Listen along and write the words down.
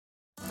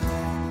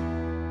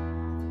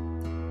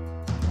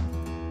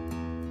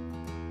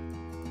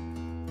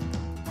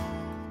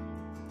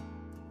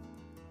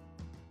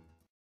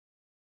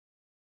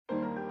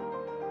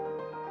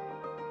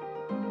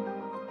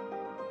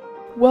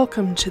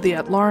Welcome to the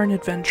Atlaran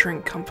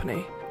Adventuring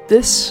Company.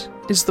 This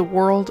is the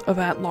world of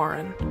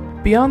Atlaran.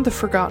 Beyond the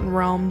Forgotten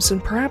Realms,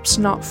 and perhaps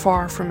not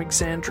far from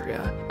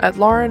Exandria,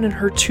 Atlaran and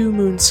her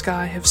two-moon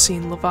sky have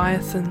seen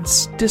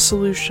leviathans,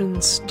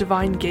 dissolutions,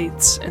 divine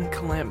gates, and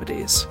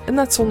calamities. And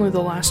that's only the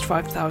last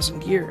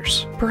 5,000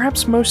 years.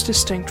 Perhaps most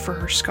distinct for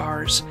her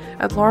scars,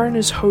 Atlaran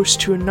is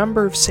host to a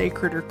number of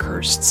sacred or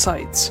cursed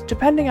sites,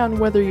 depending on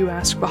whether you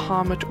ask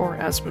Bahamut or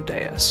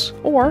Asmodeus.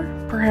 Or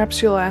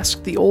perhaps you'll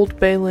ask the old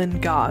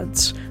Balin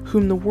gods,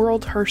 whom the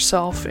world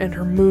herself and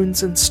her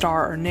moons and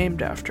star are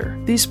named after.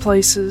 These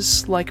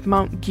places, like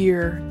Mount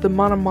Gear, the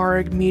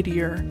Monomarig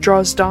Meteor,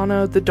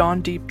 Drozdana, the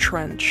Dawn Deep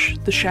Trench,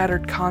 the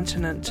Shattered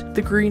Continent,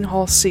 the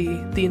Greenhall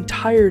Sea, the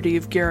entirety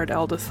of Garrett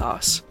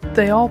Eldathos,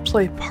 they all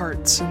play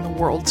parts in the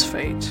world's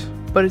fate.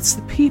 But it's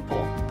the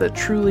people that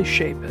truly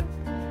shape it.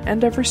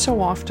 And every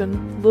so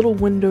often, little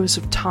windows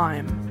of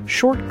time,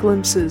 short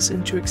glimpses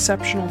into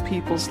exceptional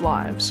people's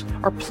lives,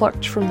 are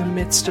plucked from the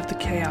midst of the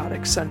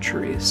chaotic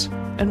centuries,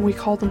 and we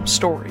call them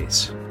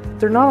stories.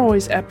 They're not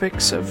always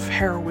epics of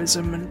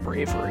heroism and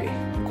bravery.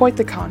 Quite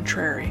the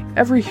contrary.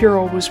 Every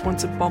hero was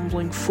once a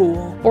bumbling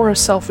fool, or a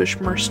selfish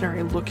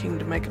mercenary looking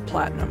to make a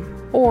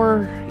platinum.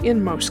 Or,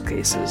 in most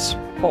cases,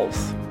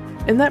 both.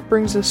 And that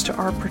brings us to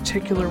our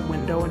particular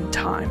window in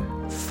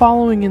time,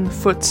 following in the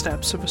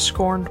footsteps of a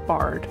scorned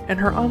bard and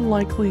her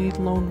unlikely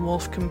lone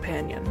wolf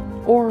companion.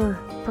 Or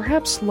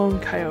perhaps lone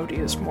coyote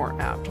is more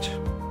apt.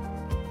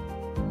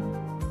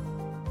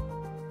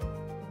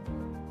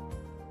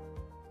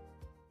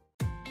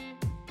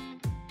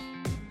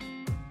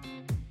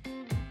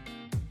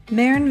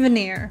 Maren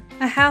Veneer,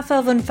 a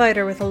half-elven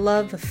fighter with a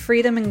love of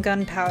freedom and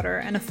gunpowder,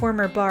 and a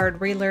former bard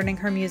relearning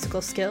her musical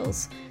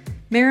skills.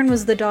 Maren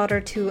was the daughter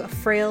to a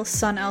frail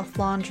sun-elf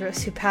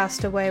laundress who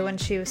passed away when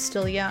she was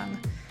still young.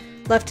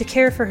 Left to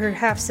care for her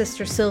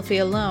half-sister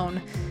Sylphie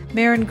alone,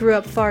 Maren grew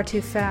up far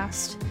too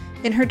fast.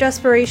 In her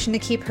desperation to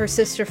keep her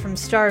sister from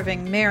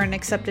starving, Maren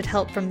accepted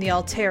help from the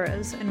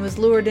Alteras, and was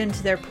lured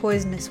into their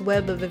poisonous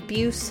web of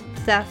abuse,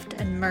 theft,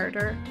 and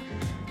murder.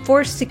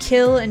 Forced to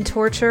kill and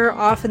torture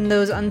often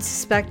those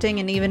unsuspecting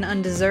and even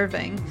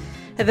undeserving.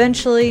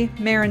 Eventually,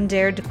 Maren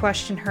dared to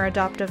question her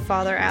adoptive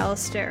father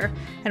Alistair,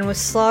 and was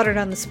slaughtered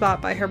on the spot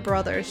by her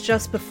brothers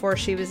just before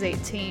she was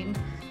 18.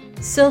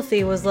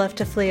 Sylphie was left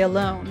to flee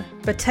alone,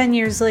 but 10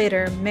 years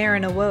later,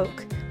 Maren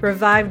awoke,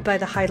 revived by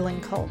the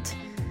Heidling cult.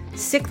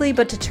 Sickly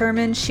but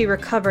determined, she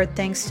recovered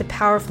thanks to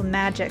powerful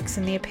magics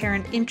and the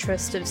apparent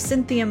interest of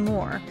Cynthia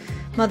Moore,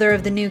 mother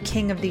of the new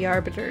king of the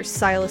Arbiters,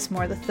 Silas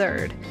Moore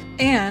III.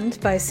 And,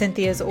 by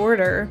Cynthia's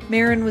order,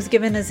 Maren was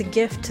given as a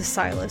gift to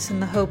Silas in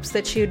the hopes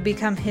that she would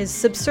become his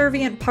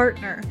subservient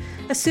partner,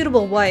 a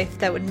suitable wife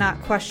that would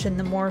not question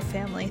the Moore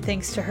family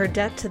thanks to her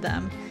debt to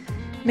them.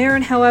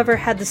 Maren, however,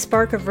 had the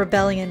spark of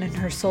rebellion in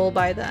her soul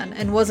by then,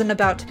 and wasn't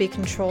about to be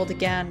controlled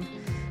again.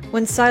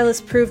 When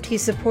Silas proved he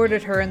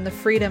supported her in the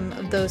freedom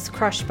of those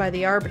crushed by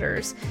the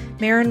Arbiters,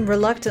 Maren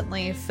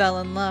reluctantly fell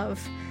in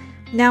love.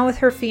 Now with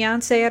her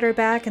fiancé at her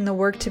back and the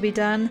work to be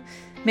done,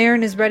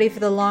 Maren is ready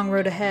for the long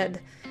road ahead.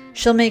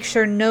 She'll make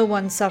sure no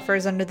one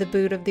suffers under the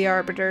boot of the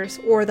Arbiters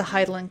or the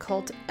Heidling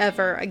cult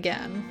ever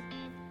again.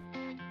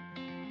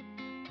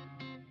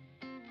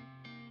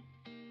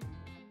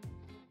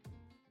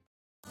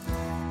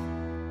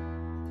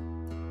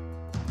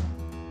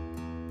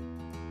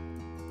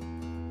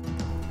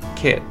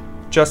 Kit,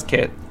 just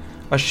Kit,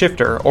 a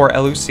shifter, or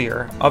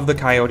Elusir, of the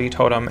Coyote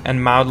Totem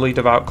and mildly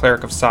devout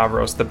cleric of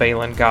Savros, the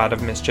Balin god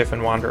of mischief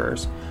and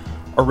wanderers.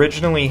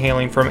 Originally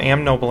hailing from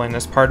Amnoblin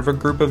as part of a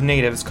group of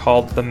natives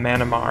called the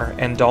Manamar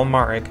and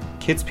Dulmarig,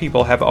 Kit's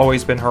people have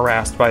always been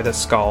harassed by the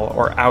Skull,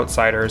 or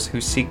outsiders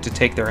who seek to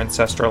take their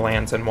ancestral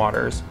lands and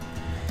waters.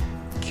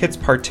 Kit's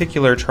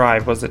particular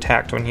tribe was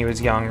attacked when he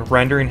was young,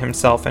 rendering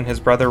himself and his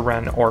brother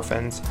Ren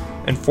orphans,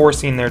 and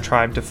forcing their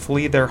tribe to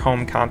flee their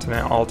home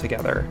continent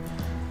altogether.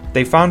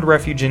 They found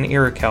refuge in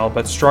Iroquel,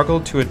 but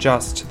struggled to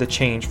adjust to the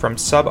change from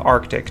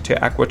subarctic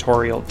to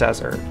equatorial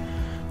desert.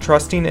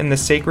 Trusting in the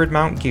sacred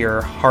Mount Gear,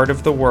 heart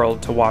of the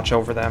world, to watch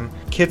over them,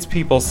 Kit's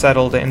people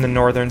settled in the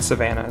northern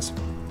savannas.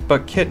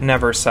 But Kit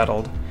never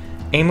settled.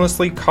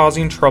 Aimlessly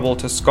causing trouble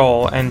to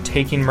Skull and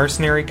taking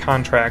mercenary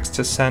contracts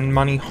to send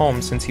money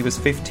home since he was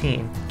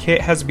 15,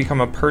 Kit has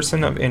become a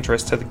person of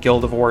interest to the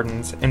Guild of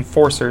Wardens,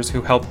 enforcers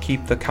who help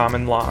keep the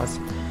common laws.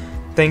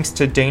 Thanks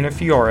to Dana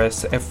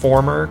Fioris, a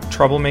former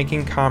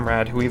troublemaking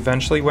comrade who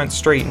eventually went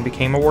straight and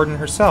became a warden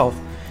herself,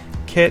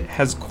 Kit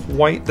has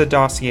quite the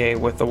dossier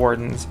with the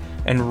wardens,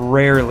 and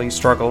rarely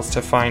struggles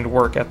to find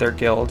work at their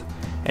guild.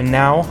 And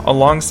now,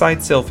 alongside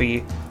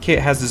Sylphie, Kit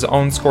has his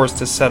own scores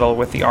to settle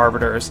with the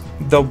Arbiters,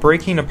 though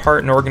breaking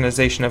apart an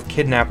organization of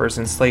kidnappers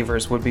and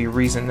slavers would be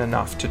reason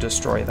enough to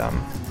destroy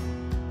them.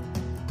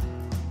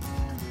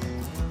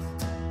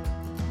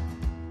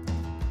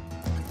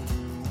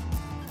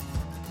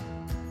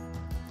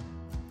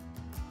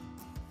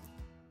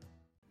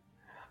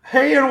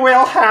 Hey, and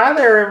well, hi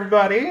there,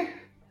 everybody.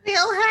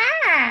 Well,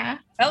 hi.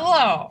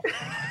 Hello.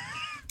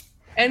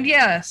 And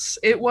yes,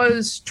 it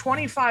was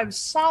 25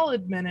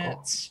 solid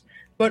minutes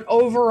but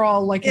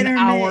overall, like an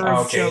hour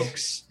of Okay.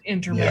 jokes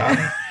intermittent.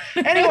 Yeah.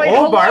 Anyway,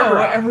 Oh, hello,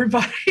 Barbara.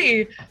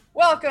 everybody.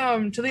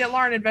 Welcome to the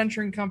Atlarn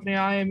Adventuring Company.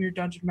 I am your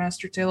Dungeon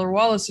Master, Taylor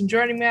Wallace, and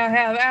joining me I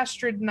have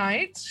Astrid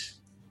Knight.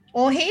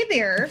 Oh, hey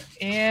there.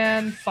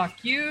 And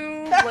fuck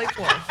you, Blake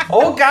Wolf.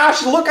 Oh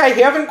gosh, look, I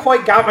haven't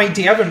quite got my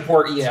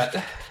Davenport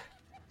yet.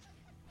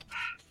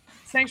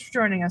 Thanks for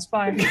joining us.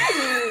 Bye.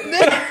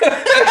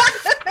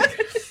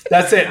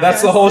 That's it.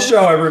 That's the whole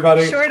show,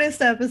 everybody.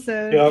 Shortest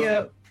episode.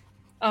 Yep.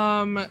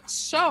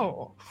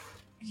 So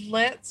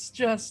let's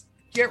just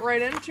get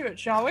right into it,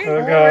 shall we?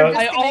 Oh, God.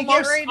 I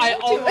almost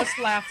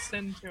Yep. lapsed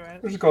into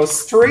it. Just go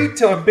straight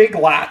to big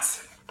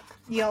lots.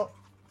 Yep.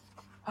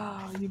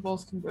 You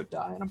both can go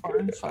die in a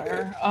barn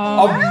fire.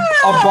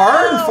 A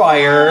barn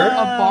fire.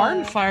 A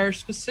barn fire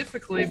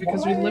specifically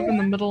because we live in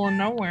the middle of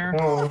nowhere.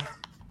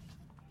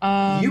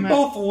 Oh. You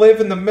both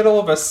live in the middle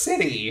of a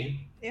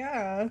city.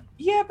 Yeah.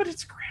 Yeah, but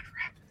it's Grand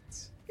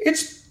Rapids.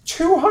 It's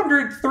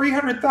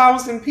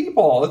 300,000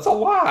 people. It's a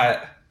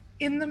lot.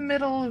 In the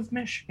middle of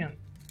Michigan.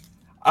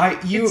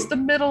 It's the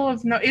middle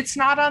of no. It's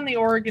not on the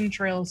Oregon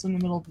Trail. It's in the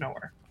middle of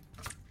nowhere.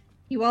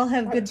 You all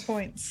have What? good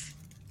points.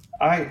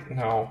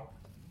 No.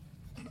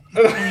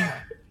 Anyway.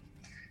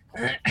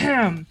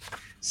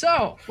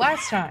 So,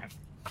 last time.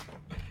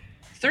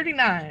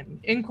 39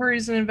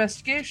 inquiries and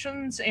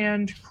investigations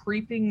and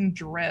creeping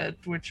dread,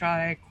 which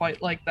I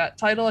quite like that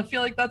title. I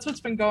feel like that's what's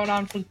been going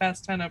on for the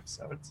past 10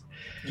 episodes.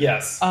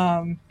 Yes.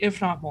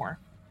 If not more.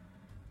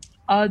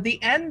 The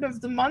end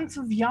of the month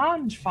of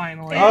Yond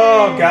finally.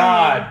 Oh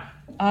God.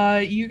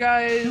 You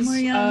guys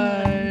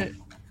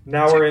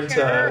Now took we're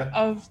care into.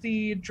 of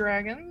the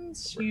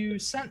dragons. You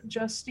sent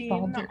Justine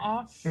Baldur.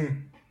 off.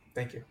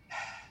 Thank you.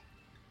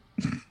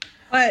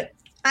 But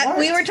What?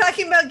 we were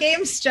talking about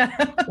game stuff.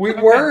 We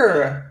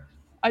were.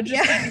 I just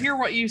Yeah. didn't hear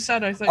what you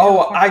said. I thought. you were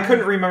Oh, fucking- I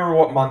couldn't remember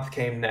what month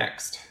came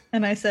next.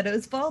 And I said it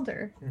was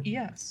Baldur.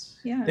 Yes.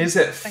 Yeah. Is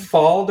it Thank you.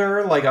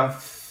 Falder, like a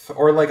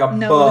or like a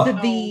No, bu- with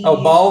a V.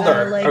 Oh,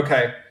 Balder. Like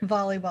Okay.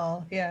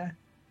 volleyball. Yeah.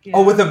 Yeah.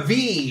 Oh, with a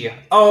V.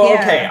 Oh,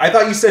 Yeah. okay. I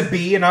thought you said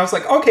B, and I was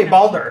like, okay,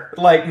 Balder.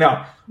 Like,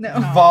 no, No.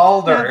 No.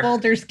 Balder. Not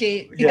Baldur's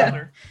Gate. Yeah.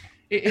 Baldur.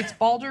 It's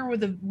Baldur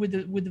with a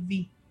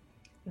V.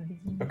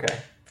 Okay.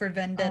 For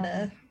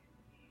Vendetta.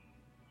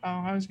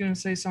 Oh, I was gonna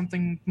say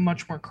something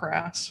much more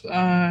crass.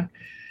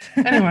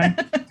 Anyway,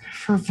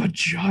 for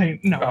vagina.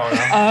 No.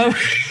 Oh, no.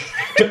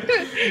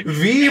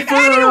 V for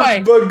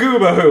Anyway.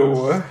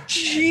 Bagoobahu.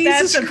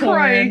 Jesus That's a porn.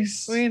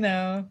 Christ. We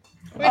know.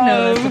 We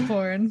know that's a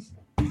porn.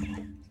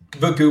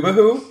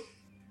 Bagoobahu?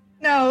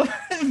 No,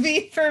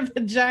 V for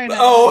vagina.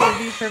 Oh.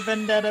 V for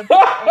Vendetta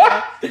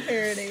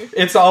parody.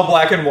 It's all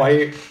black and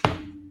white.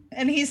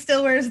 And he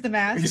still wears the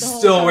mask. He the whole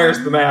still time.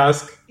 wears the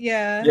mask.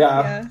 Yeah.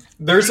 Yeah.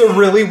 There's a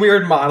really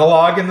weird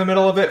monologue in the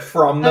middle of it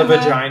from the Uh-huh.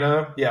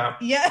 vagina. Yeah.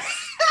 Yeah.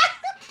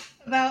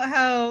 About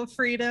how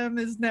freedom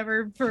is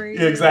never free.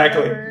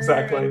 Exactly, ever.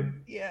 exactly.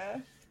 Yeah.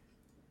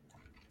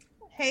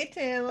 Hey,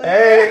 Taylor.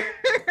 Hey.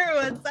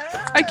 What's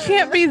up? I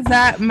can't be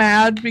that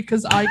mad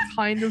because I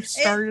kind of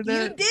started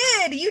it.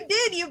 You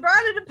did. You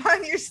brought it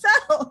upon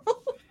yourself.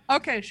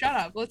 Okay, shut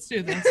up. Let's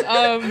do this.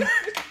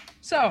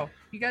 So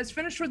you guys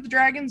finished with the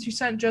dragons. You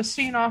sent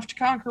Justine off to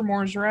conquer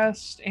Moore's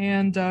Rest,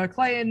 and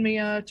Clay and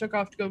Mia took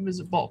off to go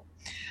visit Bull.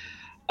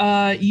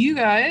 You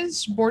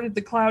guys boarded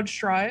the Cloud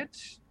Stride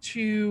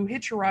to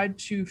hitch a ride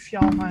to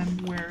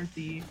Fjallheim, where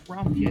the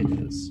Realm Gate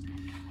is.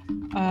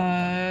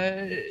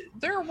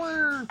 There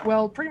were,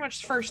 well, pretty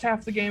much the first half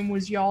of the game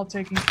was y'all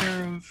taking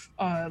care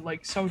of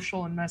like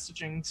social and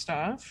messaging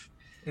stuff.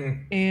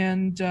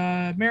 And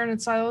Marin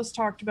and Silas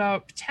talked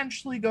about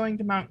potentially going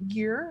to Mount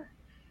Gear.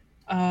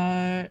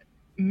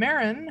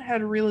 Marin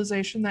had a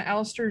realization that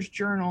Alistair's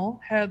journal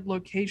had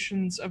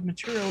locations of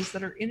materials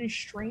that are in a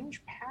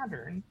strange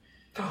pattern,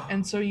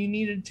 and so you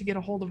needed to get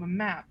a hold of a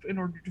map in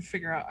order to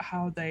figure out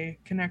how they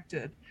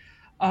connected.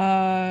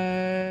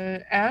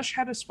 Ash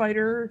had a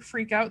spider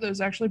freak out that was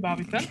actually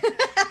Bobby Pin,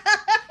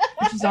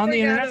 which is on the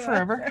internet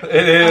forever.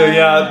 It is,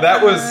 yeah.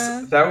 That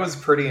was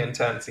pretty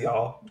intense,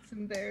 y'all. It's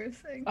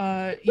embarrassing.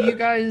 You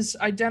guys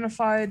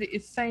identified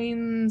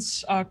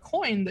Ithane's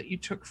coin that you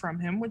took from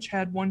him, which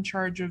had one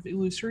charge of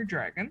Illusory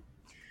Dragon.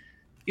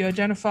 You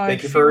identified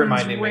Thank you for Fearon's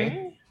reminding me.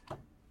 ring,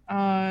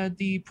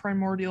 the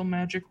primordial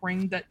magic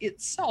ring that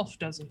itself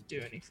doesn't do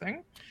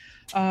anything.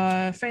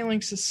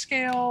 Phalanx's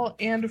scale,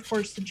 and of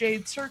course the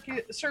Jade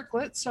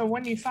circlet. So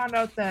when you found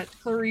out that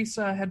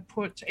Clarissa had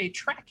put a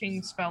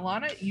tracking spell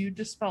on it, you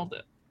dispelled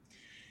it.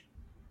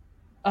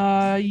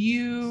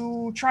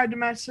 You tried to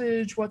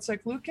message What's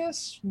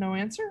Lucas, no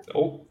answer.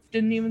 Oh,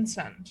 Didn't even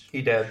send.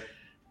 he did.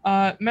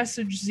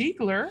 Message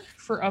Ziegler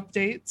for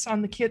updates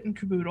on the kit and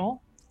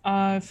caboodle.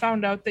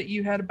 Found out that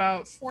you had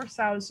about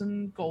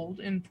 4,000 gold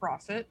in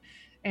profit,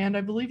 and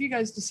I believe you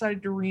guys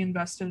decided to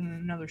reinvest it in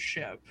another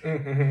ship.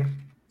 Mm-hmm.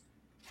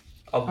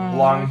 A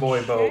long boy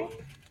Okay.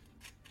 boat.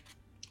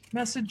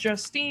 Message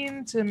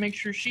Justine to make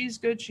sure she's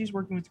good. She's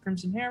working with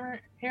Crimson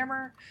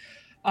Hammer.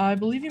 I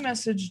believe you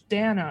messaged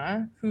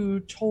Dana,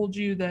 who told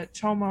you that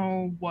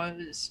Tomo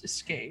was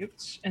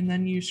escaped, and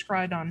then you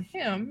scryed on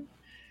him.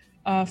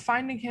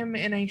 finding him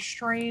in a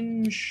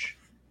strange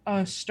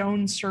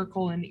stone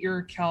circle in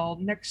Iroquel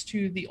next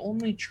to the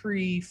only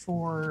tree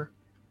the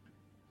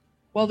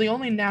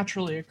only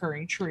naturally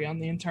occurring tree on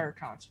the entire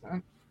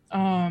continent.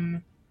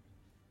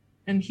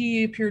 And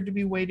he appeared to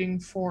be waiting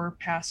for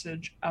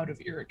passage out of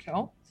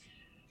Iroquel.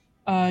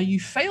 You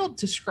failed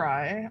to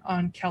scry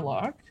on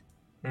Kellogg,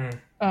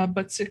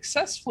 but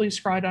successfully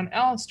scryed on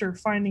Alistair,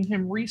 finding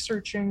him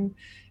researching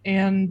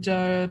and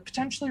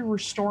potentially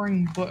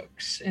restoring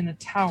books in a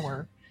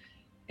tower.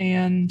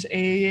 And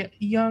a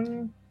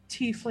young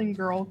tiefling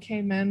girl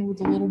came in with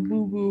a little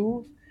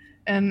boo-boo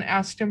and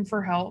asked him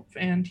for help,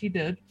 and he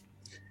did.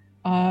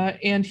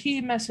 And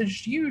he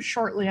messaged you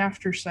shortly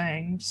after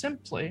saying,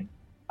 simply,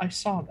 I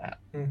saw that.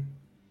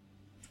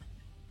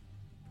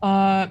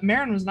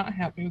 Marin was not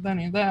happy with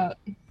any of that.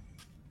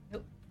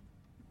 Nope.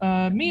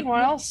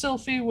 Meanwhile,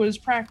 Sylphie was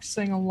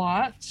practicing a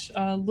lot,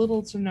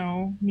 little to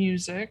no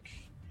music.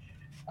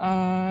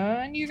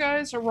 And you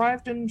guys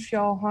arrived in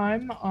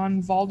Fjallheim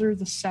on Valder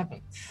the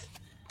 7th.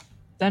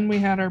 Then we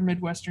had our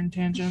Midwestern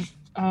tangent.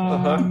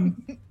 I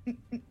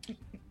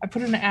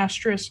put an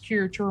asterisk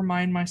here to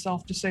remind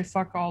myself to say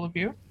fuck all of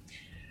you.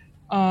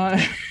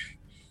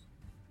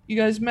 You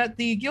guys met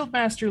the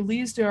Guildmaster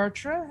Lise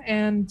d'Artre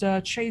and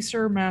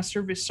Chaser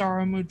Master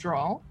Visara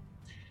Mudral.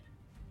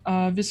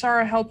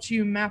 Visara helped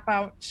you map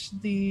out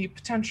the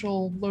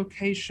potential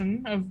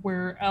location of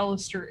where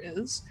Alistair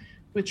is,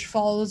 which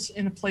falls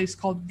in a place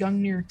called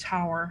Gungnir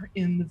Tower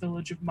in the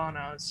village of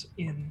Manaz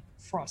in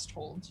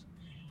Frosthold.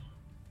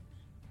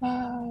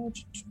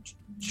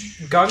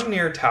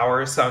 Gungnir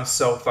Tower sounds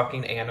so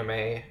fucking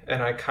anime,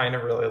 and I kind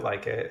of really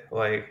like it.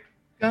 Like,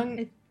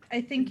 I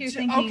think you're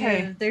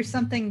thinking of, there's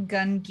something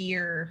gun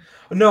gear.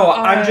 No,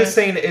 I'm just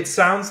saying it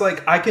sounds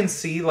like I can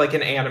see like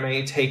an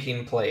anime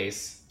taking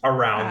place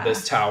around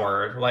this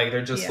tower. Like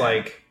they're just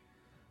like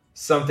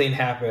something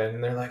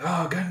happened. They're like,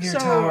 oh, Gungnir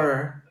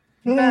Tower.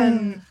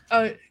 Ben,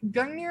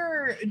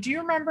 Gungnir, do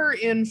you remember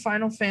in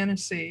Final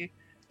Fantasy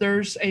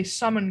there's a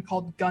summon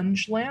called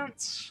Gunge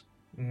Lance?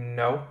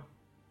 No.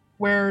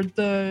 Where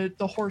the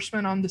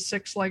horseman on the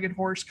 6-legged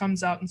horse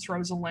comes out and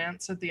throws a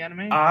lance at the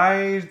enemy?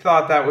 I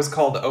thought that was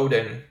called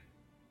Odin.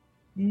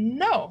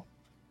 No.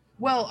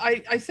 Well,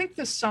 I think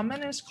the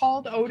summon is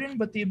called Odin,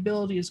 but the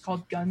ability is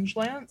called Gunge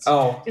Lance.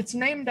 Oh. It's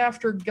named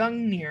after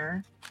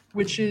Gungnir,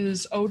 which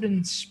is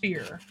Odin's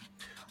spear.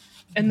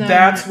 And then,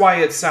 that's why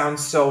it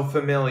sounds so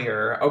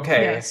familiar.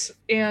 Okay. Yes,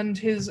 and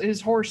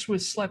his horse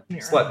was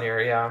Sleipnir.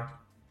 Sleipnir, yeah.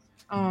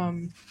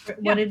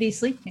 What did he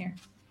sleep near?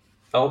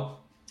 Oh.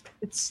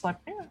 It's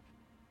Sleipnir.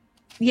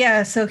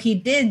 Yeah, so he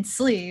did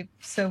sleep.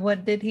 So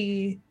what did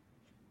he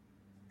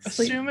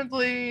sleep?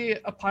 Assumedly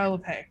a pile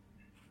of hay.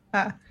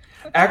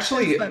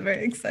 Actually, that's not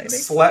very exciting.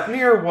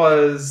 Sleipnir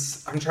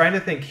was... I'm trying to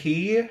think.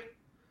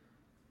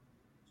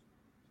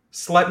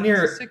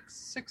 Sleipnir...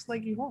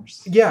 Six-legged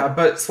horse. Yeah,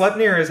 but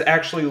Sleipnir is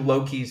actually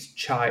Loki's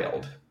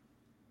child.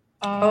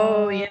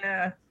 Oh,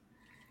 yeah.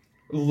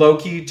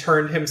 Loki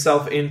turned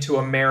himself into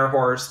a mare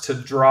horse to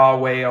draw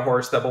away a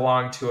horse that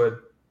belonged to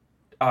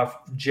a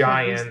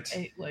giant... He's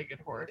an 8-legged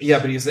horse. Yeah,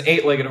 but he's an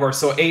 8-legged horse.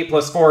 So 8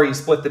 plus 4, you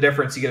split the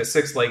difference, you get a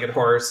 6-legged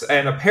horse.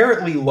 And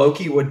apparently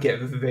Loki would get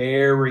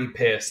very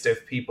pissed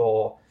if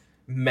people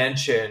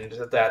mentioned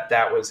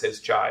that was his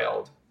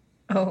child.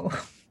 Oh.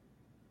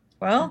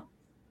 Well...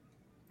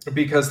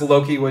 Because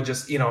Loki would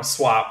just,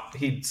 swap.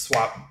 He'd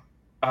swap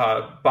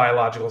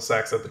biological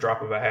sex at the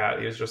drop of a hat.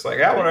 He was just like,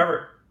 yeah,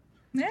 whatever.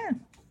 Yeah.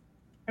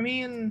 I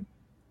mean,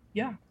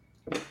 yeah.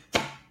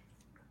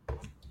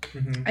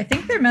 Mm-hmm. I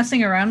think they're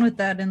messing around with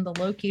that in the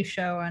Loki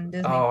show on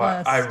Disney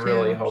Plus. I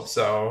really hope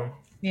so.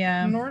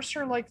 Yeah. Norse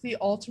are like the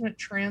ultimate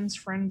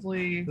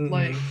trans-friendly,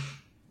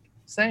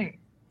 thing.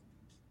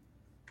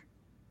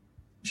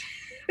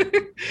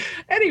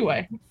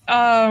 Anyway,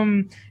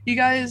 you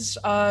guys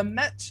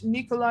met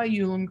Nikolai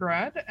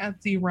Eulengrad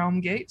at the Realm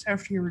Gate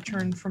after he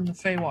returned from the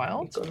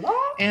Feywild,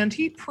 and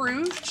he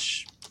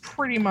proved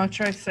pretty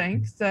much, I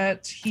think,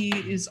 that he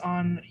is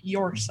on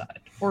your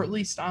side, or at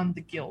least on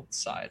the guild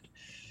side.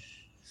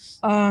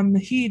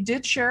 He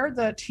did share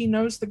that he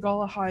knows the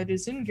Galahide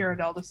is in Garrett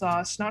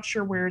Eldathos, not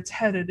sure where it's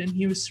headed, and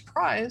he was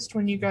surprised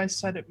when you guys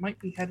said it might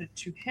be headed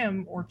to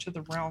him or to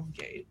the Realm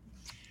Gate.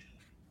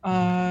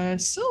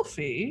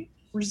 Sylphie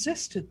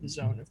resisted the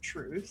Zone of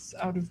Truth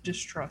out of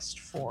distrust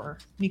for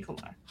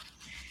Nikolai.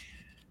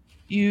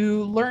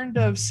 You learned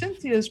of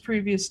Cynthia's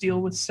previous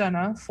deal with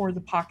Senna for the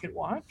Pocket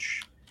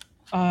Watch,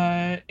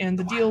 and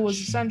the deal was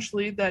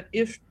essentially that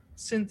if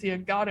Cynthia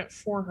got it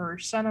for her,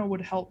 Senna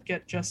would help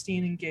get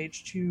Justine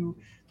engaged to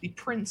the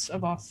Prince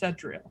of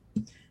Authedriel,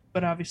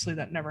 but obviously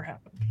that never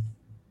happened.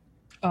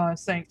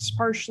 Thanks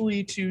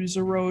partially to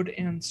Zarod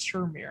and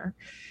Surmir.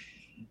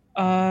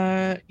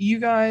 You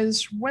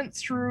guys went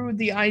through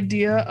the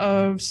idea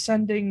of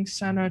sending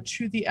Senna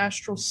to the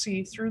Astral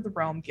Sea through the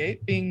Realm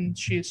Gate, being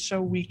she is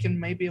so weak and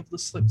may be able to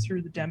slip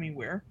through the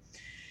Demiweir.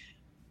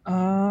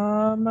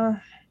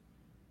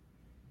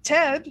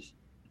 Ted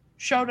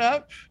showed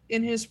up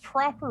in his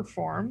proper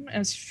form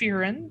as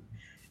Firin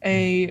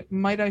a,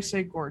 might I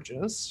say,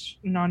 gorgeous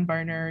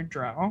non-binary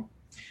drow.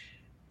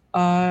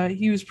 They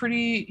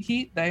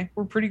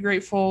were pretty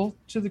grateful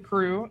to the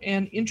crew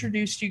and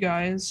introduced you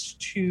guys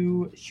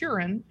to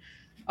Huron,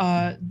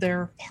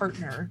 their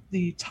partner,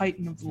 the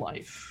Titan of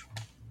Life.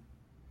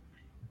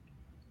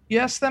 You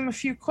ask them a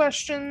few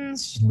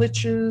questions,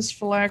 liches,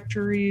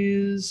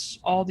 phylacteries,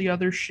 all the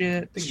other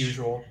shit. The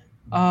usual.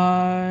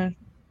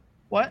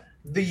 What?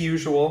 The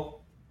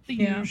usual.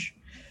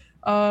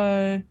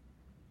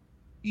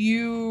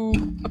 You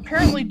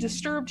apparently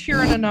disturbed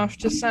Huron enough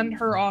to send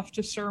her off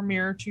to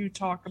Surmir to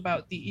talk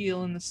about the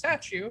eel and the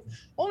statue,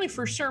 only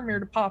for Surmir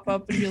to pop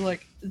up and be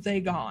like, they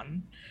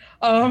gone.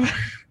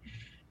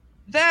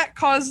 That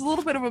caused a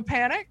little bit of a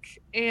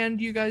panic,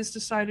 and you guys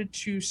decided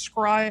to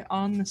scry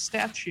on the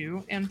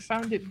statue and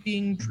found it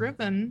being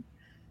driven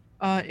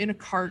in a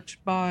cart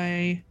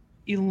by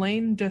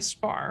Elaine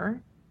Despar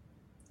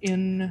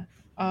in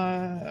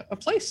a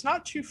place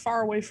not too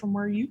far away from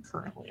where you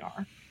currently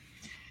are.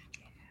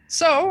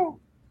 So,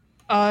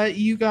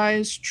 you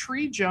guys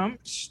tree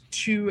jumped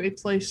to a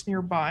place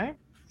nearby.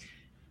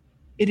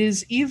 It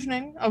is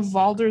evening of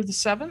Valder the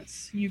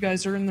 7th. You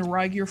guys are in the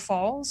Rygir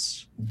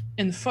Falls,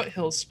 in the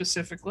foothills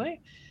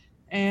specifically.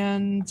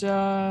 And,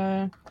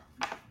 you're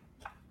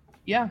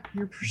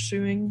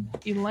pursuing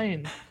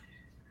Elaine.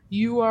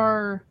 You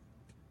are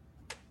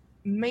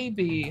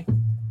maybe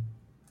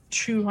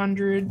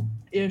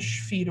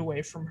 200-ish feet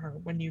away from her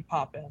when you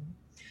pop in.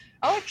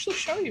 I'll actually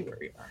show you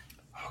where you are.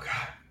 Oh,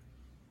 God.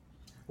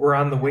 We're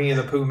on the Winnie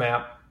the Pooh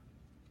map.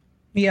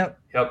 Yep.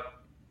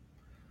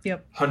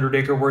 100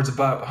 acre wood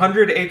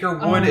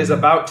is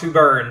about to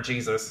burn.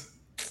 Jesus.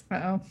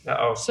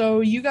 Uh-oh. So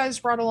you guys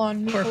brought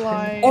along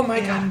Nikolai. Oh my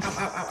God.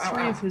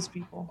 Three of his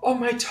people. Oh,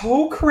 my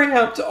toe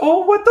cramped.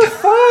 Oh, what the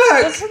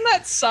fuck? Doesn't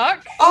that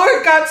suck? Oh,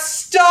 it got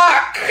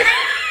stuck.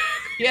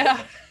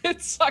 Yeah,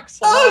 it sucks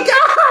a lot. Oh,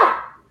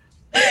 God.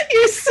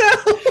 You're so,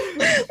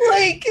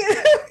 like,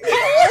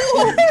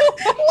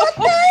 what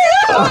the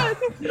hell?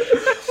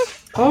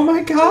 Oh,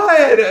 my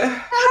God.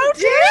 How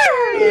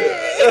dare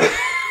you?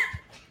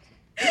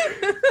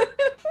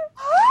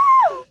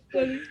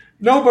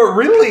 No, but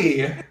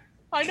really.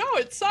 I know,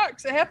 it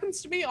sucks. It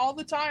happens to me all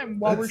the time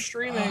while we're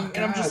streaming,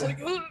 and I'm just like,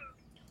 ugh.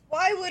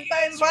 Why would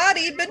my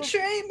body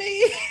betray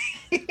me?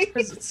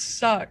 Because it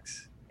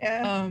sucks.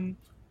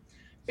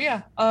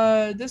 Yeah.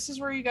 This is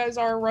where you guys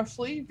are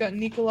roughly. You've got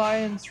Nikolai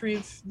and three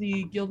of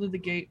the Guild of the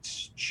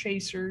Gate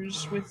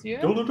chasers with you.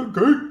 Guild of the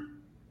Gate.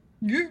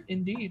 Yeah.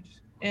 Indeed.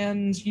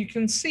 And you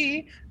can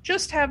see,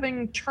 just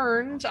having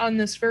turned on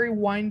this very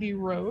windy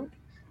road,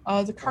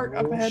 the cart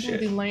up ahead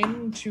with Elaine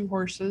and two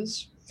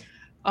horses.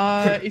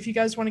 If you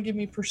guys want to give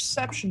me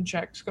perception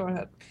checks, go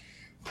ahead.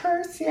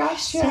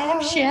 Perception.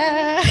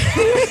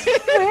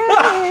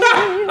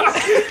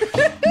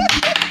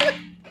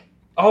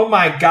 Oh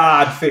my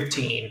God,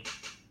 15.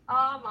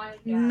 Oh my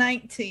God.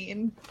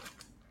 19.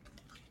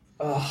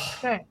 Ugh.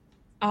 Okay.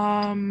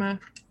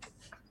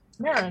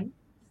 Marin.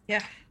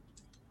 Yeah.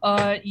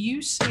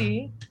 You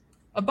see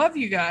above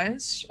you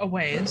guys a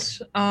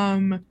ways,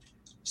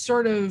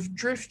 sort of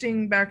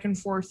drifting back and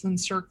forth and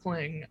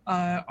circling,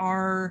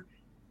 are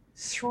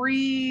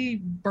three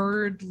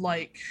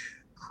bird-like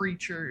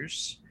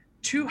creatures,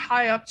 too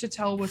high up to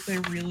tell what they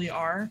really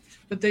are,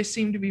 but they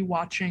seem to be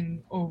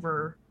watching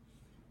over,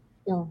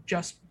 or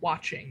just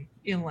watching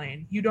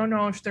Elaine. You don't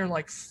know if they're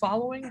like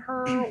following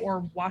her or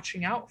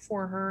watching out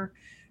for her,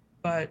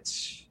 but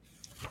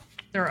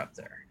they're up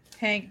there.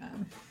 Hang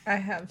on. I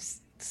have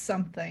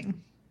something.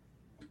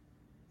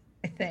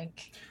 I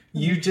think.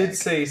 You did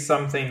say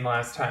something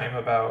last time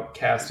about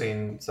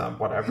casting some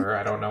whatever.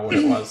 I don't know what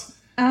it was.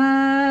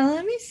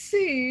 Let me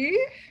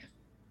see.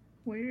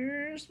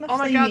 Where's my Oh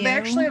my God, they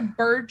actually have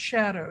bird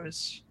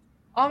shadows.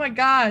 Oh my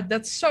God,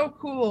 that's so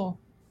cool.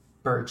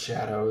 Bird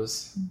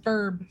shadows.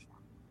 Burb.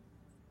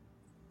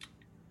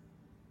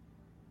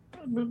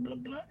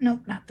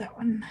 Nope, not that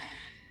one.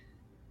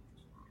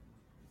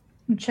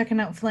 I'm checking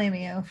out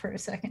Flamio for a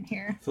second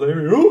here.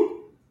 Flamio?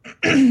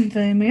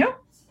 Flamio?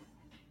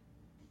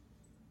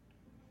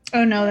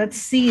 Oh no, that's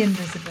sea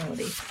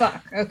invisibility.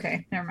 Fuck.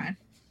 Okay, never mind.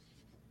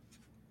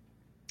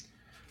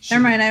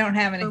 Never mind, I don't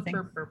have anything.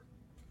 Burp.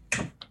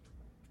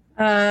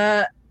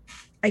 I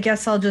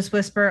guess I'll just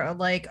whisper,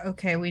 like,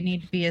 okay, we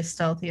need to be as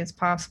stealthy as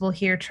possible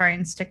here. Try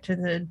and stick to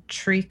the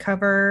tree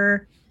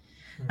cover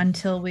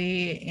until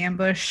we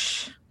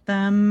ambush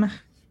them,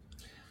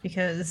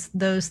 because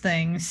those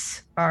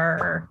things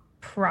are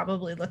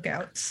probably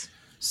lookouts.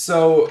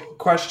 So,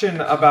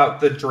 question about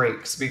the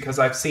drakes, because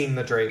I've seen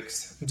the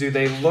drakes. Do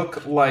they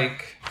look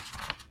like...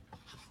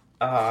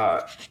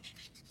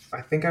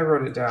 I think I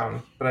wrote it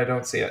down, but I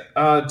don't see it.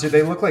 Do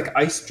they look like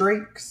ice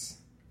drakes?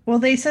 Well,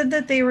 they said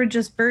that they were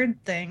just bird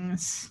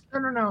things.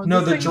 No.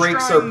 No, the things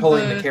drakes are drawing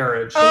pulling the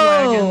carriage.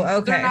 Oh,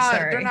 wagon. okay,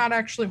 sorry. They're not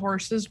actually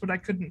horses, but I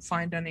couldn't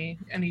find any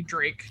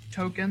Drake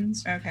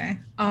tokens. Okay.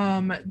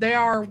 They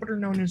are what are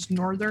known as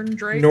northern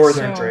drakes.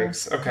 Northern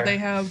drakes, okay. They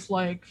have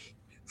like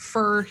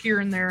fur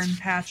here and there and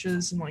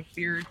patches and like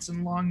beards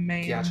and long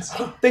manes.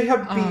 Gotcha. They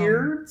have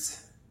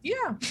beards?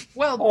 Yeah.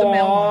 Well, the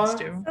male ones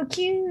do. So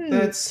cute.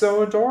 That's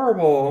so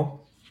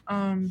adorable.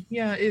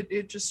 Yeah,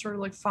 it just sort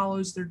of like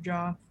follows their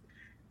jaw.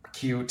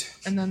 Cute.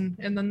 And then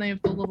they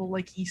have the little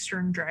like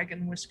Eastern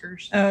dragon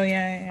whiskers. Oh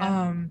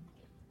yeah.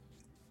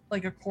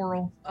 Like a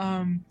coral.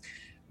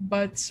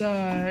 But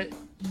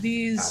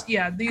these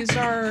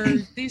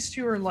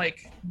two are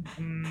like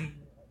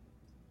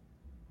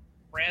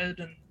red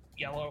and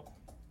yellow.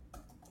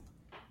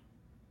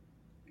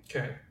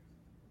 Okay.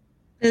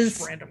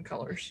 Just random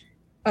colors.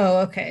 Oh,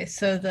 okay.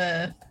 So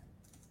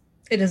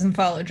it doesn't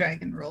follow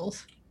dragon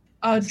rules.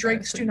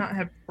 Drakes do not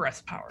have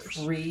breath powers.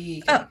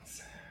 Oh.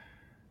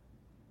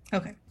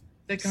 Okay.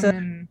 They come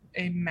in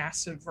a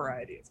massive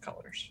variety of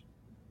colors.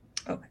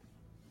 Okay.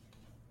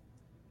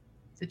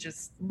 They're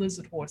just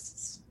lizard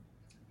horses.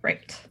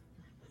 Right.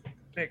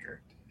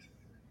 Bigger.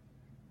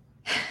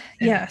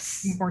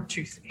 Yes. More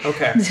toothy.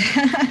 Okay.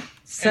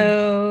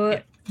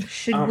 So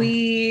should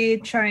we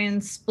try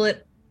and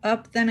split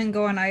up then and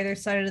go on either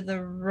side of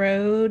the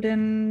road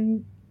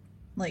and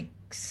like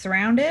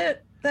surround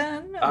it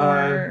then?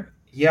 Or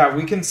yeah,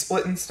 we can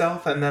split in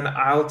stealth and then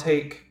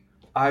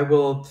I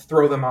will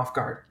throw them off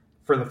guard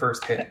for the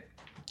first hit.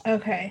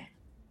 Okay.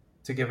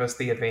 To give us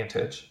the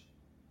advantage.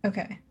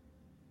 Okay.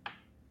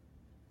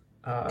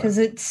 Because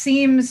it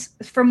seems,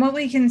 from what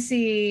we can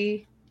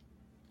see,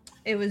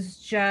 it was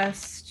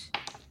just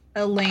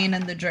Elaine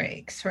and the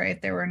Drakes,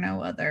 right? There were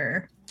no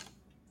other.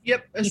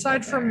 Yep.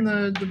 Aside from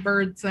the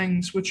bird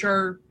things, which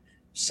are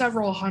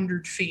several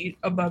hundred feet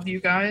above you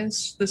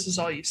guys, this is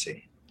all you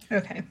see.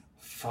 Okay.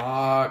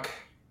 Fuck.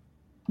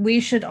 We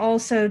should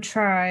also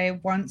try,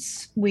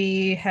 once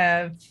we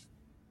have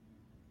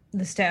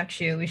the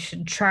statue,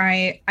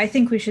 I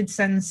think we should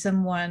send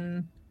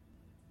someone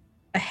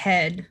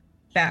ahead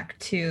back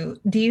to.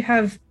 Do you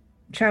have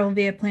travel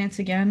via plants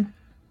again?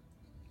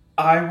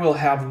 I will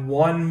have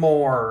one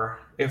more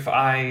if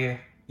I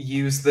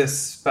use this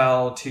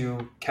spell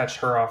to catch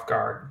her off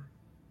guard.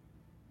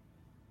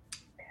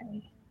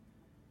 Okay.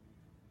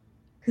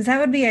 Because that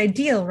would be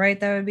ideal, right?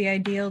 That would be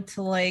ideal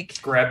to like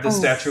grab the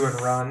statue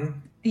and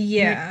run.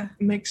 Yeah.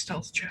 Make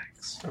stealth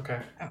checks.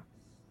 Okay.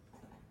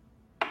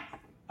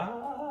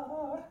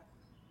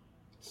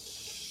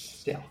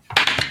 Yeah.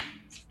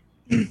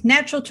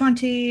 Natural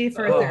 20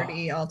 for a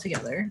 30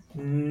 altogether.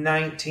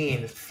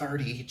 19,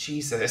 30,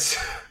 Jesus.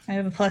 I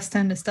have a plus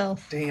 10 to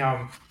stealth.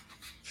 Damn.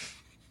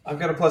 I've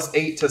got a plus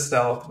 8 to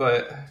stealth,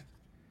 but...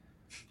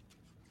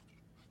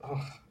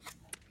 Oh.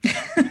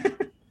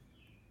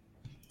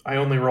 I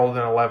only rolled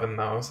an 11,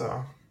 though,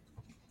 so...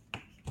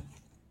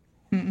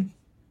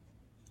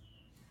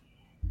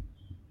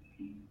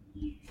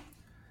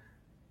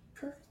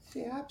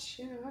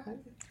 Perception.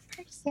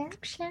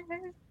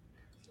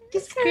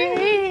 It's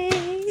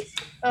great.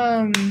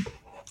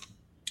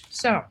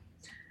 So,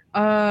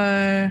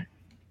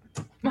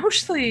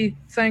 mostly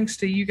thanks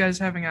to you guys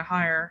having a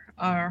higher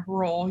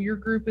roll, your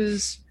group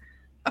is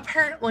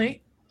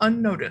apparently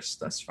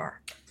unnoticed thus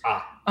far.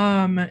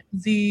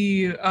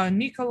 The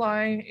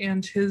Nikolai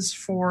and his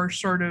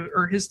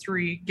his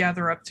three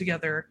gather up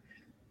together,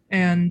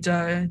 and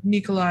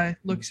Nikolai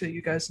looks at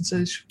you guys and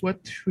says, "What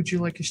would you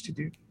like us to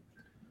do?"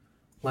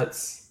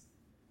 Let's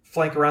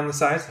flank around the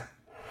sides.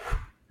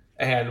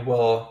 And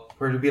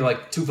we're to be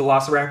like two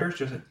velociraptors,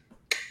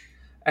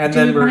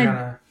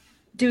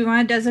 Do we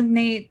want to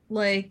designate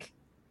like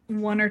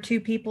one or two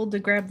people to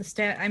grab the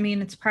stat? I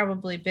mean, it's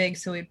probably big,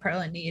 so we'd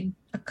probably need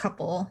a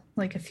couple,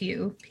 like a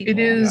few people. It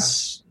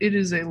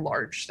is a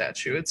large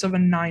statue. It's of a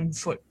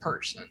 9-foot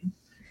person.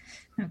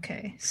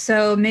 Okay,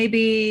 so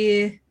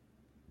maybe.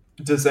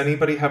 Does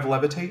anybody have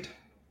levitate?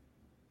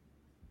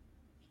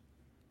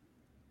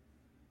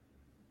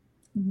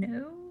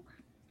 No.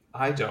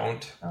 I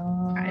don't.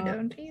 I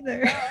don't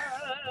either.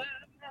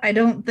 I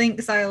don't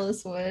think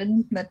Silas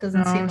would. That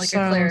doesn't seem like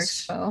a cleric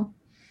spell.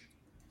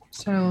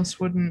 Silas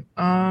wouldn't.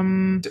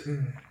 No,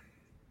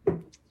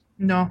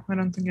 I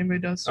don't think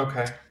anybody does.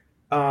 Okay.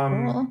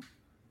 Cool.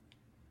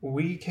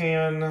 We'll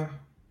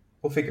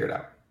figure it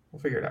out.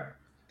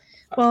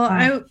 Well,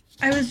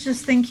 I was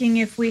just thinking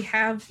if we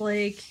have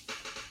like.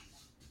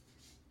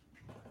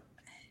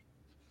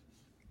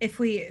 If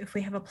we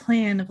have a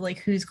plan of like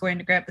who's going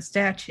to grab the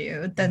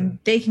statue, then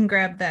they can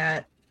grab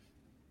that,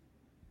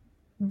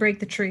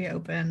 break the tree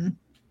open,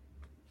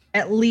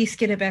 at least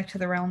get it back to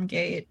the Realm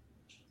Gate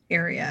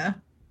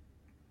area.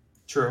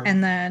 True.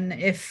 And then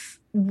if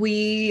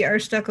we are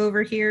stuck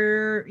over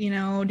here,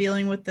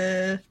 dealing with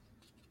the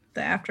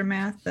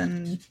aftermath,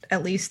 then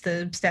at least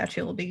the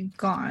statue will be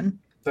gone.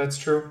 That's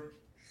true.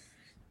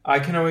 I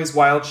can always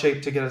wild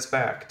shape to get us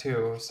back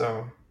too,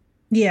 so.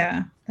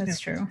 Yeah, that's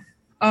true.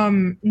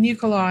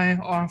 Nikolai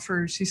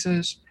offers, he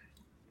says,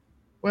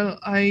 well,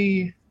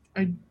 I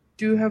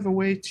do have a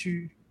way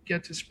to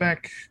get us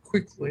back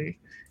quickly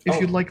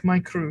if you'd like my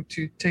crew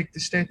to take the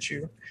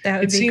statue. That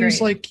would be great. It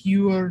seems like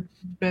you are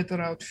better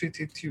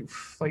outfitted to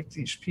fight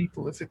these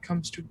people if it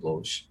comes to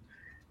blows.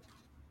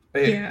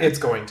 It's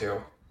going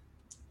to.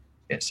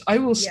 Yes, I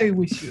will stay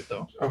with you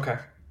though. Okay.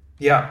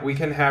 Yeah, we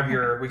can have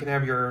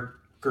your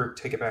group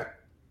take it back.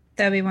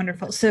 That'd be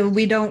wonderful. So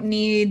we don't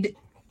need.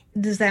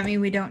 Does that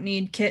mean we don't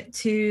need Kit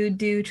to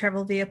do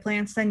travel via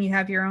plants? Then you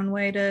have your own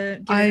way to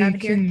get it out I of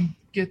here. can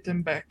get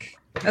them back.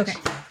 Okay,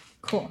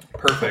 cool.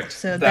 Perfect.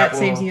 So that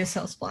saves you a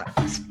spell slot.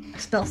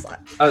 Spell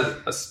slot.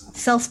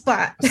 Cell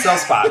spot. Cell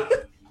spot.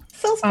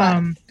 Cell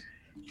spot.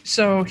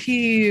 So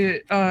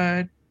he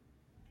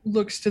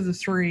looks to the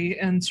three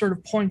and sort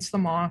of points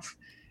them off,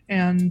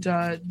 and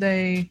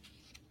the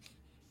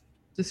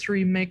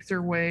three make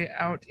their way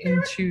out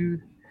into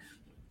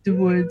the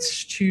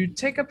woods to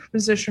take up a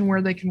position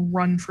where they can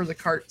run for the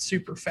cart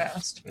super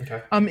fast.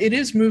 Okay. It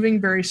is moving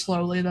very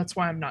slowly. That's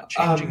why I'm not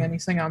changing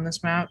anything on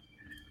this map.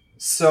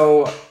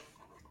 So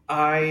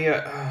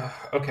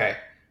okay.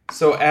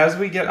 So as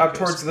we get up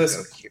towards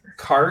this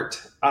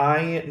cart,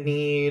 I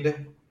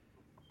need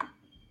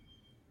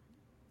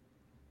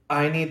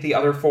the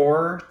other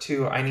four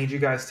I need you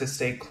guys to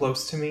stay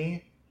close to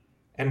me,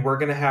 and we're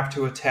going to have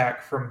to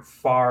attack from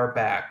far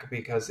back,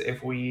 because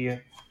if we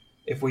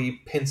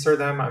pincer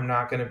them, I'm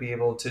not going to be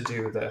able to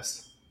do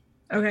this.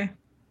 Okay.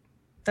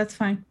 That's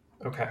fine.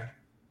 Okay.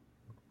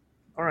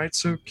 All right,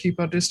 so keep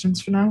our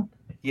distance for now.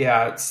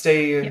 Yeah,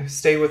 stay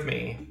with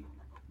me.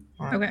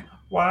 Right. Okay.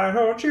 Why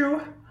don't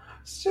you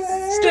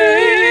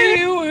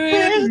Stay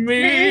with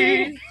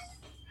me?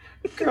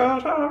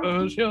 'Cause I'm-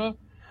 'Cause you're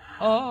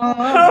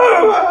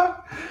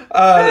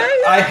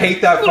I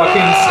hate that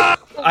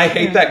fucking. I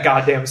hate that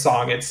goddamn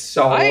song. It's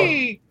so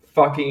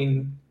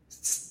fucking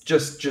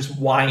just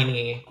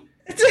whiny.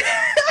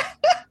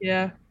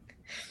 Yeah.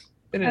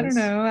 It is. I don't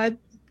know.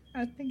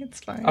 I think it's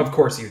fine. Of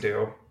course you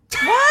do.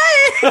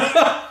 What?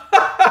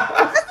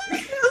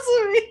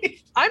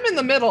 I'm in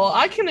the middle.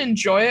 I can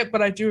enjoy it,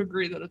 but I do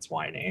agree that it's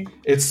whiny.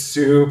 It's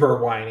super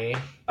whiny.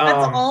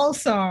 That's all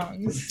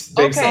songs.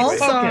 Basically. All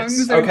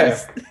songs. Are Okay.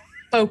 just...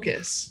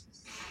 Focus.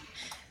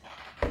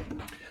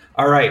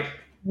 All right.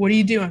 What are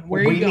you doing?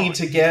 Where are you going? We need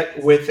to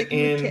get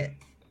within.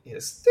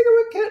 Yes, stick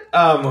with Kit.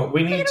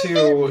 We need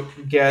to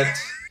get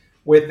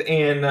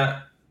within.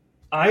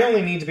 I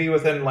only need to be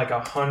within like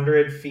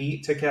 100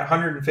 feet to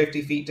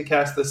 150 feet to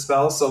cast the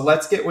spell. So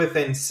let's get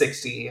within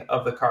 60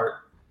 of the cart.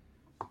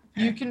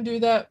 You can do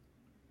that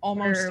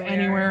almost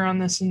anywhere on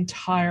this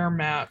entire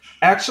map.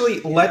 Actually,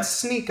 let's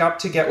sneak up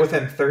to get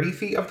within 30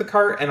 feet of the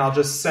cart, and I'll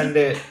just send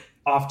it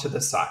off to the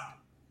side.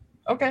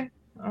 Okay.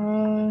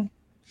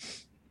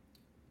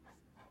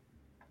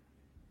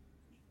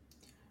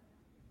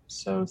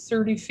 So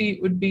 30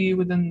 feet would be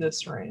within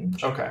this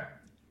range. Okay.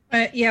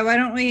 Yeah, why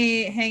don't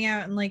we hang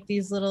out in like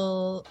these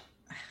little...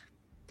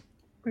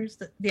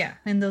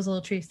 in those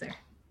little trees there.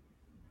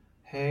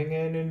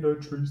 Hanging in the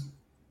trees.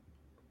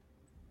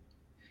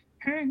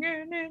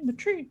 Hanging in the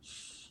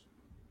trees.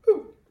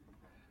 Ooh.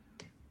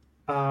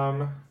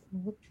 I'm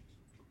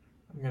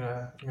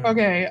gonna...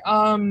 Okay,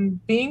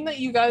 being that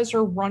you guys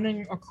are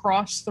running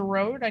across the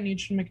road, I need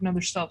you to make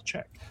another stealth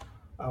check.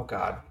 Oh,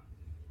 God.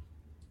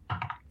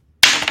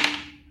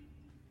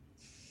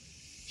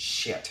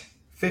 Shit.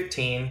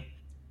 15.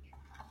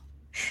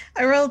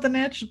 I rolled the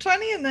natural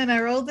 20 and then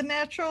I rolled the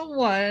natural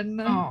 1.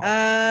 Oh.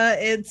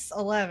 It's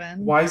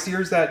 11. Why is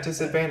yours at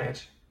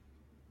disadvantage?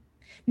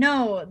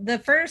 No, the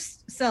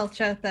first stealth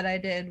check that I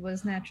did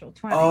was natural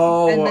 20.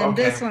 Oh, and then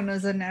okay. this one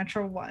was a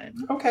natural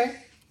 1. Okay.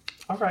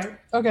 All right.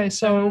 Okay,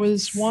 so it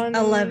was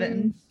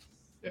 11.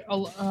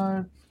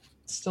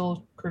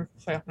 Still critical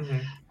fail. Mm-hmm.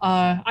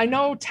 I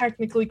know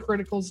technically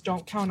criticals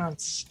don't count on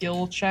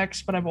skill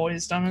checks, but I've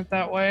always done it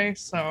that way,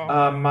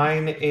 so...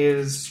 Mine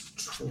is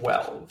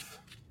 12.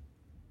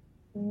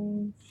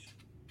 Let's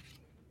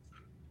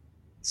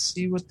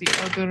see what the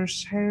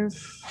others have.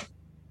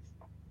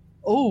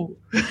 Oh,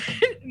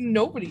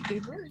 nobody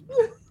did very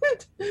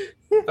good.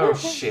 Oh,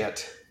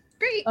 shit.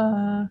 Great.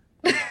 All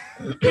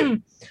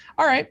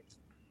right.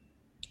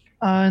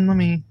 And let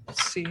me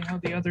see how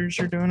the others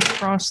are doing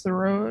across the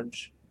road.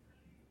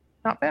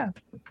 Not bad.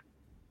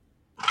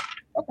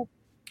 Okay.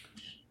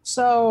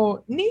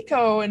 So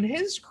Nico and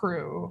his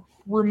crew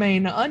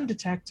remain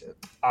undetected.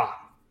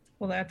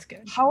 Well, that's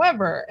good.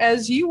 However,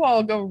 as you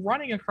all go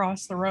running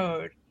across the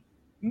road,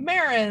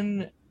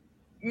 Marin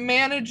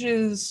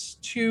manages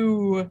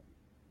to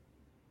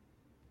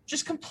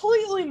just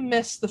completely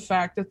miss the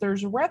fact that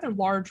there's a rather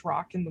large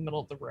rock in the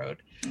middle of the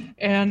road.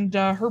 And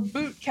her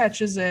boot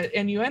catches it,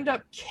 and you end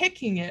up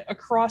kicking it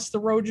across the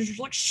road. You're just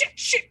like,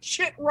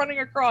 shit, running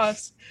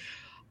across.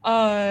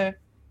 And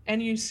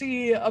you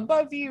see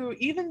above you,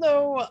 even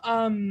though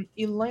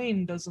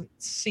Elaine doesn't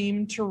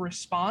seem to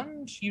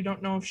respond, you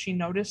don't know if she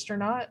noticed or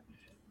not,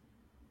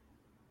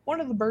 one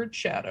of the bird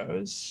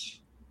shadows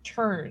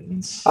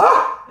turns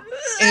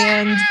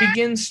and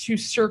begins to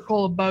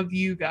circle above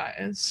you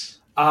guys.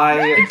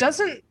 It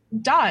doesn't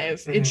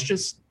dive, it's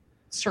just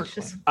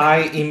circling.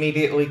 I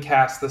immediately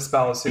cast the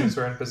spell as soon as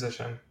we're in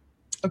position.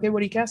 Okay,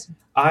 what are you casting?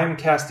 I'm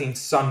casting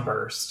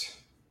Sunburst.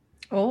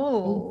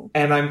 Oh.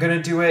 And I'm going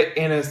to do it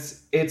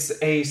it's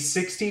a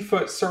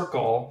 60-foot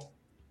circle.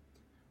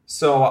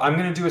 So I'm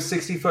going to do a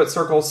 60-foot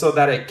circle so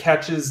that it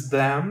catches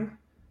them.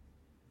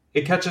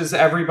 It catches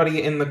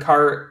everybody in the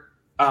cart,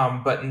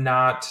 but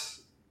not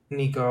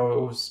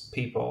Nico's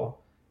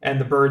people. And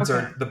the birds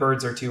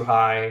Okay. are too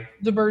high.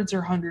 The birds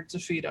are hundreds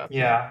of feet up.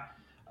 Yeah.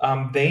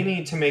 They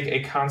need to make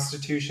a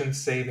Constitution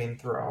saving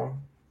throw.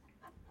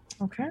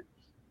 Okay.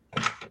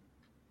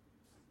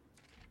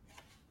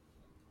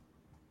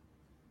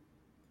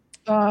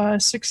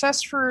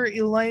 Success for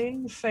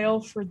Elaine, fail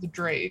for the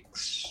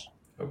Drakes.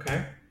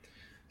 Okay.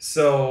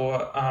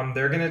 So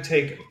they're going to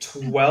take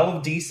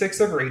 12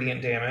 d6 of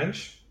radiant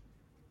damage,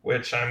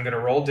 which I'm going to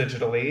roll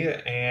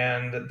digitally,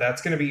 and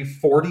that's going to be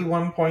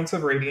 41 points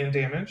of radiant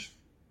damage.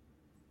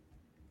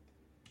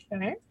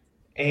 Okay.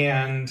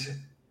 And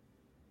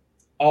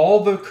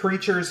all the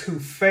creatures who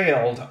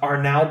failed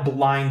are now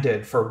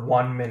blinded for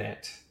 1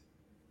 minute.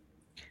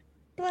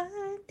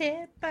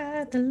 Blinded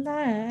by the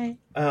light.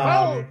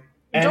 Well,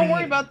 don't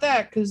worry about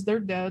that, because they're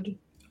dead.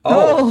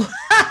 Oh.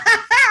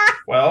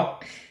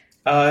 Well,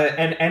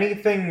 and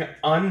anything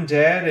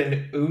undead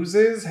and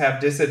oozes have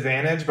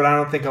disadvantage, but I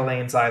don't think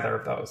Elaine's either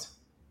of those.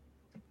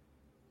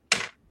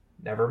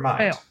 Never mind.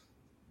 Fail.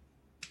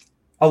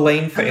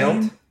 Elaine failed?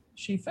 Elaine.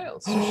 She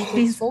fails. So she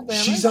takes full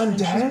damage. She's and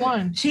undead? She's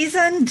blind. She's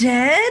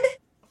undead?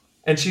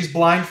 And she's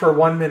blind for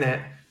 1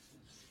 minute.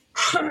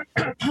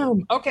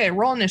 Okay,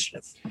 roll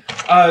initiative.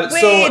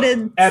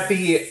 So at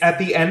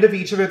the end of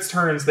each of its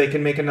turns, they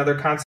can make another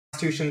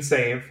Constitution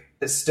save.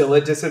 It's still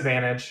at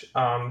disadvantage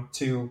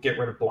to get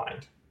rid of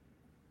blind.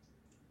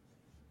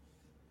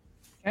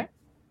 Okay.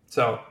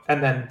 So,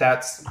 and then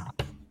that's...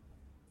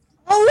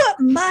 Oh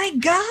my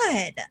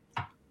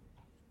god!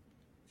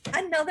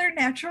 Another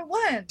natural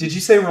one. Did you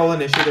say roll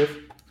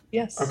initiative?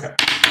 Yes. Okay.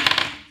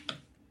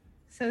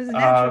 So it was a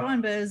natural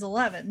one, but it was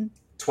 11.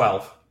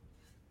 12.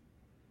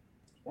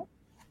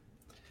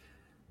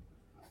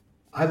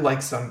 I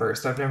like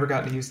Sunburst. I've never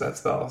gotten to use that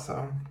spell,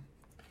 so...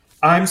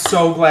 I'm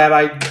so glad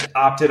I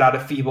opted out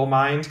of Feeble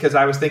Mind, because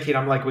I was thinking,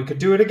 I'm like, we could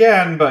do it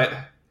again, but...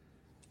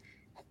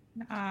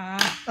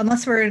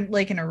 Unless we're,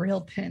 like, in a real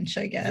pinch,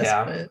 I guess.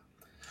 Yeah. But...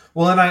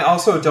 Well, and I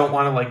also don't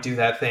want to, like, do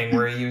that thing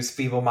where you use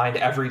Feeble Mind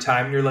every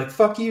time, and you're like,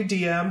 fuck you,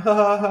 DM, ha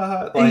ha ha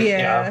ha. Like,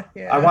 yeah.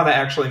 I want to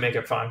actually make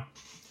it fun.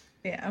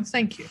 Yeah.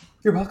 Thank you.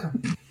 You're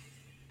welcome.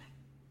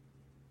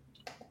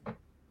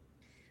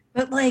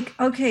 But, like,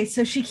 okay,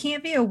 so she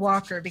can't be a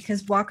walker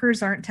because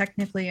walkers aren't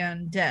technically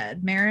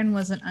undead. Marin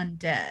wasn't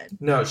undead.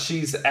 No,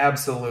 she's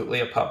absolutely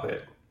a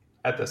puppet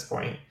at this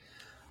point.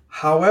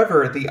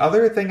 However, the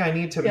other thing I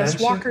need to mention...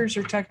 Yes, walkers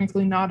are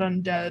technically not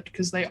undead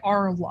because they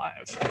are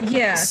alive.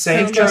 Yeah.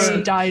 Sanka- They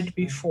just died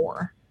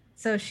before.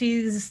 So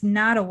she's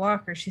not a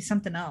walker. She's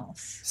something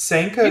else.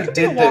 Sanka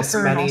did this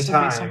many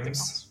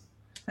times.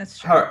 That's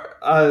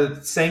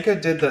true. Sanka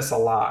did this a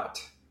lot.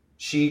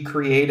 She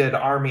created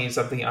armies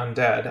of the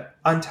undead.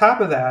 On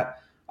top of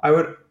that, I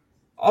would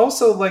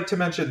also like to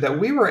mention that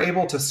we were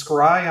able to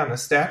scry on a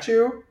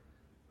statue,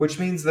 which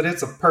means that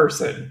it's a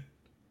person.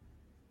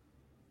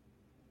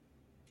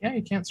 Yeah,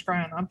 you can't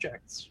scry on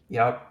objects.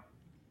 Yep.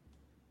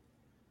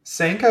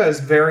 Sanka is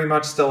very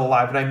much still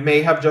alive, and I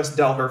may have just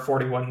dealt her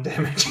 41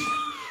 damage.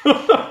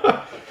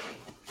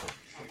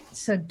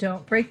 So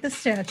don't break the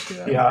statue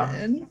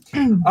open.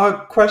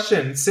 Yeah.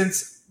 Question,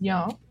 since...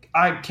 Yeah.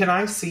 Can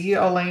I see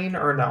Elaine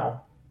or no?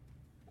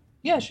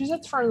 Yeah, she's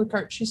at the front of the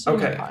cart. She's still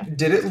Okay.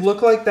 Did it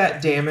look like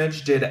that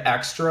damage did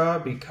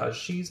extra because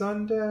she's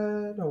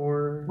undead,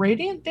 or...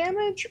 Radiant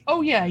damage?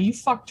 Oh yeah, you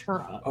fucked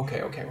her up.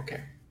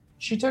 Okay.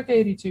 She took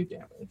 82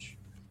 damage.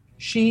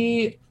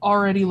 She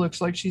already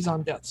looks like she's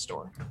on death's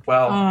door.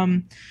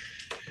 Well...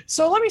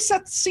 So let me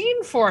set the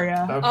scene for you.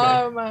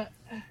 Okay.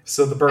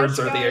 So the birds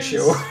are the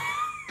issue.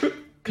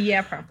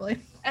 Yeah, probably.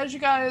 As you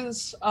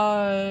guys,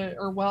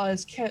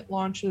 as Kit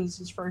launches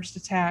his first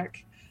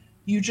attack,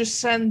 you just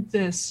send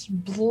this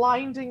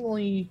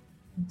blindingly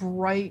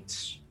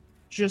bright,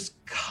 just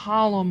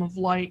column of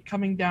light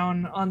coming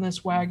down on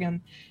this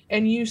wagon,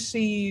 and you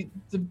see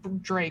the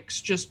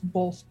drakes just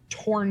both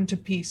torn to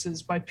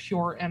pieces by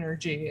pure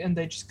energy, and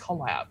they just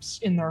collapse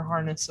in their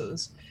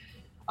harnesses.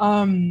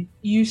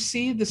 You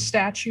see the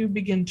statue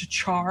begin to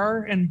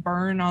char and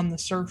burn on the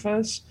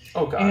surface.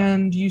 Oh, God.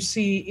 And you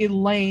see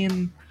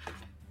Elaine,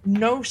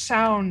 no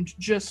sound,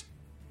 just...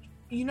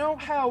 You know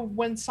how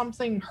when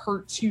something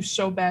hurts you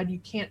so bad you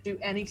can't do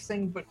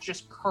anything but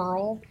just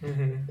curl?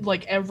 Mm-hmm.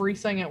 Like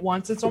everything at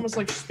once? It's almost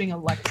like she's being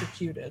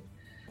electrocuted.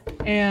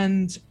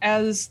 And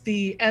as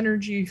the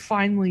energy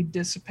finally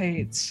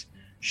dissipates,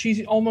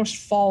 she almost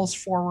falls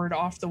forward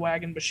off the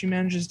wagon, but she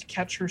manages to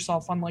catch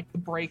herself on like the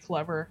brake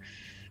lever.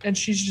 And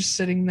she's just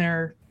sitting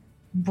there,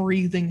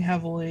 breathing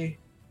heavily,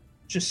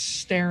 just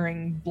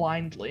staring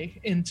blindly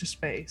into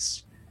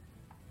space.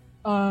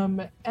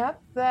 At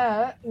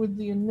that, with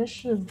the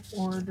initiative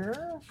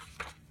order,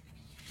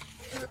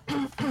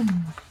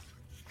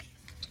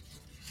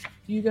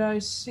 you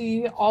guys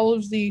see all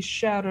of these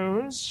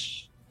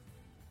shadows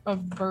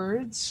of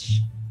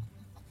birds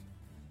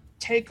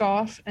take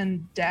off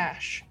and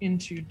dash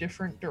into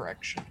different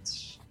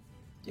directions,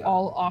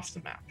 all off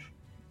the map.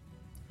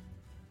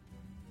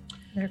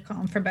 They're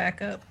calling for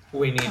backup.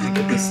 We need to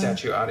get this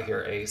statue out of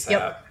here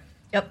ASAP.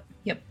 Yep.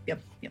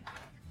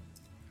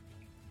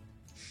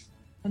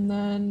 And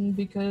then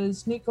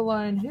because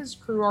Nikolai and his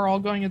crew are all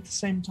going at the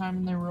same time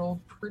and they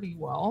rolled pretty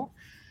well,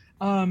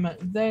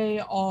 they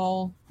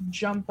all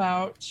jump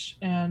out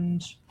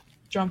and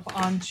jump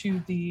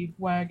onto the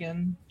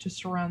wagon to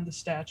surround the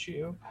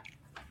statue.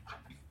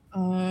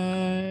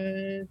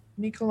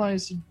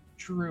 Nikolai's a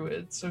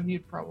druid, so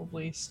he'd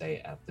probably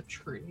stay at the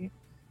tree.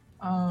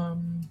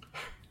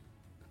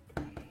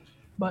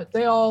 But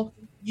they all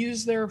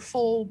use their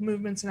full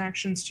movements and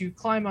actions to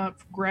climb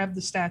up, grab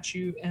the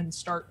statue, and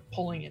start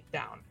pulling it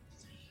down.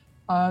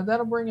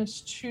 That'll bring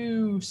us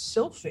to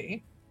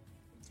Sylphie.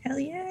 Hell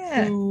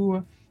yeah.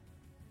 Who,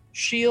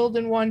 shield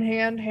in one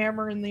hand,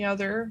 hammer in the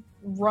other,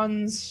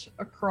 runs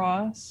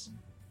across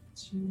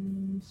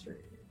 2, 3,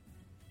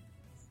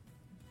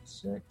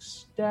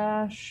 6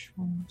 dash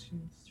 1, 2,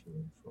 3,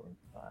 4,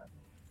 5,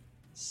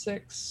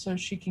 6, so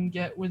she can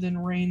get within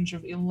range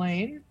of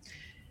Elaine.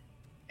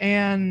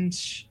 And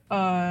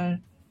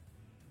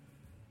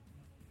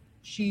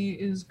she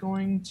is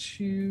going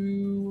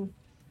to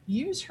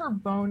use her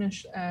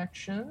bonus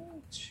action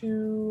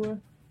to,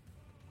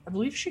 I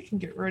believe she can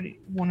get ready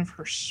one of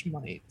her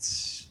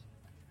smites.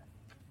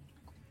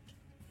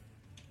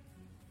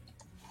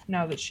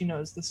 Now that she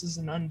knows this is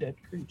an undead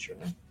creature.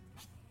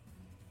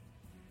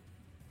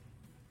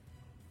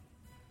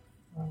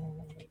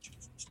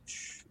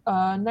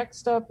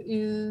 Next up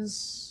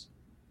is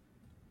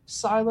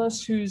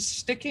Silas, who's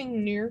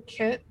sticking near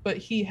Kit, but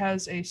he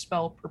has a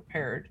spell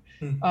prepared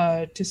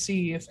to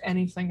see if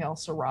anything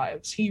else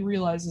arrives. He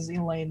realizes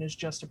Elaine is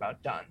just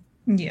about done.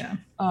 Yeah.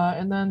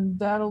 And then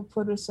that'll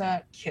put us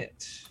at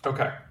Kit.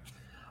 Okay.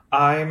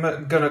 I'm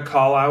going to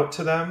call out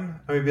to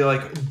them. I'm going to be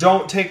like,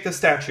 don't take the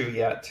statue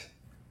yet.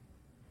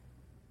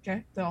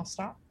 Okay, they'll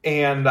stop.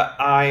 And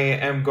I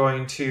am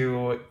going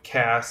to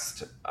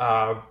cast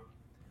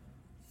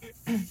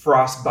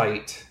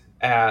Frostbite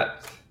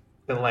at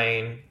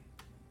Elaine.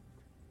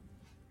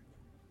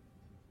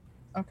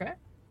 Okay.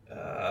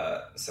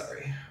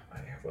 Sorry, I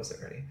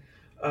wasn't ready.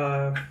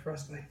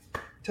 Frostbite.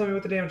 Tell me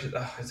what the damage is.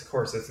 Oh, of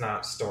course, it's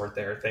not stored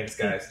there. Thanks,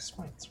 guys.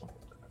 Smite.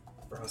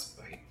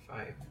 Frostbite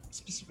 5.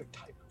 Specific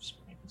type of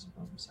smite is a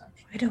bonus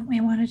action. Why don't we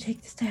want to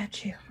take the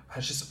statue?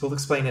 We'll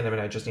explain in a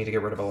minute. I just need to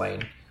get rid of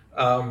Elaine.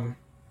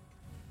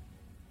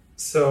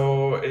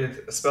 So it's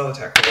a spell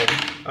attack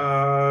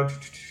roll.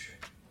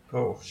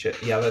 Oh shit!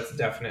 Yeah, that's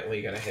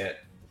definitely gonna hit.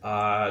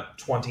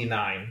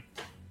 29.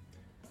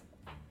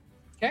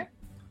 Okay.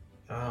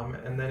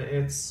 And then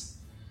it's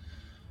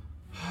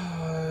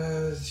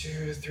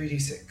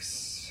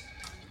 3d6.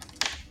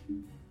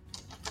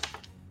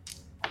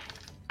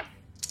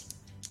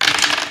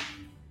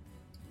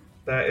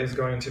 That is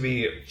going to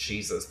be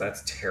Jesus.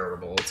 That's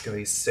terrible. It's going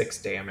to be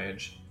 6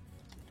 damage.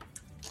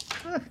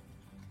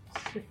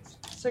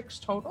 6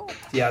 total?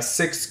 Yeah,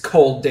 6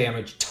 cold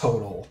damage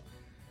total.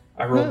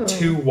 I rolled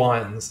 2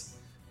 1s.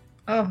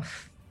 Oh.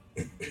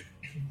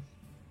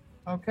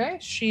 Okay,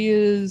 she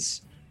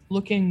is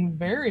looking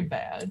very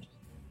bad.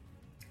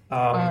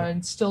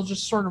 And still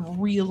just sort of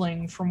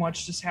reeling from what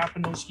just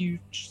happened as you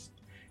just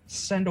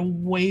send a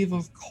wave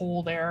of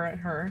cold air at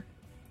her.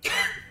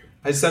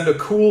 I send a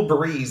cool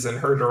breeze in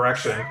her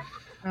direction.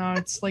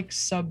 It's like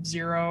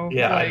Sub-Zero.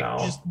 Yeah, like, I know.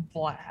 Just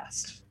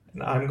blast.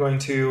 And I'm going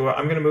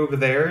to move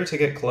there to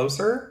get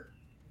closer.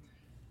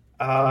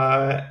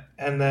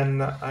 And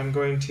then I'm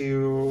going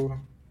to...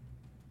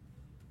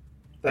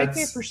 Make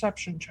me a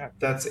perception check.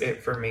 That's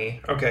it for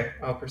me. Okay,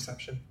 I'll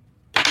perception.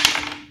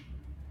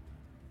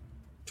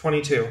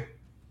 22.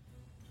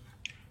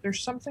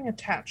 There's something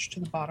attached to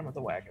the bottom of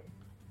the wagon.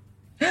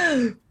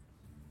 Fuck!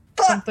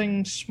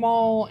 Something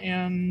small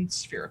and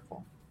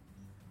spherical.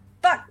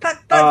 Fuck!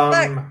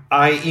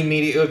 I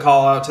immediately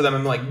call out to them.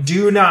 I'm like,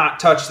 do not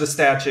touch the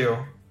statue.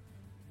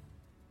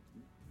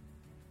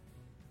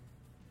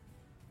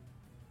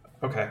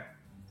 Okay.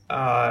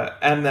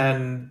 And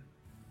then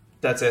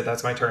that's it.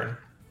 That's my turn.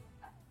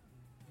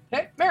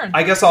 Okay, Marin.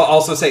 I guess I'll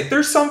also say,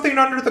 there's something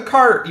under the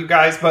cart, you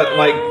guys, but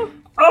like,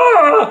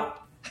 ah!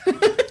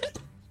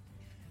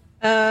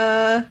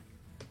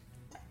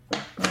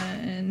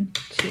 1,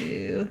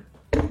 2,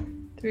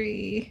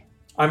 3.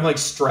 I'm like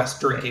stress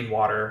drinking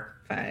water.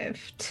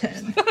 5,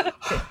 10,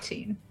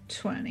 15,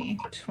 20,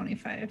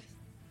 25,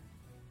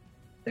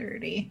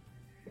 30.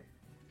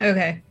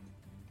 Okay.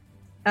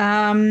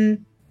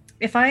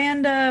 If I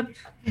end up...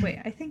 Wait,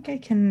 I think I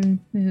can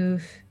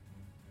move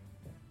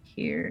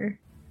here.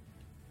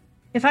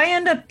 If I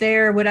end up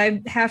there, would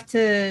I have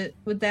to...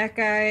 Would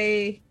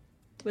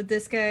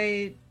this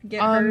guy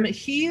get hurt?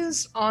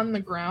 He's on the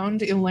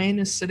ground. Elaine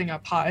is sitting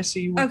up high, so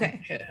you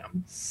wouldn't hit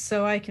him.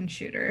 So I can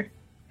shoot her.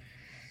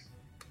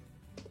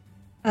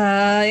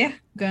 Yeah,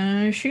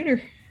 gonna shoot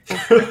her.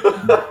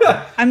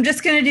 I'm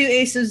just gonna do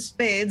Ace of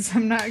Spades.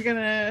 I'm not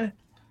gonna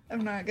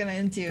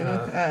do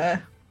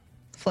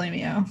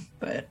Flameo,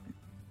 but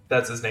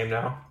That's his name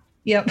now.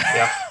 yep.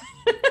 Yeah.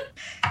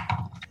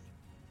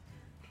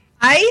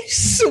 I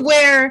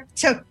swear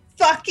to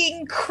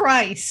fucking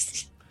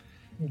Christ.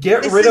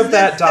 Get This rid is of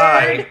that the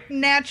die. third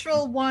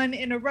natural one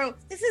in a row.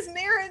 This is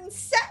Marin's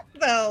set,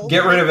 though.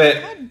 Get rid of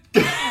it. God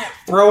damn it.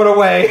 Throw it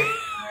away.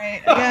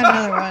 Alright, I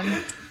got another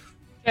one.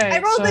 Okay, I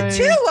rolled a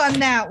 2 on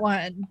that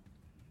one.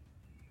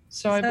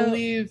 So I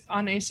believe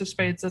on Ace of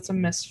Spades, that's a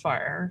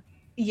misfire.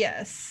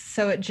 Yes,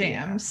 so it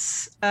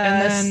jams.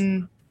 And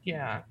then,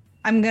 yeah.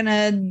 I'm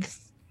gonna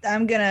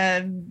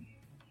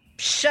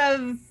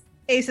shove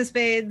Ace of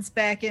Spades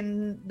back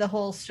in the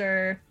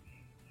holster,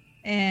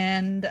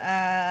 and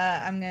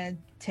I'm gonna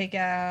take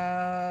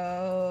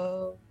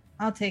out.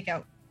 I'll take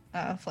out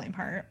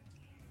Flameheart.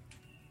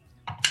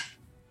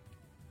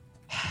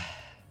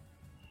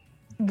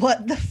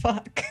 What the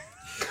fuck?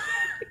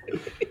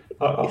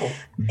 Uh-oh.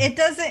 It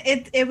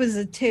doesn't. It was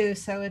a 2,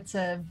 so it's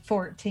a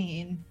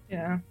 14.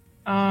 Yeah.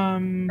 Or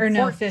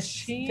no,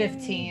 14,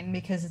 15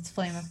 because it's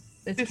flame.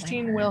 It's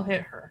 15 will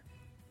hit her.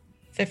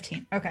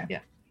 15. Okay. Yeah.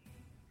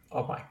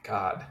 Oh my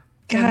god.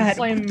 God,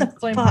 Flame what the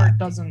Flameheart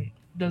fuck?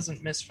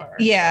 doesn't misfire.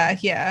 Yeah.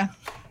 Yeah.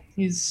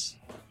 He's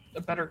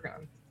a better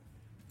gun.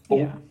 Oh.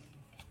 Yeah.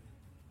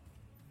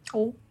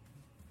 Oh.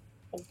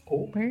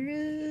 Oh. Where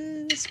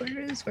is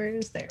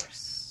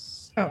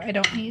theirs? Oh, I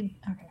don't need.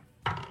 Okay.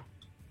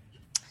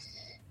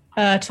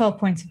 12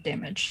 points of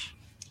damage.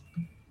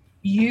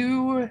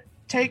 You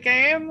take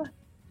aim,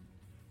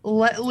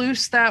 let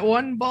loose that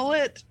one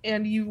bullet,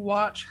 and you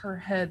watch her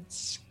head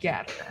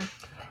scatter.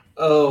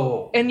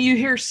 Oh. And you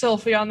hear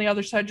Sylphie on the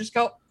other side just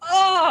go,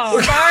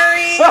 "Oh,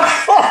 Sorry.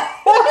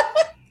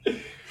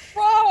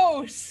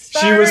 gross!"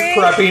 She was Sorry.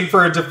 prepping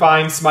for a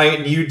divine smite,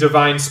 and you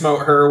divine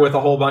smote her with a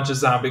whole bunch of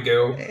zombie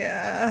goo.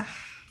 Yeah.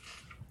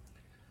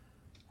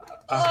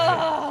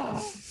 Oh.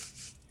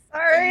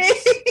 Sorry.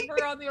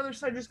 Her on the other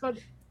side just going,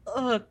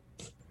 "Ugh,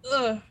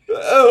 ugh."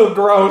 Oh,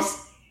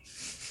 gross.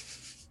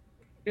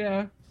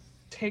 Yeah.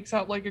 Takes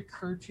out like a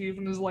kerchief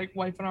and is like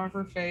wiping off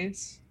her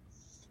face.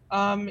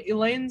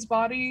 Elaine's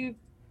body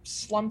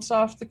slumps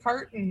off the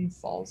cart and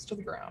falls to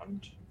the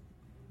ground.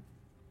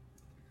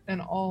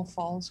 And all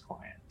falls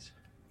quiet.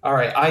 All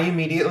right, I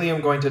immediately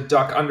am going to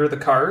duck under the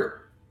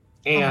cart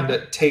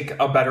and take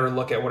a better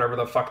look at whatever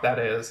the fuck that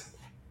is.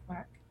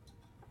 Whack.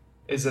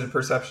 Is it a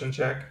perception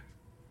check?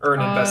 Or an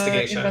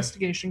investigation?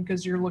 Investigation,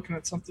 because you're looking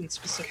at something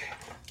specific.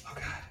 Oh,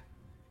 God.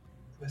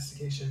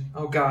 Investigation.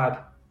 Oh, God.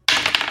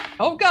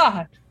 Oh,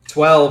 God!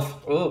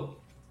 12. Oh.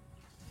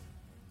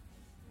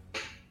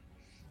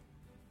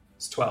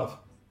 It's 12.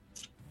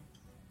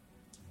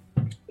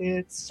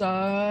 It's,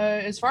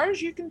 as far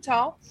as you can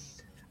tell,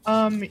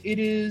 it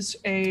is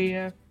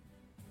a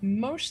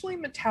mostly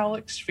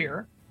metallic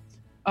sphere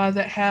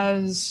that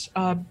has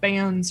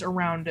bands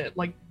around it,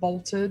 like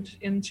bolted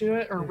into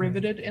it or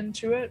riveted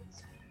into it.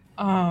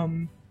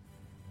 And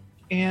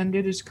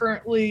it is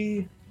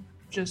currently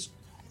just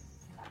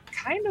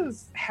kind of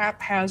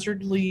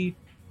haphazardly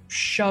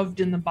shoved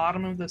in the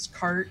bottom of this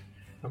cart.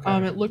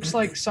 Okay. It looks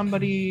like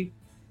somebody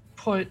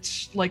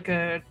put like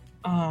a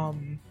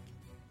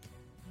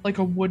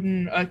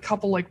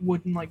couple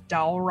wooden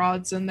dowel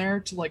rods in there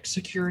to like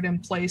secure it in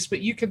place,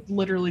 but you could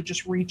literally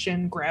just reach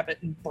in, grab it,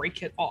 and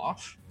break it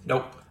off.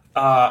 Nope.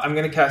 I'm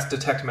going to cast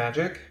Detect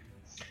Magic.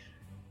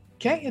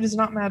 Okay, it is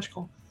not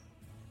magical.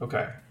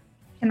 Okay.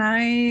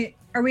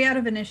 Are we out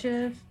of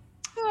initiative?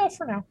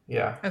 For now.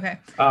 Yeah. Okay.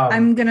 Um,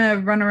 I'm gonna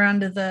run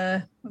around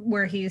to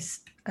where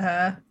he's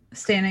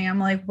standing. I'm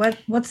like,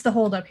 what's the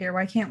hold up here?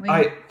 Why can't we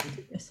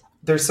do this?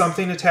 There's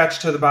something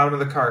attached to the bottom of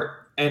the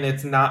cart, and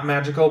it's not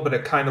magical, but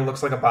it kind of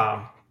looks like a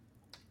bomb.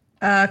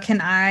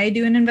 Can I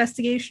do an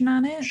investigation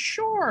on it?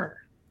 Sure.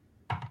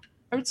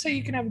 I would say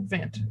you can have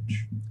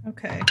advantage.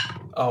 Okay.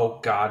 Oh,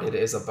 God, it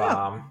is a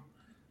bomb.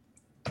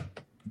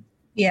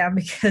 Yeah,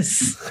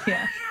 because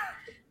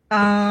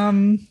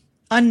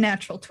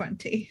unnatural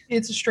 20.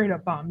 It's a straight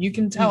up bomb. You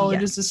can tell Yeah.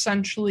 it is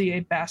essentially a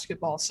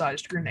basketball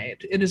sized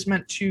grenade. It is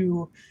meant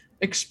to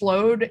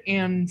explode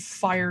and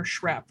fire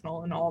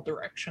shrapnel in all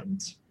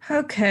directions.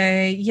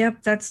 Okay.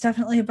 Yep, that's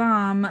definitely a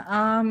bomb.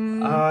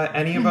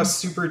 Any of us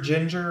super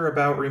ginger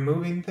about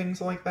removing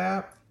things like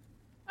that?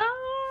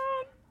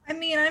 I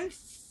mean, I'm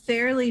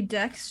fairly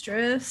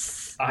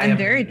dexterous. I I'm am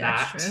very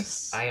not.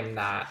 dexterous. I am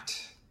not.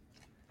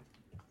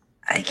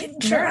 I can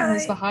Sharon try.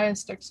 has the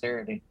highest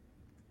dexterity.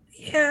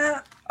 Yeah.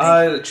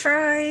 I Uh, can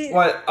try.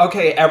 What?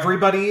 Okay,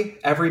 everybody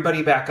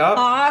back up.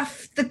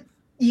 Off the.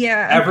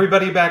 Yeah.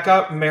 Everybody back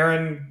up.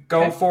 Marin,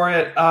 go Okay. for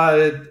it.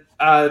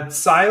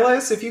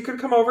 Silas, if you could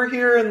come over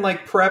here and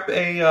like prep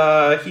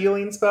a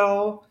healing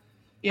spell.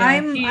 Yeah,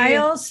 I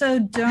also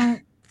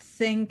don't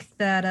think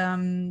that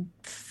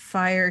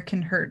fire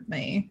can hurt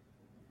me.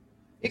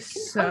 It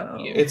can so- hurt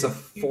you. It's a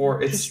You're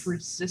 4. It's just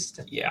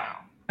resistant. yeah.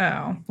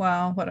 Oh,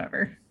 well,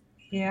 whatever.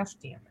 Half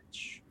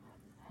damage.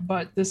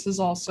 But this is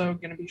also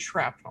going to be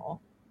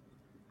shrapnel.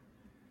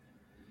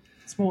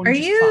 It's more Are than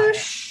just you fire.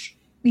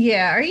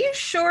 Yeah, are you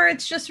sure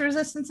it's just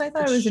resistance? I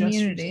thought It's it was just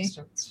immunity.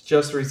 resistance.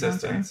 Just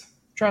resistance.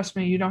 Trust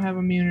me, you don't have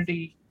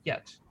immunity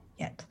yet.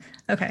 Yet.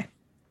 Okay.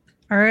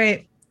 All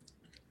right.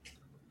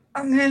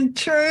 I'm gonna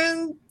try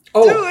and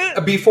Oh, do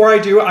it. before I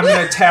do, I'm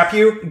going to tap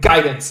you,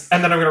 guidance,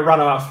 and then I'm going to run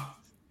off.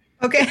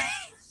 Okay.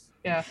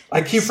 Yeah.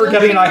 I keep So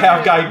forgetting I have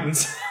you-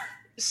 guidance.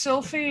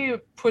 Sylphie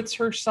puts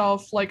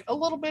herself like a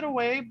little bit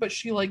away, but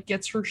she like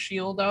gets her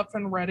shield up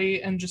and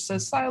ready and just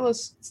says,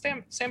 Silas,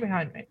 stand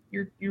behind me.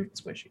 You're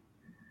squishy.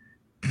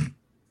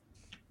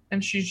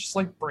 And she just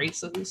like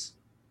braces.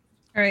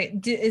 All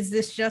right. Is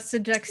this just a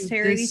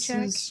dexterity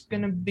check? This is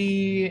gonna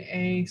be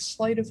a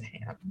sleight of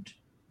hand.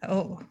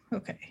 Oh,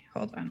 okay.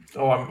 Hold on.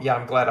 Oh,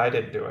 I'm glad I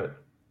didn't do it.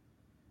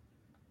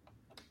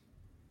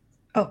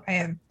 Oh, I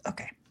am.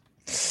 Okay.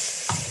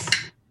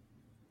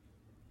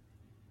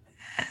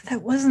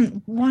 That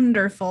wasn't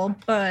wonderful,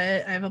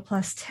 but I have a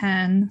plus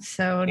 10,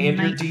 so And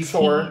 19. your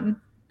D4.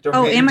 Don't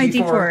Oh, forget and my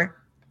your D4.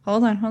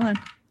 Hold on.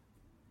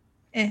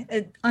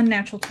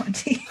 Unnatural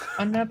 20.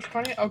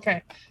 Unnatural 20?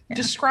 Okay. Yeah.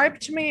 Describe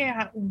to me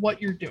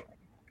what you're doing.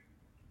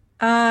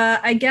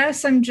 I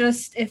guess I'm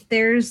just, if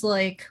there's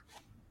like,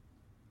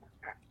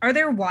 are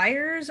there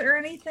wires or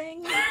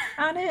anything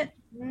on it?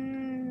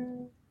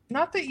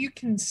 Not that you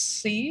can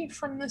see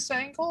from this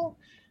angle,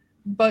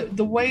 but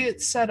the way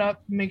it's set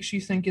up makes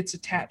you think it's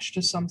attached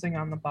to something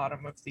on the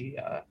bottom of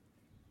the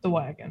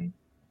wagon.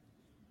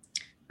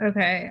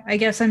 Okay, I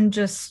guess I'm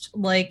just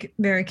like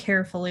very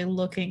carefully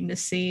looking to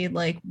see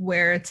like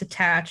where it's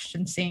attached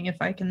and seeing if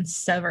I can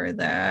sever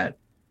that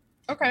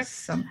Okay.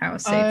 somehow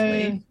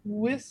safely.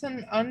 With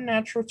an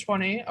unnatural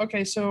 20.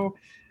 Okay, so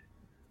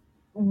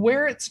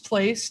where it's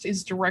placed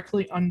is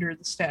directly under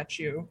the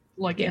statue,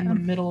 like in the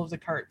middle of the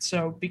cart.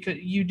 So because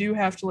you do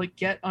have to like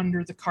get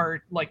under the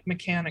cart like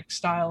mechanic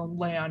style and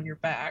lay on your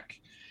back.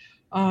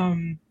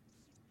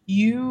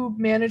 You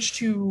manage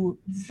to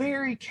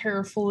very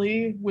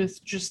carefully,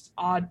 with just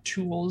odd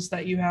tools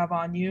that you have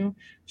on you,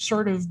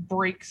 sort of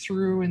break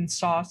through and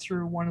saw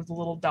through one of the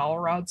little dowel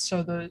rods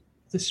so the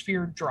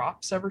sphere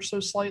drops ever so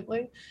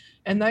slightly.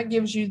 And that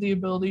gives you the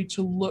ability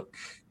to look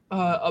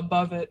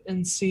above it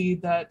and see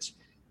that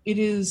it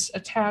is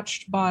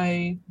attached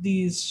by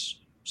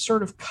these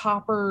sort of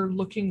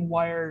copper-looking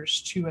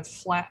wires to a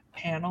flat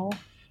panel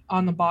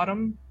on the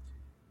bottom.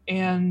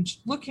 And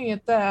looking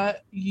at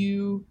that,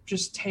 you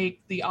just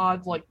take the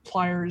odd like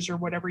pliers or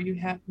whatever you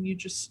have, and you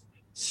just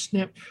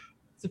snip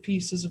the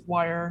pieces of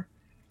wire.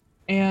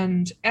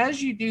 And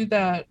as you do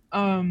that,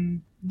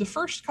 the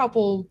first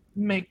couple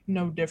make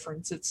no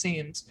difference, it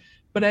seems.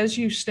 But as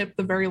you snip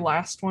the very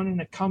last one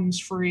and it comes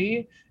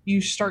free,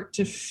 you start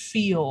to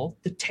feel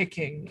the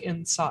ticking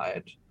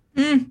inside.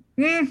 Okay,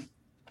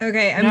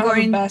 I'm now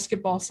going. Have a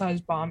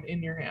basketball-sized bomb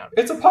in your hand.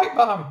 It's a pipe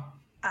bomb.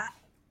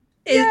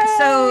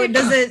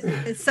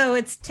 So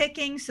it's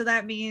ticking, so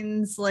that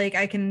means like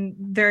I can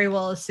very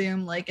well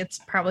assume like it's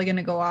probably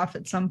gonna go off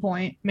at some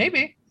point.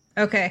 Maybe.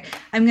 Okay,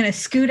 I'm gonna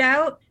scoot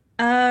out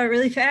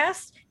really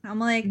fast. I'm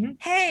like,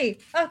 hey,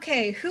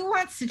 okay, who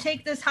wants to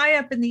take this high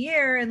up in the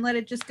air and let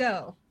it just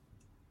go?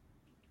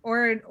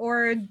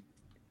 Or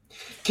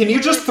can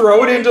you just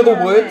throw it into the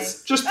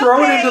woods? Just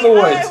throw it into the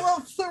woods. I will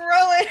throw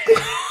it.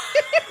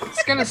 I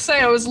was gonna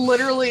say I was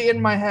literally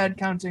in my head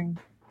counting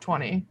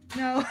 20,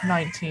 No.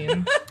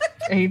 19,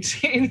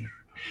 18.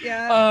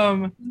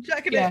 Yeah.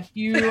 Checking it.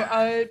 You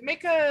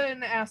make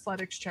an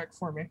athletics check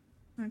for me.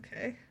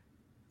 Okay.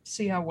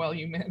 See how well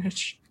you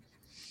manage.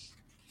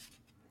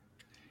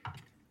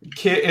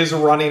 Kit is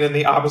running in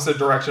the opposite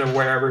direction of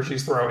wherever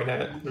she's throwing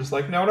it. Just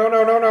like no.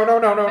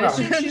 I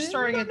assume she's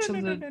throwing it to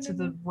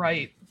the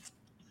right.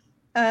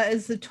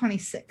 Is the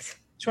 26.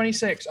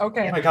 26.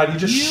 Okay. Oh my god, you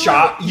just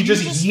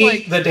yeet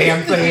like, the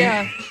damn thing.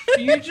 Yeah.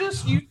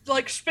 You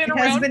like spin It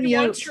has around been once,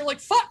 yoked. you're like,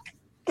 fuck!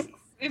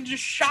 And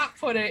just shot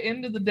put it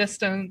into the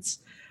distance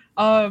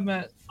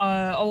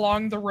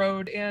along the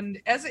road, and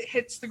as it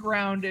hits the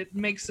ground, it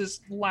makes this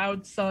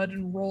loud thud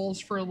and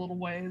rolls for a little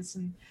ways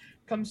and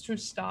comes to a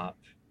stop.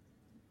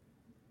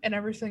 And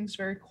everything's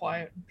very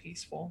quiet and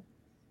peaceful.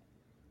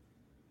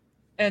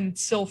 And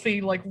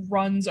Sylphie like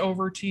runs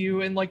over to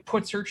you and like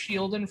puts her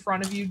shield in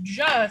front of you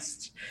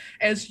just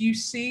as you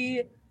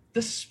see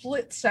the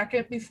split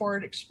second before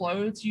it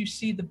explodes. You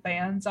see the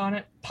bands on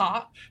it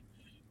pop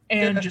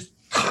and just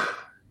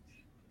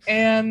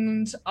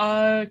and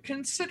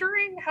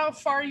considering how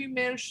far you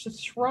managed to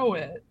throw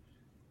it,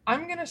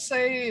 I'm gonna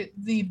say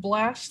the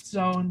blast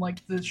zone,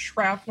 like the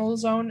shrapnel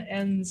zone,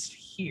 ends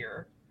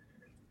here.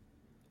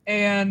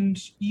 And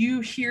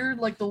you hear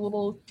like the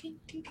little tink,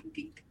 tink, tink,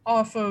 tink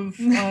off of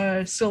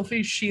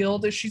Sylphie's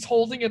shield as she's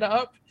holding it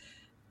up.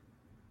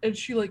 And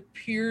she like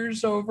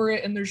peers over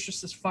it, and there's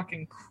just this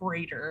fucking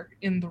crater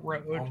in the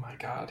road. Oh my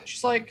god.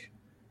 She's like,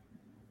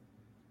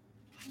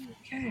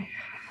 okay.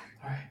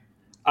 All right.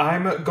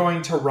 I'm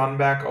going to run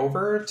back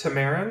over to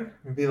Marin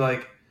and be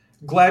like,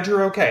 glad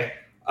you're okay.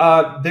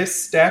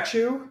 This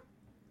statue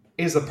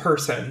is a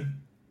person.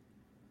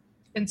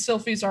 And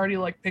Sylphie's already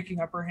like picking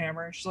up her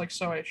hammer. She's like,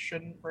 so I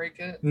shouldn't break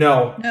it?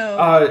 No.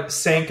 No.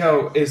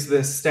 Sanko is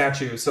this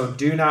statue, so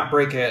do not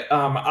break it.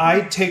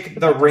 I take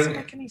the ring. Doesn't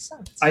make any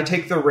sense. I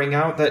take the ring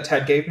out that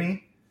Ted gave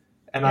me,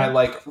 and I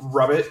like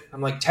rub it.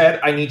 I'm like, Ted,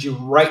 I need you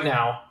right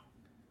now.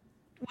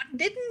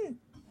 Didn't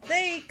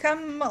they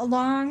come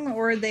along,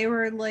 or they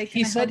were like?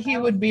 He said he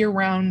would be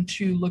around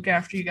to look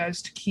after you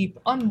guys to keep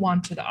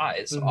unwanted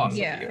eyes off of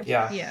you.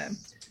 Yeah. Yeah.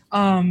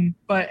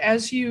 But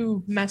as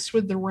you mess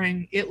with the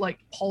ring, it like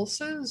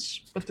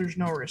pulses, but there's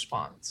no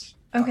response.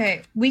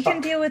 Okay, we can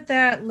deal with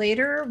that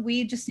later.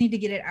 We just need to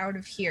get it out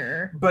of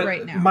here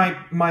right now.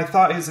 My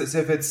thought is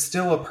if it's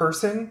still a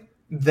person,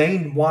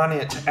 they want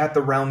it at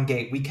the realm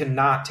gate. We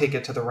cannot take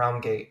it to the realm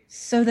gate.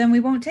 So then we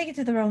won't take it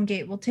to the realm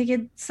gate. We'll take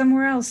it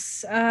somewhere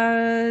else.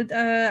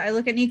 I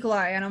look at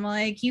Nikolai and I'm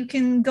like, you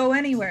can go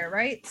anywhere,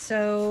 right?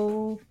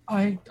 So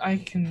I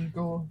can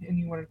go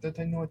anywhere that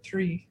I know a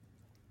tree.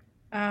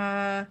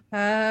 I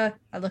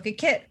look at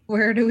Kit.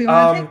 Where do we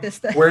want to take this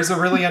thing? Where's a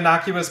really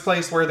innocuous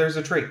place where there's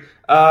a tree?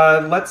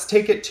 Let's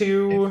take it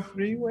to...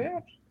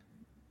 Everywhere?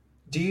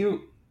 Do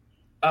you...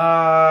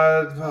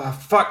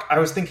 fuck, I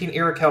was thinking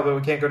Irakel, but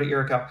we can't go to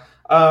Irakel.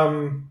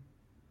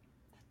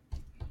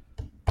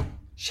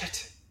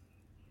 Shit.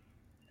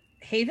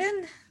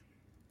 Haven?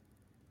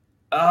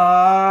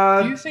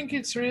 Do you think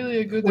it's really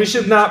a good We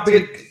should not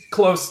be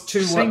close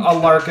to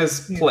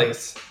Alarka's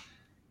place.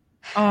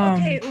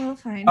 Okay, well,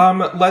 fine.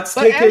 Let's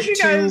take it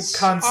to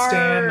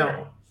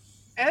Constano.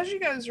 As you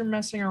guys are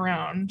messing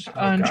around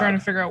and trying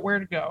to figure out where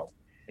to go,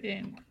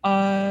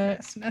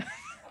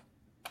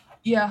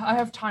 yeah, I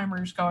have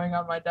timers going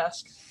on my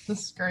desk.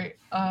 This is great.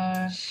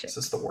 This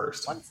is the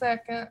worst. 1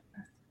 second.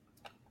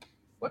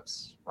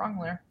 Whoops, wrong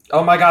layer.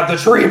 Oh my god, the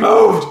tree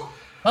moved!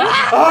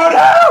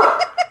 Oh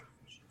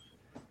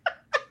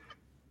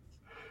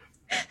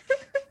no!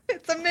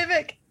 It's a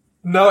mimic.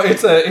 No,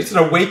 it's an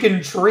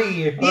awakened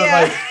tree.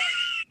 Yeah. Like,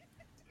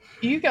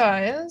 you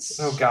guys.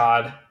 Oh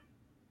god.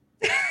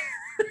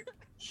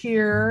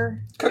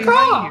 Here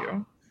behind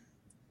you.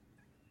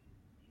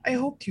 I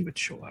hoped you would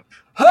show up.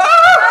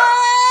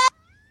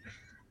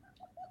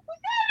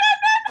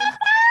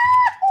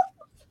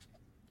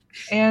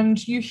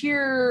 And you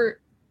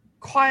hear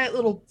quiet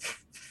little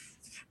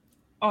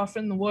off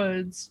in the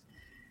woods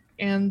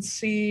and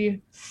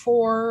see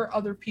 4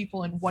 other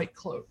people in white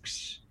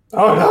cloaks.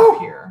 Oh no!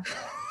 Here.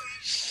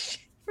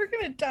 We're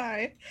gonna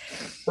die.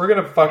 We're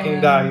gonna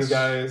fucking die, you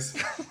guys.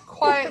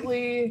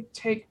 Quietly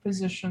take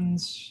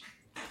positions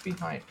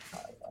behind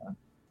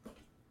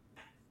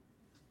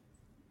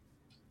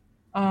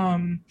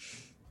Kyla.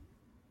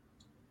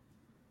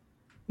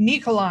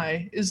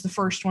 Nikolai is the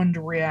first one to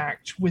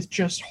react with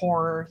just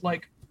horror,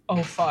 like,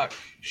 oh fuck,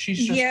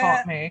 she's just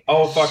caught me.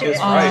 Oh fuck is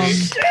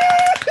right.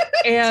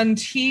 And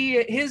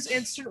his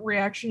instant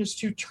reaction is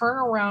to turn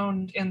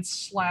around and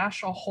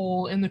slash a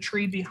hole in the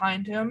tree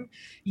behind him,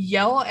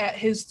 yell at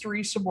his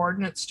 3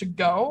 subordinates to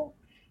go,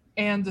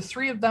 and the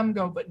 3 of them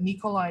go, but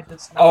Nikolai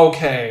does not.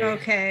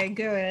 Okay,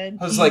 good.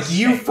 I was like,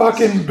 you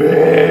fucking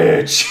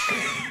bitch.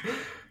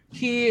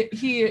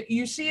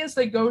 You see as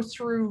they go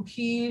through,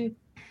 he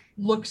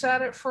looks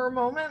at it for a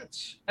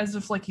moment as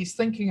if like he's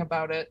thinking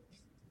about it,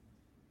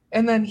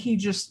 and then he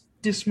just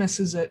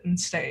dismisses it and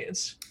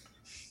stays.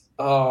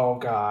 Oh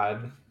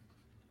god.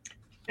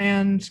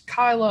 And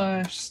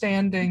Kyla,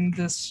 standing,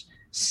 this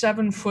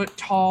 7-foot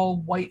tall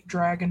white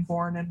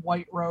dragonborn in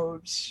white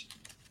robes,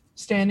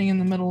 standing in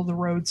the middle of the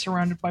road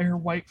surrounded by her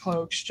white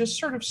cloaks, just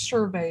sort of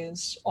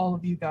surveys all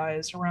of you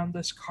guys around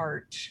this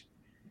cart.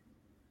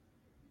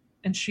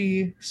 And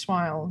she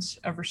smiles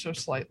ever so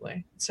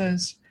slightly. It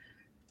says,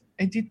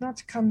 I did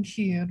not come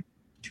here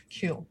to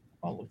kill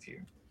all of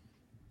you.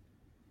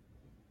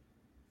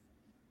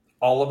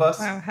 All of us?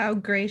 Wow, how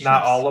gracious.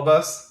 Not all of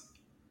us?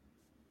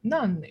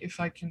 None,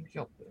 if I can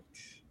help it.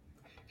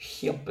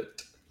 Help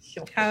it.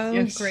 How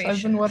yes, gracious.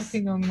 I've been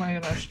working on my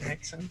Russian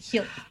accent.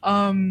 Help.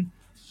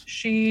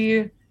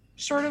 She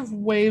sort of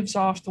waves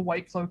off the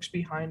white cloaks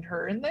behind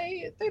her, and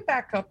they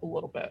back up a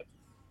little bit.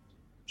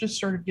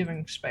 Just sort of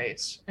giving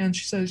space. And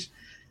she says,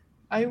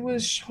 I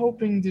was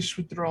hoping this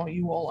would draw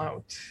you all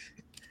out.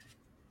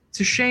 It's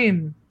a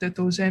shame that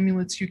those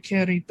amulets you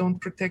carry don't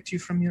protect you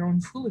from your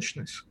own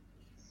foolishness.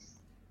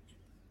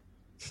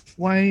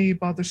 Why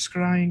bother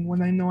scrying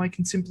when I know I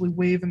can simply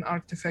wave an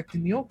artifact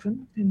in the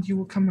open and you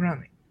will come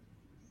running?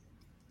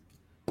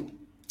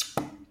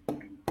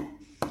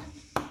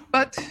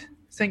 But,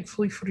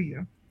 thankfully for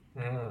you,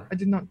 I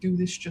did not do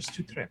this just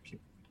to trap you.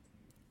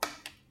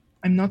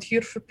 I'm not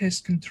here for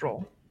pest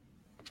control.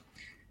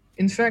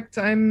 In fact,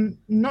 I'm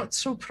not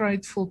so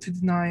prideful to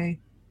deny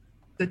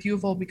that you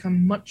have all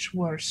become much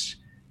worse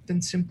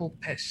than simple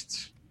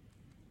pests.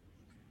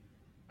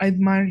 I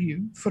admire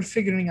you for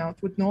figuring out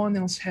what no one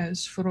else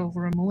has for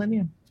over a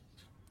millennium.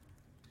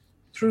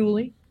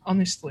 Truly,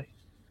 honestly,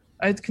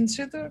 I'd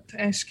considered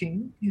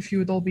asking if you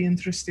would all be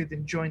interested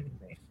in joining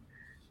me.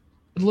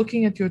 But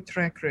looking at your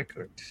track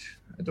record,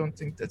 I don't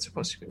think that's a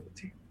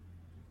possibility.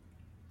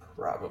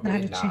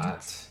 Probably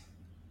not.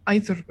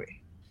 Either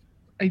way,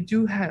 I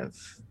do have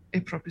a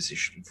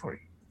proposition for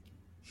you.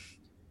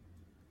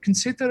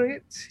 Consider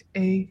it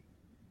a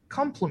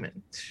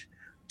compliment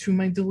to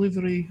my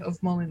delivery of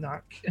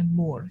Molinar and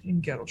more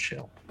in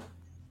Geralshell.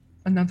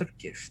 Another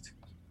gift.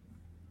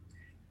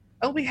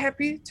 I'll be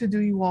happy to do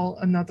you all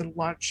another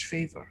large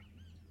favor,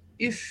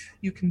 if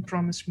you can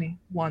promise me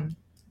one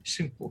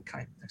simple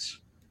kindness.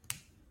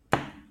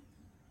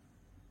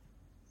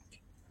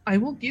 I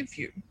will give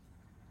you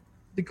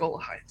the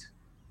Golahide.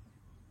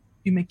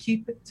 You may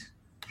keep it,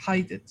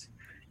 hide it,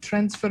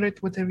 transfer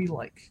it, whatever you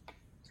like.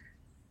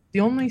 The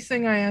only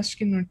thing I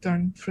ask in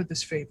return for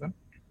this favor,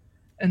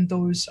 and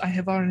those I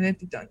have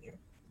already done you,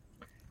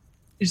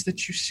 is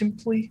that you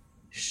simply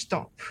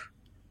stop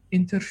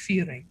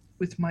interfering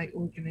with my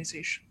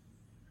organization.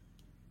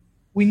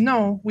 We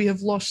know we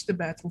have lost the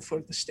battle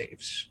for the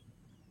staves.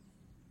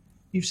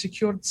 You've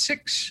secured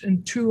 6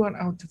 and 2 are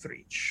out of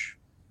reach.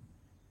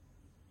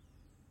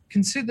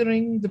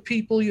 Considering the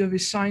people you have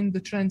assigned the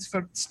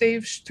transferred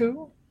staves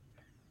to,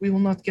 we will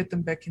not get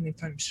them back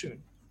anytime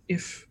soon,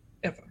 if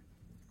ever.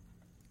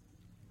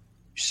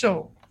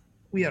 So,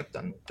 we are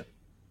done with them.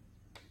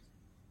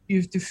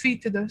 You've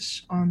defeated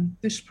us on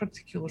this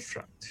particular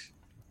front,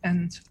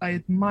 and I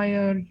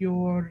admire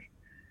your,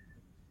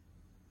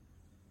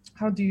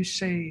 how do you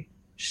say,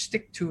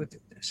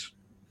 stick-to-itiveness.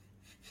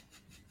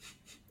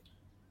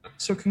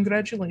 So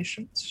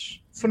congratulations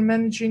for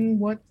managing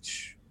what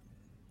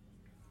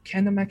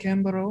Kenna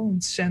McAmbaro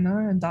and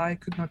Senna and I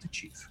could not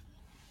achieve.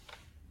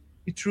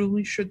 You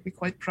truly should be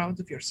quite proud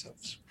of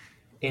yourselves.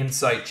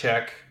 Insight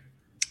check.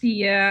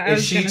 Yeah, I Is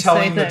was she gonna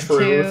telling say the that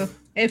truth? too.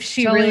 If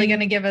she Telling- really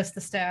gonna give us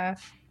the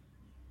staff.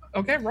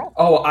 Okay, roll.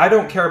 Oh, I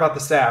don't care about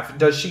the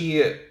staff.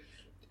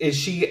 Is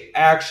she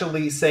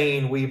actually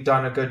saying we've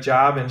done a good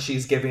job and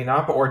she's giving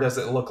up, or does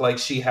it look like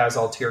she has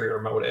ulterior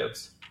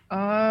motives?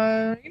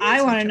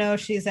 I want to know if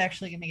she's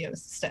actually gonna give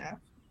us the staff.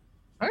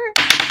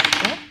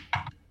 Okay.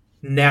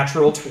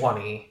 Natural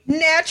 20.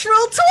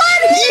 Natural 20!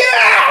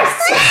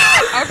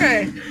 Yes!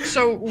 Okay,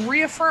 so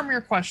reaffirm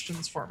your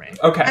questions for me.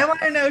 Okay. I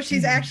want to know if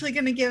she's actually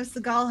going to give us the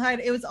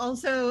Gallhide. It was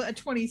also a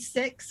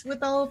 26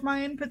 with all of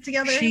mine put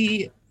together.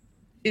 She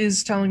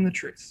is telling the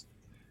truth.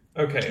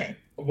 Okay.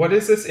 What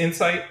is this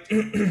insight?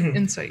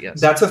 Insight, yes.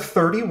 That's a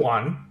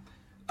 31.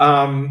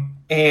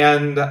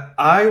 And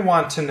I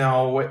want to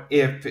know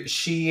if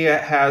she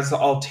has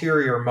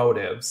ulterior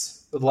motives.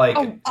 Like,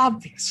 oh,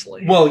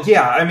 obviously. well,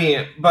 yeah, I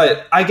mean,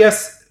 but I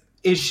guess,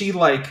 is she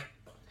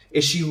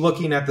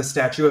looking at the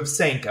statue of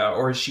Sanka,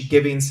 or is she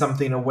giving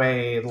something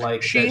away?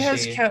 Like, she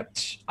has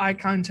kept eye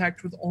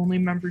contact with only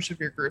members of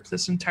your group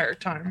this entire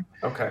time.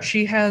 Okay.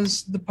 She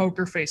has the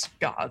poker face of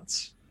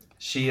gods.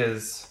 She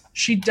is.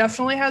 She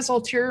definitely has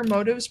ulterior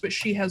motives, but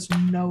she has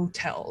no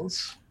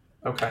tells.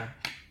 Okay.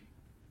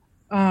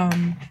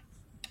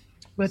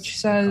 But she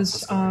says,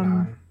 What's going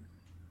on?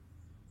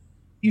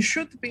 you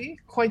should be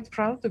quite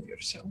proud of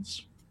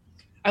yourselves.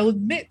 I'll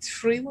admit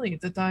freely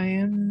that I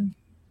am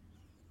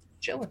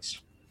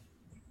jealous.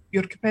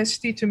 Your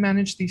capacity to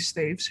manage these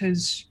staves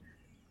has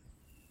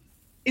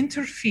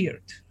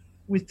interfered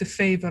with the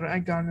favor I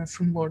garner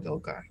from Lord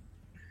Elgar,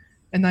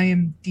 and I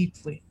am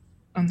deeply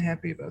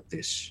unhappy about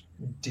this.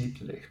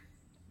 Deeply.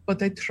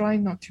 But I try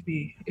not to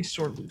be a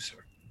sore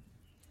loser.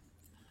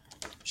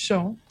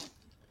 So,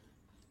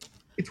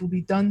 it will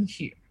be done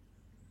here.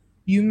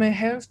 You may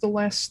have the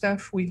last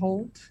staff we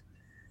hold,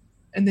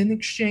 and in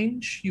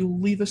exchange, you'll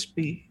leave us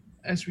be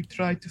as we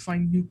try to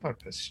find new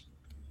purpose.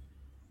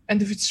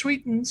 And if it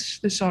sweetens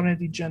this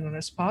already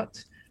generous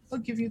pot, I'll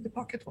give you the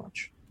pocket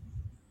watch.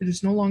 It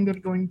is no longer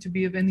going to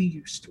be of any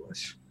use to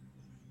us.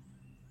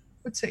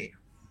 What say you?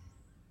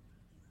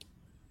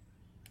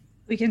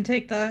 We can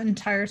take the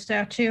entire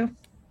statue.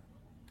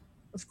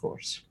 Of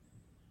course.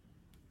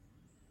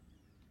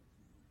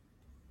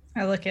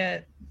 I look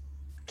at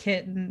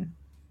Kit and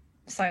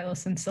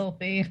Silas and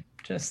Sylvie,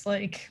 just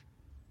like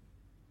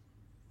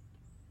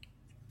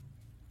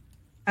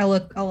I'll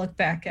look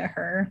back at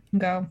her and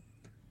go,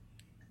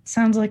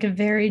 sounds like a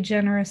very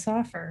generous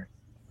offer.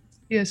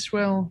 Yes,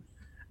 well,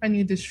 I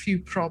need as few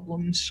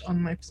problems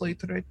on my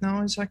plate right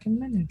now as I can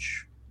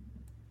manage.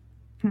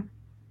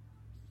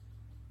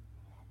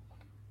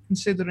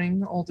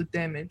 Considering all the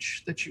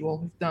damage that you all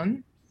have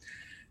done,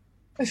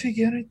 I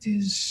figure it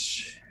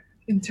is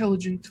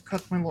intelligent to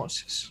cut my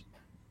losses.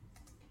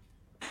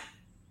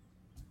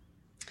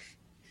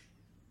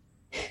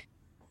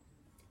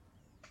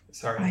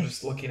 Sorry, I'm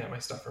just looking at my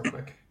stuff real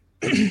quick.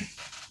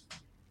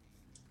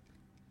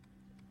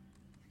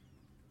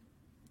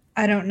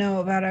 I don't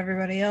know about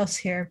everybody else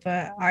here,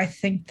 but I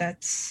think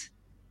that's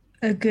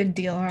a good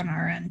deal on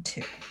our end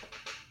too.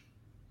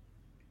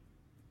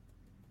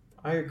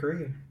 I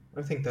agree.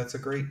 I think that's a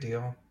great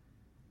deal.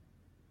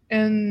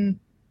 And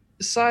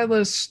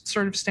Silas,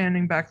 sort of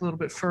standing back a little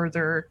bit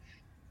further,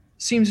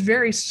 seems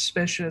very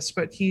suspicious,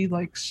 but he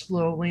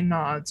slowly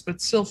nods. But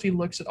Sylphie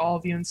looks at all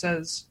of you and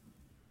says,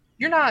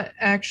 "You're not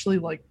actually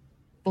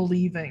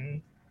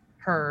believing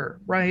her,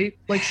 right?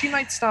 She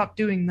might stop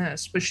doing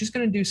this, but she's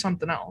going to do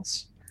something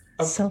else."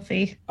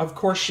 Sylphie. Of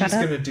course she's Shut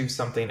up. going to do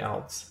something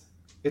else.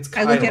 It's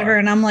Kyla. I look at her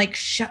and I'm like,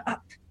 shut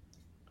up.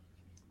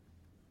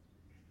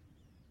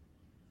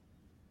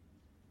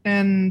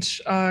 And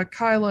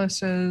Kyla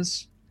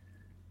says,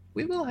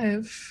 "We will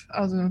have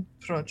other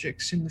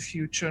projects in the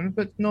future,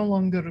 but no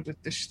longer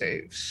with the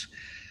staves.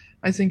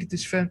 I think it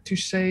is fair to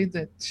say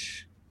that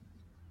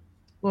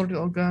Lord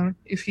Elgar,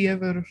 if he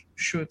ever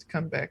should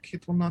come back,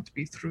 it will not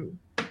be through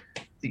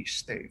these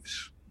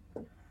staves."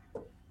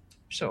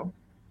 So,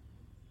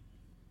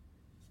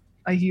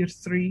 I hear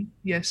 3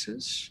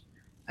 yeses.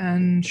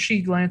 And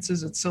she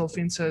glances at Sylphie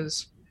and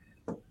says,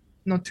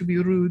 "Not to be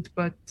rude,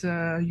 but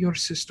your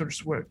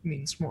sister's work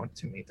means more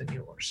to me than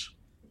yours."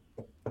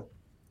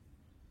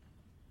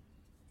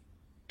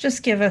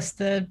 Just give us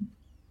the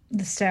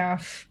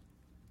staff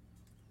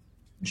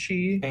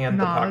She And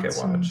the pocket nods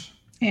watch.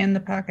 and the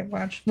pocket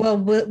watch. Well,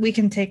 we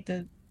can take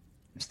the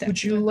staff.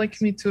 Would you like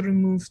me to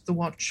remove the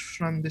watch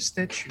from the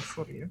statue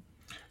for you?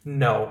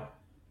 No.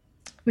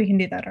 We can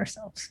do that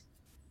ourselves.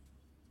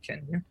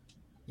 Can you?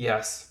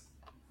 Yes.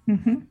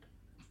 Mm-hmm.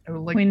 I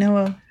would like. We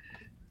know.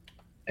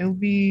 I'll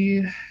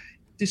be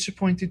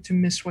disappointed to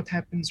miss what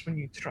happens when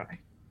you try.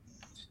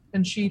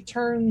 And she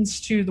turns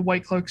to the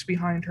white cloaks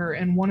behind her,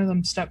 and one of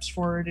them steps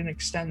forward and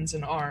extends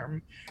an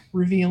arm,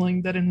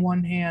 revealing that in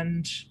one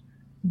hand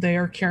they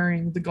are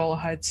carrying the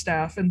Gullahide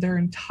staff, and their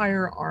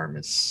entire arm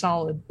is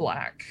solid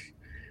black.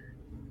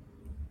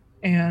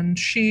 And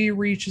she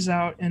reaches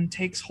out and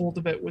takes hold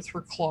of it with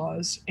her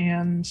claws,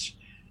 and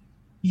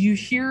you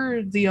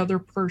hear the other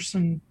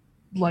person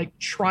like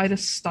try to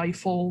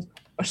stifle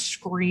a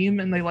scream,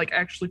 and they like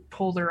actually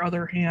pull their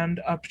other hand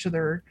up to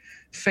their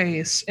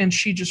face, and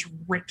she just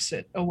rips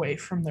it away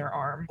from their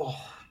arm.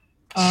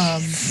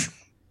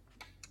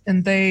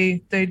 And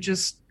they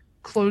just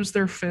close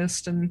their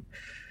fist and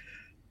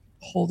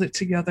hold it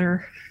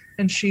together,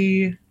 and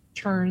she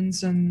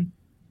turns and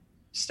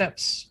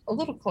steps a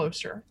little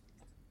closer.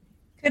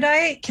 Can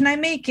I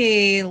make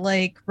a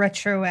like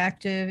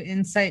retroactive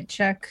insight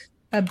check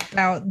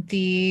about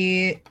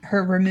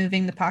her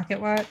removing the pocket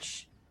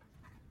watch?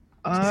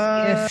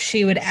 If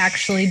she would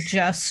actually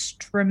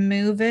just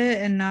remove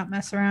it and not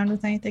mess around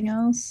with anything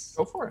else?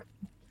 Go for it.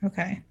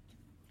 Okay.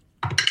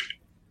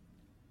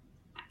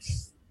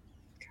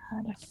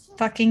 God, I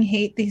fucking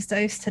hate these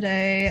dice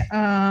today.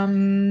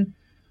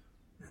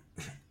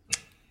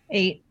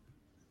 8.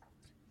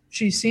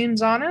 She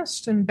seems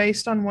honest, and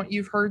based on what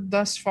you've heard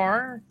thus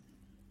far,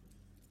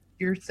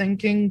 you're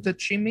thinking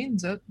that she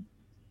means it.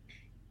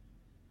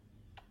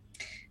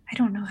 I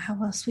don't know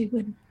how else we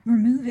would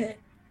remove it.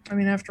 I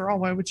mean, after all,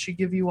 why would she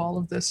give you all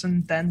of this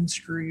and then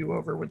screw you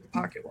over with the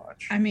pocket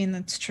watch? I mean,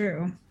 that's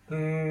true.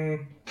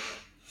 Mm,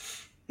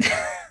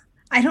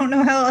 I don't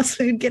know how else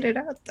we would get it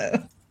out,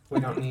 though. we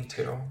don't need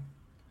to.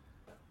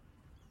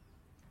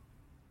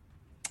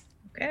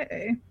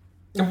 Okay.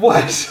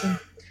 What?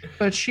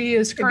 But she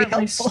is Could be currently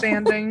helpful.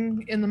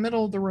 standing in the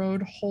middle of the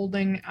road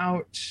holding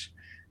out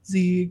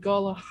the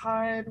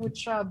Gullahide,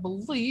 which I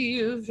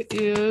believe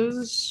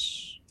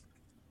is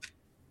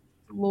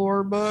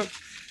lore book.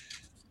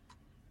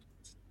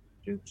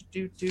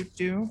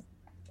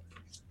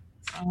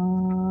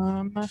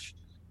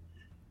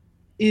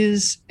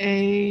 Is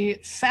a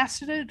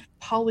faceted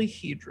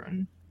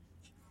polyhedron.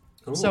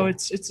 Ooh, So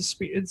it's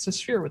a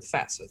sphere with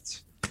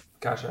facets.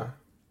 gotcha.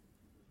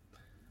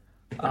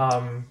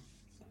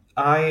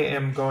 I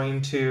am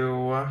going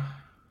to.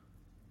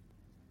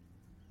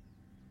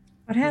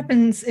 What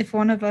happens if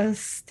one of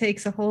us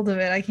takes a hold of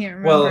it? I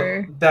can't Well,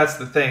 remember. that's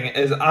the thing,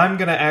 is I'm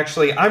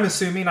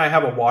assuming I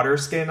have a water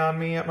skin on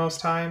me at most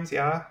times,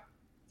 yeah?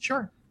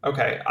 Sure.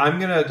 Okay, I'm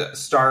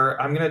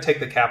gonna take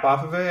the cap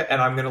off of it,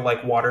 and I'm gonna,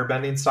 like, water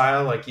bending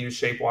style, like, use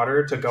shape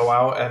water to go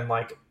out and,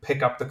 like,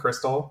 pick up the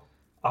crystal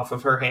off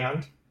of her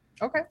hand,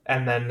 Okay.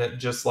 and then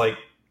just, like,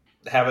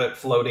 have it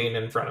floating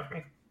in front of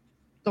me.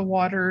 The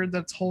water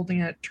that's holding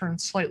it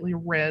turns slightly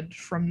red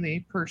from the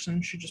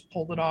person she just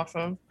pulled it off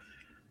of.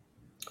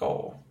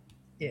 Oh.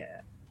 Yeah.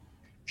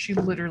 She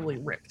literally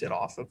ripped it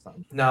off of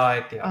them.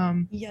 No, yeah.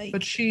 Yikes.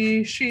 But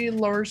she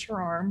lowers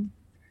her arm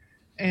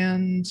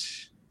and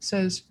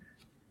says,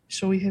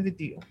 "So we have a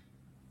deal.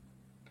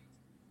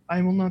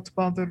 I will not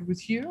bother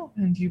with you,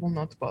 and you will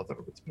not bother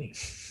with me.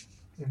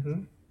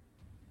 Mm-hmm.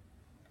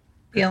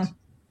 Deal.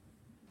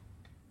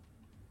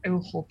 I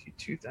will hold you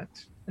to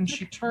that." And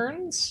she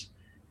turns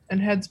and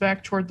heads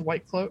back toward the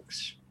White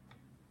Cloaks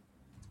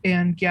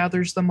and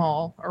gathers them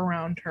all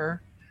around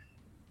her.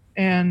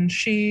 And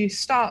she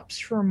stops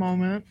for a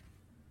moment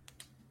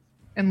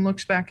and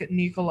looks back at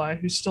Nikolai,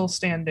 who's still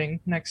standing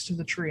next to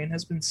the tree and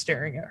has been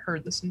staring at her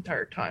this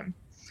entire time.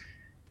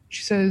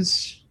 She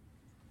says,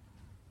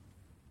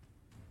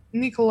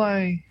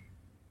 "Nikolai,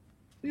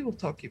 we will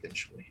talk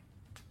eventually."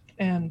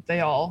 And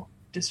they all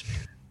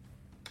disappear.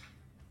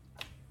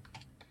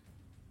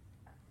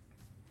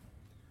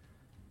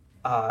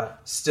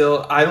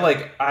 Still,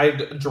 I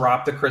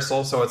drop the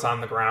crystal so it's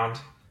on the ground,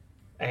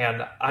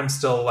 and I'm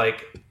still,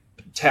 like,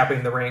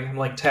 tapping the ring. I'm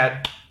like,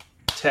 Ted.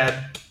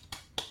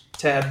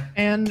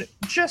 And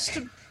just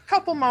a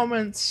couple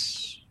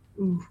moments.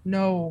 Ooh,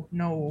 no.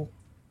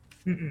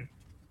 Mm-mm.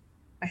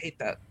 I hate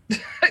that.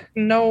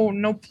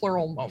 no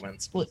plural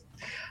moments.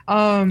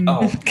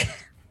 Oh.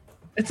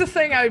 It's a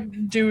thing I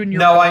do in your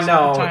No, I books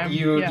all the know.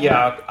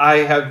 time. I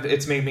have,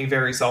 it's made me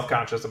very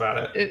self-conscious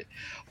about it.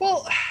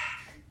 Well,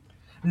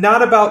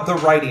 Not about the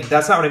writing.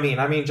 That's not what I mean.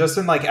 I mean, just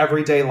in, like,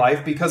 everyday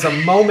life, because a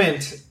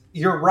moment,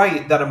 you're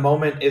right that a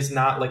moment is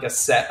not, like, a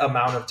set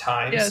amount of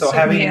time. Yeah, so so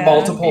having yeah,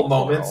 multiple be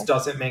moments plural.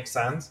 doesn't make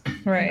sense.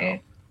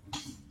 Right.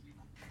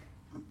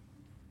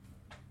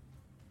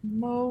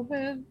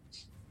 moment.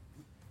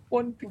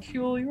 one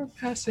peculiar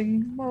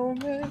passing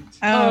moment.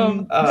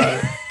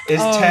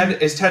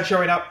 Is Ted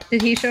showing up?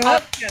 Did he show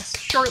up? Yes,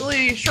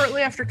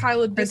 shortly after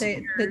Kyla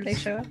disappears. Did they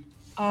show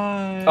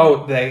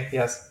up?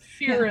 Yes.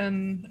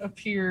 Fearon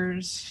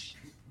appears.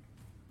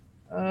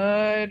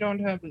 I don't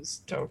have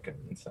his token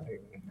thing.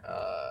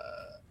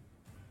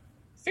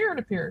 Fearon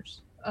appears.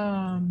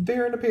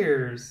 Fearon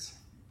appears.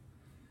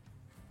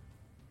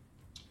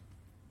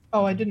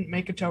 Oh, I didn't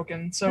make a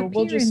token, so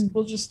we'll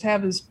just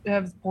have his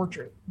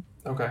portrait.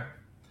 Okay.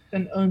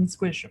 And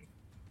unsquish him.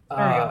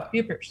 There we go. He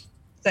appears.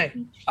 Stay.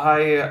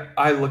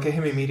 I look at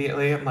him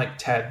immediately. I'm like,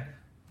 Ted,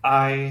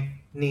 I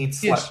need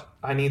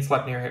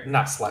Sleipnir here.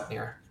 Not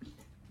Sleipnir.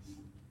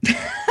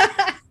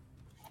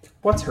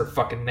 What's her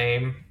fucking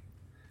name?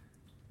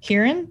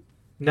 Kieran?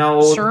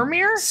 No.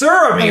 Surmir?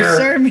 Suramir! Oh,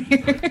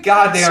 Surmir.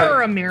 God damn it.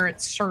 Suramir,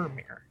 it's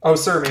Surmir. Oh,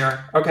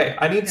 Surmir. Okay,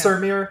 I need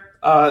Surmir,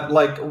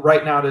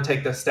 right now to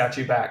take this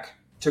statue back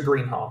to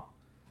Greenhall.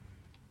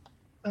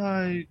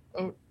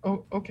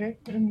 Okay.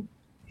 And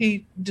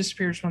he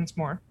disappears once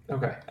more.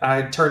 Okay.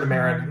 I turn to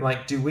Marin. I'm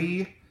like, do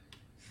we...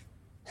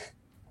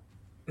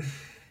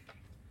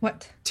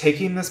 What?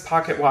 Taking this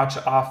pocket watch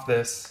off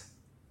this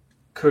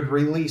could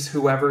release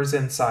whoever's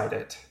inside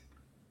it.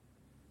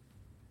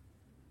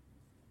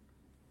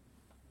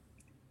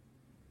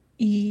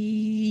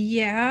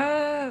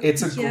 Yeah.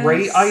 It's a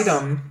great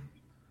item,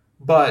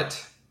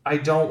 but I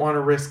don't want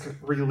to risk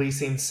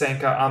releasing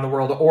Sanka on the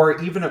world,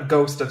 or even a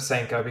ghost of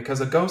Sanka,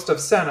 because a ghost of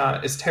Senna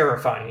is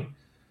terrifying.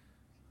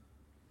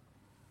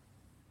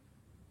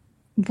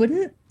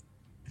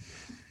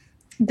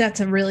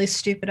 That's a really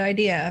stupid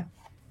idea,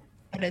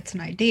 but it's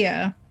an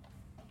idea.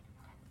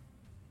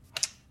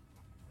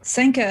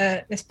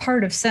 Sanka is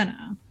part of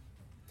Senna.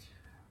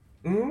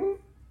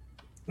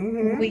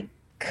 Mm-hmm. We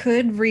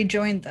could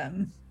rejoin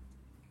them,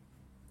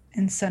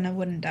 and Senna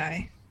wouldn't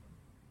die.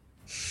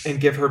 And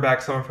give her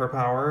back some of her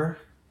power.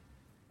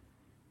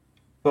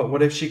 But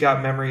what if she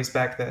got memories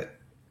back that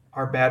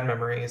are bad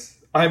memories?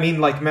 I mean,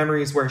 like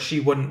memories where she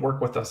wouldn't work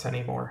with us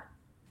anymore.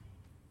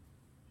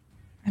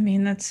 I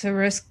mean, that's a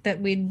risk that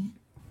we'd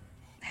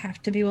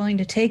have to be willing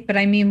to take. But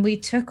I mean, we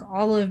took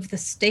all of the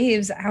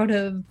staves out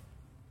of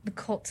the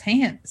cult's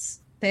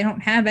hands. They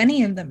don't have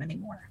any of them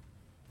anymore.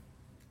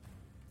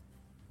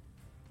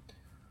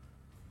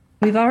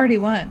 We've already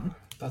won.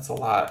 That's a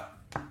lot.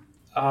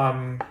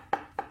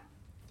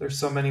 There's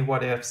so many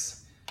what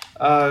ifs.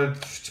 When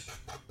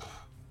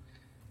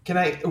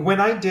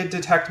I did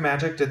detect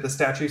magic, did the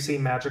statue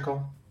seem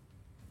magical?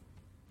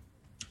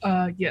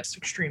 Yes,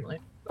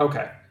 extremely.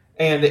 Okay.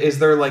 And is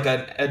there like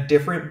a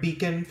different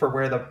beacon for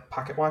where the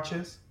pocket watch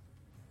is?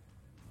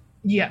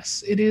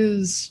 Yes, it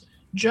is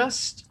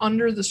just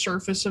under the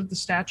surface of the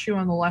statue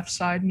on the left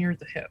side near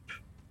the hip.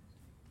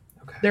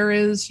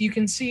 Okay. You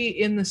can see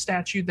in the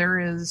statue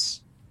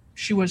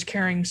she was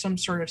carrying some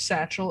sort of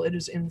satchel. It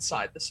is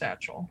inside the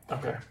satchel.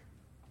 Okay.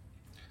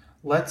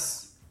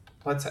 Let's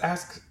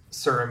ask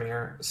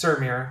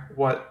Surmir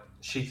what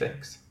she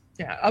thinks.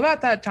 Yeah,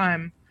 about that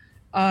time,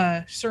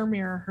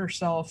 Surmir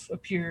herself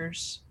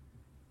appears.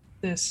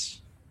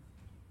 This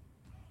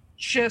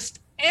just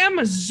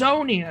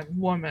Amazonian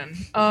woman.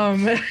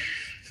 And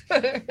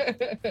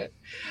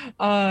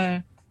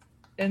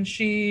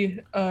she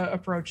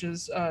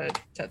approaches.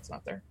 Ted's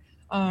not there.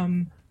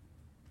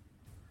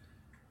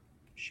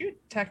 She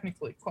would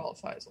technically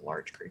qualify as a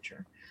large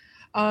creature.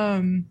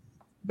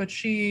 But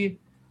she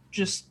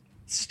just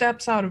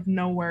steps out of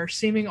nowhere,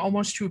 seeming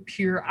almost to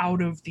appear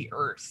out of the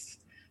earth,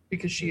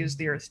 because she is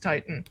the Earth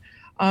Titan.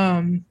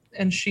 And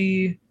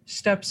she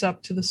steps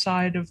up to the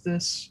side of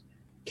this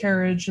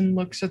carriage and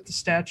looks at the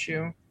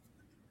statue.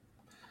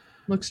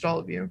 Looks at all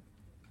of you.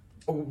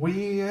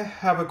 We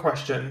have a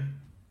question.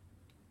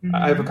 Mm-hmm.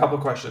 I have a couple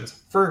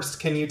questions. First,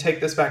 can you take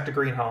this back to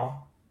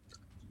Greenhall?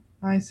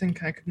 I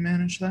think I could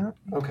manage that.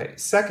 Okay.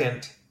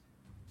 Second,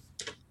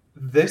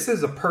 this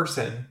is a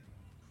person.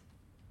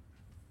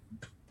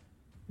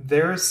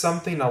 There is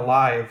something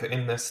alive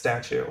in this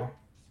statue.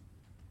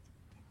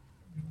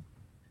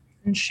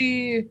 And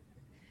she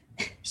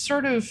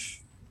sort of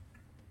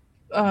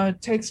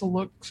takes a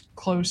look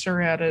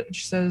closer at it, and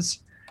she says,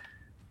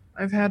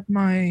 I've had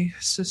my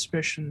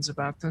suspicions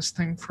about this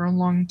thing for a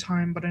long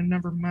time, but I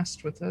never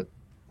messed with it.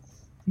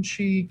 And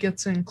she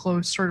gets in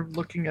close, sort of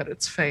looking at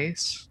its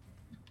face.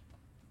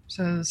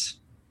 Says,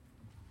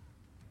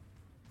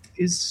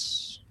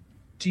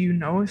 do you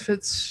know if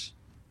it's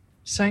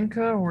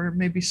Sanka or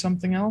maybe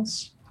something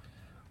else?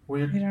 I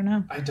don't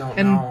know. I don't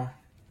know.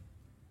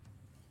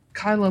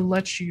 Kyla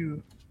lets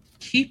you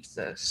keep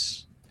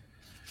this.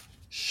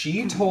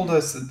 She told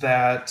us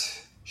that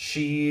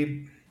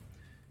she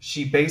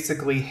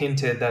basically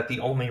hinted that the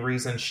only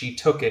reason she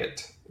took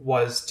it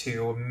was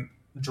to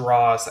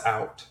draw us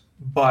out.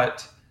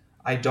 But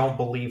I don't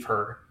believe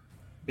her,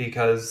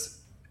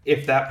 because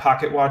if that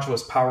pocket watch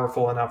was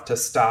powerful enough to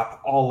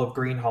stop all of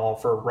Greenhall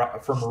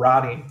from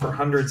rotting for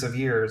hundreds of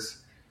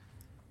years,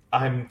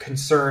 I'm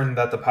concerned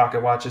that the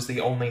pocket watch is the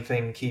only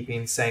thing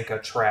keeping Sanka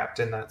trapped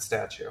in that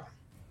statue.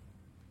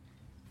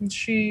 And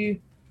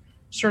she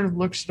sort of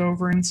looks it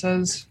over and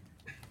says,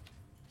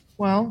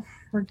 Well,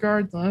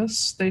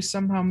 regardless, they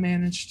somehow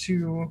managed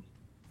to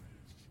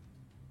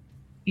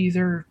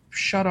either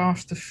shut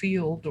off the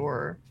field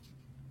or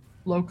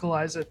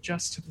localize it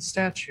just to the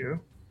statue.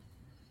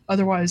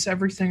 Otherwise,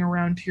 everything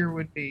around here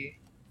would be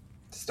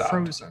Stopped.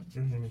 frozen.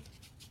 Mm-hmm.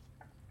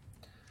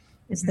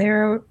 Is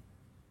there...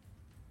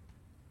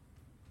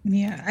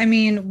 Yeah, I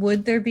mean,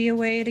 would there be a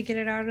way to get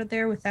it out of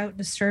there without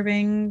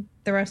disturbing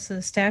the rest of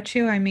the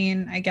statue? I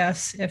mean, I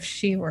guess if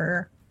she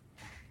were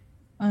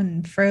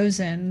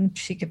unfrozen,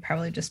 she could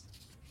probably just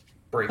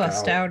Break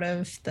bust out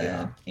of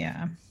the...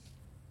 Yeah.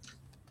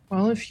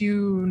 Well, if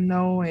you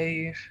know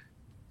a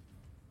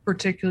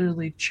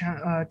particularly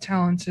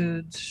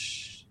talented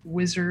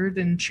wizard,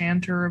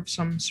 enchanter of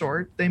some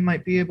sort, they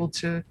might be able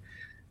to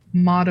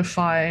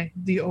modify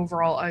the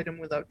overall item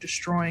without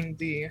destroying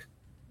the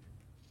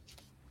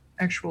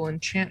actual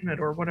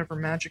enchantment or whatever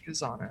magic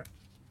is on it.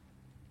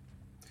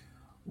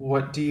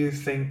 What do you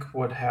think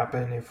would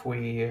happen if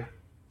we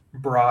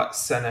brought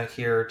Senna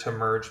here to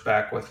merge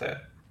back with it?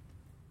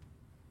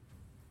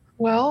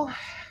 Well,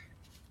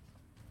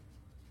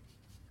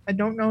 I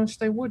don't know if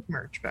they would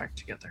merge back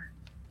together.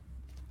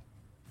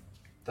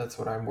 That's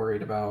what I'm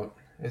worried about,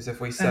 is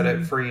if we set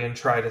it free and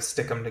try to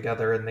stick them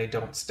together and they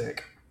don't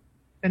stick.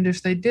 And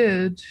if they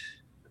did,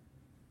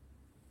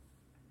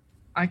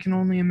 I can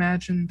only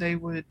imagine they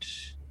would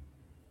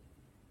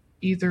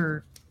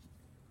either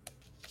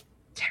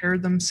tear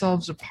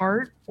themselves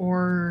apart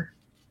or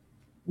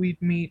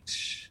we'd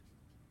meet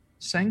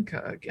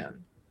Senka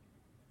again.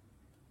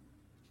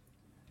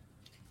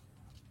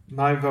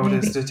 My vote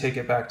is to take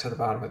it back to the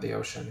bottom of the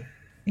ocean.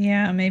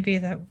 Yeah, maybe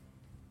that...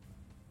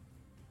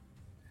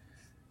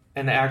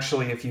 And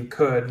actually, if you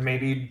could,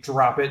 maybe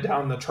drop it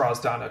down the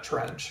Trosdana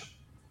Trench.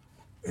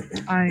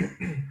 I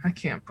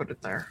can't put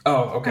it there.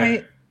 Oh,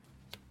 okay.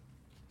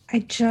 I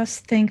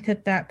just think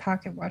that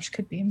pocket watch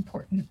could be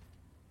important.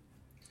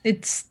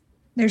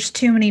 There's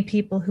too many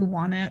people who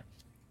want it.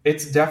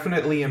 It's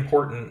definitely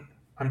important.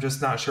 I'm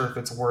just not sure if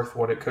it's worth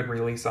what it could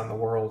release on the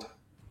world.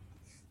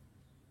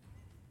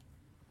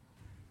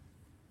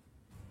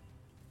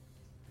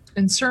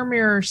 And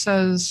Surmir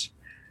says,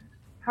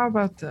 how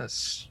about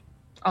this?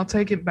 I'll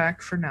take it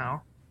back for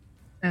now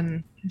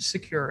and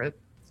secure it.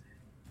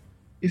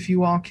 If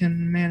you all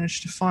can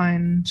manage to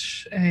find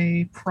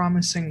a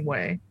promising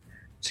way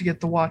to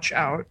get the watch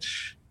out,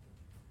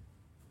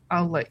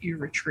 I'll let you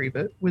retrieve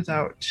it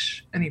without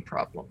any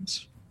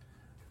problems.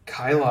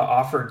 Kyla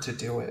offered to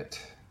do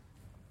it.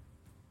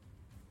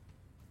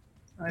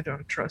 I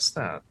don't trust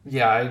that.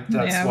 Yeah,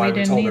 that's why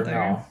we told her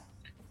no.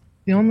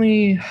 The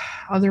only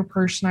other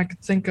person I could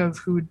think of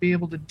who would be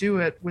able to do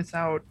it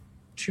without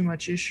too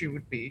much issue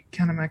would be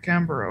Kennebec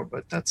Ambro,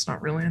 but that's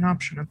not really an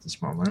option at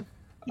this moment.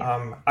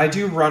 I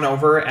do run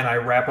over and I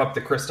wrap up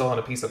the crystal in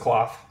a piece of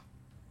cloth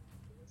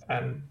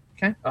and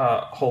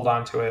hold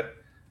on to it.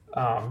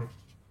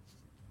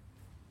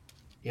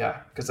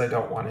 Yeah, because I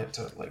don't want it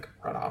to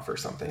run off or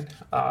something.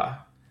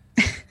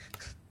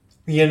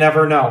 You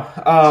never know.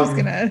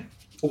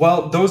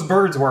 Well, those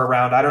birds were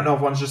around. I don't know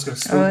if one's just going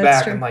to swoop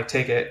back and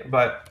take it,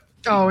 but...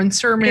 Oh, and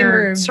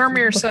Surmir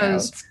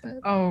says,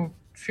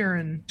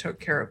 Firin took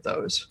care of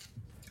those.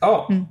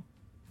 Oh,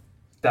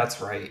 that's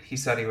right.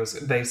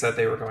 They said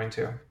they were going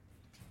to.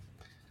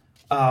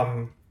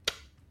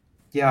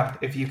 Yeah,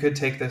 if you could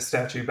take this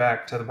statue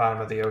back to the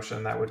bottom of the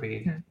ocean, that would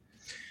be... Yeah.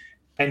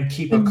 And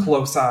keep a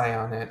close eye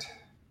on it.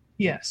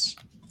 Yes.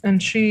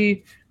 And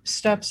she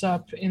steps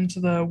up into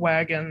the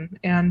wagon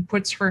and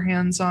puts her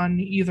hands on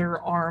either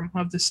arm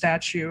of the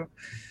statue.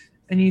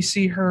 And you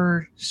see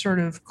her sort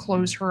of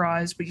close her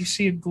eyes, but you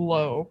see a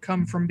glow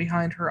come from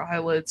behind her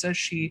eyelids as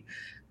she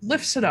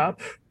lifts it up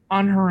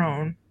on her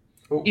own,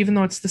 even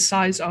though it's the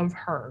size of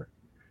her.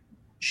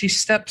 She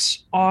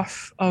steps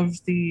off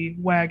of the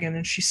wagon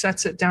and she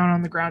sets it down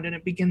on the ground and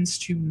it begins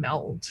to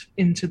meld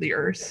into the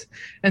earth.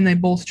 And they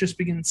both just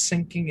begin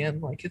sinking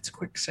in like it's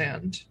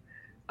quicksand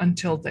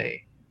until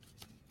they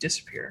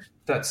disappear.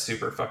 That's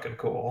super fucking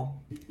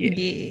cool.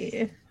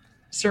 Yeah.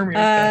 Surmir's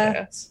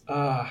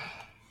badass.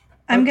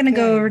 I'm going to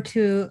go over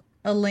to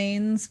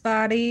Elaine's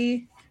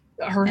body.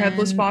 Her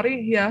headless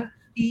body? Yeah.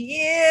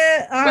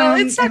 Yeah. Well,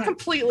 it's not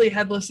completely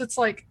headless. It's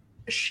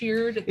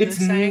sheared at it's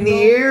this angle.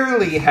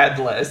 Nearly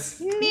headless.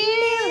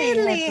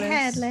 Nearly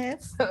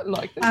headless.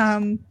 Like this.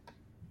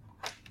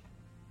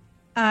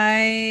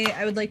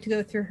 I would like to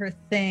go through her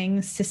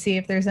things to see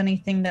if there's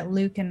anything that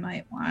Lucan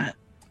might want.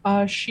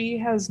 She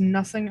has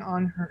nothing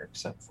on her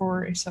except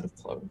for a set of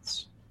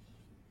clothes.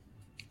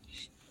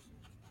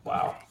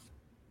 Wow.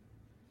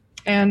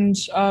 And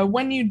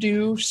when you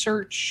do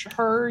search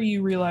her,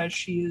 you realize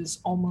she is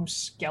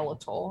almost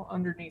skeletal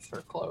underneath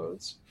her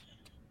clothes.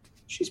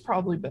 She's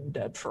probably been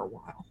dead for a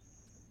while.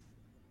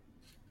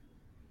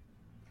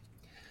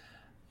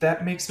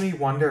 That makes me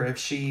wonder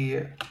if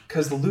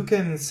because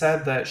Lucan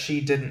said that she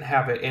didn't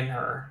have it in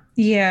her.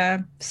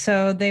 Yeah,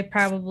 so they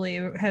probably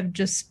have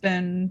just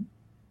been...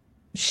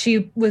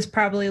 She was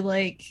probably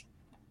like,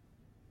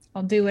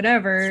 I'll do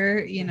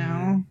whatever, you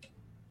know.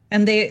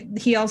 And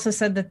he also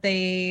said that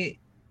they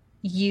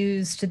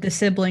used the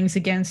siblings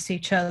against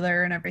each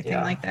other and everything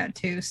Yeah. like that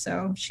too.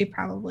 So she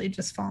probably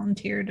just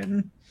volunteered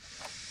and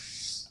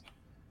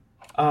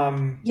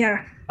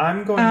yeah.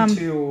 I'm going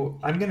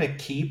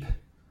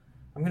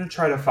to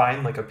try to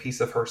find like a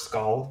piece of her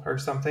skull or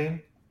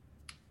something,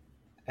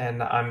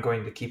 and I'm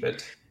going to keep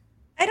it.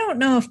 I don't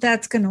know if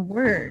that's gonna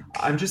work.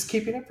 I'm just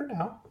keeping it for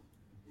now.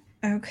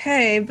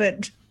 Okay,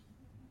 but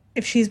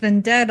if she's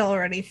been dead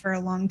already for a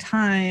long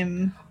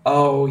time.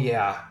 Oh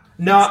yeah.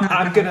 No, It's not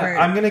I'm gonna work.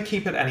 I'm gonna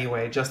keep it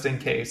anyway, just in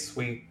case.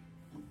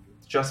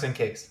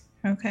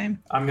 Okay.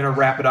 I'm gonna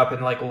wrap it up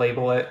and like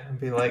label it and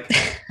be like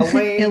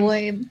Elaine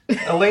Elaine.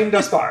 Elaine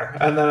Gaspar,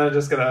 and then I'm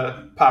just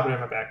gonna pop it in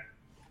my bag.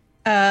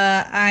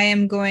 I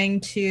am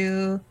going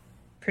to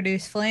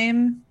produce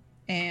flame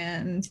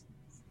and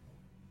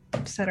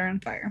set her on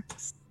fire.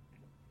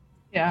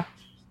 Yeah.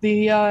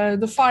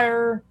 The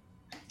fire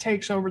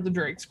takes over the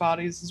Drake's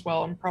bodies as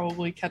well and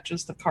probably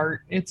catches the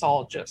cart. It's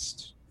all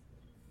just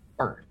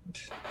burned.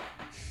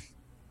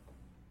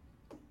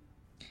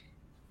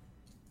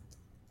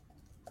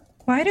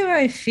 Why do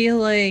I feel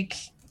like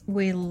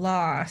we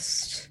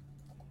lost?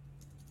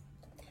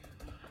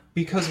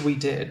 Because we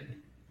did.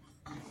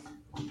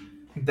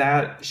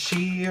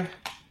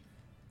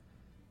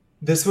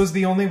 This was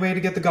the only way to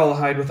get the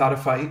Gullahide without a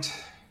fight,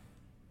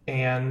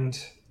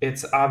 and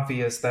it's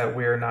obvious that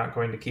we're not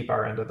going to keep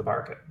our end of the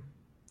bargain.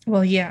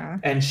 Well, yeah.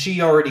 And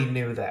she already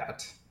knew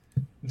that.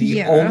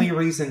 The only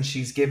reason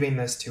she's giving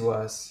this to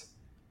us,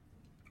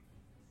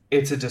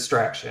 it's a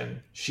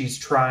distraction. She's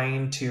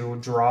trying to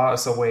draw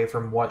us away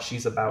from what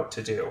she's about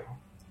to do.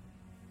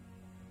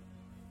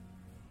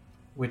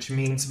 Which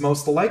means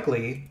most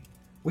likely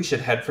we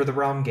should head for the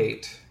Realm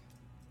Gate.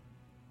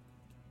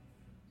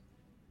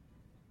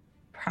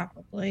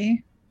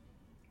 Probably.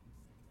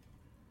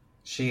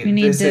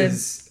 This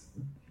is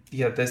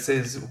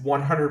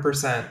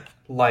 100%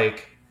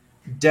 like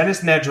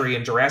Dennis Nedry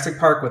in Jurassic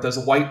Park with his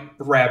White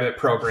Rabbit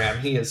program.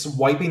 He is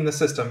wiping the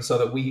system so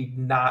that we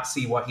not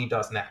see what he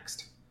does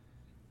next.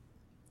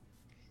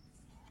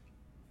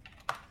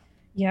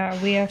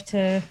 Yeah,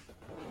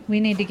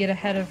 we need to get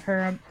ahead of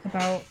her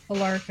about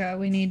Alarka.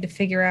 We need to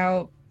figure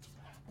out.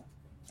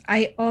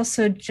 I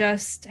also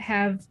just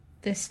have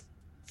this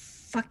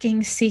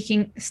fucking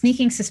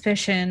sneaking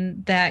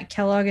suspicion that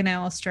Kellogg and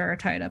Alistair are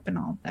tied up in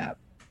all of that.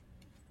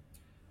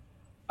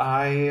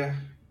 I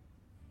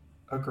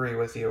agree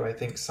with you. I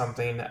think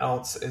something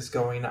else is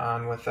going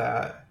on with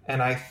that.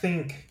 And I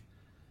think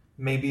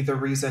maybe the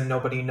reason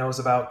nobody knows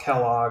about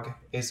Kellogg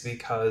is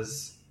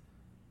because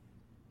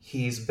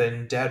he's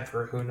been dead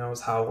for who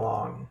knows how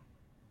long.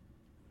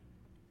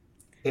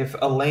 If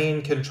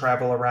Elaine can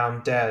travel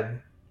around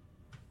dead...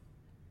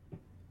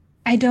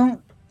 I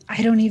don't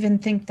even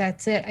think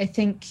that's it. I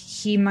think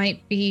he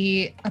might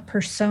be a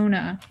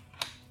persona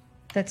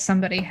that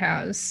somebody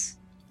has.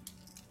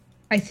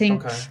 I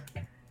think... Okay.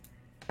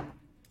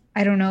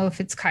 I don't know if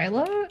it's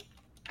Kyla.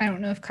 I don't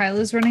know if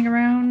Kyla's running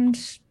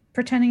around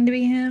pretending to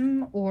be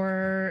him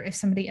or if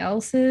somebody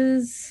else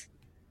is.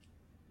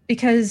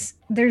 Because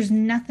there's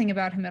nothing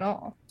about him at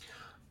all.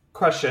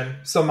 Question.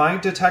 So my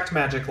detect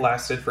magic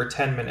lasted for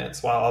 10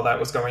 minutes while all that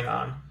was going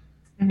on.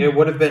 Mm-hmm. It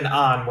would have been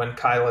on when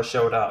Kyla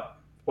showed up.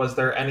 Was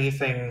there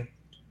anything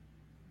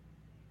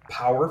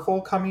powerful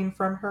coming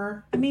from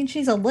her? I mean,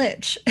 she's a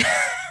lich.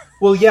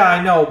 Well, yeah,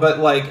 I know, but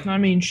like... I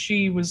mean,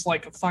 she was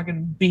like a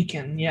fucking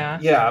beacon, yeah.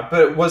 Yeah,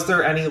 but was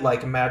there any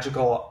like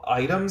magical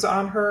items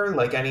on her?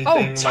 Like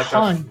anything like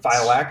a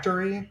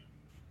phylactery?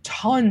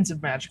 Tons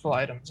of magical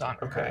items on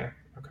her. Okay.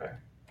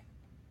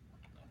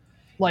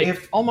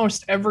 Like,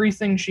 almost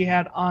everything she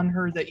had on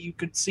her that you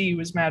could see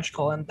was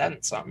magical and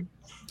then some.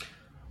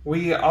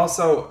 We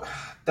also...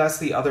 That's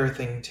the other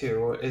thing,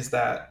 too, is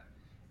that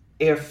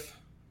if...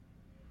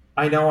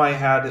 I know I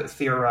had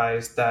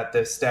theorized that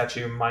this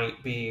statue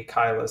might be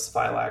Kyla's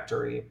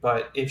phylactery,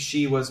 but if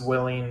she was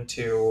willing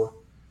to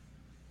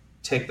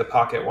take the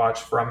pocket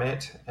watch from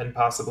it and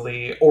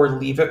possibly... Or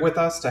leave it with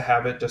us to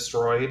have it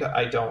destroyed,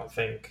 I don't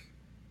think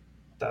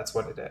that's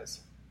what it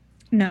is.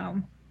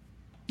 No.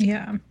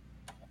 Yeah.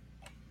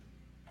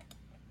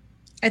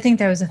 I think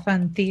that was a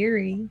fun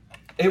theory.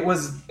 It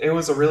was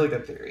a really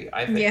good theory,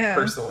 I think,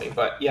 personally.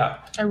 But yeah.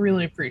 I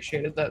really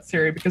appreciated that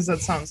theory because that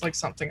sounds like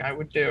something I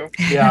would do.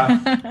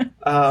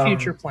 Yeah.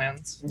 Future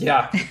plans.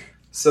 Yeah.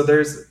 So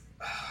there's...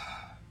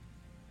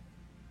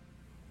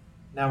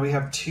 Now we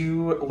have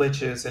 2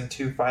 liches and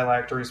 2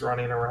 phylacteries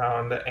running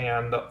around,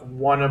 and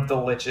one of the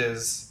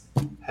liches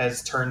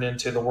has turned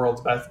into the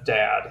world's best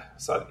dad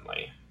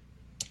suddenly.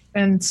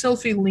 And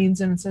Sylphie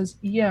leans in and says,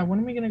 yeah, when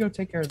are we going to go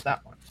take care of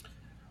that one?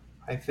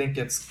 I think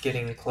it's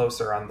getting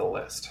closer on the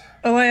list.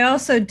 Oh, I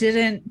also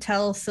didn't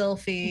tell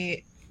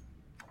Sylphie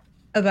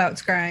about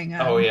scrying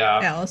on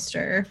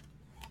Alistair.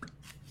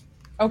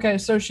 Okay,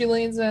 so she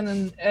leans in,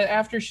 and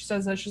after she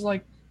says that, she's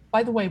like,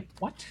 by the way,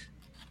 what?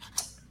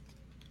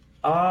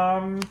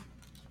 Tell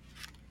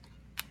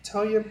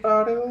you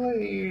about it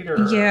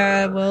later.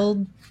 Yeah,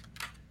 well,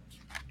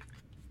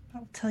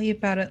 I'll tell you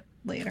about it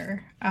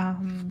later.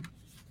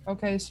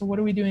 Okay, so what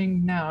are we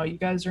doing now? You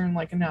guys are in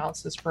like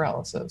analysis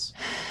paralysis.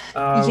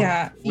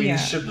 We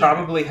should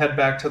probably head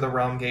back to the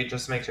Realm Gate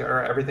just to make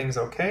sure everything's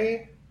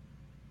okay.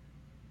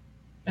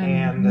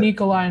 And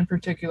Nikolai in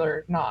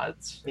particular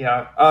nods.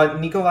 Yeah.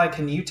 Nikolai,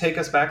 can you take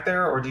us back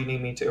there, or do you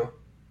need me to?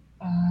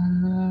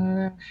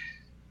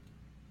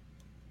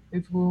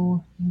 It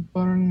will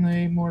burn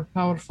a more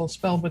powerful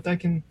spell, but I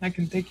can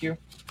take you.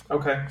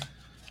 Okay.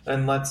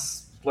 Then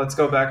let's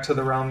go back to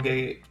the Realm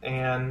Gate,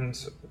 and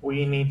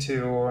we need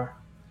to...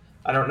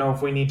 I don't know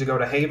if we need to go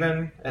to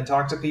Haven and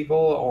talk to people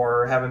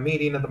or have a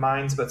meeting of the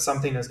minds, but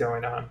something is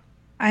going on.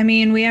 I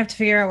mean, we have to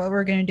figure out what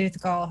we're going to do with the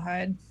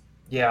Galahide.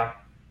 Yeah.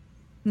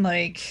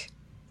 Like,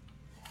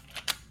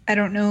 I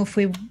don't know if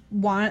we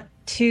want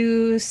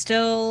to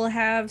still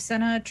have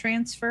Senna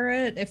transfer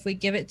it, if we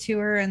give it to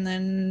her and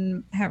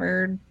then have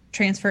her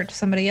transfer it to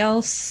somebody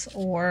else,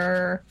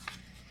 or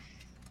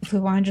if we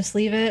want to just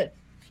leave it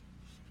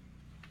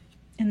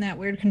in that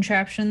weird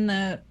contraption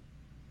that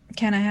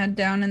Kenna had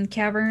down in the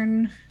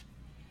cavern.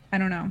 I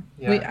don't know.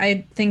 Yeah.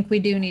 I think we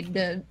do need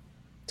to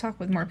talk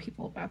with more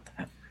people about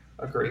that.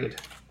 Agreed.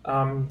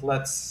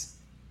 Let's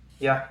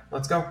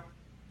go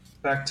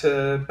back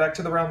to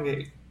the Realm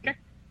Gate. Okay.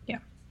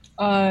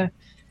 Yeah.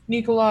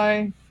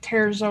 Nikolai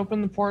tears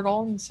open the portal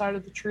on the side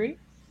of the tree,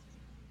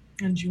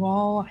 and you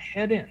all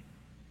head in.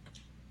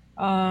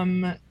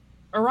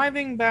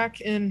 Arriving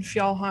back in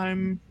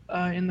Fjallheim,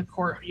 in the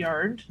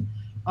courtyard,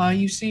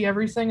 you see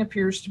everything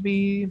appears to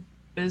be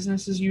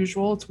business as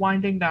usual. It's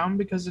winding down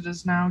because it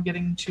is now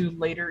getting to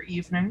later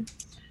evening.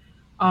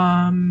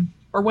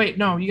 Or wait,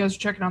 no, you guys are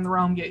checking on the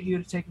Realm Gate. You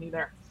had to take me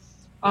there.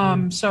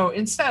 So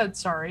instead,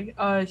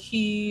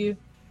 he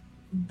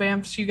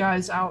bamfs you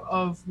guys out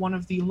of one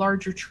of the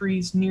larger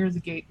trees near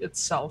the gate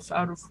itself,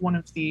 out of one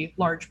of the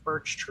large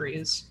birch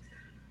trees.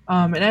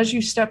 And as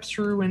you step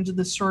through into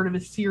this sort of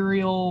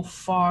ethereal,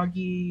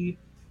 foggy,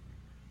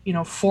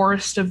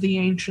 Forest of the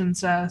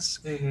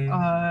Ancients-esque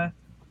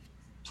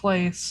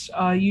place,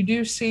 you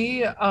do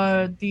see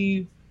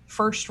the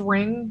first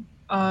ring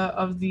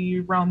of the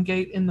Realm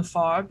Gate in the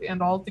fog,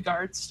 and all of the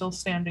guards still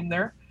standing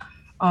there.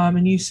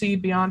 And you see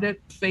beyond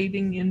it,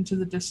 fading into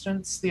the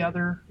distance, the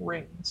other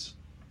rings.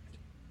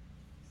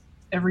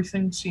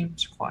 Everything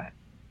seems quiet.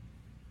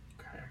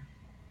 Okay.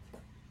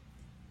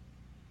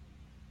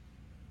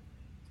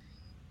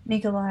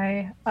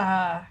 Nikolai,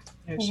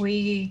 Yes.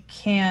 we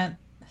can't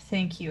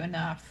thank you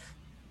enough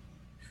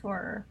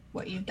for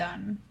what you've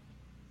done.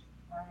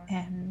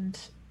 And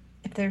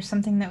if there's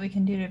something that we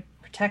can do to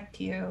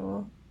protect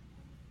you...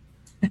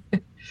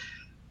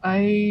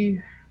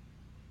 I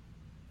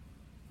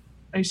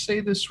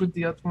say this with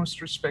the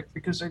utmost respect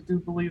because I do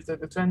believe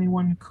that if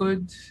anyone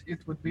could, it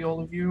would be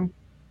all of you.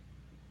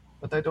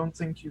 But I don't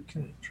think you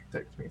can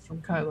protect me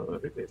from Kylo or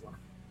Rivela.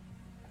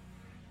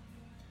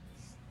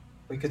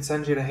 We could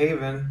send you to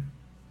Haven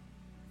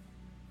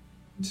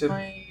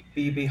to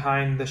be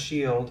behind the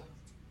shield.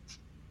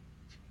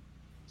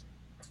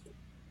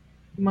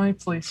 My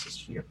place is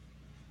here.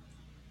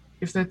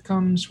 If that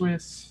comes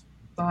with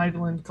the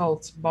Highland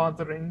cult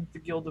bothering the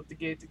Guild of the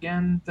Gate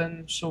again,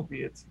 then so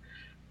be it.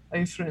 I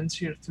have friends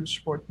here to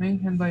support me,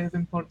 and I have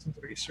important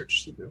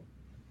research to do.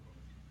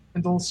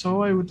 And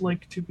also, I would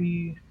like to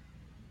be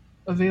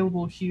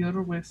available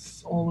here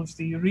with all of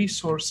the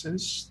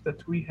resources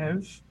that we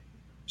have,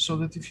 so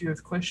that if you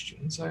have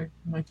questions, I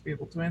might be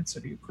able to answer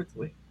you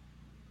quickly.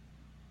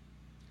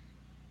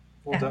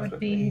 We'll That would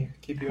definitely be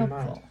keep you in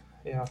helpful.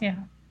 mind. Yeah.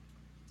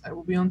 I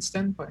will be on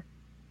standby.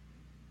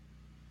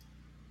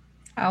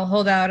 I'll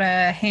hold out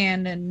a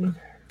hand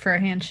for a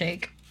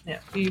handshake. Yeah,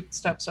 he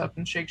steps up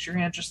and shakes your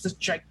hand, just this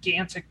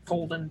gigantic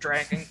golden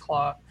dragon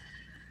claw.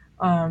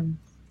 And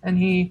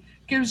he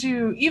gives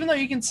you, even though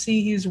you can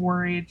see he's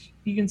worried,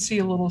 you can see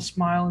a little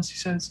smile as he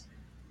says,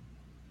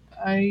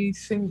 I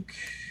think,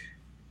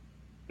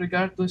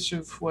 regardless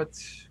of what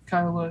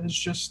Kyla has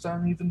just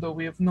done, even though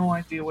we have no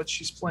idea what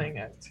she's playing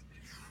at,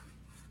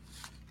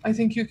 I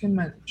think you can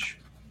manage.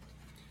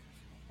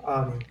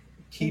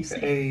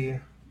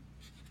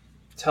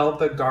 Tell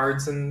the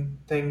guards and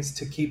things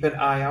to keep an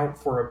eye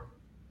out for a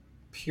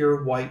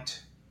pure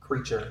white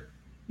creature.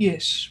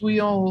 Yes, we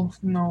all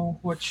know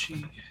what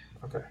she...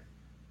 Okay.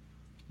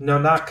 No,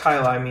 not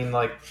Kyla. I mean,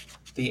 like,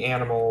 the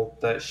animal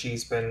that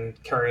she's been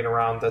carrying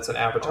around that's an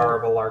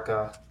avatar of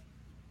Alarka.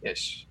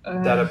 Yes.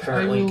 That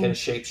apparently can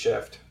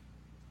shapeshift.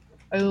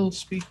 I will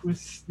speak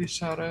with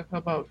Visara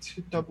about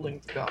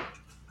doubling the god.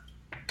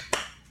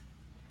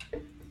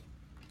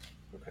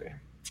 Okay.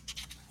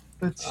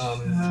 But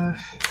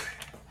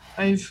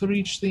I've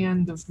reached the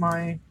end of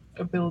my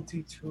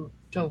ability to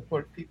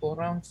teleport people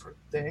around for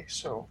the day,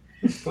 so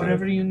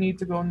wherever you need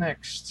to go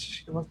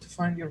next, you'll have to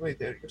find your way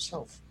there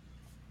yourself.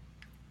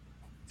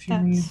 If you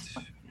need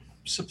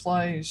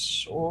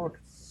supplies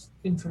or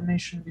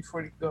information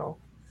before you go,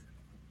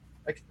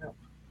 I can help.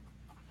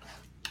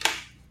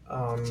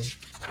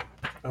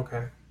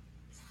 Okay.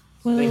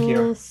 We'll Thank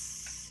you.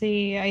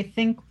 see. I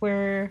think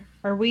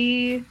are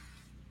we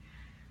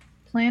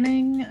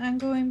planning on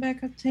going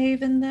back up to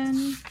Haven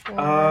then?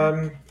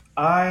 Or...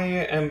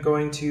 I am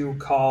going to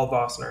call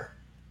Vossner.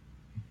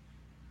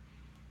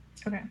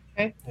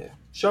 Okay. Yeah.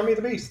 Show me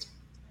the beast.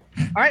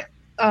 All right.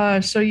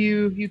 So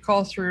you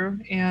call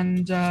through,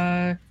 and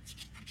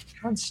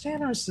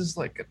Constanos is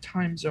like a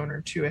time zone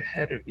or two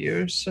ahead of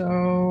you,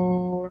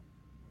 so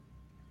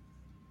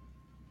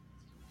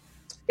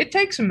it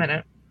takes a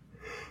minute.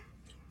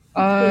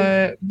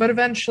 But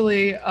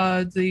eventually,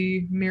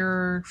 the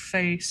mirror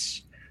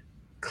face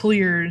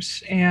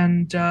clears,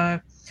 and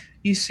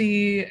you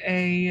see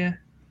a.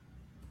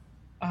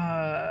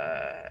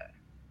 Where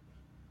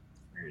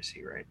is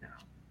he right now?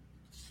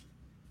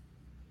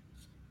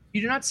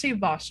 You do not see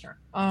Vossner.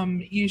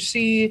 You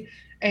see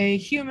a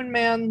human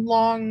man,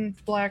 long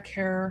black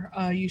hair.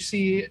 You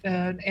see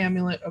an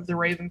amulet of the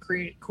Raven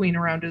Queen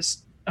around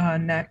his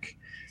neck,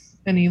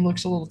 and he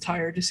looks a little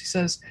tired as he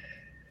says,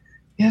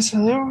 "Yes,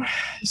 hello?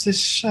 Is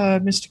this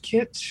Mr.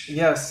 Kit?"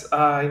 Yes,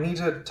 I need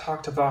to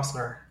talk to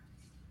Vossner.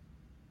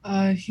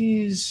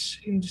 He's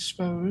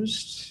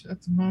indisposed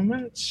at the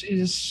moment.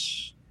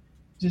 Is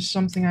this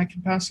something I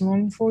can pass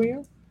along for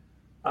you?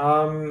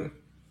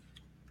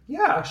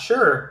 Yeah,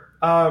 sure.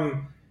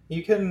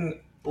 You can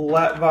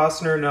let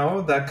Vossner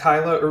know that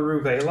Kyla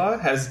Uruvela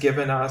has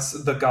given us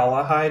the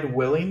Galahide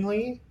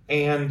willingly,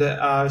 and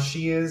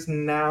she is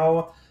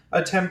now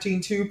attempting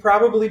to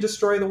probably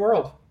destroy the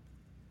world.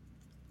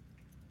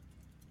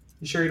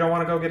 You sure you don't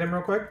want to go get him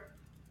real quick?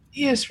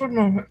 Yes, one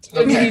moment.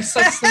 And he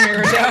sets the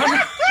mirror down.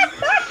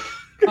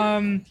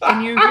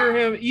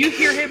 And you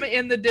hear him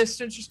in the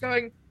distance just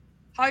going,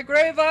 "Hi,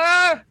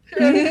 Grava!"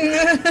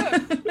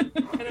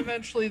 And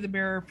eventually the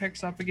mirror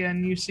picks up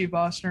again. You see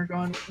Vossner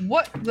going,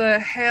 "What the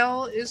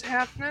hell is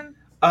happening?"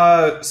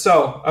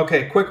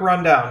 Okay, quick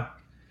rundown.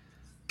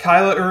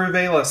 Kyla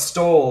Uruvela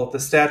stole the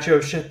statue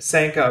of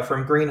Sanka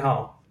from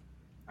Greenhall.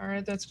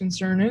 Alright, that's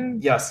concerning.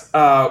 Yes,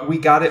 we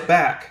got it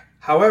back.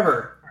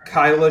 However,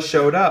 Kyla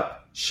showed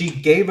up. She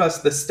gave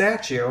us the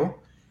statue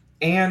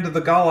and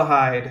the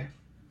Galahide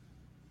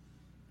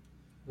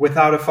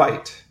without a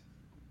fight.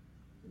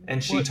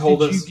 And she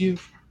told us... What did you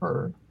give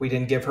her? We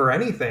didn't give her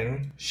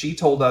anything. She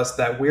told us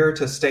that we're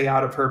to stay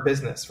out of her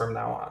business from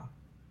now on.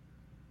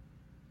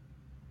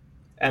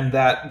 And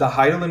that the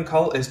Heidelin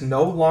cult is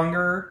no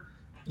longer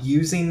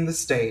using the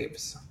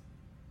staves.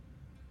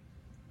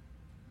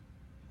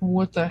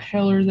 What the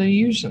hell are they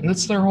using?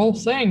 That's their whole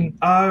thing.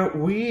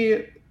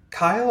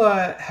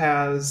 Kyla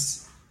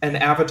has an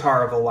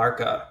avatar of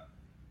Alarka.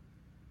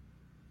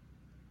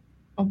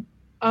 Oh,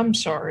 I'm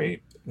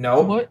sorry.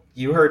 No, What?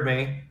 You heard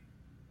me.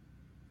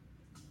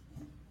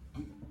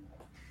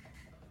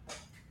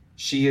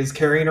 She is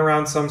carrying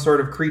around some sort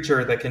of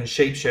creature that can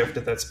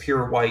shapeshift that's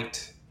pure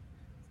white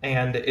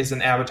and is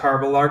an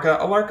avatar of Alarka.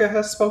 Alarka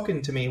has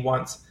spoken to me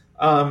once.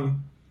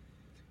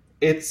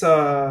 It's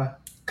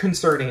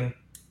concerning.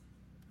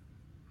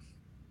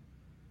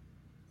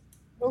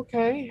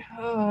 Okay.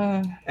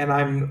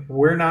 And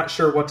we're not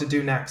sure what to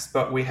do next,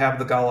 but we have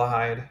the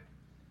Galahide.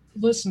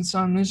 Listen,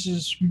 son, this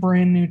is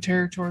brand new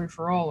territory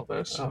for all of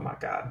us. Oh my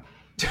god.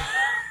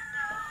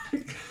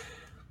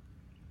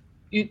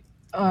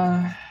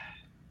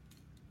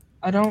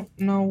 I don't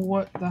know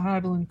what the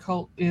Heidelin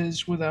cult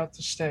is without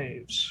the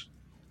staves.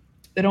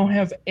 They don't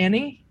have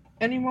any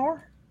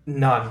anymore?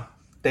 None.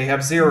 They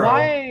have zero.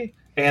 Why?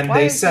 And Why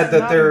they is said that that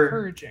not they're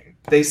encouraging?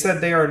 they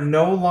said they are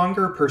no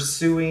longer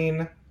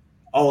pursuing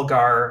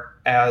Ulgar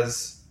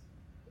as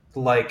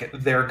like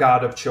their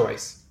god of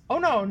choice. Oh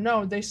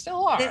no, they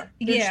still are. They're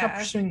just not Yeah.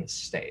 pursuing the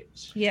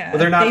staves. Yeah. Well,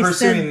 they're not they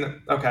pursuing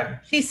said- okay.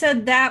 She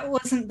said that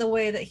wasn't the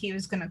way that he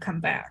was going to come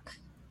back,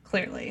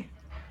 clearly.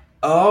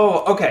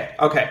 Oh, okay.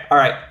 All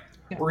right.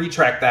 Yeah.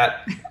 Retract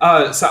that.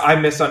 So I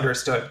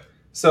misunderstood.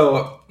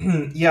 So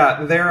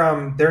yeah,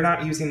 they're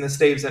not using the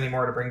staves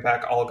anymore to bring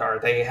back Ulgar.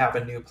 They have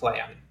a new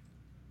plan.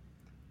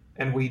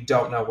 And we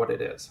don't know what it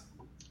is.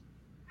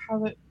 How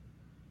that?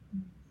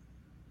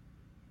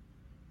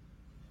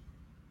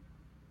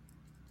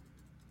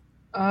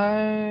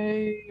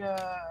 I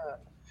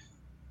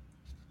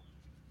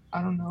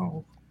don't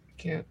know,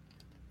 kid.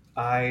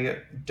 I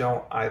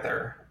don't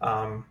either.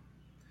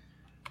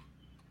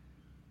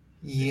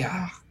 Yeah.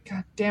 Ah,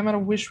 God damn it! I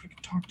wish we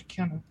could talk to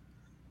Kenna.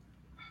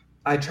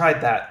 I tried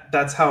that.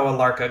 That's how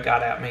Alarka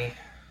got at me.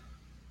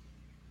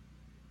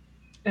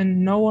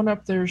 And no one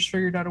up there's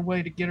figured out a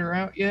way to get her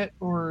out yet,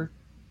 or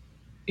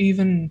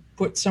even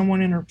put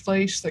someone in her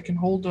place that can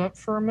hold up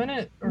for a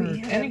minute, or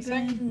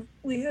anything.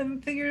 We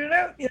haven't figured it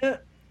out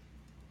yet.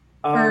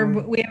 Or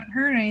we haven't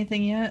heard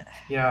anything yet.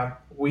 Yeah,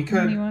 we from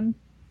could. anyone.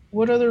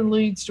 What other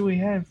leads do we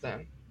have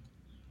then?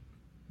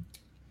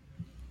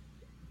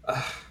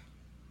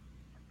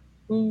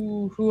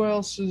 Who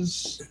else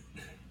is?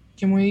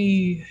 Can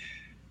we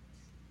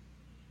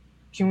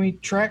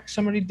track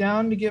somebody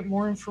down to get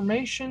more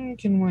information?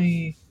 Can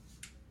we?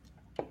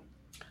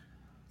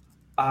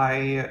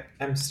 I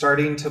am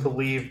starting to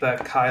believe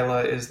that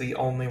Kyla is the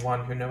only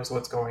one who knows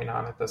what's going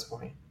on at this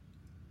point.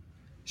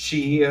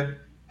 She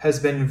has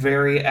been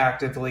very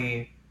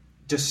actively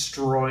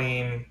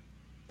destroying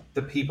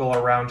the people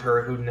around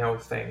her who know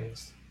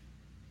things.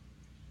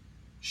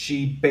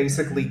 she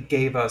basically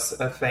gave us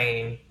a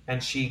Thane,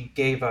 and she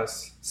gave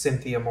us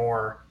Cynthia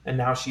Moore, and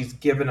now she's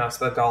given us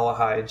the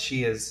Galahide.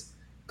 She is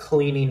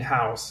cleaning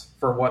house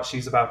for what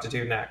she's about to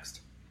do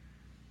next.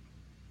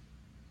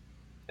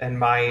 And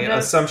my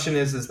assumption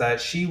is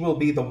that she will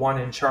be the one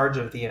in charge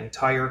of the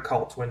entire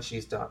cult when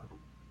she's done.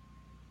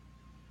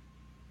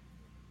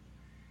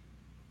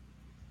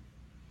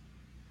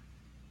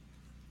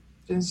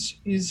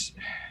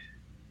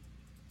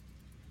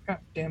 God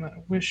damn it!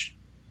 I wish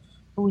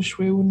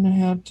we wouldn't have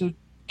had to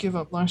give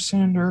up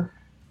Lysander.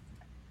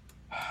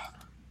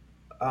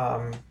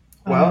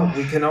 Well,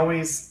 we can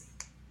always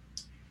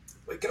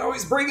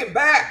bring it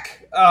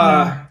back.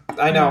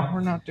 I know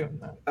we're not doing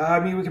that. I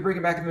mean, we can bring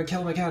it back and we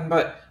kill him again,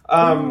 but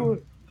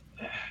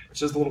it's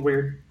just a little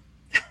weird.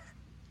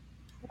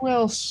 Who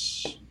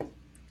else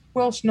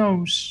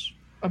knows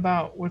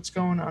about what's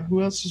going on?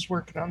 Who else is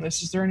working on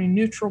this? Is there any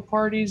neutral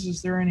parties?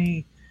 Is there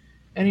any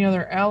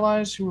other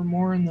allies who are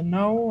more in the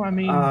know? I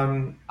mean,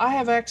 I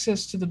have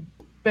access to the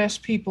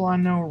best people I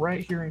know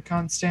right here in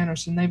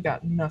Constantis, and they've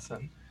got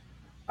nothing.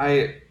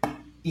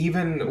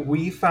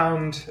 We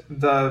found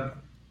the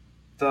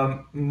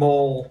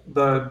mole,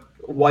 the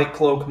White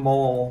Cloak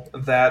mole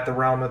that the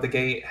Realm of the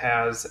Gate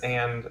has,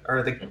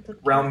 or the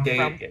Realm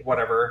Gate,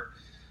 whatever.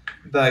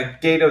 The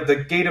gate of the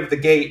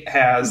gate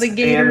has the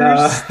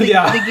gators. The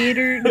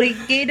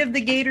gate of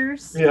the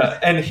gators. Yeah,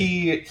 and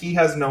he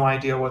has no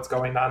idea what's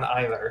going on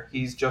either.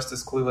 He's just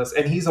as clueless,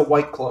 and he's a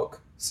White Cloak.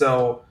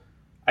 So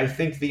I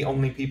think the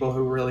only people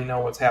who really know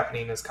what's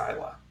happening is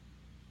Kyla.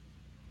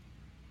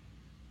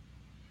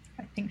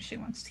 I think she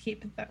wants to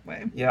keep it that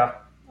way. Yeah,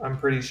 I'm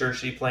pretty sure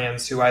she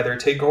plans to either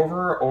take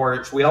over,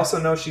 or we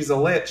also know she's a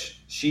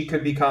lich. She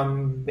could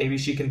maybe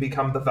she can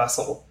become the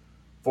vessel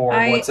for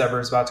whatever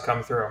is about to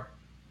come through.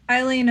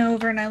 I lean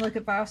over and I look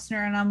at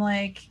Vossner and I'm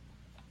like,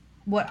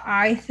 what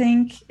I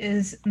think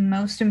is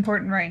most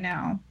important right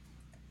now,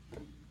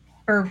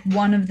 or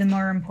one of the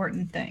more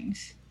important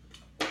things,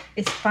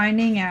 is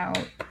finding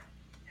out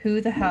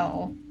who the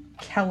hell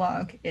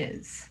Kellogg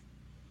is.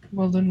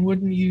 Well, then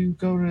wouldn't you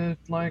go to,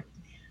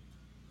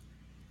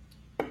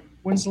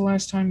 when's the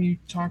last time you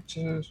talked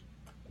to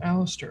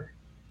Alistair?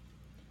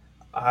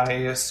 I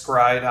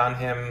scryed on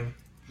him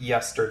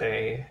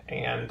yesterday,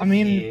 and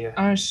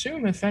I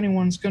assume if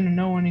anyone's going to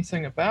know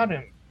anything about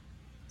him,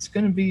 it's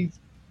going to be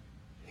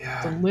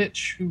the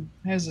Lich who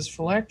has his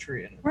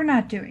phylactery in it. We're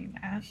not doing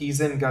that.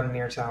 He's in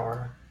Gungnir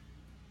Tower.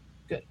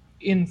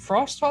 In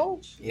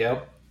Frosthold?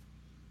 Yep.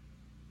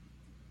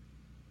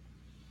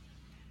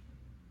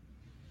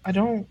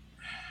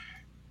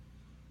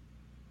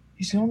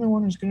 He's the only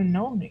one who's going to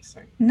know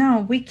anything.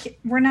 No,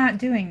 we're not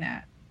doing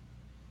that.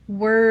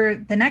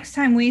 The next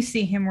time we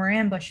see him, we're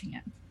ambushing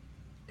him.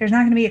 There's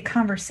not going to be a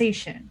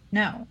conversation.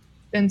 No.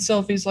 And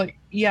Sylphie's like,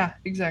 yeah,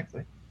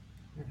 exactly.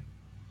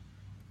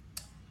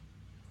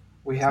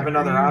 We have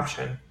another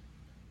option.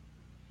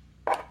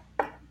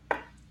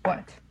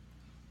 What?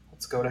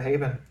 Let's go to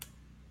Haven.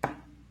 I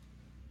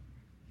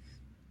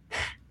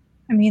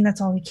mean,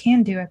 that's all we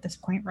can do at this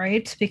point,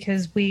 right?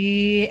 Because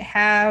we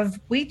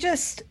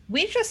just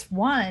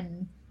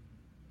won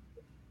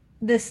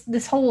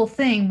this whole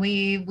thing.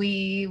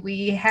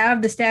 We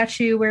have the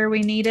statue where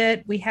we need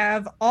it. We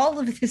have all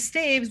of the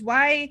staves.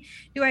 Why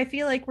do I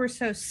feel like we're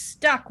so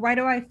stuck? Why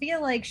do I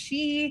feel like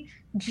she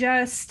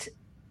just...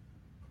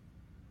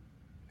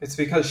 It's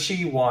because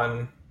she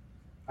won.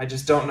 I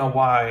just don't know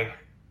why.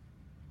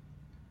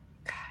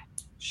 God.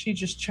 She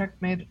just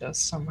checkmated us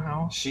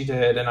somehow. She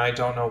did, and I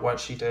don't know what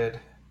she did. I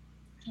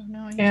don't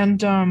know. And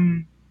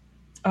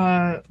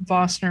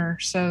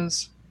Vossner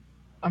says,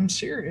 I'm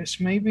serious.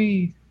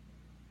 Maybe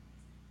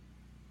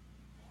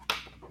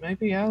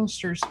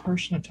Alistair's the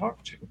person to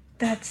talk to.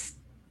 That's...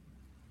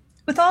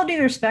 With all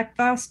due respect,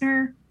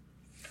 Vossner,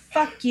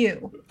 fuck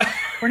you.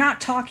 We're not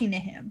talking to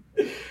him.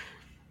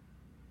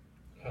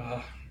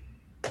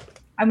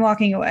 I'm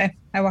walking away.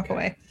 I walk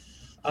away.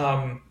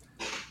 I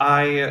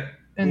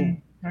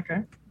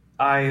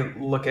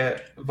look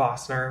at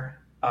Vossner.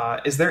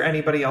 Is there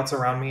anybody else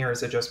around me, or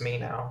is it just me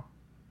now?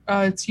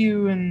 It's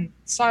you, and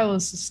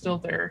Silas is still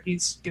there.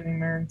 He's giving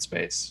Marin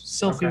space.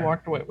 Sylphie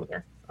walked away with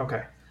her.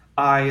 Okay.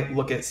 I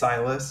look at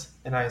Silas,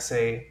 and I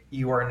say,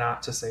 you are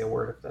not to say a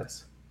word of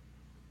this.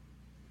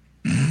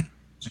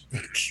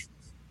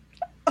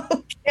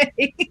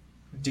 Okay.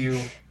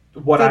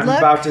 What I'm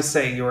about to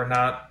say, you are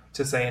not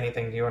to say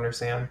anything. Do you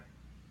understand?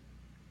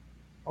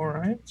 All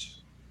right.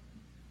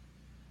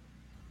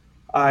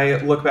 I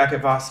look back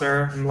at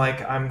Vossner. I'm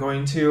like, I'm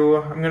going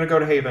to go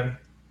to Haven,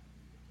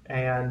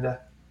 and I'm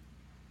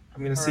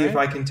going to see if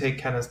I can take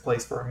Kenna's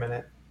place for a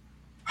minute.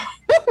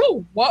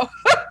 Whoa.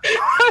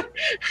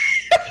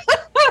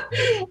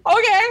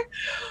 Okay.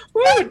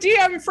 Woo,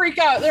 DM freak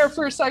out there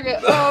for a second.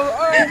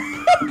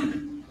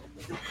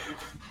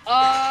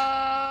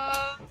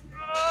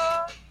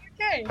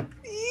 Okay.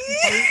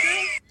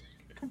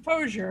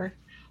 Composure.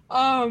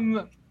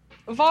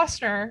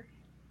 Vossner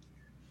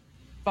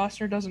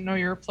doesn't know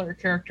you're a player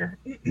character.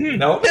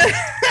 Nope.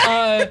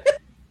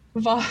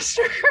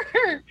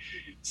 Vossner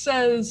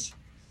says,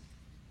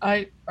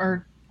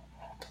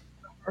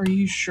 Are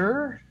you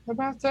sure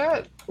about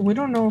that? We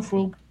don't know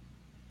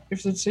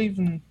if it's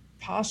even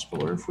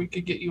possible or if we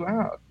could get you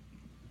out.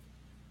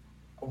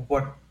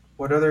 What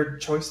other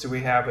choice do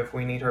we have if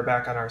we need her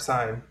back on our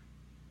side?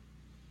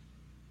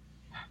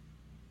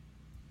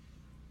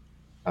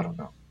 I don't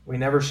know. We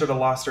never should have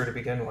lost her to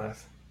begin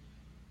with.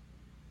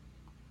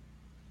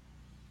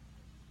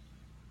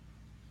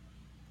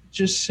 It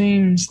just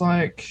seems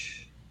like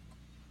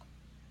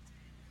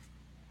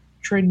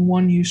trading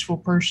one useful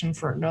person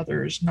for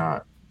another is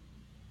not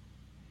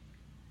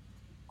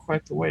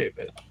quite the way of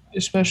it.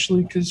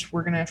 Especially because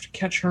we're going to have to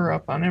catch her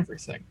up on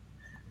everything.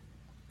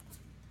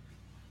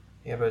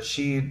 Yeah, but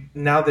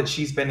now that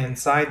she's been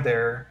inside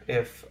there,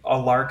 if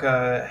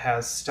Alarka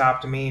has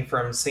stopped me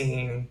from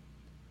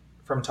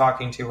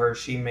talking to her,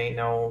 she may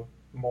know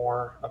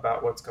more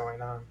about what's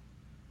going on.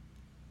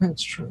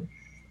 That's true.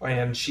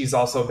 And she's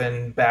also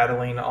been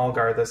battling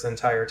Algar this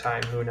entire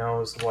time. Who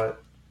knows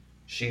what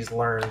she's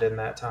learned in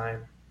that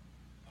time.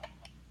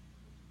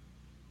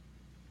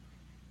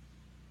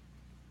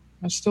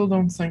 I still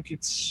don't think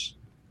it's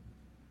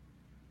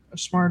a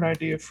smart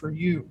idea for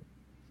you.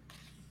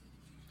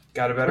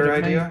 Got a better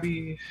idea?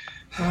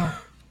 Well,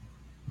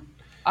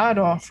 I'd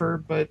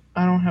offer, but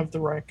I don't have the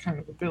right kind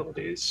of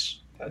abilities.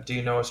 Do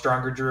you know a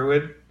stronger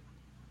druid?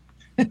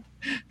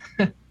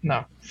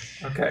 No.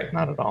 Okay.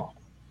 Not at all.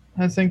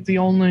 I think the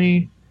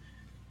only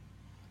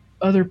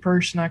other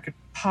person I could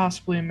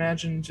possibly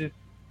imagine to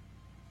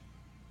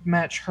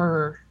match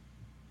her,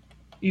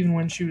 even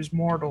when she was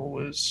mortal,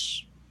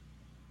 was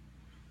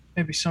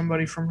maybe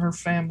somebody from her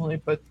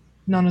family, but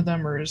none of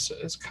them are as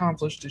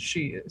accomplished as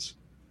she is.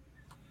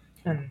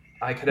 And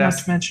not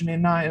to mention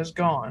Inaya's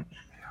gone.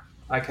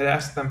 I could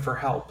ask them for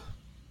help.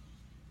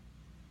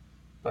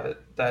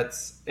 But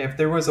if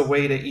there was a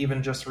way to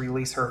even just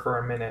release her for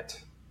a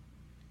minute.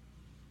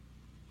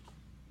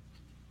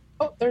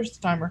 Oh, there's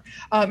the timer.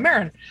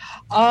 Marin.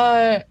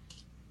 What?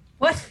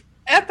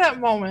 At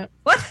that moment.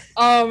 What?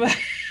 What?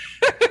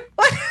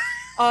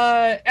 What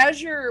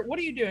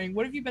are you doing?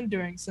 What have you been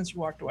doing since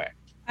you walked away?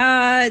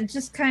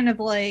 Just kind of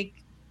like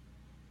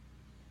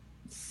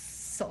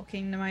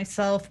sulking to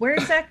myself. Where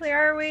exactly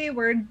are we?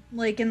 We're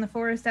like in the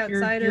forest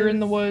outside. You're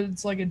in the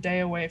woods, like a day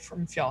away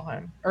from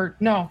Fjallheim. Or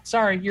no,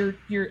 sorry, you're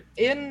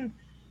in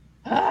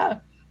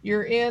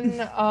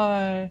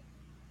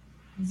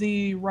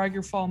the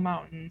Rigerfall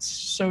Mountains.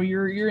 So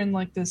you're in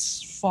like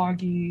this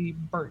foggy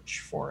birch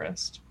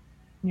forest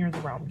near the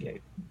Realm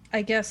Gate.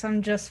 I guess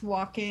I'm just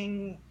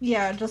walking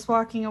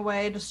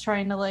away, just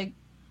trying to like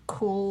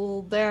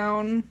cool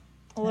down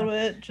a little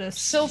bit.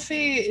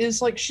 Sylphie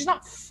is like, she's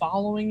not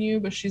following you,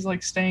 but she's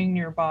like staying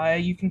nearby.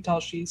 You can tell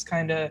she's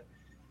kind of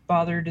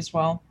bothered as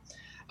well.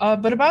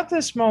 But about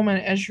this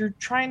moment, as you're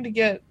trying to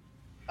get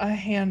a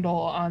handle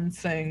on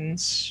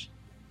things,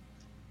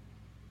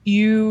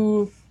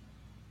 you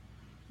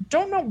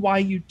don't know why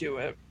you do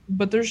it,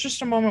 but there's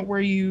just a moment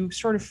where you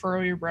sort of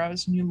furrow your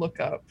brows and you look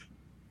up.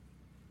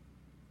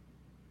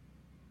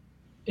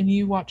 And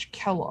you watch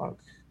Kellogg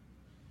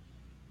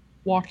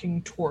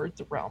walking toward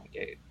the Realm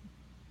Gate.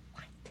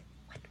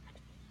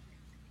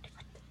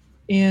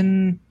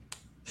 In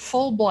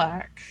full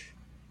black,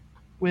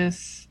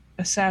 with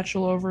a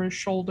satchel over his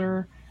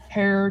shoulder,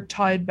 hair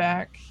tied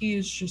back, he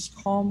is just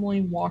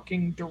calmly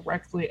walking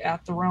directly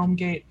at the Realm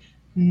Gate.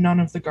 None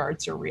of the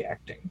guards are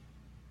reacting.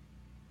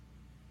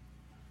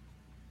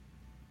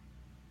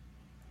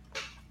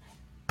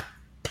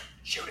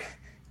 Shoot him!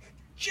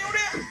 Shoot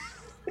him!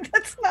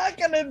 That's not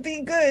gonna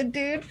be good,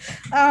 dude.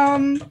 How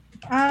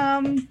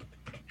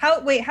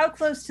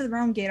close to the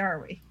Realm Gate are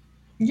we?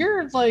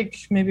 You're like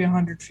maybe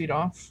 100 feet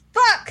off.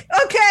 Fuck!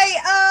 Okay,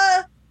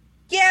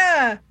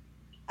 yeah.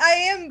 I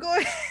am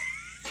going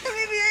maybe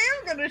I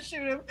am gonna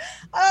shoot him.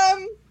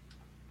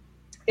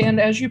 And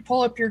as you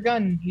pull up your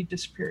gun, he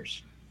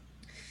disappears.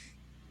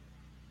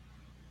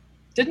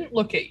 Didn't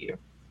look at you.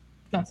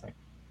 Nothing.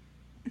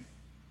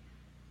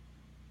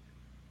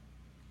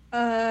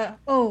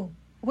 Oh,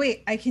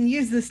 wait, I can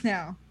use this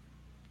now.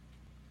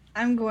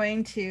 I'm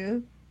going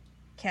to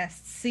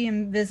cast See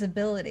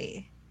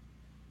Invisibility.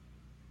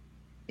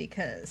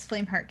 Because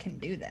Flameheart can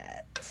do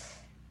that.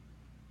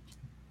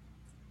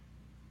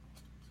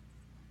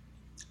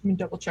 Let me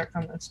double check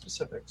on the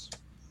specifics.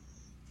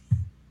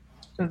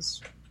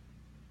 Because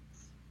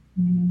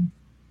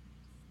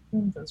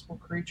invisible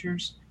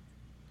creatures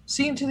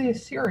see into the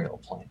ethereal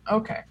plane.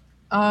 Okay.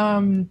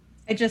 I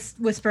just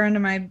whisper under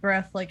my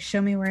breath, like,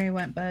 show me where he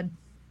went, bud.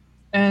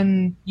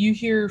 And you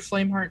hear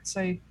Flameheart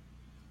say,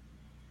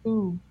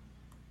 ooh.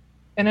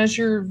 And as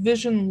your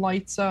vision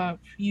lights up,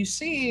 you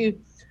see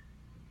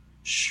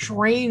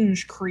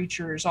strange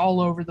creatures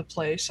all over the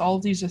place, all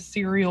these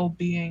ethereal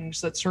beings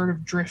that sort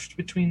of drift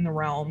between the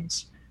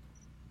realms.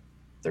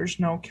 There's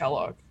no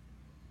Kellogg.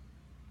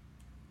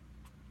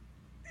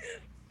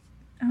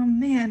 Oh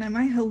man, am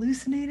I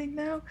hallucinating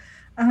now?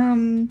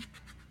 I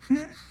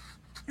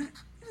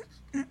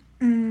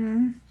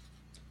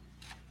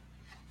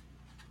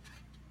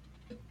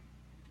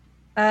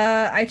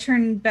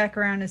turn back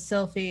around to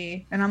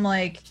Sylphie and I'm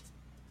like,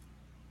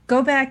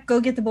 go back,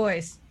 go get the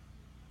boys.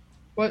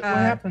 What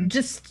happened?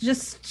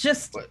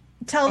 Just What?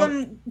 tell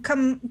them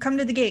come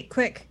to the gate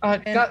quick.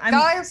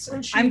 Guys,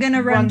 and she I'm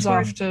gonna run runs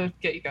toward- off to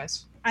get you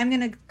guys. I'm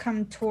gonna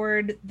come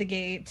toward the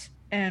gate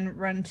and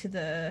run to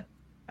the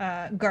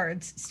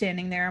guards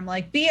standing there. I'm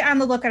like, be on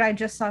the lookout. I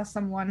just saw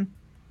someone.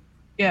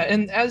 Yeah,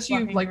 and as you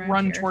Walking like around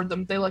run here. toward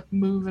them, they like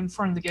move in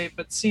front of the gate,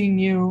 but seeing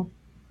you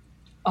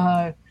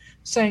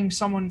saying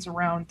someone's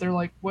around, they're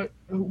like, what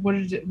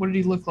did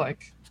he look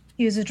like?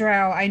 He was a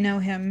drow. I know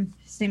him.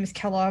 His name is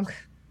Kellogg.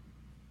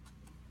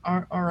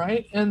 All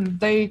right, and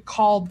they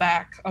call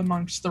back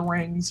amongst the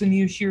rings, and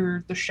you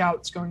hear the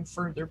shouts going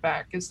further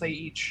back as they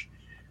each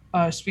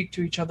speak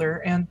to each other,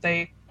 and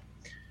they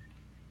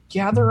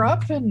gather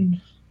up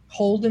and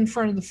hold in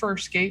front of the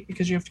first gate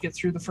because you have to get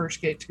through the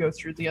first gate to go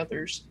through the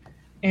others.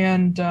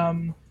 And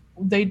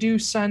they do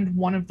send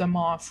one of them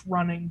off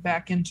running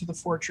back into the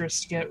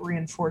fortress to get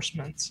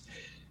reinforcements.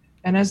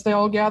 And as they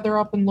all gather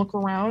up and look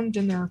around,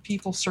 and there are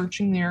people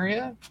searching the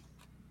area,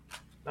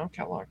 no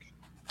Kellogg.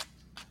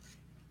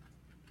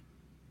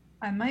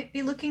 I might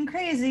be looking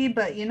crazy,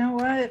 but you know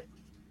what?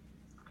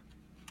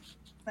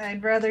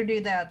 I'd rather do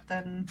that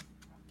than...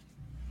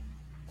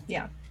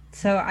 Yeah.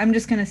 So I'm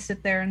just going to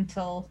sit there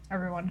until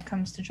everyone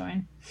comes to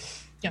join.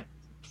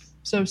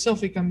 So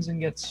Sylphie comes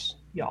and gets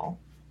y'all,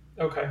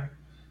 Okay.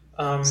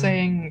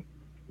 saying,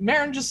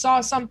 Marin just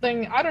saw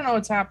something. I don't know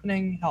what's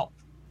happening. Help.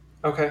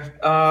 Okay.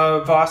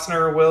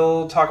 Vossner,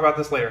 we'll talk about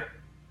this later.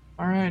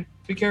 All right.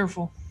 Be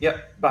careful.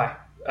 Yep. Bye.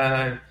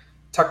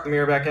 Tuck the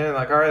mirror back in and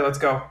like, all right, let's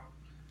go.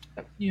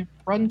 You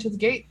run to the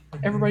gate.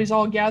 Everybody's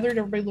all gathered.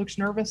 Everybody looks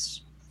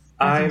nervous.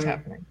 Nothing's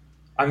happening.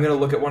 I'm going to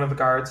look at one of the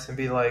guards and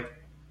be like,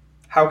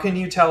 how can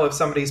you tell if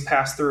somebody's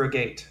passed through a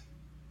gate?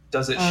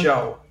 Does it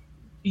show?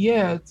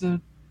 Yeah,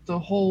 the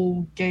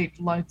whole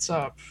gate lights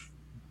up.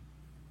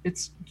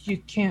 You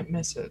can't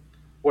miss it.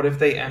 What if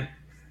they end?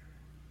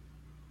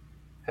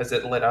 Has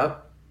it lit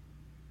up?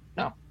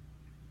 No.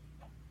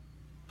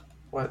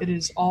 What? It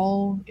is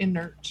all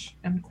inert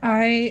and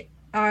quiet.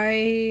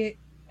 I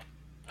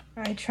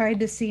tried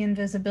to see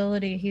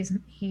invisibility.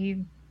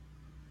 He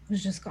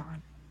was just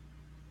gone.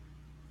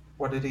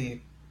 What did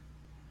he...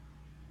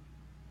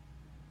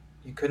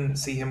 You couldn't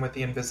see him with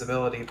the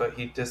invisibility, but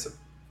he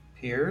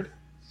disappeared?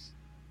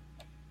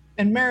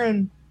 And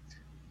Marin,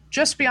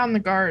 just beyond the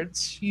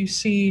guards, you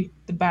see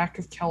the back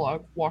of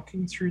Kellogg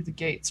walking through the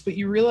gates, but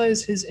you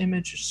realize his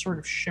image is sort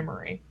of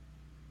shimmery.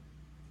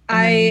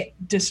 And then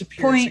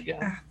disappears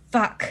again.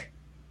 Fuck.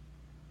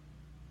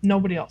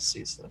 Nobody else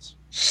sees this.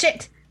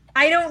 Shit.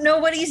 I don't know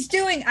what he's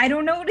doing.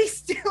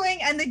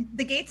 And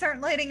the gates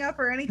aren't lighting up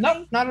or anything.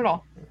 No, not at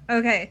all.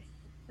 Okay.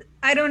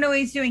 I don't know what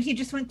he's doing. He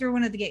just went through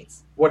one of the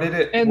gates. What did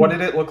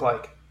it look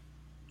like?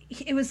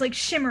 It was like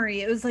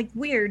shimmery. It was like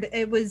weird.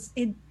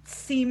 It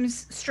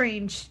seems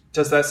strange.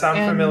 Does that sound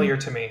familiar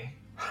to me?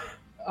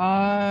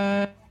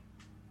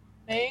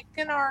 Make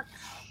an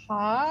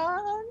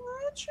Arcana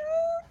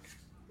check.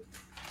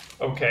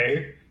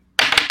 Okay.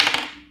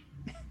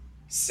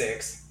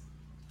 6.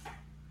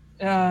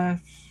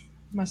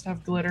 Must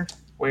have glitter.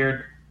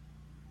 Weird.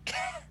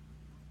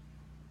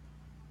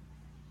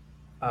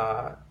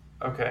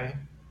 Okay.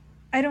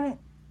 I don't...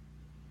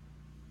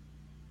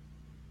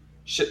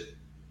 Shit.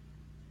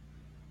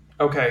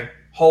 Okay.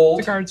 Hold.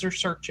 The guards are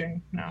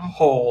searching now.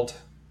 Hold.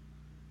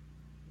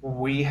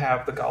 We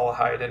have the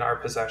Galahide in our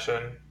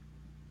possession.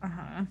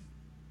 Uh-huh.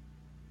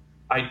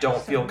 I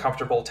don't feel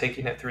comfortable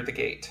taking it through the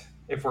gate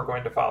if we're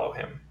going to follow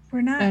him.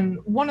 We're not... And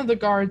one of the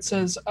guards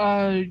says,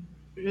 We're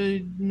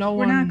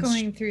not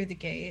going through the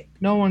gate.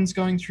 No one's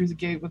going through the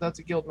gate without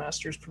the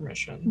guildmaster's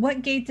permission.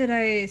 What gate did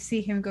I see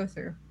him go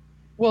through?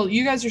 Well,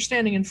 you guys are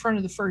standing in front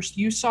of the first.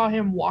 You saw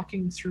him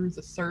walking through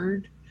the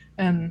third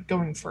and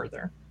going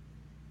further.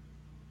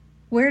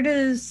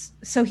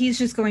 So he's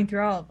just going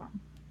through all of them?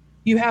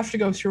 You have to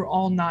go through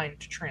all 9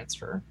 to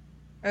transfer.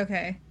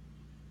 Okay.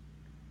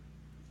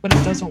 But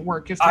it doesn't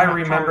work if I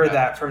remember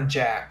that from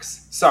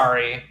Jax.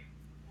 Sorry.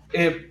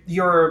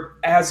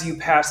 As you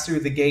pass through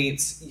the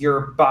gates,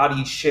 your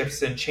body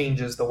shifts and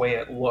changes the way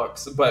it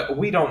looks. But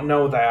we don't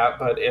know that,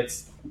 but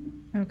it's...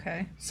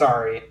 Okay.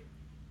 Sorry.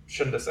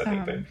 Shouldn't have said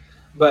anything.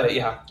 But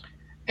yeah.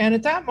 And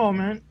at that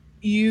moment,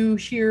 you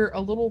hear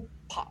a little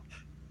pop.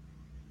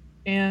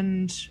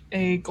 And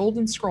a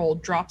golden scroll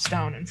drops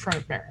down in front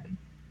of Marin.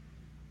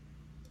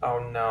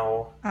 Oh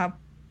no. I'll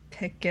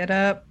pick it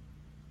up.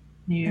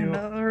 You and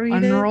I'll read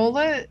unroll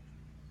it,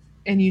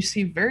 and you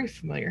see very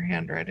familiar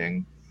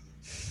handwriting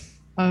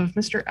of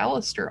Mr.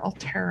 Alistair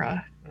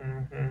Altera.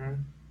 Mm-hmm.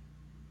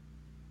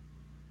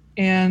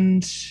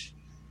 And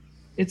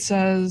it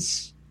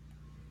says,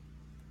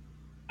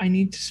 I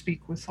need to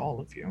speak with all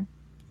of you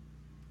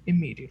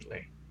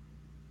immediately.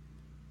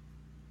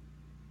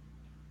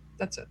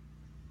 That's it.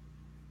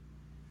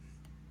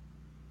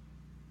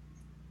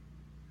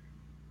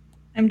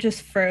 I'm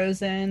just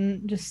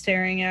frozen, just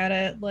staring at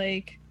it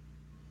like...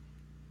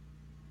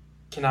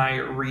 Can I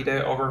read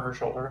it over her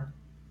shoulder?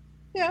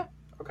 Yeah.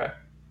 Okay.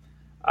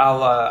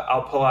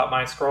 I'll pull out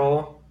my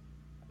scroll.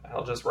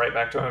 I'll just write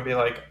back to him and be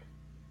like,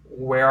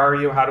 where are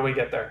you? How do we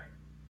get there?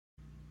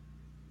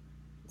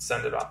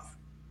 send it off.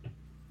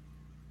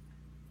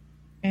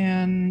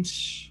 And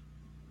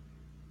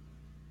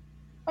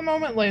a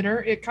moment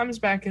later, it comes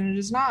back, and it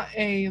is not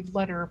a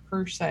letter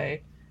per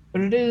se,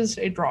 but it is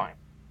a drawing.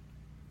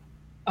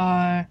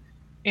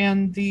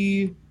 And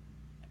the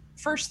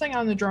first thing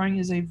on the drawing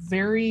is a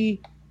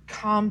very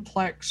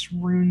complex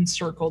rune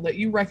circle that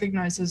you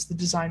recognize as the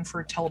design for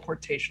a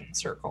teleportation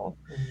circle.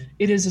 Mm-hmm.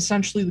 It is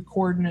essentially the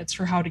coordinates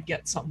for how to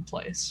get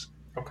someplace.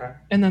 Okay.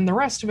 And then the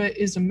rest of it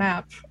is a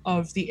map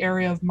of the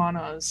area of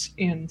manas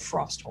in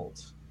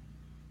Frosthold.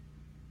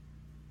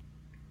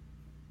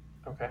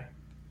 Okay.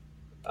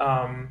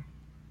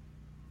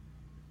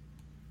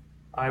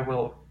 I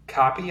will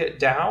copy it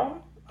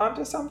down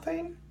onto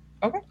something.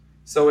 Okay.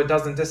 So it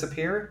doesn't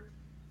disappear.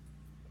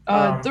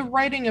 The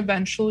writing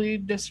eventually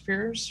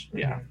disappears. Mm-hmm.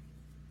 Yeah.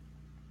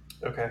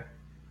 Okay.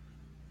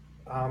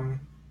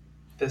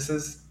 This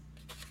is...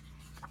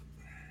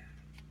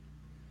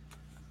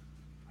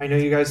 I know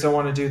you guys don't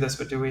want to do this,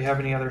 but do we have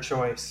any other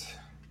choice?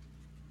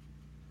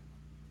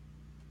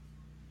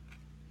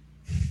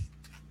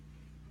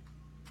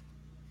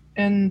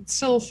 And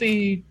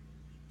Sylphie,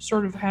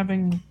 sort of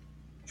having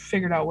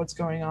figured out what's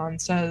going on,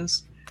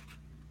 says,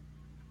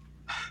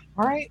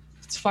 all right,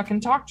 let's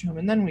fucking talk to him,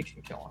 and then we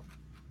can kill him.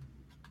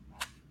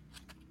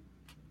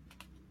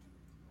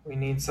 We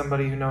need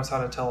somebody who knows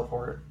how to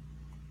teleport.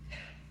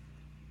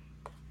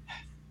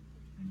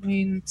 I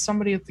mean,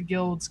 somebody at the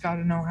guild's got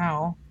to know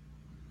how.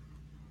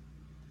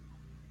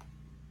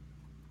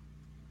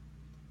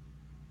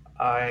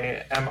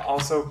 I am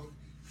also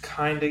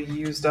kind of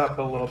used up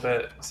a little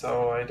bit,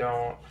 so I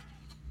don't...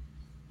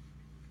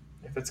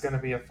 If it's going to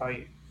be a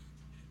fight,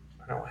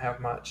 I don't have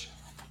much.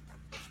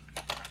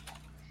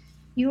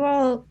 You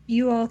all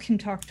can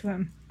talk to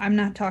him. I'm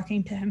not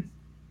talking to him.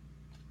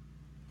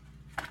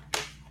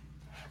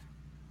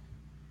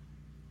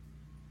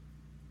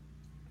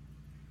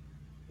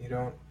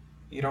 You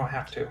don't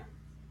have to.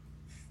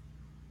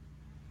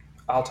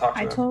 I'll talk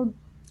to him.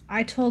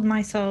 I told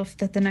myself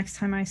that the next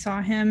time I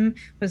saw him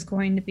was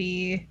going to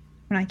be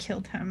when I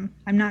killed him.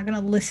 I'm not going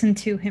to listen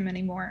to him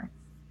anymore.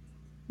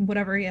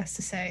 Whatever he has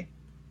to say.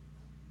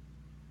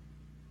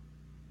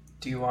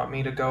 Do you want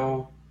me to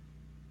go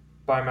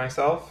by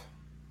myself?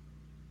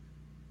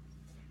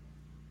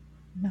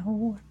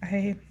 No,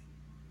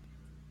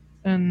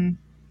 And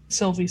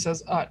Sylvie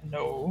says,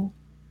 no.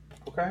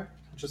 Okay.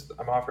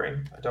 I'm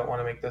offering. I don't want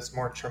to make this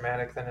more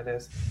traumatic than it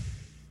is.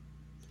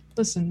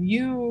 Listen,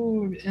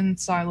 you and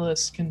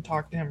Silas can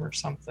talk to him or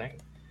something.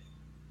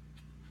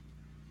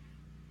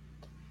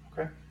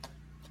 Okay.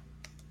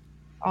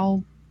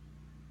 I'll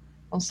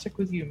stick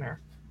with you, Mare.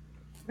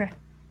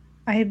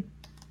 okay.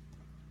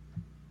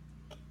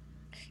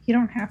 You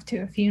don't have to.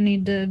 If you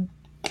need to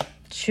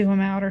chew him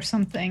out or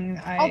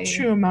something, I'll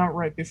chew him out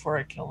right before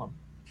I kill him.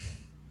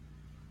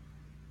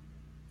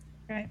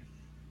 Right.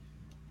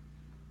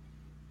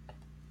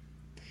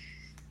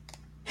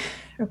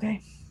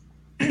 Okay.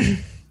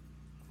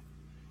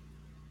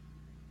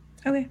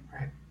 Okay. All right.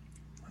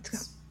 Let's go.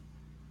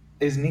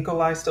 Is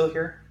Nikolai still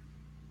here?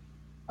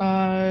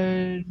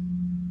 No.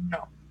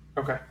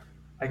 Okay.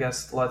 I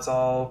guess let's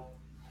all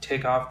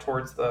take off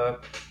towards the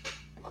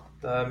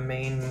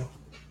main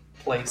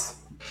place.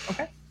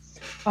 Okay.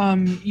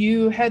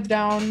 You head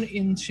down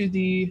into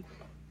the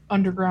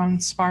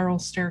underground spiral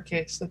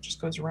staircase that just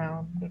goes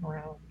around and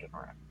around and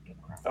around and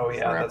around. Oh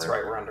yeah, forever. That's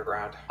right. We're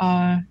underground.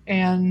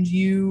 And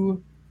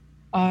you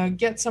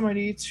get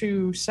somebody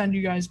to send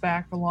you guys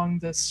back along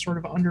this sort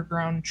of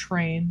underground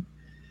train,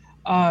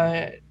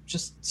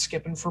 just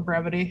skipping for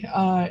brevity.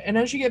 And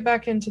as you get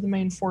back into the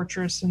main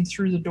fortress and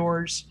through the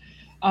doors,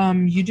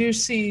 you do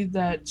see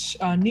that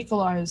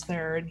Nikolai is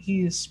there, and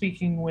he is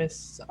speaking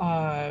with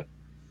the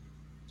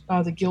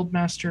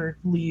Guildmaster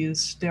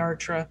Lise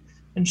d'Artre,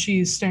 and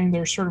she's standing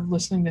there sort of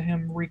listening to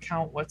him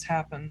recount what's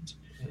happened.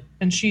 Mm-hmm.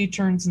 And she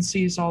turns and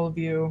sees all of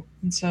you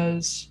and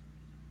says,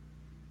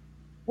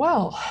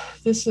 well,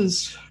 this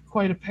is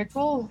quite a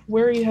pickle.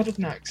 Where are you headed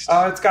next?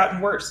 It's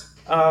gotten worse.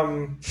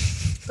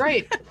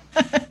 Great.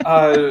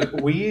 Marin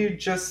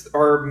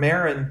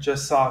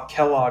just saw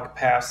Kellogg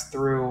pass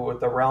through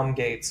the realm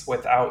gates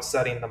without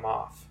setting them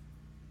off.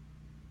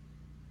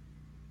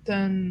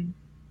 Then...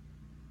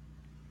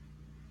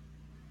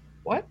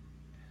 what?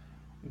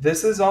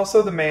 This is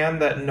also the man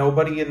that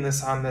nobody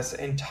on this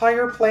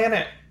entire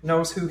planet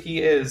knows who he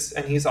is,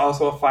 and he's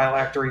also a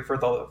phylactery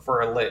for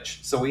a lich,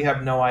 so we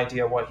have no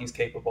idea what he's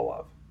capable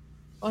of.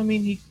 I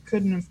mean, he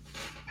couldn't have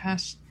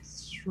passed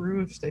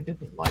through if they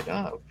didn't light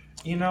up.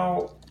 You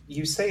know,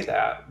 you say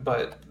that,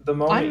 but the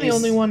moment I'm the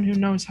only one who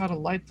knows how to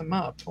light them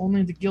up.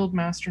 Only the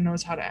Guildmaster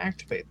knows how to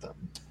activate them.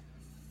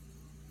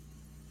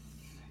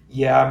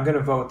 Yeah, I'm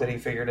gonna vote that he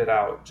figured it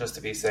out, just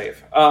to be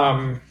safe.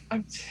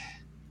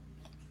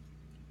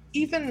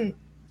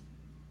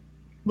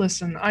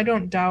 Listen, I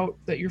don't doubt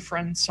that your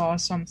friend saw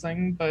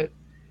something, but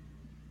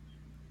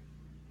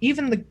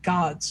even the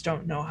gods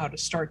don't know how to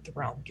start the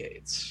realm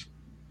gates.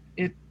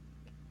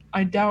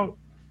 I doubt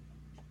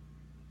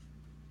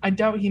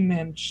he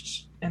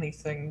managed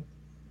anything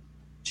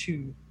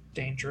too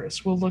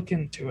dangerous. We'll look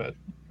into it.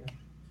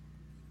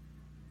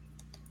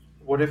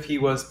 What if he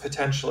was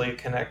potentially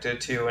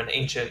connected to an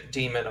ancient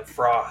demon of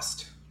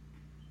frost?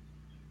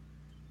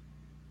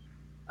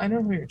 I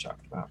know who you're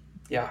talking about.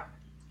 Yeah.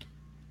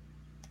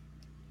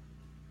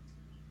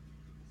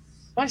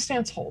 My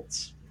stance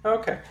holds.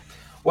 Okay.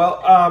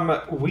 Well,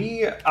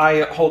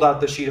 I hold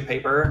out the sheet of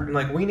paper. I'm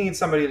like, we need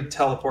somebody to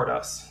teleport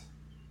us.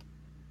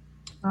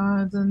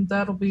 Then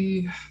that'll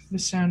be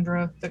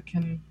Vissandra that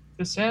can...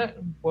 Visara.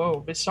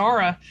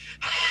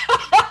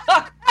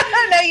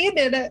 No, you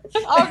did it.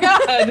 Oh,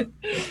 God.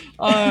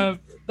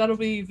 That'll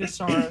be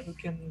Visara who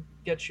can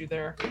get you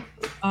there.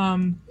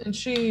 And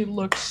she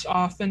looks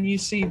off, and you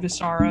see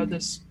Visara,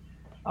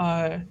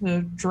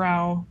 the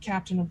drow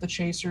captain of the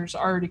chasers,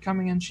 already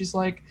coming in. She's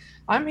like,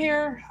 I'm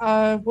here.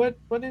 What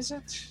is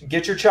it?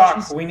 Get your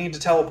chalk. We need to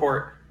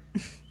teleport.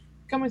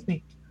 Come with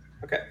me.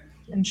 Okay.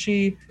 And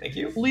she Thank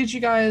you. leads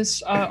you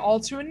guys all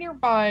to a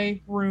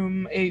nearby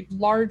room, a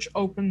large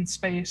open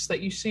space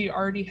that you see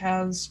already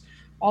has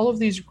all of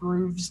these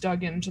grooves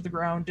dug into the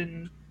ground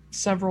in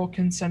several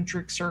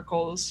concentric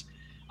circles.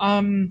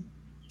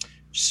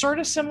 Sort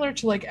of similar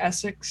to like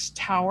Essex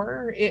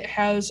Tower. It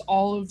has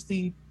all of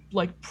the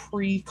like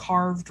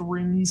pre-carved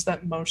runes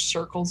that most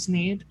circles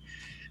need.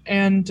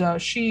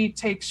 And she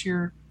takes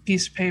your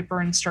piece of paper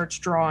and starts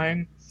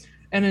drawing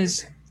and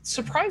is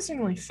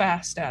surprisingly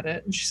fast at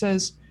it. And she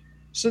says,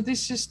 so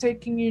this is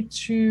taking you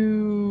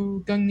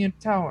to Gungnir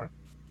Tower?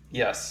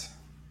 Yes.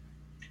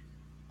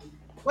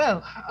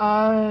 Well,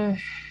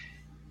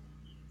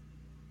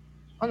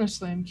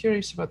 honestly, I'm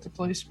curious about the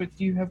place, but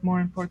you have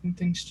more important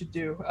things to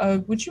do.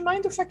 Would you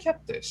mind if I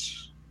kept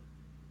this?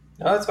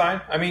 No, that's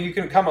fine. I mean, you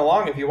can come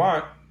along if you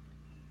want.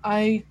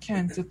 I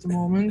can't at the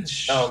moment.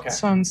 Oh, okay.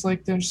 Sounds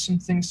like there's some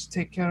things to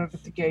take care of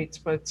at the gate,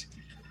 but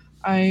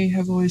I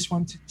have always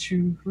wanted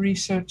to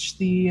research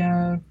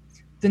the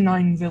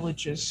 9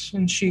 villages,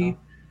 and she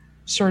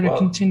sort of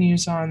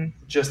continues on.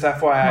 Just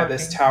FYI, marking.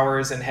 This tower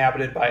is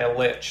inhabited by a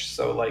lich,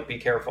 so like, be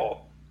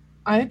careful.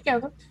 I had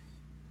gathered.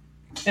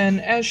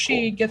 And as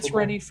she gets cool.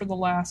 ready for the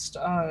last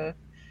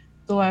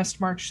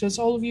mark, she says,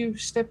 all of you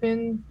step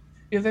in.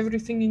 You have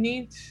everything you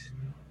need.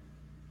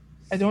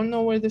 I don't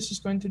know where this is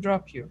going to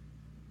drop you.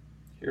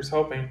 Here's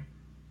hoping.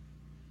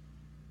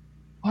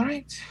 All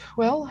right.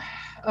 Well,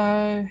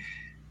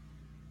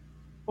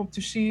 hope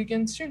to see you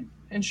again soon.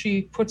 And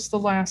she puts the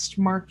last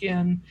mark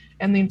in,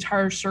 and the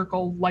entire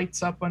circle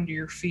lights up under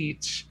your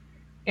feet.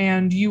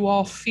 And you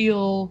all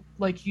feel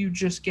like you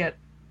just get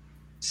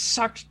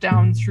sucked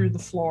down through the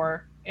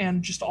floor,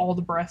 and just all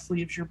the breath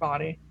leaves your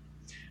body.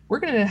 We're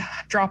going to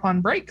drop on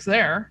break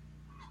there,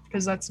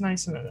 because that's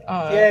nice. And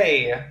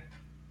Yay!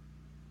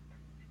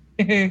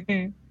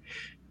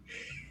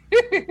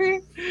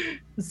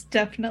 Was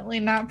definitely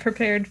not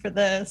prepared for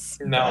this.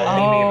 No,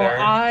 me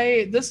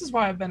neither. This is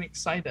why I've been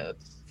excited.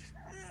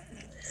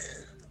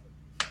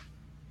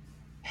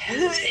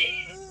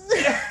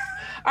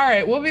 All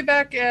right, we'll be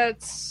back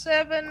at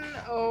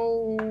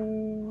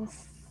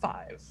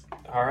 7:05.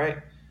 All right.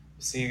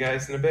 See you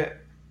guys in a bit.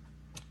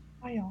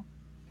 Bye, y'all.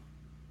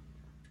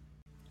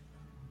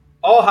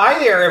 Oh, hi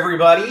there,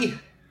 everybody.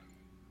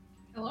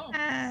 Hello.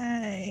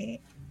 Hi.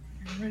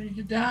 I'm ready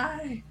to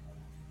die.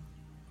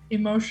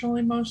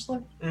 Emotionally,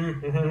 mostly.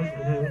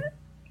 Mm-hmm.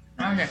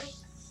 Okay.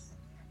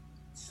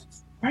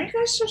 Why are you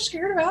guys so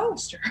scared of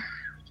Alistair?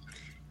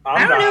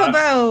 I don't know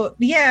about,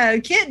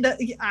 Kit.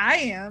 I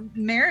am.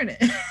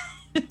 Meredith.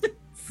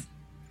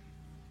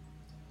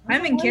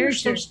 I'm in character.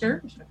 So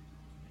scared.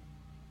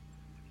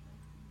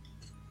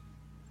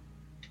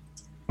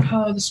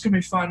 Oh, this is gonna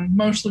be fun.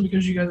 Mostly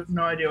because you guys have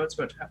no idea what's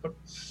about to happen.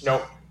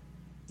 Nope.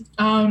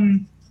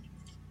 I'm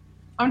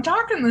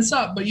talking this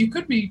up, but you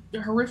could be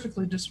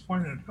horrifically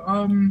disappointed.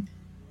 Who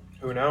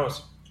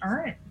knows? All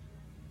right.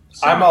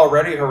 So, I'm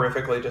already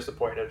horrifically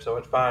disappointed, so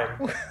it's fine.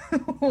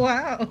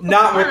 Wow.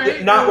 Not with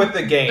right,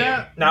 the game.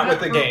 Not with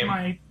the broke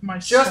game. My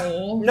Just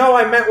soul. no,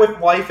 I meant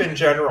with life in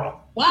general.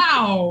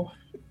 Wow.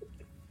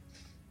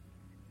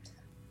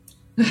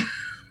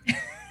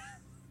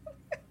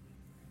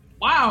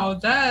 Wow,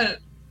 that.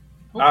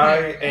 Okay. I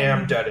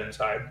am dead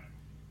inside.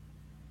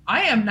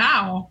 I am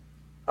now.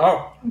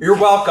 Oh, you're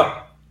welcome.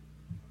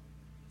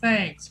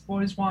 Thanks.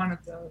 Boys wanted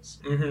those.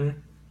 Mm-hmm.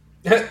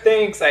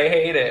 Thanks, I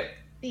hate it.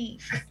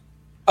 Thanks.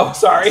 Oh,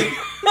 sorry.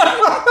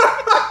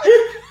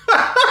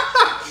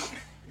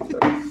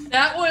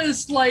 That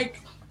was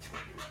like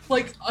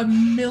a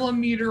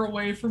millimeter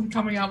away from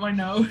coming out my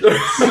nose.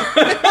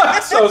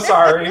 So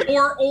sorry.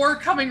 Or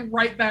coming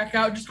right back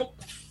out, just go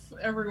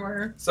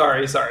everywhere.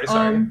 Sorry.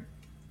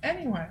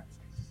 Anyway,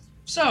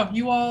 so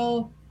you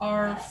all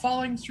are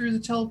falling through the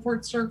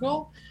teleport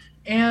circle,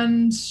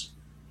 and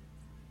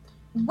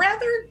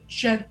rather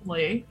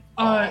gently,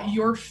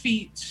 your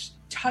feet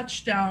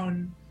touch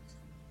down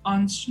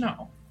on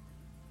snow.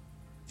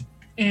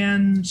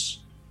 And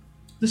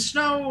the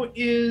snow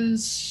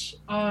is,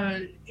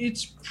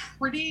 it's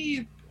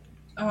pretty,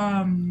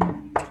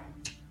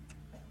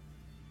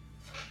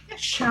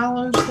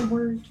 shallow is the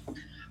word.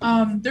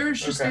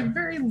 There's just a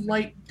very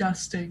light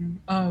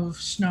dusting of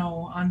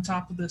snow on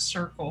top of this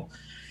circle.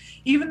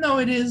 even though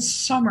it is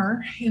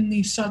summer in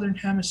the southern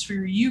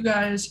hemisphere, you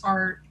guys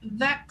are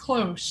that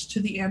close to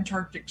the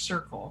Antarctic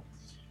Circle.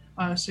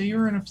 So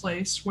you're in a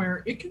place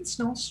where it can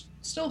still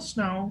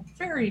snow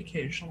very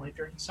occasionally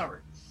during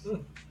summer.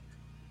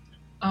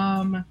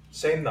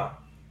 Same though.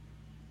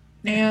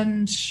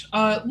 And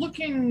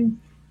looking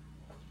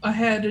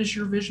ahead as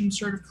your vision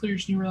sort of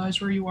clears and you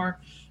realize where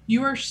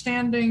you are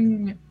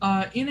standing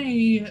in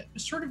a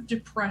sort of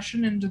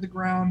depression into the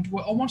ground,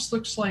 what almost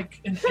looks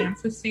like an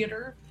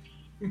amphitheater.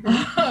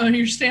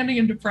 You're standing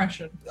in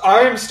depression.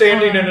 I am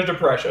standing in a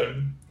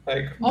depression.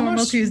 Like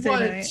Normal Tuesday what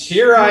night.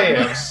 Here I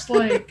am. looks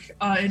like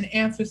an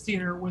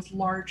amphitheater with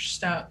large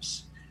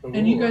steps.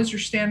 And you guys are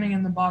standing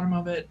in the bottom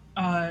of it,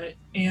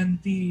 and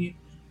the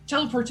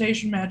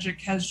teleportation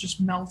magic has just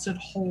melted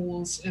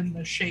holes in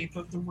the shape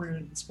of the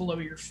runes below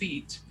your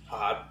feet.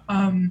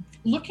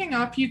 Looking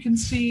up, you can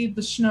see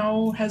the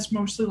snow has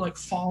mostly like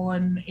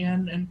fallen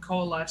in and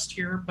coalesced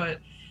here, but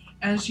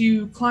as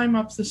you climb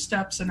up the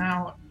steps and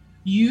out,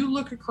 you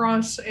look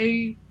across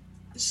a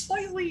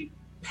slightly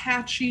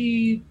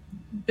patchy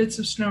bits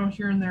of snow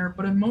here and there,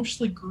 but a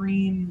mostly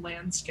green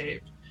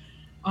landscape.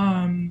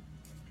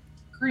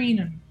 Green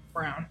and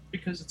brown,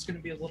 because it's going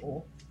to be a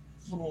little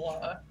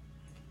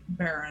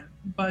barren.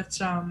 But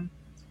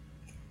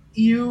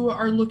you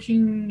are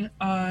looking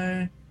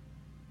at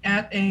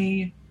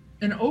an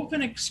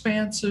open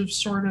expanse of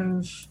sort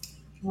of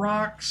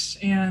rocks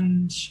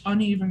and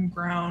uneven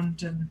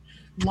ground and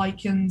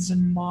lichens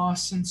and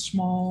moss and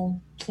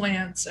small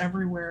plants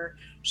everywhere,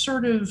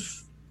 sort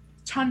of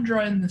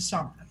tundra in the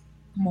summer,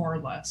 more or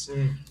less.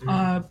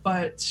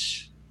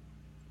 But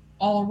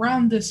all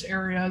around this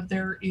area,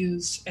 there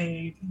is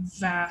a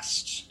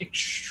vast,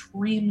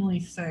 extremely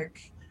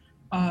thick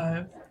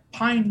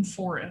pine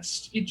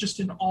forest, just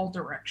in all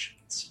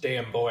directions.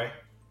 Damn, boy.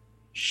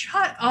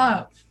 Shut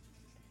up!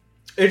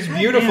 It's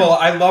beautiful.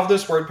 Damn. I love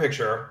this word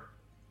picture.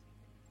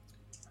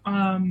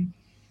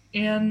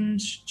 And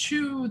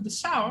to the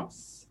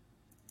south,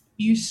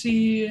 you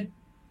see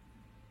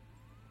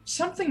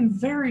something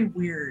very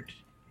weird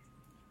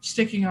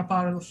sticking up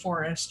out of the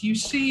forest. You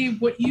see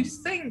what you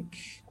think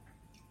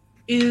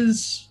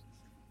is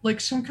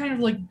like some kind of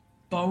like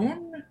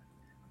bone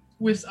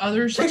with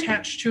others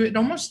attached to it. It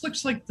almost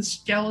looks like the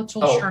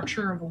skeletal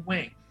structure of a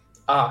wing.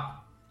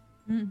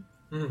 And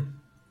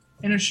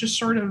it's just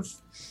sort of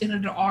in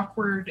an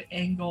awkward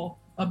angle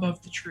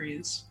above the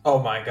trees. Oh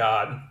my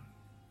god.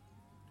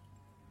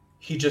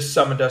 He just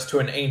summoned us to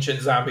an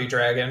ancient zombie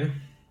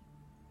dragon.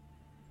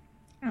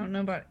 I don't know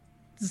about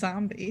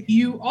zombie.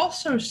 You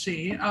also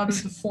see out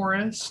of the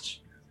forest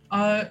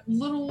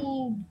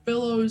little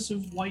billows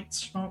of white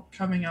smoke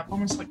coming up,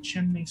 almost like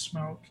chimney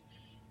smoke.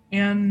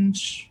 And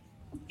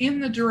in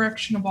the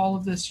direction of all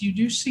of this, you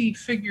do see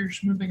figures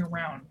moving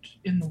around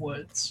in the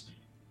woods,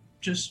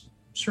 just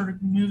sort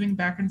of moving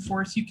back and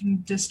forth. You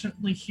can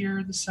distantly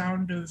hear the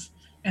sound of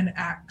an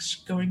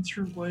axe going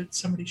through wood,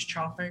 somebody's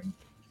chopping.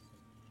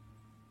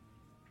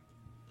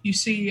 You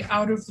see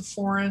out of the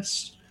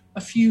forest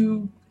a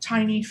few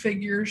tiny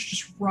figures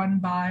just run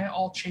by,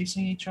 all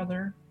chasing each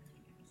other.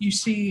 You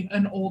see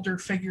an older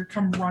figure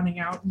come running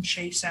out and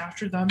chase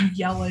after them,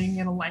 yelling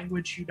in a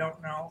language you don't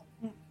know.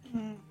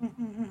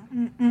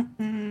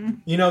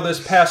 You know,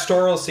 this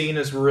pastoral scene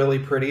is really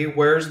pretty.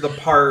 Where's the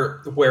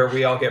part where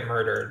we all get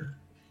murdered?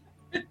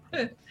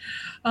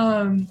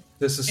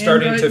 This is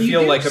starting to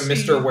feel like a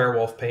Mr.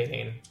 Werewolf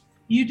painting.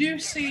 You do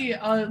see,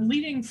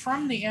 leading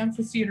from the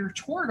amphitheater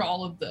toward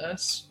all of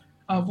this,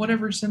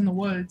 whatever's in the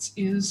woods,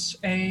 is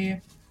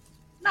a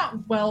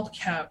not well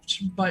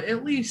kept, but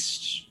at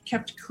least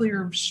kept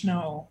clear of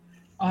snow,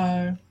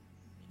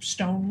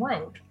 stone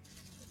road.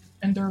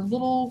 And there are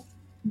little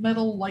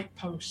metal light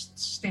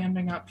posts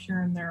standing up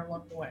here and there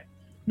along the way.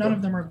 None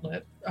of them are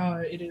lit.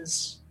 It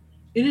is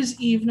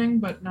evening,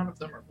 but none of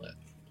them are lit.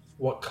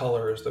 What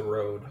color is the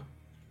road?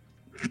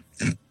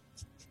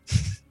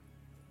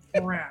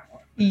 Brown.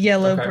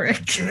 Yellow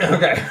brick.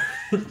 Okay.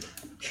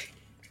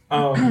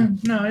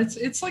 No,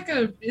 it's like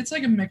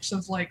a mix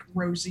of like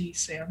rosy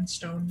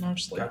sandstone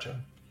mostly.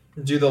 Gotcha.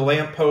 Do the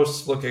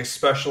lampposts look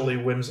especially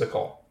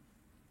whimsical?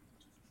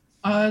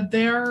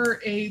 They're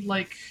a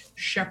like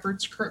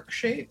shepherd's crook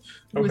shape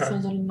with a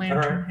little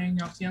lantern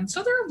hanging off the end,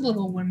 so they're a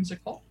little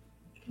whimsical.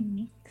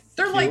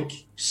 They're like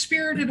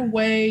Spirited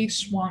Away,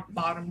 Swamp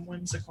Bottom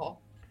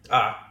whimsical.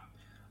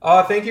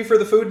 Thank you for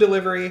the food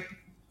delivery.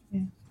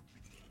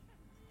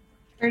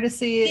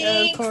 Courtesy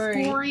of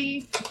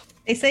Corey.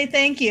 They say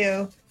thank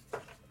you.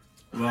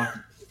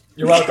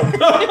 You're welcome.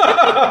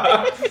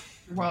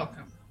 You're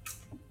welcome.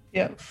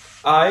 Yep.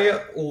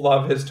 I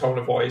love his tone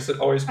of voice. It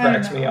always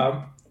cracks me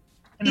up.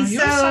 I know, he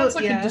always sounds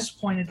like a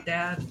disappointed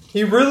dad.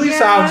 He really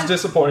sounds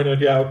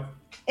disappointed, yeah.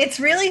 It's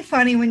really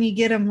funny when you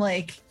get him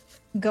like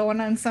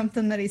going on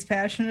something that he's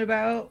passionate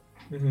about.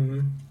 Mm-hmm.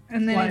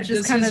 And then it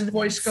just kind of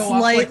voice go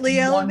slightly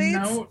up, like, elevates.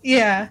 one note?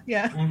 Yeah.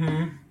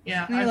 Mm-hmm.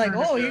 Yeah. And you're like,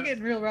 oh, you're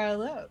getting real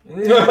riled up.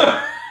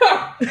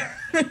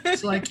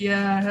 It's like,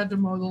 yeah, I had to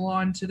mow the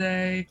lawn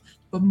today.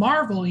 But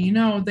Marvel,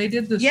 they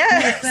did this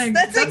cool thing.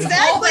 That's all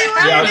exactly that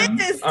what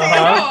happened. it is, I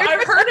Taylor. know,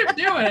 I've heard him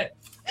do it.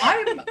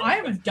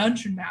 I'm a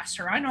dungeon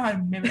master. I know how to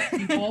mimic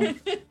people.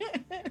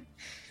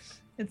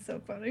 It's so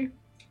funny.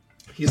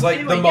 He's like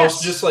Anyway, the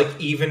most yes. just like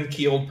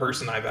even-keeled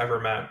person I've ever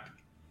met.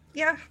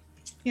 Yeah.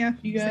 Yeah.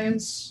 You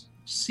guys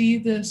see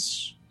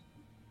this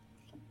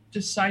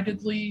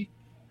decidedly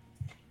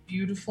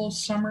beautiful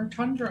summer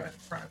tundra in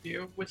front of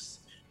you with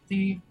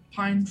the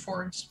pine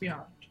forest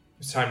beyond.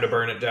 It's time to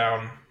burn it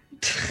down.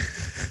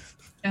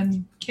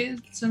 And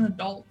kids and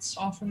adults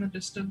off in the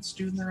distance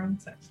doing their own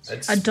things.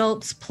 It's,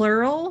 Adults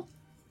plural?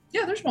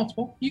 Yeah, there's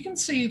multiple. You can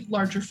see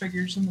larger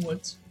figures in the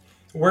woods.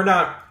 we're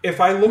not. If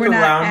I look We're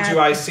not around, at do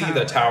I the see tower.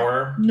 the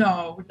tower?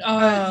 No,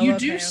 Oh, you okay,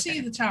 do okay. see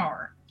the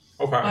tower.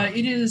 Okay.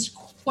 It is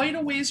quite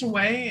a ways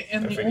away,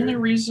 and I the figured. only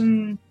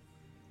reason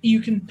you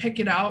can pick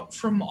it out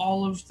from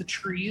all of the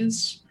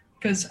trees,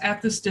 because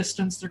at this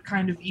distance they're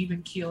kind of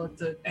even keel at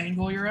the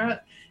angle you're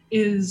at,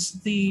 is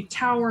the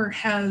tower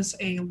has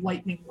a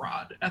lightning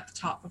rod at the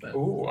top of it,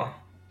 Ooh.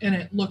 and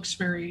it looks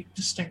very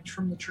distinct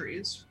from the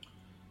trees.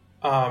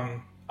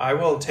 I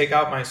will take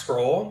out my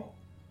scroll,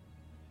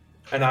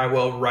 and I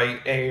will write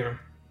a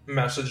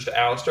message to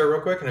Alistair real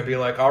quick, and it'll be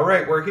like, "All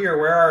right, we're here.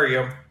 Where are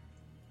you?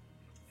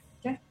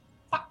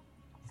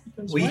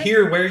 Goes We away.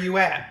 here. Where you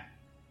at?"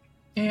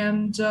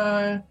 And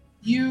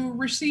you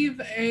receive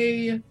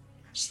a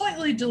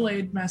slightly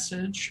delayed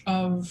message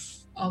of,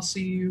 "I'll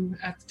see you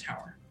at the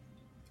tower."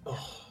 Ugh.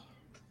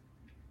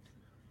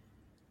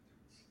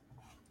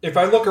 If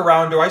I look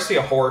around, do I see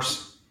a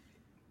horse?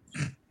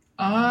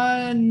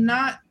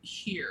 Not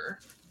here.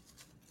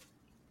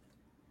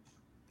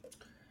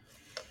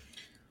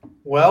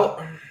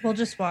 Well, We'll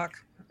just walk.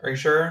 are you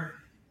sure?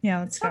 Yeah,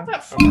 let's It's not go.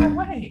 that far Okay.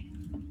 away.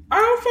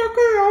 Oh,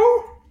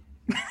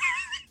 fuck you.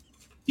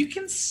 You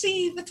can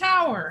see the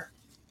tower.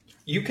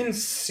 You can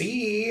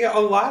see a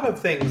lot of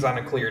things on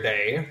a clear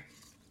day.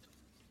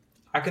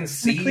 I can On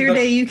see a clear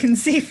day you can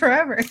see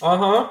forever.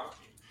 Uh-huh.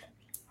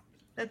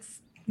 That's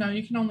No,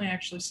 you can only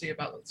actually see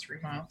about 3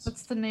 miles.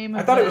 what's the name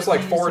I of thought it the was like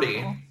musical?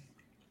 40.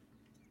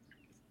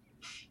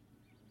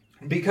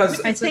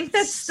 Because I think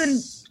that's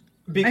the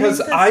because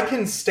I I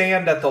can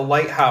stand at the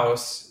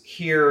lighthouse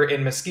here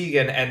in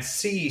Muskegon and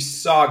see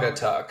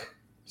Saugatuck.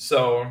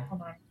 So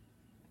Hold on.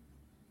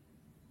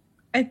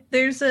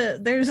 there's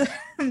a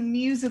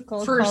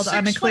musical For a called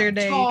On a 6 Clear foot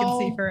Day You tall-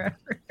 Can See Forever.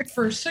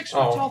 For a 6 foot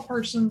Oh. tall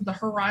person, the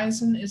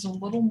horizon is a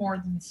little more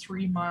than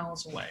 3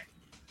 miles away.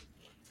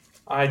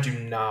 I do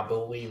not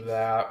believe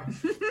that.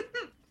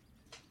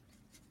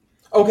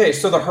 Okay,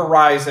 so the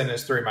horizon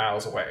is 3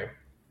 miles away.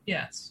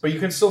 Yes, But you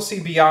can still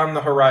see beyond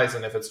the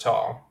horizon if it's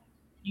tall.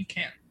 you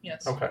can.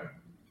 Yes. Okay.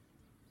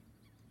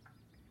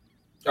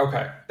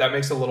 Okay, that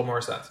makes a little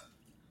more sense.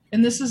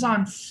 And this is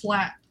on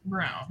flat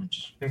ground.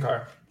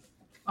 Okay.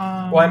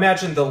 Well, I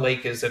imagine the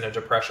lake is in a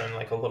depression,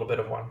 like a little bit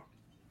of one.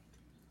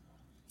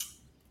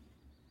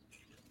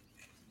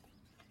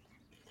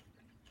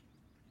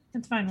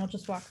 It's fine, we'll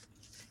just walk.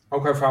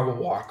 Okay, fine, we'll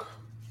walk.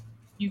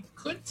 You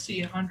could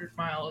see 100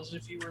 miles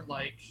if you were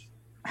like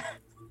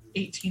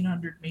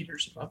 1,800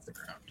 meters above the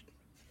ground.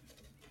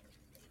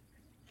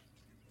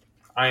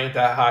 I ain't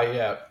that high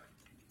yet.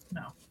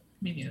 No,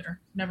 me neither.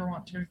 Never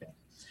want to again.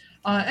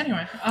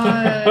 Anyway,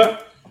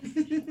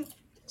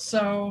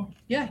 so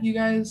yeah, you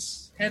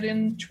guys head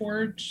in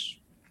towards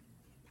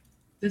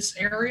this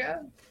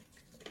area.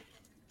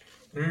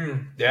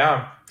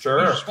 Yeah, You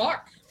sure. just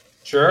walk. Do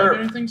Sure.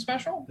 anything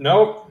special?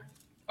 Nope.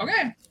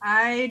 Okay.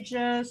 I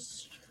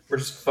just We're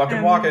just fucking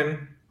Um,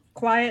 walking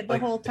quiet the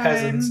like whole time.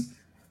 peasants.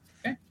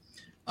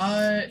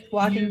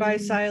 Walking by you-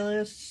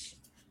 Silas,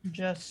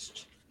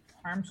 just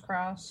arms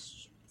crossed.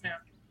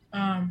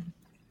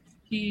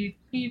 He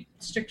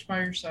sticks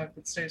by your side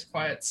but stays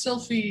quiet.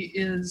 Sylphie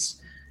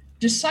is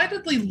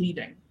decidedly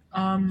leading.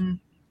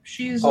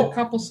 She's Oh. a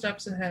couple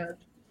steps ahead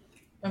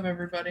of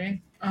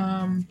everybody.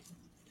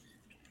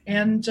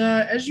 And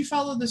as you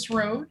follow this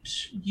road,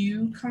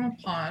 you come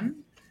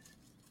upon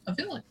a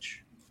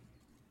village.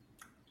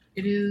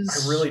 It is.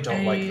 I really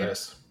don't like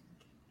this.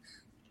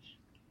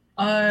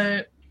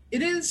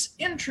 It is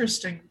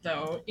interesting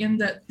though, in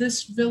that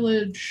this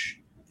village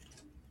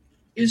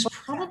is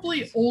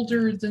probably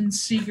older than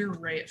Seeger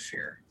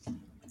Rayafir.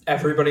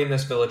 Everybody in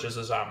this village is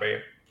a zombie.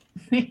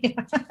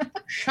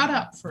 Shut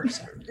up for a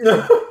second.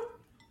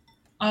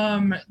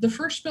 The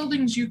first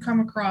buildings you come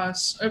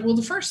across,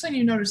 the first thing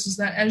you notice is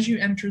that as you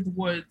enter the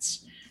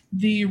woods,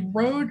 the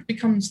road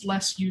becomes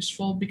less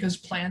useful because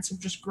plants have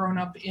just grown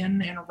up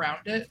in and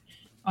around it,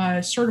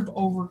 sort of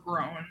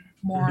overgrown,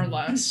 more or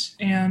less.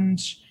 And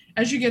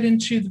as you get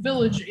into the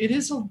village, it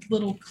is a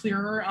little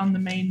clearer on the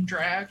main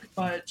drag,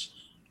 but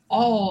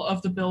all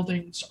of the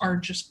buildings are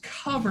just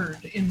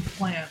covered in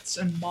plants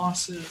and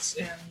mosses,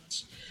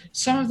 and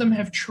some of them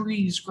have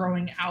trees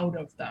growing out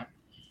of them.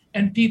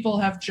 And people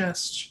have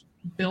just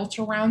built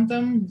around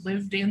them,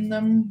 lived in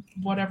them,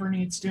 whatever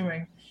needs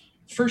doing.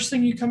 First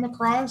thing you come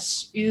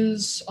across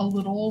is a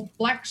little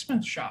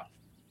blacksmith shop.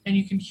 and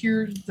you can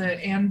hear the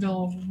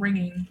anvil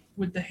ringing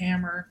with the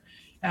hammer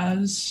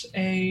as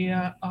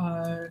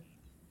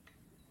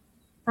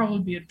probably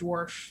be a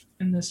dwarf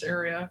in this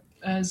area,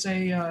 as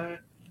a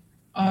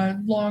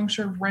long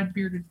sort of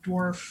red-bearded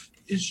dwarf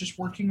is just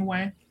working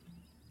away,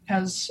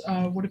 has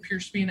what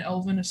appears to be an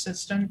elven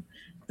assistant.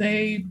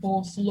 They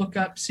both look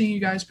up, see you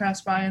guys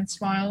pass by and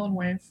smile and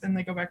wave, and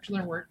they go back to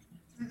their work.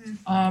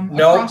 Nope.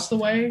 Across the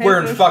way...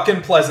 We're in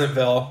fucking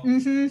Pleasantville.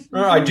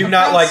 I do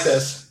not like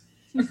this.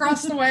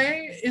 Across the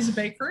way is a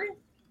bakery,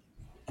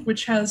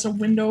 which has a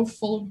window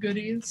full of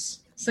goodies,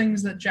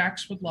 things that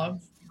Jax would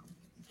love.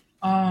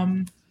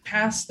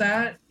 Past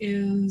that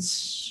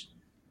is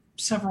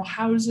several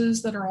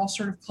houses that are all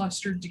sort of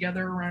clustered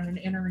together around an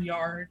inner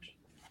yard.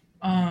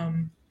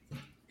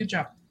 Good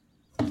job.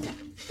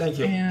 Thank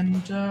you.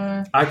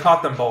 And I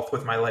caught them both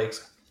with my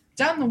legs.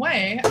 down the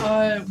way,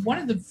 one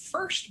of the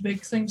first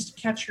big things to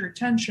catch your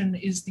attention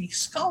is the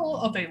skull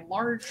of a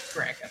large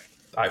dragon.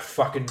 I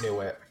fucking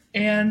knew it.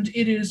 And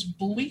it is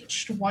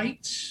bleached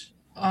white,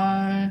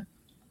 and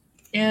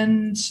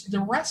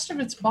the rest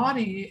of its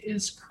body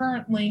is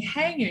currently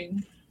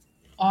hanging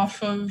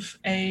off of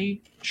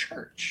a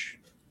church.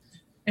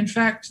 In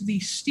fact, the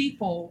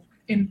steeple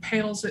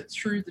impales it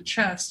through the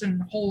chest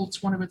and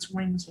holds one of its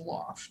wings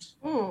aloft.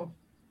 Ooh.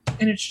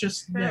 And it's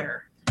just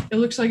there. It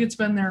looks like it's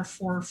been there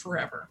for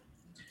forever.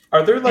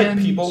 Are there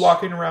people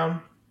walking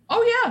around?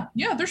 Oh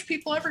yeah, there's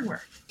people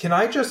everywhere. Can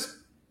I just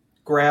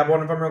grab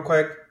one of them real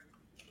quick?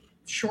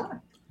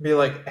 Sure. Be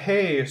like,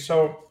 hey,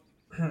 so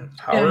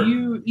how Yeah, are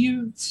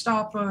you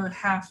stop a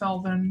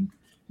half-elven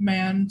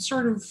man,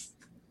 sort of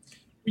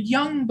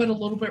young but a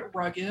little bit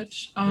rugged,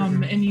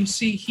 and you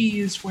see he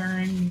is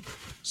wearing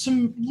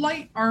some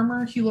light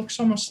armor. He looks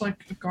almost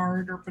like a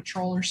guard or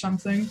patrol or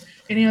something,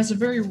 and he has a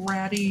very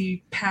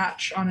ratty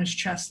patch on his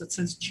chest that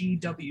says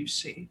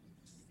GWC.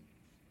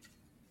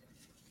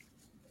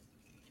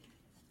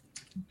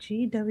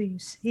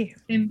 GWC.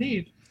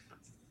 Indeed.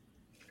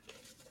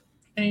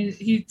 And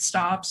he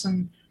stops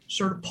and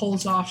sort of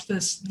pulls off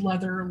this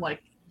leather,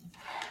 like,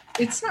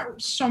 it's not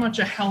so much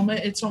a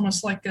helmet, it's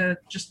almost like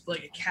just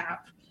like a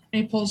cap.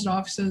 And he pulls it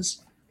off,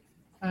 says,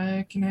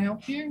 can I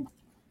help you?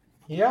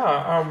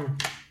 Yeah,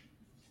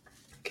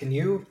 can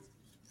you,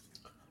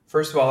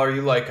 first of all, are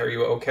you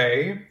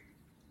okay?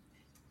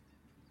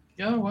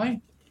 Yeah,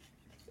 why?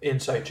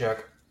 Insight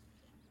check.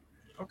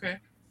 Okay.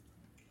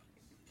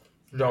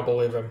 Don't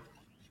believe him.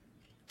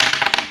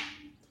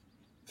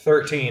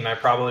 13, I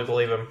probably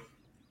believe him.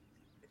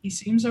 He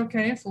seems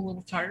okay, if a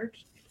little tired.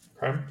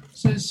 Okay.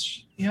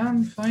 Says, yeah,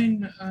 I'm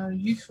fine.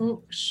 You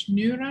folks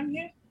new around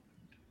here?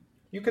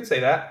 You could say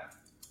that.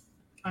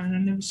 And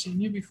I've never seen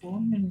you before,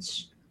 and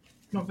it's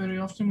not very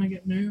often we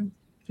get new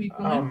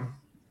people in. Are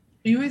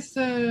you with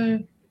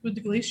the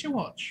Glacier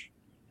Watch?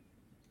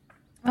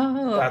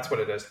 Oh. That's what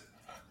it is.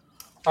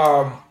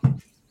 No,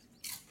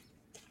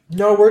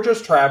 we're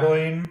just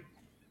traveling.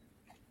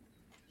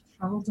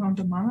 Travel down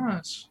to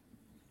Mars.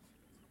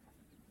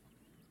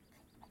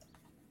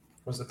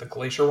 Was it the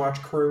Glacier Watch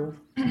crew?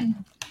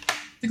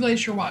 The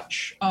Glacier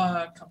Watch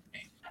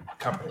company,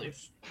 I believe.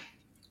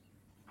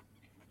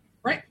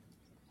 Right?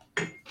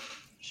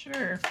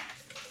 Sure.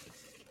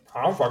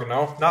 I don't fucking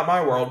know. Not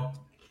my world.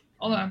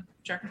 Hold on,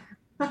 check.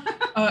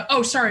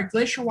 Sorry,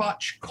 Glacier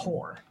Watch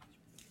Corps.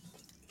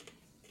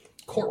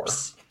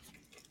 Corpse.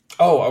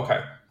 Oh,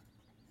 okay.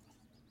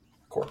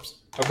 Corpse.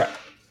 Okay.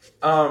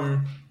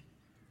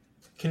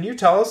 Can you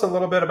tell us a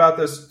little bit about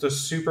this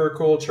super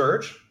cool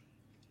church?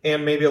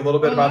 And maybe a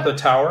little bit about the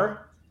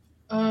tower?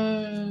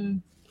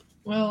 Well,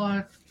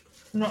 I'm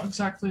not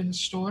exactly a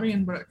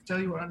historian, but I can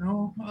tell you what I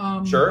know.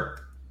 Sure.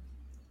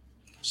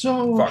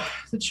 So,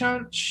 the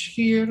church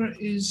here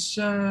is,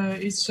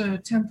 it's a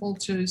temple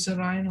to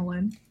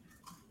Zarainalin.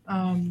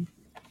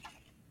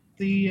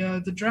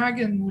 The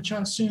dragon, which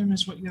I assume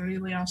is what you're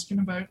really asking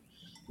about,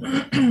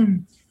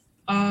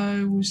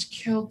 was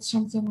killed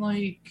something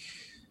like...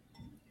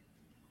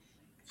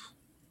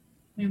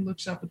 He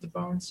looks up at the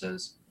bow and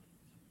says,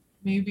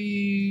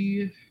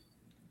 maybe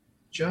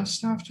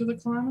just after the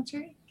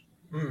calamity?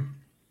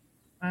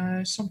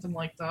 Something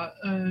like that.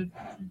 A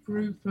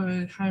group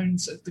of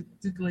hounds at the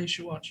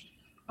Glacier Watch.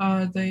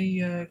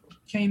 They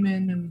came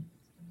in and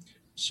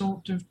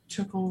sort of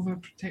took over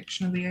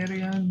protection of the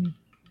area, and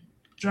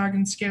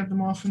dragon scared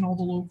them off, and all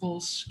the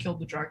locals killed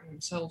the dragon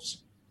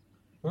themselves.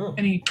 Oh.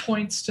 And he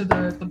points to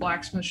the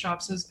blacksmith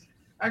shop, says,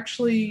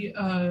 actually,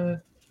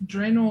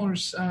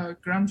 Draenor's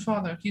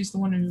grandfather, he's the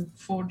one who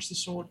forged the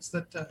swords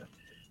that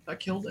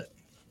killed it.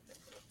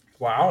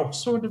 Wow.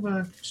 Sort of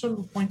a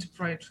point of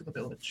pride for the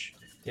village.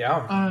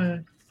 Yeah.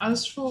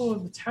 As for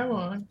the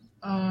tower,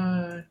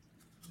 well,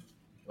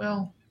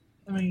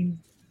 I mean,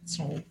 it's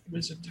an old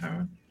wizard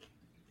tower.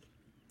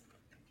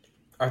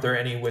 Are there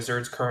any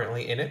wizards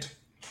currently in it?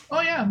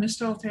 Oh yeah,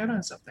 Mr. Altera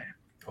is up there.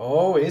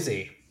 Oh, is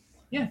he?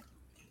 Yeah.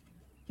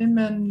 Him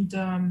and,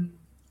 I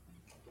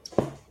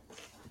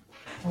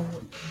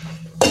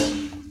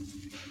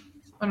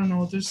don't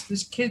know,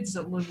 there's kids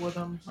that live with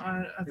him.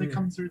 They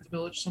come through the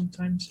village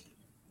sometimes.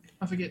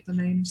 I forget the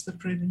names, they're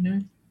pretty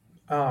new.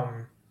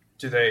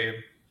 do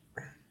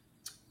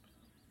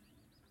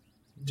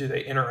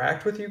they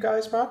interact with you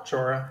guys much,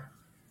 or?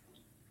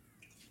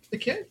 The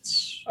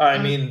kids? I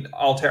mean,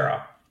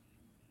 Altera.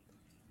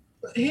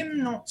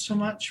 Him, not so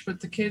much,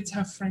 but the kids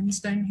have friends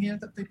down here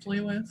that they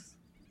play with.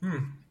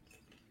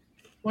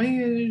 Why,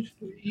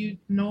 you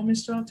know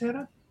Mr.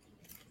 Altera?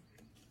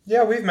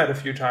 Yeah, we've met a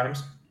few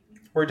times.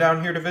 We're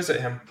down here to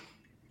visit him.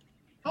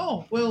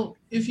 Oh, well,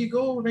 if you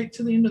go right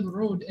to the end of the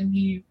road and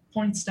he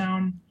points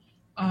down,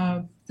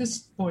 this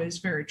boy is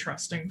very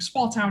trusting.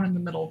 Small town in the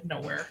middle of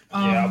nowhere.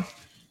 Yeah.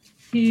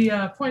 He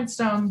points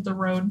down the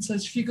road and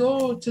says, if you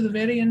go to the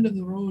very end of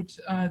the road,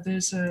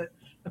 there's a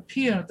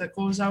pier that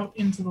goes out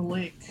into the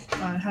lake.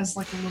 It has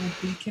like a little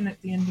beacon at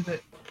the end of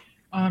it.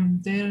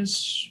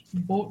 There's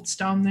boats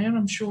down there.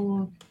 I'm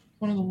sure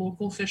one of the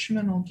local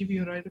fishermen will give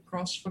you a ride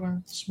across for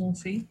a small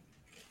fee.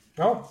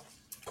 Oh,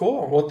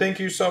 cool. Well, thank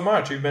you so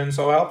much. You've been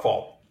so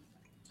helpful.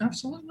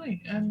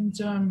 Absolutely. And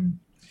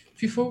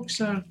if you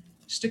folks are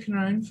sticking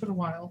around for a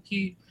while,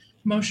 he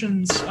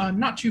motions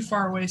not too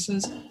far away,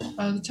 says,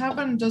 the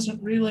tavern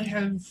doesn't really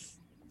have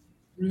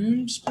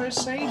rooms per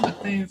se,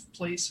 but they have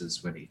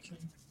places where you can,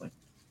 like,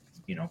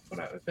 put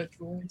out a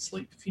bedroll and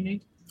sleep if you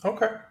need.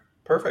 Okay,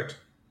 perfect.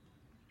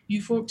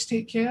 You folks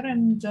take care,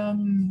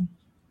 and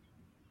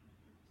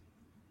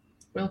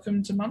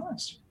welcome to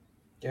Manus.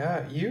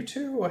 Yeah, you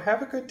too.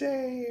 Have a good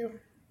day.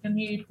 And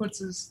he puts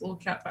his little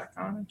cap back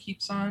on and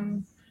keeps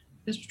on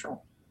his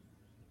patrol.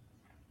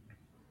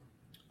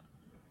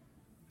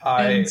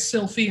 And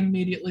Sylphie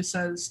immediately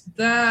says,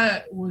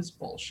 that was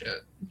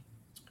bullshit.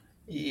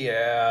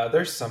 Yeah,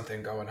 there's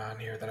something going on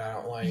here that I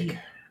don't like.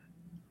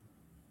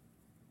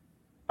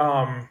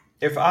 Yeah.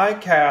 If I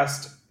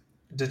cast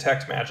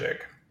Detect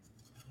Magic...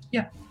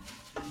 Yeah.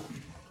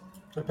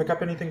 Do I pick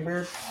up anything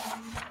weird?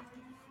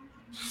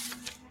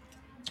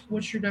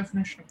 What's your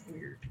definition of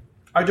weird?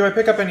 Do I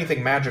pick up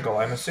anything magical?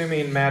 I'm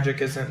assuming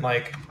magic isn't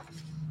like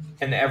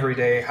an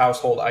everyday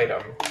household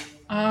item.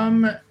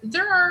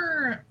 There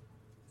are...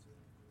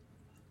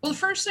 Well, the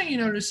first thing you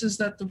notice is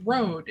that the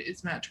road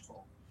is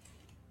magical.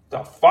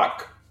 The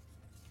fuck?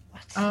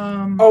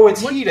 What?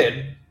 It's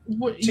heated.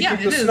 To keep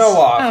the it snow is.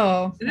 off.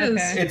 Oh, It is.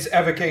 okay. It's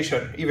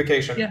evocation.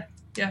 Yeah,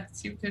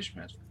 it's evocation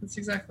magic. That's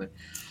exactly.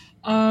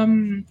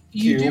 You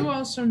Cute. do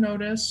also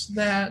notice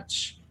that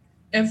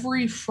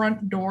every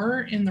front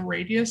door in the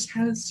radius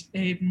has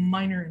a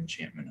minor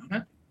enchantment on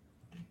it.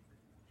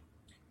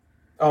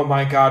 Oh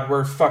my god,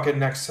 we're fucking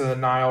next to the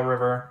Nile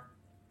River.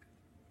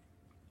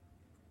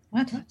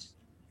 What?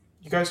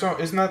 You guys don't...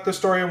 Isn't that the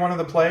story of one of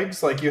the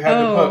plagues? Like, you had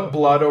to Oh. put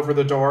blood over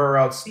the door or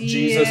else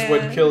Jesus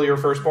would Yeah. kill your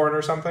firstborn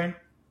or something?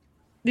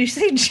 Did you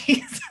say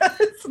Jesus?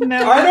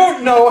 No. I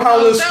don't know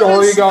how the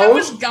story That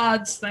was goes.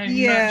 God's thing,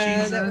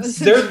 Yeah, not that Jesus.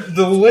 was-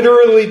 They're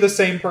literally the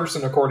same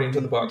person according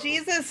to the book.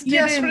 Jesus didn't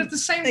Yes, but at the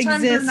same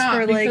time, they're exist not,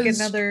 for like because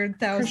another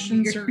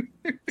 1,000 Christians years.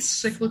 are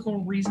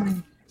cyclical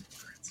reasoning.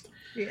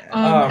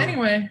 Yeah.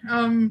 Anyway,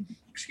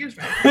 excuse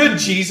me.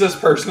 Jesus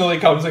personally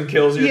comes and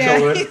kills your Yeah,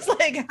 children. he's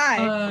like, hi,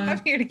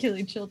 I'm here to kill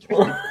your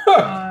children.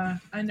 I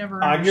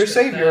never. I'm your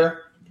understood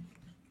savior.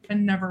 that. I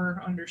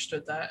never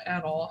understood that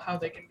at all. How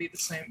they can be the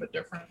same but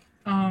different.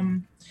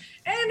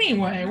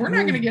 Anyway, we're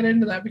not going to get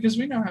into that because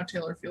we know how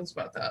Taylor feels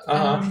about that.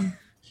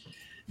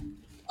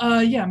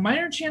 Yeah,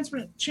 minor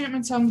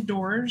enchantments on the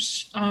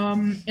doors,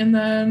 and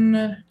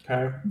then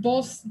Okay.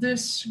 both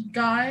this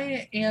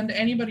guy and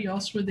anybody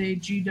else with a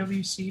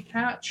GWC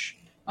patch.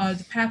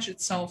 The patch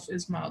itself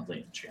is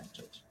mildly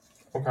enchanted.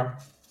 Okay.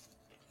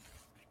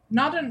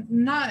 Not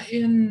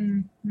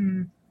in.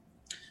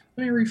 Let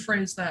me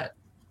rephrase that.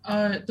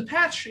 The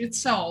patch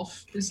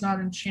itself is not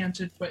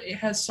enchanted, but it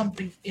has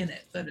something in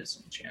it that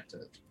is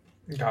enchanted.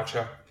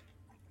 Gotcha.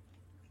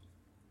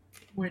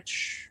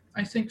 Which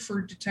I think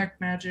for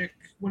Detect Magic,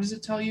 what does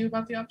it tell you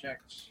about the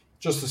object?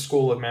 Just the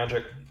school of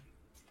magic.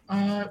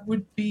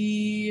 Would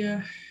be.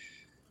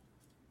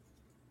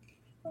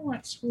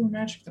 What school of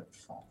magic that would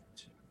fall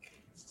into?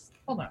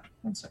 Hold on,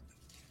 one second.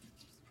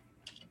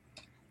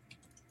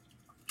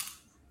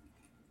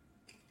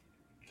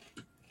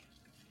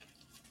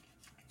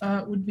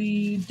 Would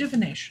be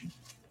divination.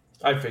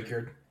 I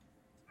figured.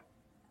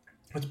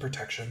 It's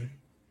protection.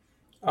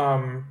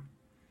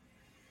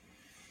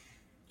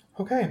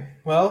 Okay.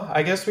 Well,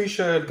 I guess we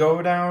should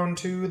go down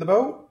to the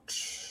boat.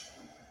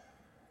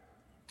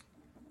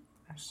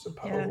 I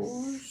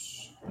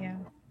suppose. Yeah.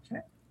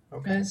 Okay.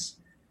 Guys,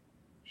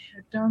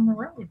 head down the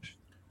road.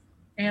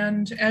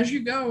 And as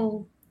you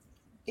go,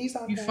 He's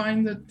on you there.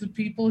 find that the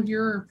people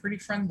here are pretty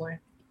friendly.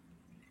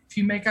 If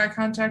you make eye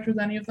contact with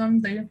any of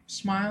them, they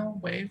smile,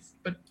 wave,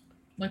 but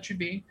let you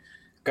be.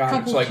 God, it's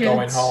couple like going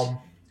kids. home.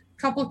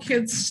 Couple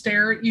kids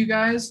stare at you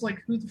guys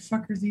like, who the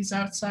fuck are these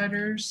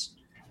outsiders?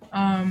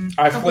 I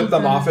Couple flip of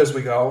them off as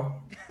we go.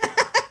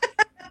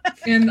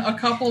 And a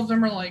couple of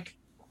them are like,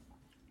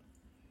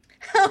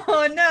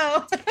 Oh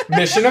no.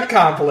 Mission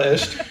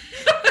accomplished.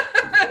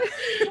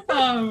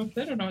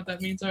 they don't know what that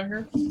means out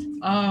here.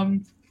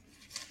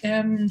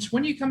 And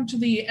when you come to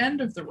the end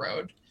of the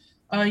road,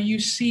 you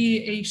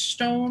see a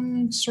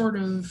stone sort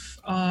of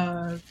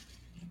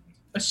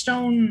a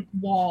stone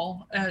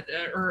wall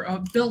or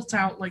a built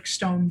out like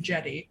stone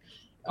jetty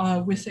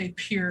with a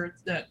pier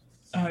that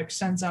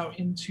extends out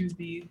into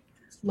the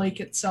lake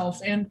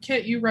itself. And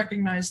Kit, you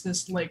recognize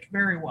this lake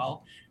very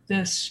well.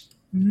 This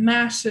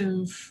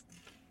massive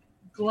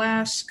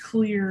glass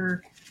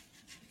clear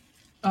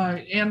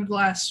and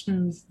glass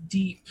smooth,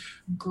 deep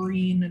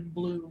green and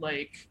blue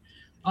lake.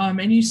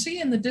 And you see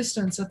in the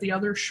distance at the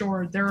other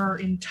shore, there are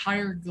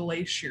entire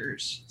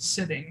glaciers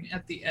sitting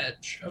at the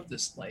edge of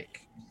this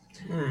lake.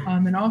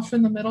 And off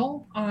in the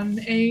middle, on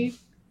a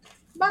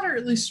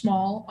moderately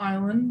small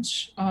island,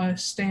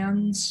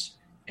 stands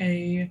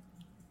a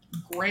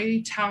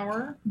gray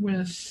tower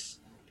with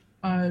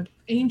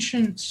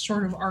ancient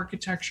sort of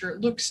architecture.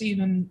 It looks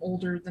even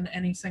older than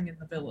anything in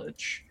the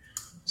village.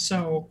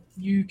 So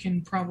you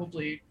can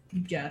probably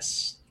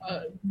guess,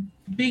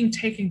 being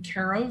taken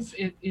care of,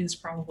 it is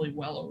probably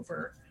well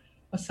over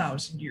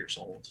 1,000 years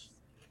old.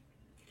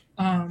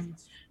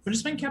 But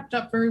it's been kept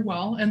up very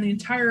well, and the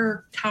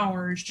entire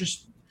tower is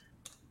just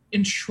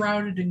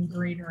enshrouded in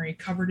greenery,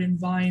 covered in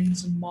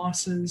vines and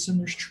mosses, and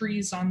there's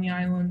trees on the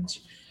island.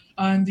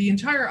 The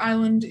entire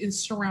island is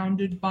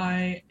surrounded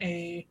by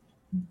a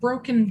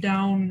broken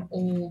down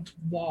old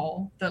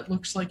wall that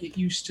looks like it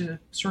used to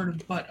sort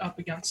of butt up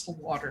against the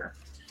water,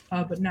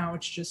 but now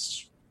it's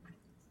just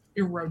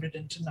eroded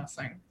into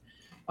nothing.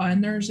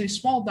 And there's a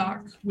small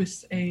dock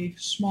with a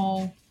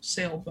small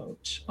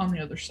sailboat on the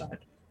other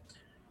side.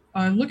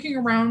 Looking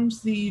around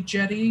the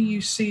jetty,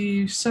 you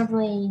see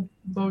several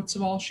boats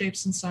of all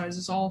shapes and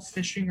sizes, all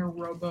fishing or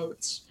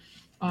rowboats,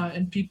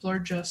 and people are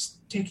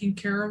just taking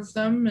care of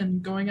them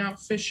and going out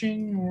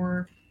fishing,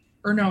 or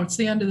no, it's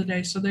the end of the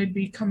day, so they'd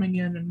be coming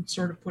in and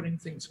sort of putting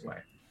things away.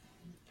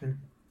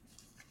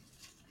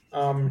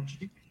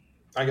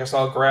 I guess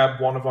I'll grab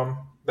one of them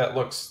that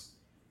looks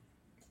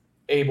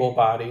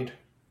able-bodied.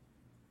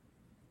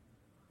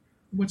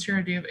 What's your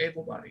idea of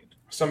able-bodied?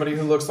 Somebody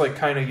who looks like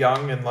kind of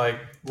young and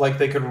like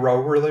they could row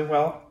really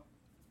well.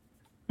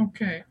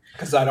 Okay.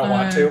 Because I don't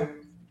want to.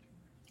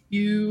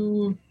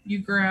 You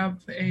grab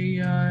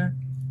a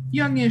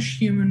youngish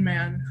human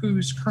man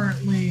who's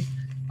currently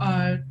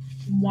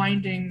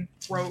winding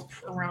rope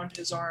around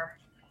his arm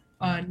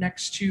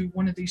next to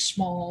one of these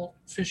small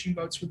fishing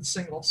boats with a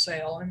single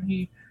sail, and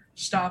he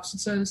stops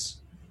and says,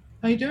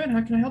 "How you doing?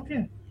 How can I help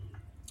you?"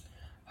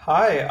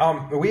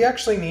 Hi. We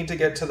actually need to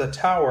get to the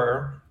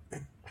tower.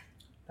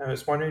 I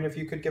was wondering if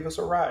you could give us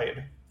a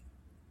ride.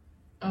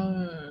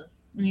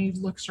 When he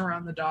looks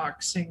around the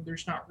dock, seeing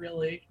there's not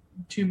really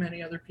too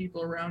many other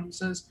people around, he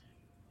says,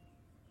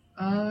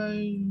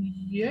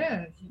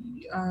 yeah,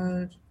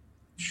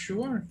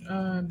 sure.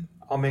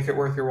 I'll make it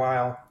worth your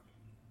while.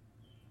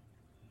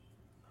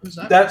 Was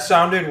that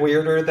sounded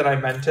weirder than I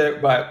meant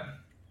it, but...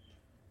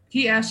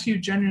 He asked you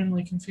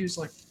genuinely confused,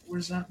 like, what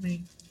does that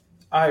mean?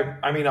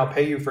 I mean, I'll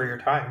pay you for your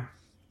time.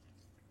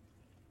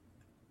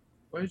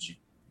 Why did you...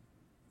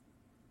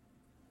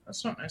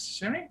 That's not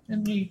necessary.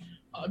 And he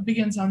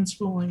begins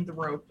unspooling the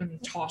rope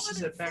and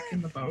tosses it back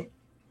in the boat.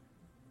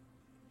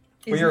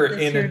 We are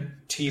in a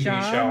TV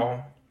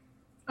show.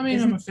 I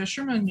mean, I'm a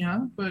fisherman,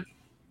 yeah, but...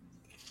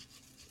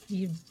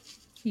 You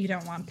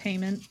don't want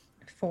payment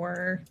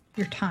for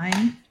your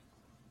time?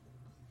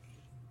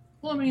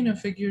 Well, I mean, I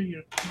figure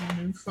you're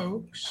new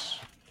folks.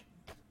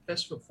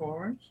 Best foot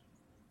forward.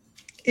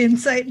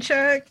 Insight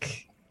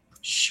check?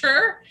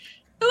 Sure.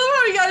 I love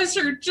how you guys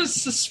are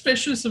just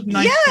suspicious of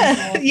nice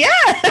people.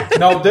 Yeah.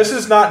 No, this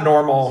is not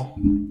normal.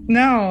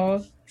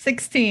 No.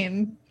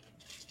 16.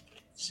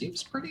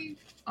 Seems pretty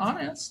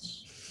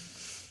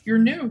honest. You're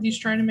new. He's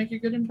trying to make a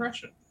good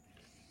impression.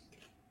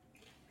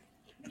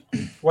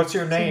 What's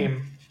your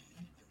name?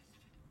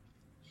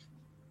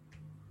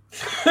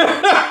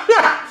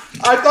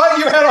 I thought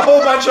you had a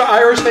whole bunch of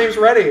Irish names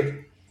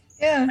ready.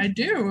 Yeah. I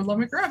do. Let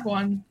me grab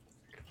one.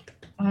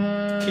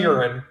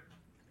 Kieran.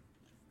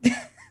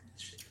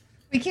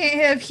 We can't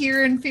have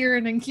Kieran,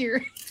 Fearon, and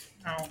Kieran.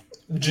 No.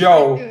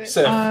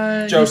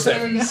 Joseph.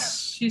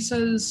 Joseph. He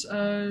says,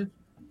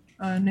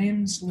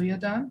 name's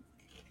Leodan.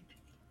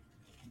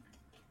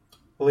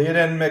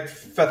 Leodan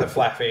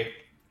McFeatherflaffy.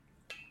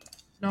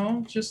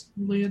 No, just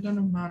Leodan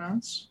of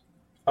Manas.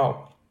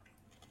 Oh,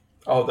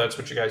 that's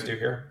what you guys do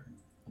here?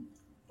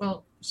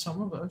 Well,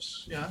 some of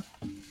us, yeah.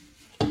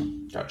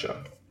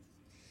 Gotcha.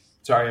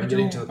 Sorry, I'm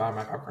getting to the bottom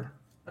of my popcorn.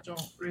 I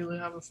don't really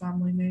have a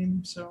family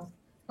name, so...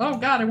 Oh,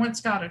 God, I went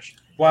Scottish.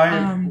 Why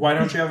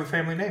don't you have a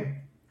family name?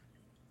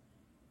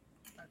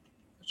 I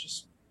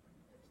just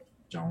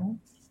don't.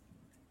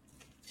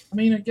 I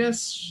mean, I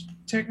guess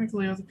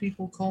technically other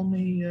people call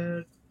me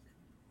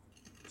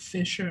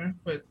Fisher,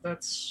 but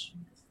that's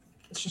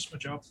just my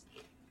job.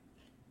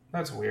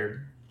 That's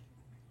weird.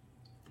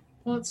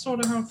 Well, it's sort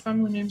of how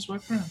family names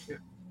work around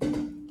here.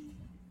 Do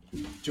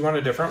you want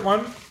a different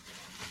one?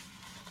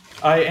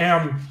 I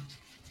am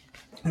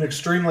an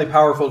extremely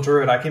powerful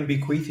druid. I can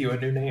bequeath you a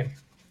new name.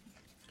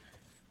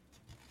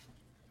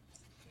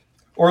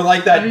 Or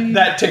like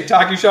that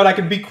TikTok you showed, I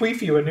can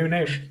bequeath you a new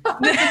name. The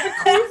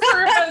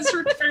Bequeather has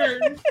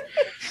returned.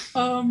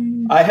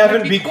 I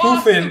haven't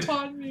bequeathed.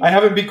 I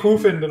haven't been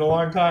koofened in a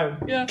long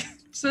time. Yeah.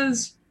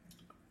 Says,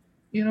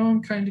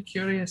 I'm kind of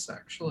curious,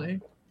 actually.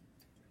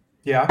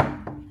 Yeah.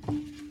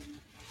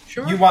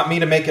 Sure. You want me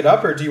to make it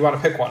up, or do you want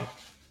to pick one?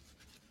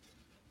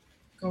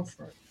 Go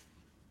for it.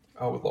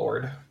 Oh,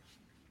 Lord.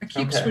 I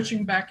keep Okay.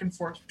 switching back and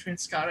forth between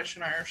Scottish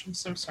and Irish. I'm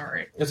so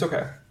sorry. It's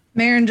okay.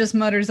 Marin just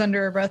mutters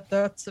under her breath,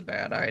 "That's a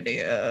bad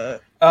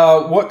idea."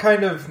 What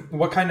kind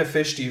of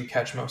fish do you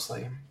catch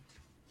mostly?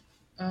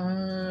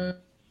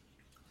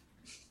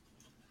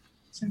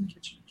 It's in the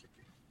kitchen.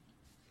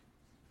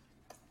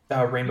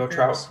 Rainbow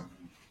trout.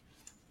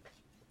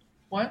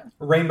 What?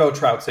 Rainbow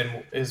trout's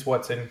is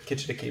what's in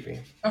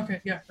Kitchitikipi. Okay,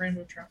 yeah,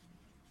 rainbow trout.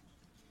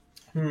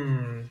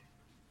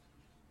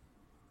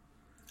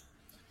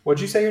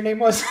 What'd you say your name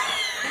was?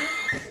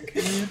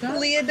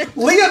 Leod.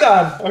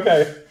 Leodon!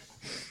 Okay.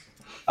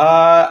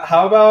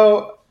 How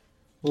about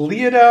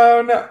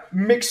Leodon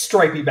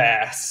McStripey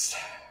Bass?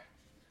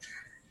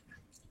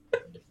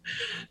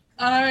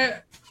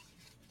 I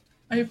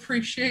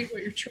appreciate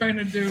what you're trying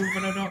to do,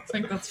 but I don't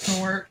think that's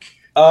gonna work.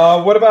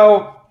 What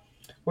about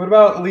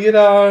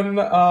Leodon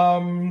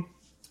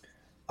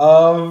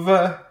of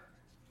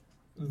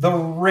the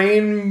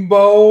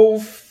Rainbow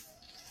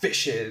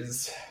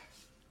Fishes?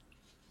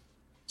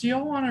 Do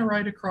y'all want to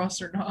ride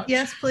across or not?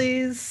 Yes,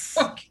 please.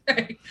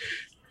 Okay.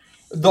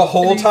 The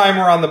whole time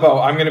we're on the boat,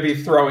 I'm going to be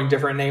throwing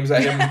different names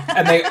at him,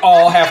 and they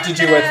all have to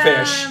do with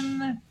fish.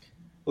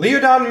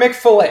 Leodon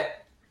McFillet.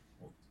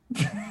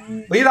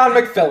 Leodon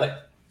McFillet.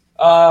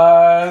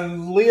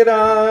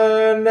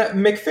 Leodon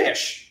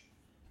McFish.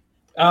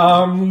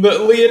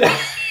 Leodon...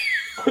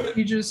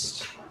 He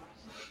just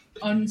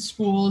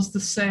unspools the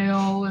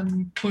sail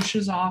and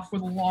pushes off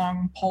with a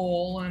long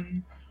pole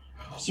and...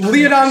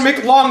 Leodon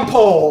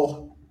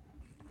McLongpole.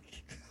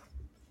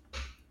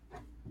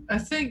 I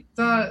think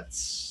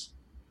that's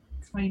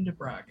kind of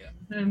bragging.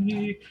 And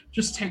he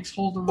just takes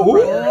hold of the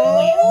rudder and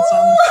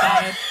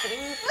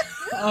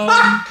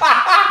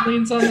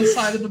leans on the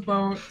side of the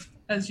boat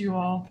as you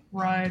all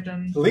ride.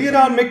 And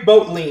Leodon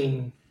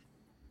McBoatlean.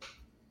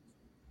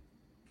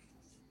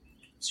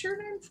 what's your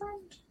name,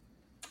 friend?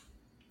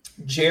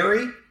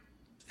 Jerry.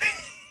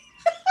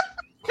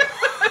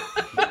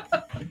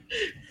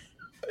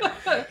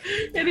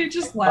 And he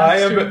just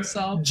laughs to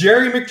himself.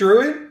 Jerry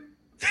McDruid.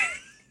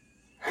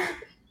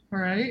 All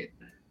right.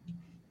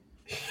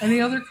 Any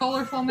other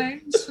colorful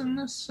names in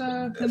this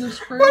group? Why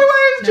do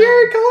I have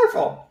Jerry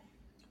colorful?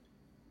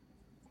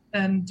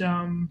 And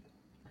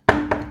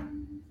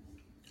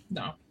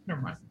no,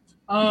 never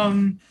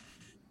mind.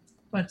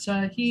 But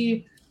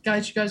he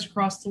guides you guys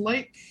across the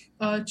lake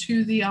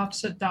to the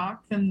opposite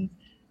dock and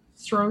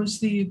throws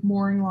the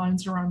mooring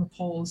lines around the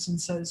poles and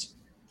says,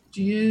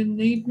 "Do you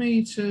need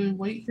me to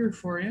wait here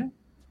for you?"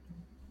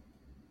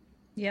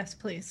 Yes,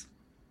 please.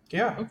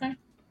 Yeah. Okay.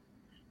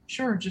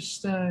 Sure,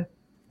 just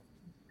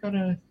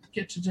gotta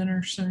get to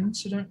dinner soon,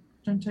 so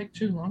don't take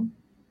too long.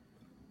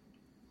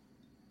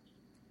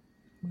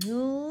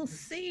 We'll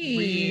see.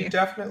 We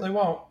definitely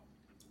won't.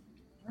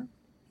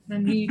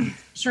 And he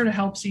sort of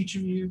helps each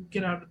of you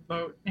get out of the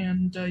boat,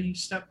 and you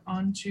step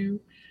onto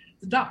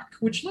the dock,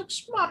 which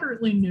looks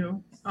moderately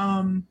new.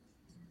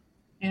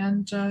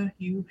 And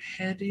you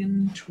head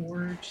in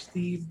towards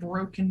the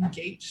broken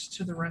gate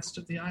to the rest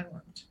of the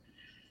island.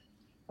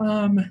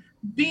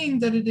 Being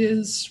that it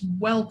is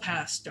well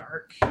past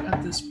dark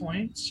at this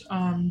point,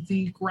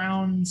 the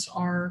grounds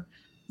are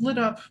lit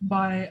up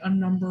by a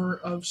number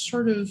of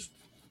sort of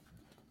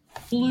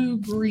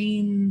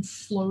blue-green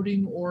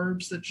floating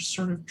orbs that just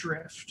sort of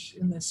drift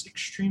in this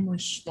extremely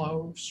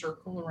slow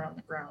circle around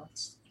the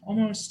grounds.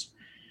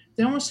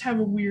 They almost have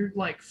a weird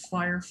like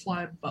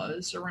firefly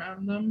buzz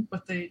around them,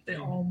 but they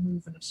all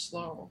move in a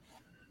slow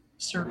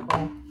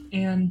circle.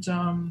 And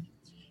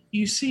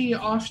you see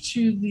off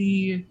to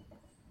the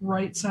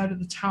right side of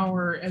the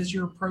tower as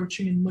you're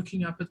approaching and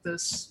looking up at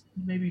this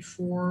maybe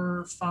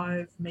 4,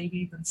 5, maybe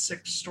even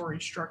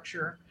 6-story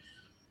structure.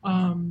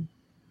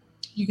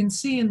 You can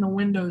see in the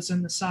windows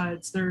and the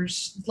sides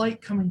there's light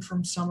coming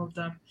from some of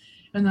them.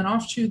 And then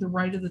off to the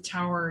right of the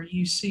tower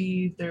you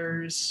see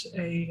there's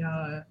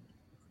a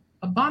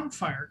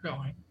bonfire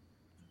going.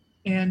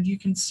 And you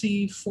can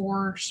see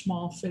 4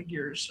 small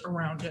figures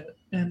around it.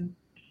 And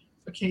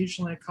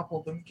occasionally a couple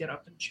of them get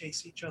up and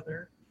chase each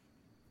other.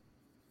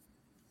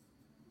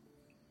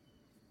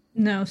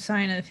 No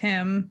sign of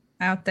him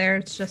out there.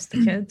 It's just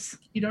the kids.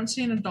 You don't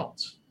see an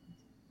adult.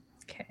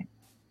 Okay.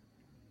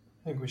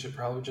 I think we should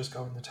probably just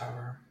go in the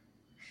tower.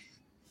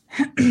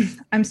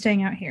 I'm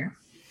staying out here.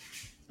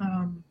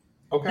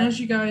 Okay. As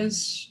you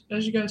guys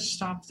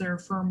stop there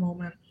for a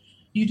moment,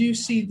 you do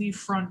see the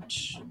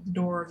front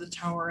door of the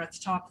tower at the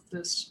top of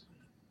this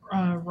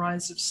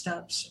rise of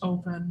steps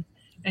open,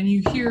 and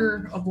you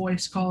hear a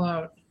voice call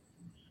out,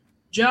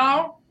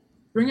 "Joe,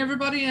 bring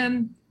everybody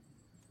in."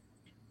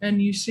 And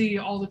you see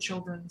all the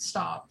children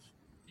stop,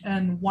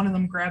 and one of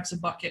them grabs a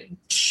bucket and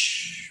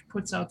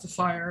puts out the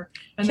fire,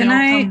 and they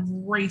all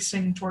come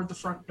racing toward the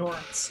front door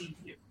and see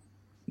you.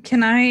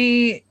 Can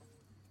I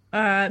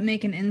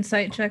make an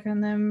insight check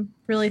on them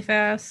really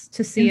fast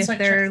to see Insight if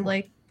they're check.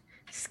 like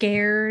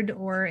scared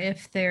or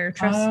if they're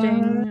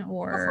trusting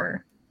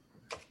or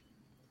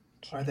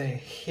Are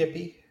they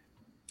hippie?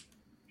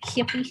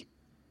 hippie.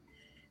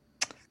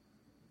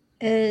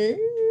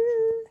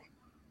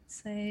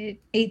 Say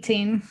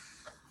 18.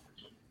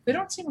 They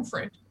don't seem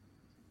afraid.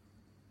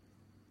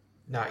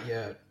 Not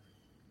yet.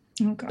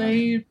 Oh god.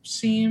 They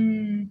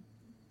seem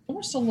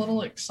almost a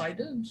little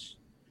excited.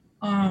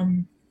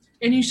 And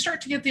you start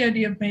to get the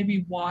idea of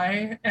maybe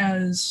why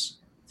as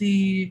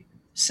the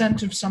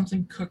scent of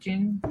something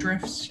cooking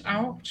drifts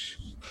out.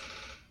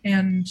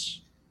 And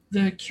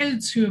the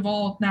kids who have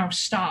all now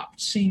stopped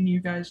seeing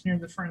you guys near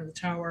the front of the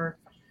tower,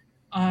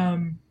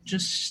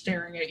 just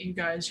staring at you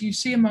guys. You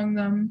see among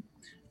them,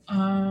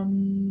 let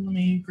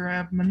me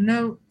grab my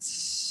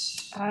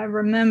notes. I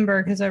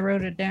remember because I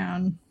wrote it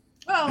down.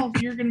 Well,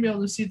 you're going to be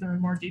able to see them in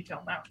more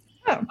detail now.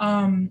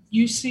 Oh.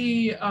 You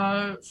see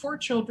 4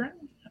 children,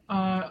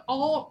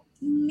 all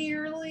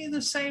nearly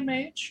the same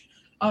age.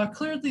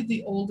 Clearly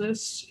the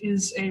oldest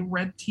is a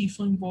red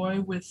tiefling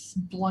boy with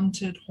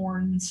blunted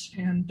horns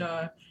and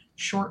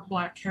short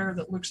black hair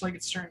that looks like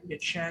it's starting to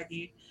get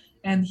shaggy.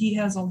 And he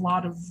has a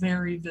lot of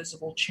very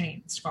visible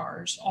chain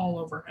scars all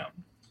over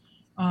him.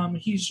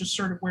 He's just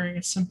sort of wearing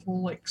a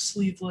simple, like,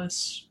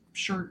 sleeveless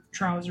shirt,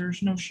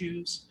 trousers, no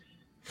shoes.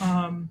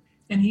 And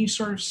he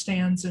sort of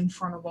stands in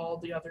front of all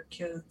the other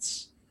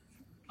kids.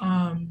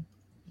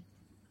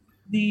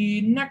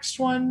 The next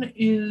one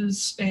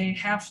is a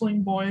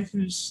halfling boy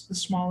who's the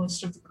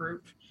smallest of the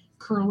group.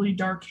 Curly,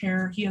 dark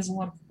hair. He has a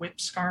lot of whip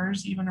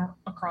scars even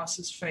across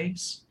his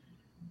face.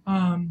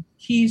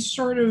 He's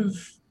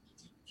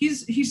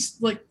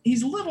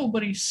little,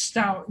 but he's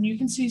stout, and you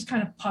can see he's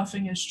kind of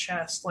puffing his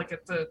chest, like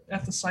at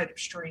the sight of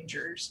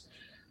strangers.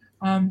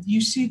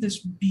 You see this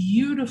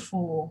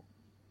beautiful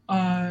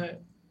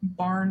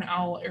barn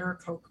owl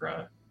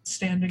Aarakocra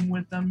standing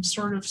with them,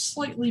 sort of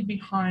slightly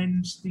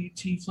behind the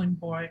tiefling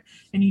boy,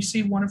 and you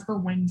see one of her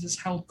wings is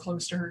held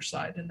close to her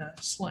side in a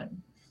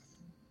sling.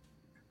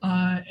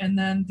 And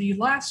then the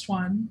last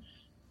one,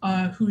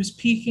 who is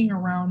peeking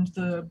around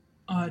the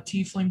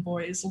tiefling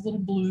boy, is a little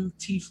blue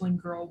tiefling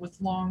girl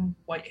with long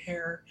white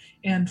hair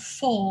and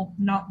full,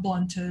 not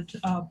blunted,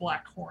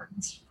 black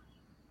horns.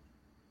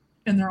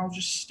 And they're all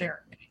just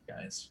staring at you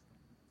guys.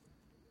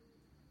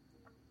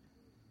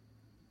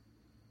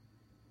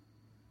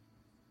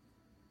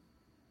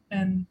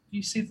 And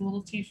you see the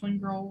little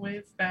tiefling girl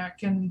wave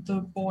back, and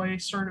the boy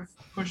sort of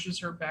pushes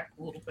her back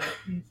a little bit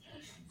and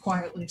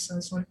quietly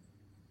says, like,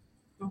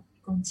 go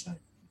inside,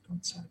 go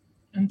inside.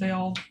 And they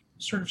all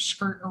sort of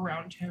skirt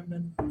around him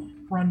and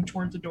run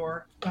toward the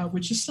door,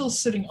 which is still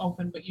sitting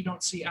open, but you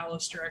don't see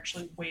Alistair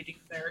actually waiting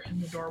there in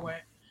the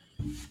doorway.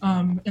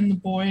 And the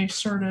boy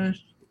sort of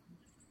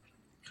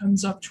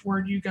comes up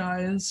toward you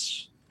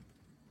guys,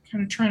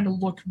 kind of trying to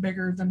look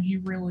bigger than he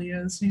really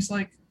is. And he's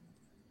like,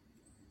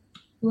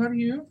 who are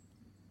you?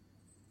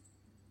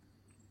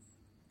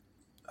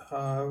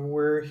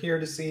 We're here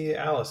to see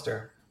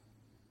Alistair.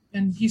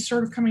 And he's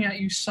sort of coming at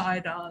you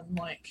side on,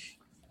 like,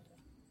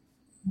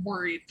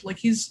 worried. Like,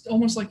 he's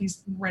almost like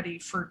he's ready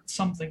for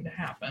something to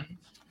happen.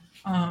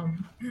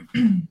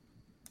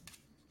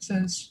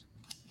 Says,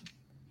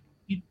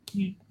 you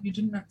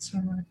did not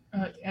sound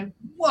like...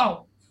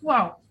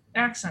 Whoa!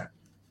 Accent.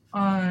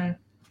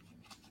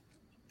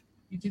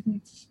 You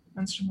didn't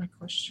answer my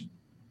question.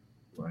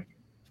 Like,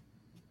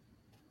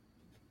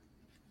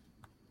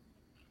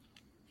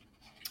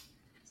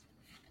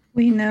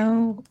 We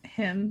know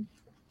him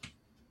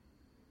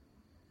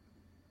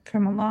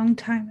from a long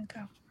time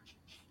ago.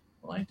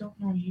 well, I don't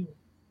know you.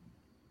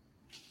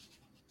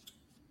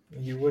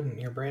 You wouldn't.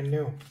 You're brand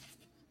new. What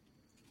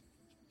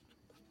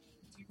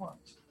do you want?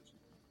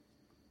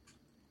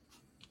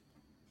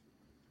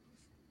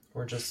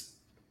 We're just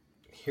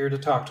here to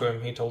talk to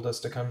him. He told us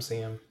to come see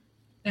him.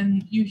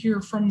 And you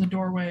hear from the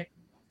doorway,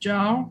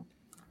 Zhao,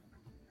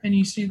 and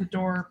you see the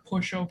door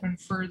push open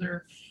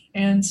further,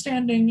 and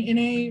standing in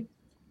a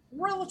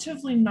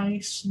relatively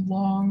nice,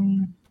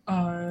 long,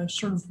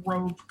 sort of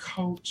robe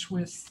coat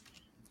with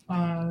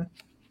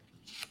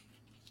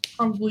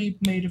probably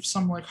made of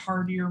some, like,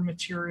 hardier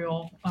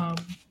material,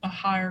 a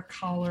higher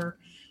collar,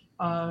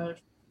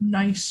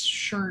 nice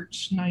shirt,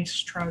 nice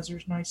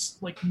trousers, nice,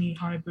 like,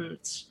 knee-high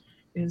boots,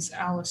 is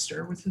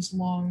Alistair with his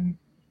long,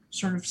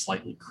 sort of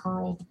slightly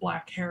curled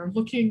black hair,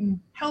 looking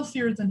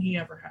healthier than he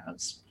ever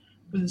has,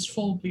 with his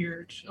full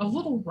beard, a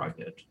little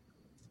rugged.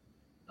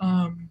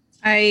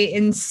 I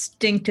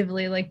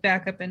instinctively, like,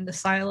 back up into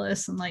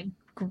Silas and, like,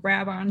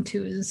 grab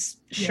onto his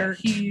shirt.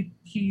 Yeah,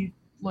 he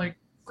like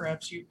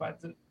grabs you by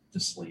the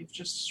sleeve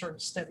just to sort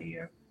of steady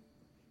you.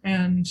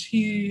 And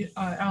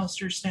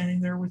Alistair's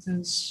standing there with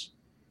his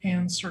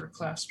hands sort of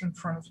clasped in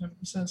front of him.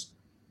 He says,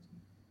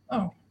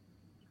 oh,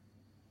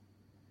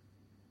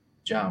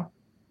 Zhao.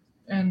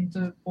 And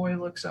the boy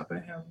looks up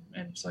at him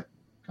and he's like,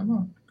 come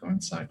on, go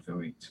inside,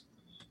 go eat.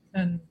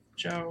 And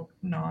Zhao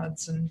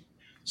nods and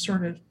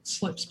sort of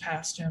slips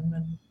past him,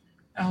 and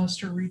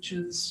Alistair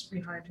reaches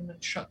behind him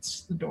and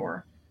shuts the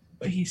door,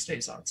 but he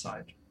stays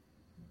outside.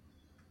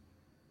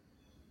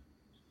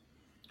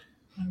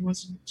 I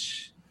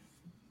wasn't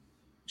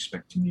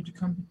expecting you to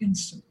come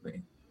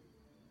instantly.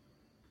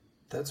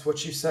 That's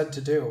what you said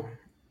to do.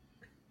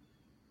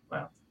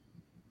 Well,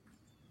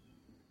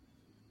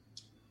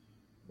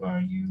 are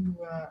you,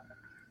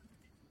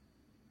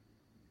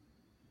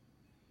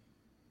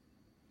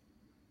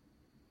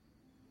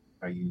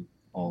 are you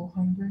all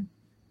hungry?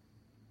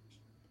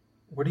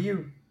 What are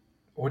you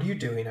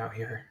doing out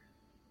here?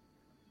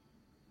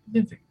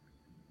 Living.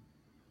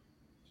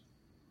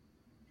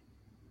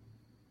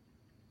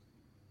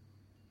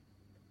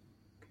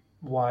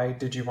 Why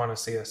did you want to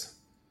see us?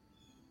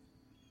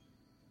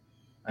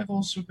 I've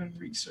also been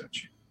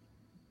researching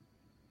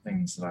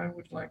things that I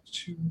would like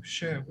to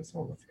share with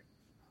all of you,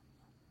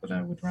 but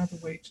I would rather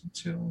wait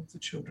until the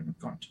children have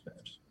gone to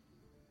bed.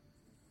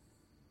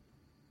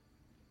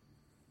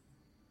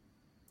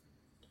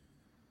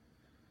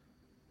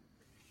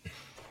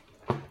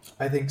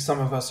 I think some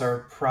of us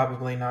are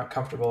probably not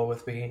comfortable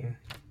with being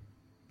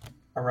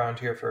around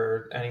here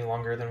for any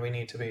longer than we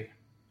need to be.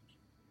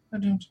 I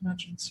don't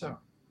imagine so.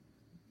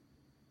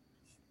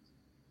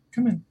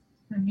 Come in.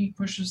 And he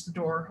pushes the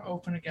door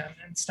open again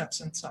and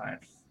steps inside.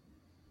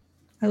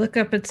 I look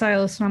up at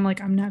Silas and I'm like,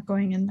 I'm not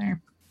going in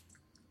there.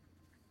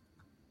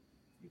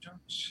 You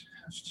don't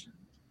have to.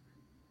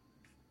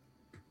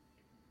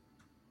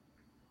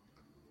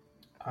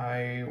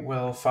 I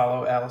will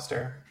follow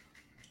Alistair.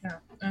 Yeah,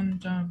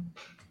 and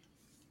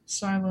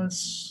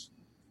Silas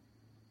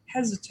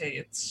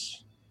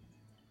hesitates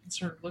and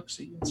sort of looks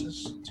at you and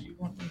says, "Do you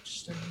want me to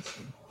stay with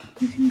you?"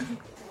 You can go.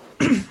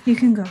 You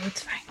can go.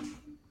 It's fine.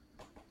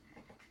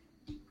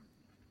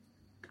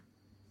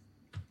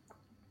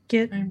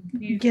 Get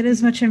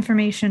as much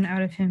information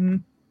out of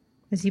him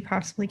as you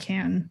possibly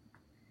can.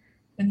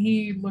 And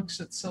he looks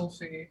at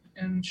Sylphie,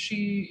 and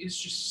she is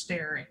just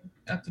staring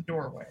at the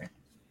doorway.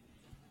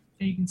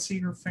 And you can see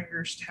her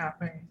fingers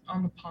tapping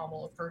on the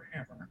pommel of her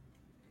hammer.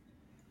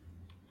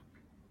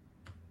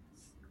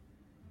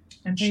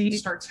 And she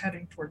starts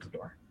heading toward the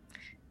door.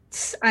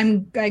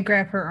 I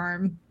grab her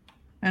arm,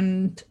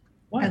 and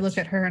What? I look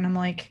at her, and I'm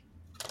like,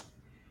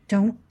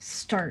 "Don't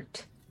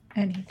start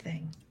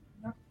anything."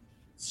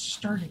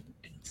 Starting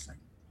anything.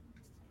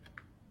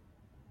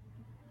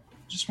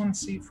 Just want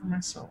to see it for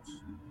myself.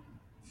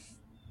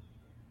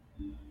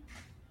 Make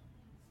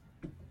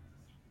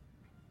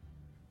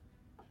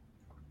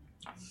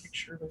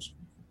sure those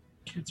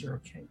kids are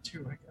okay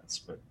too, I guess,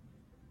 but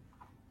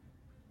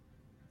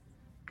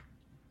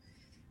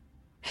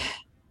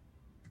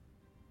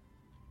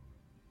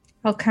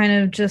I'll kind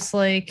of just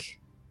like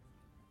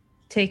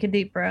take a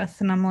deep breath,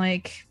 and I'm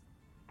like,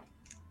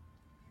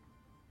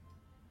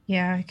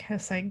 yeah, I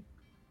guess I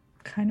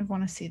kind of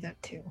want to see that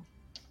too.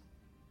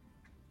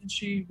 and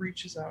she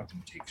reaches out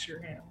and takes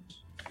your hand.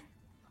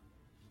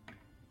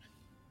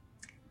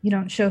 You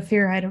don't show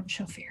fear, I don't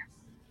show fear.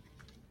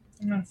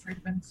 I'm not afraid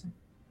of anything.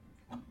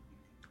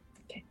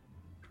 Okay.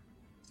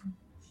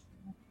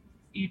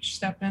 Each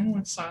step in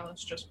with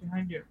Silas just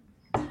behind you.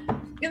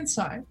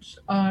 Inside,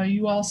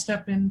 you all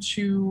step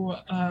into,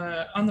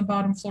 on the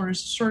bottom floor is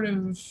sort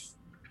of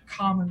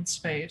common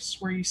space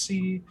where you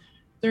see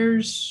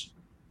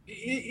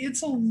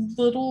it's a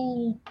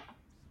little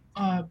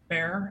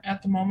bare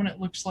at the moment. It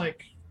looks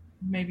like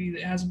maybe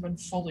it hasn't been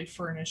fully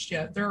furnished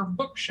yet. There are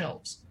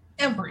bookshelves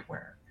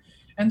everywhere.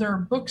 And there are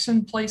books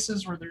in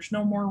places where there's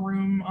no more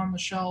room on the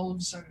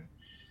shelves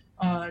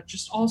and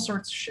just all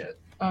sorts of shit.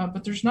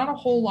 But there's not a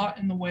whole lot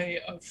in the way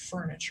of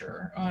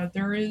furniture.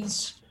 There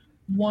is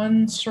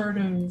one sort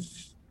of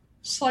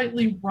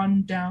slightly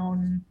run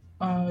down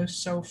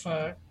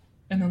sofa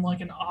and then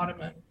like an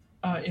ottoman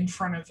in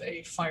front of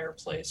a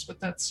fireplace, but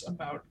that's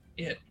about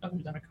it, other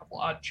than a couple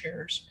odd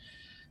chairs.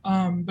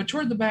 But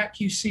toward the back,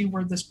 you see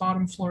where this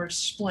bottom floor is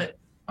split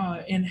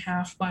in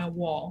half by a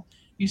wall.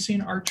 You see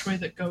an archway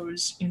that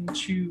goes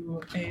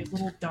into a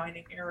little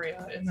dining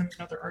area, and then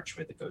another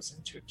archway that goes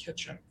into a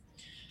kitchen.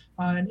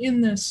 And in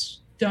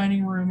this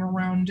dining room,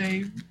 around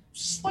a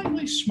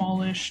slightly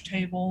smallish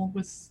table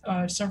with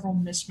several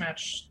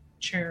mismatched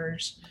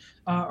chairs,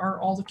 are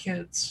all the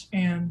kids.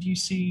 And you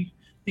see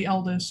the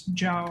eldest,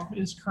 Zhao,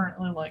 is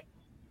currently like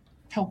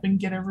helping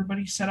get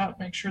everybody set up,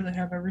 make sure they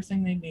have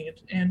everything they need.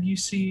 And you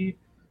see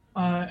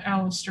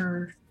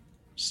Alistair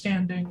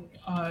standing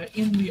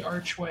in the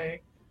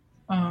archway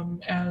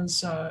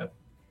as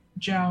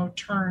Zhao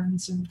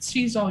turns and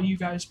sees all you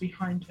guys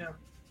behind him.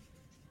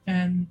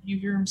 And you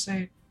hear him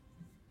say,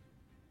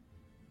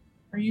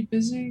 "Are you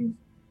busy,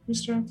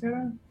 Mr.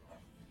 Altera?"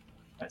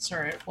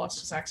 Sorry, I lost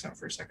his accent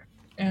for a second.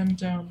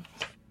 And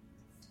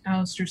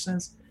Alistair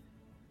says,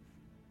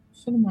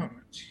 "For the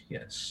moment,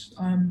 yes.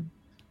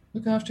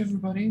 Look after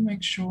everybody,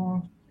 make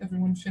sure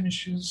everyone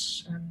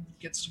finishes and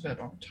gets to bed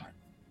on time.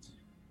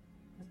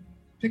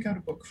 Pick out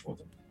a book for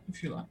them,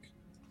 if you like."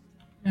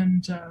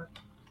 And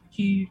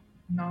he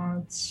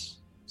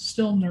nods,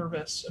 still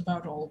nervous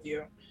about all of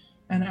you.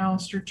 And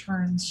Alistair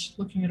turns,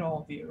 looking at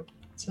all of you,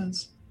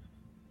 says,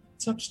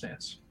 "It's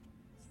upstairs."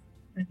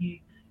 And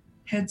he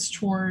heads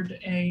toward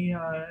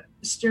a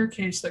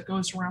staircase that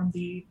goes around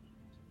the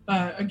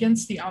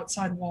against the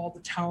outside wall of the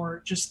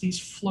tower, just these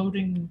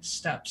floating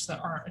steps that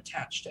aren't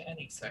attached to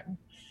anything.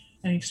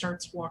 And he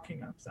starts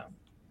walking up them.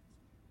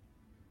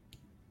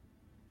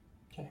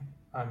 Okay,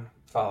 I'm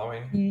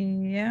following.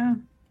 Yeah.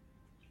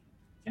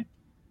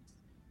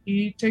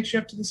 He takes you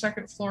up to the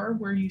second floor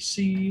where you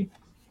see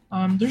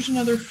there's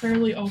another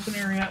fairly open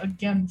area,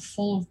 again,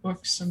 full of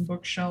books and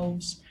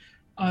bookshelves.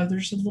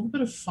 There's a little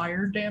bit of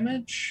fire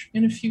damage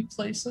in a few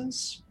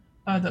places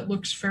that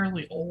looks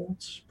fairly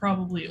old,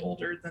 probably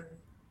older than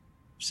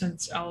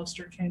since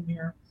Alistair came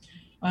here.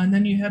 And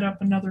then you head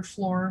up another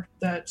floor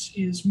that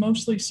is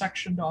mostly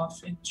sectioned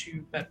off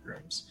into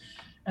bedrooms.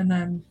 And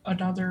then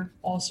another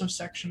also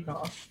sectioned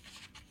off.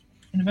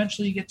 And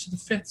eventually you get to the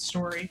fifth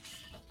story,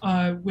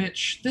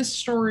 which this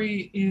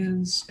story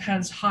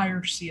has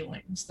higher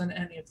ceilings than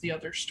any of the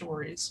other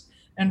stories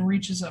and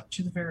reaches up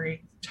to the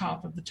very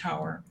top of the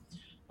tower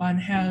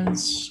and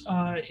has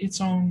its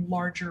own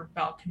larger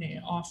balcony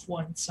off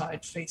one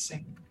side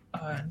facing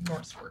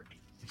northward.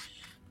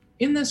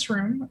 In this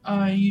room,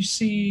 you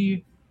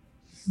see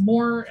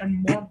more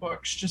and more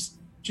books,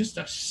 just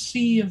a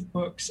sea of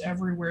books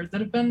everywhere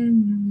that have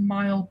been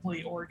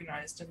mildly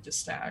organized into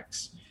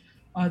stacks.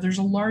 There's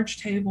a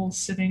large table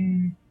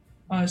sitting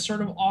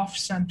sort of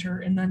off-center,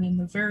 and then in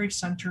the very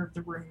center of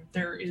the room,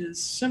 there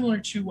is, similar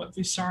to what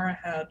Visara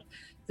had,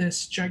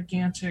 this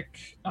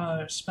gigantic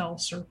spell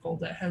circle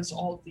that has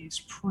all of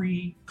these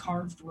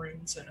pre-carved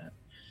runes in it.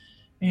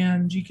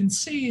 And you can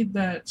see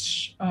that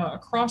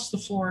across the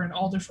floor in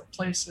all different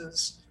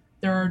places,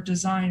 there are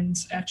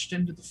designs etched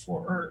into the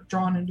floor, or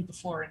drawn into the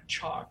floor in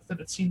chalk, that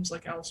it seems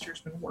like Alistair's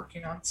been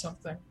working on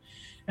something.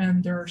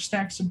 And there are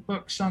stacks of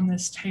books on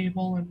this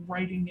table and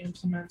writing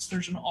implements.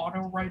 There's an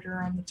auto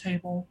writer on the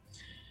table.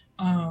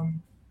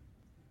 And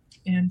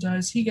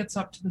as he gets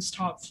up to this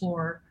top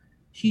floor,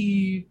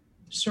 he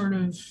sort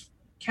of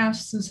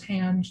casts his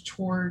hand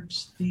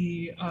towards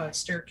the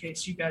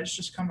staircase. You guys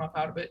just come up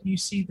out of it, and you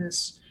see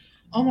this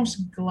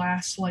almost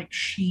glass-like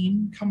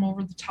sheen come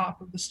over the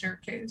top of the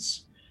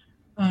staircase.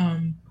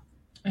 And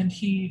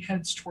he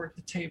heads toward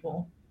the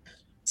table.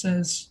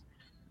 Says,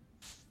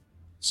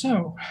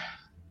 "So,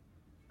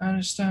 I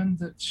understand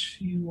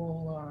that you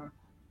all are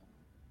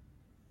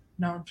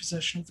now in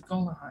possession of the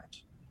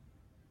Golahide."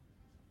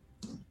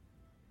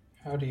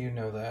 How do you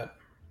know that?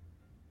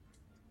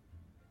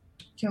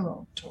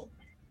 Kellogg told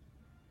me.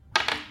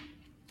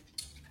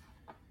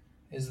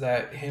 Is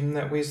that him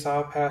that we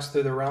saw pass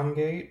through the realm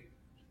gate?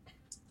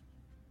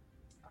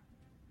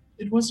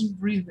 It wasn't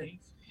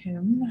really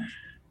him.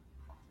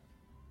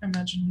 I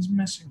imagine he's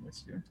messing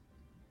with you.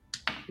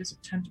 He has a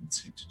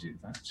tendency to do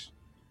that.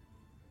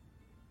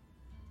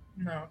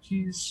 No,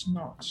 he's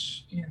not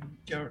in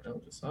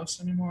Gyarados with us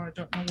anymore. I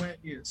don't know where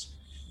he is.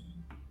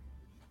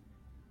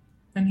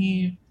 And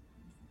he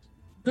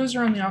goes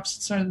around the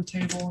opposite side of the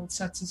table and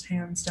sets his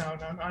hands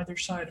down on either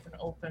side of an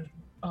open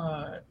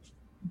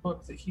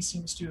book that he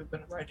seems to have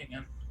been writing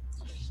in.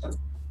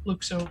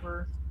 Looks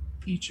over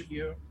each of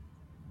you.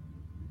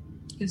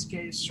 His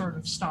gaze sort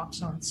of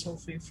stops on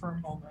Sophie for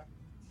a moment.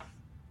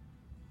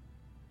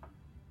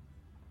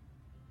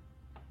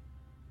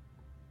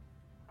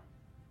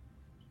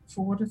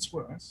 For what it's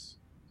worth,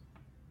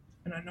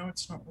 and I know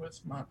it's not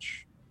worth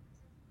much,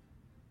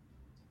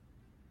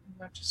 I'm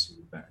glad to see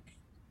you back.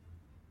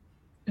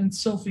 And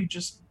Sophie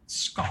just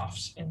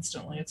scoffs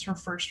instantly. It's her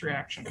first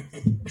reaction.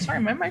 Sorry,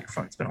 my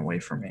microphone's been away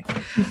from me.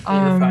 You're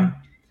fine.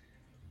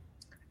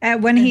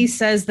 When he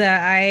says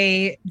that,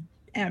 I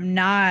am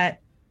not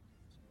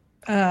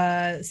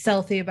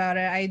stealthy about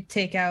it. I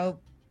take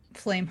out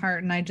Flameheart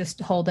and I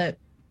just hold it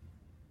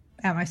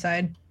at my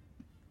side.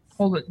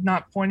 Hold it,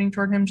 not pointing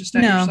toward him, just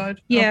at your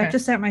side? Yeah, Okay.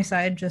 just at my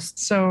side. Just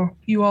So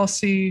you all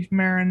see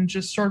Marin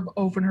just sort of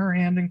open her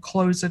hand and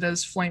close it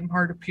as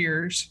Flameheart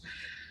appears.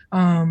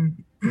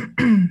 And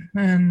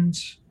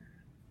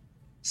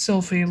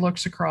Sylphie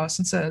looks across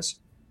and says,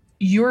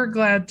 "You're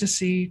glad to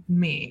see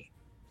me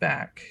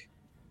back.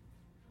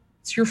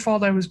 It's your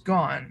fault I was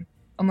gone,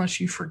 unless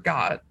you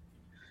forgot."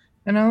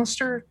 And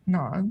Alistair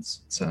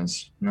nods,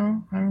 says,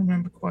 "No, I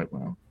remember quite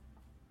well."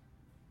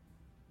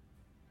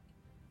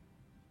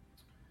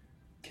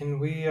 Can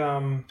we,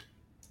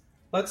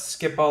 let's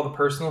skip all the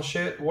personal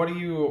shit.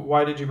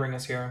 Why did you bring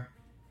us here?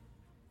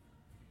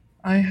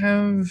 I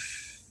have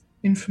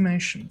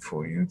information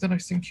for you that I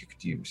think you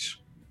could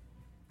use.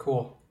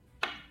 Cool.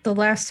 the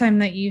last time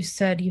that you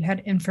said you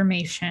had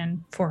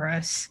information for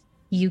us,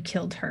 you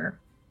killed her.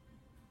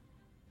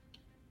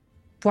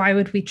 Why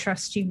would we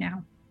trust you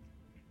now?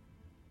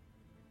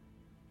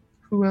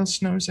 Who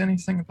else knows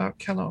anything about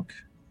Kellogg?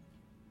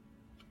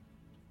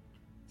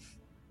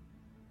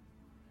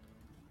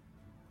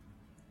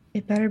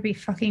 It better be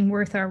fucking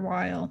worth our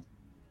while.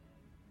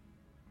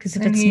 Because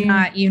if And it's he-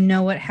 not, you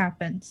know what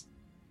happens.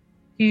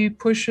 He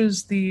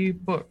pushes the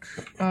book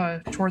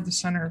toward the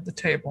center of the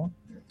table.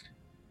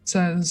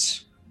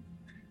 Says,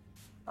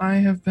 I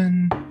have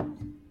been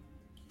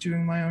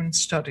doing my own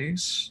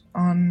studies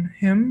on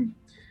him,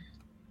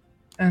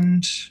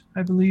 and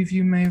I believe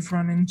you may have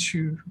run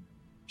into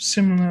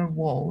similar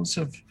walls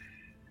of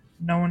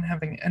no one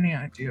having any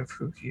idea of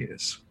who he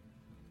is.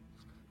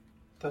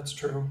 That's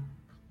true.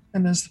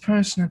 And as the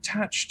person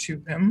attached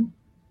to him,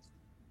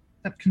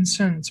 that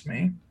concerns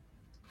me.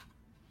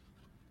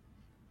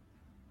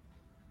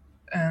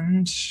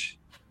 And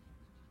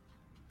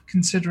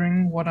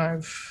considering what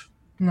I've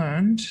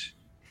learned,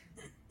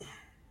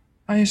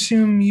 I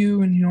assume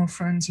you and your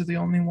friends are the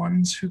only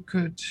ones who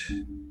could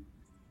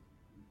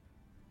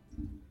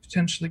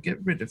potentially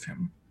get rid of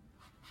him.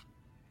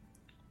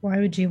 Why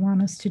would you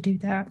want us to do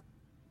that?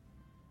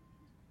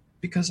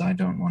 Because I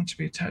don't want to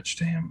be attached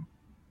to him.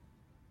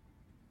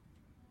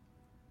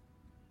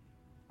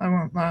 I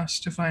won't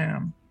last if I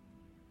am.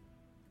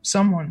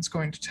 Someone's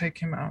going to take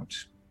him out.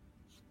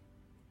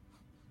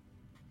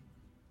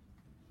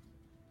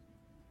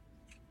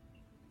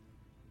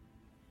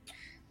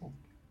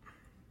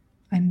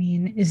 I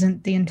mean,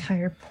 isn't the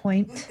entire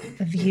point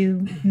of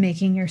you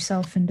making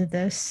yourself into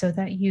this so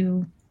that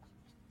you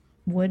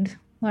would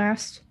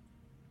last?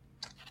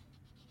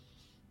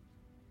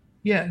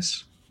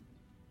 Yes.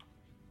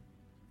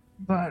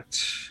 But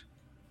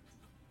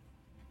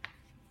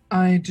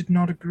I did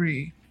not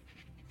agree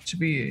to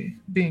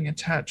being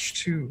attached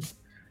to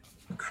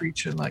a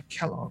creature like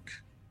Kellogg.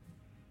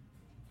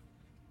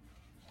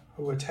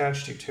 Who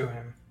attached you to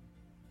him?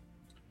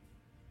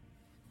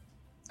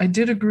 I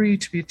did agree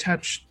to be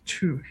attached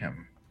to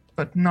him,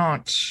 but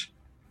not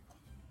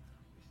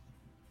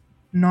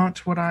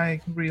what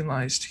I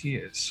realized he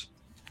is.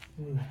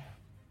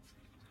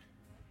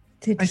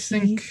 Did I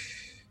think...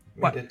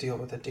 Made a deal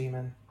with a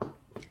demon.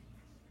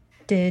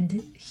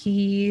 Did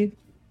he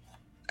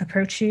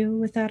approach you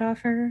with that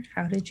offer?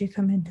 How did you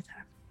come into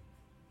that?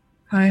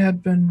 I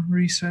had been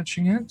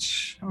researching it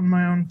on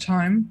my own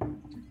time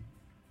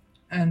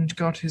and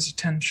got his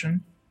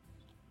attention.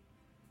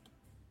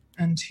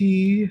 And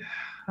he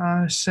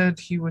said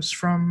he was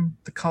from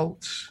the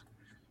cult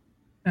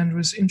and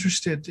was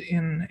interested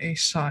in a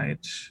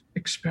side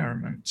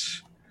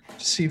experiment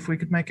to see if we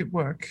could make it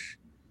work.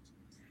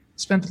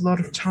 Spent a lot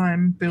of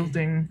time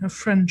building a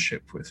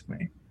friendship with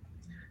me.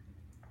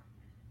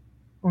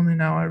 Only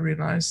now I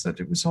realize that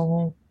it was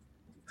all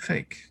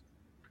fake.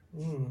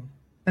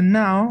 And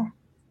now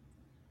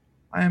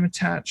I am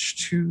attached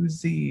to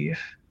the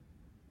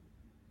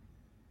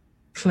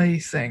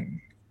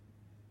plaything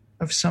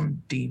of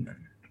some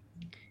demon.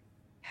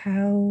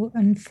 How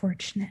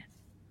unfortunate.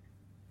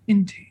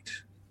 Indeed.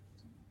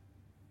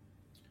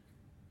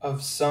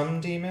 Of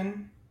some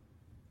demon?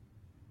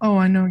 Oh,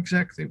 I know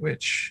exactly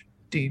which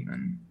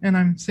demon. And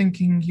I'm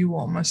thinking you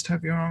all must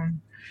have your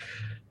own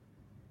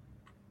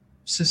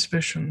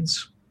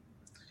suspicions.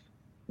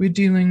 We're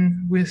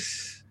dealing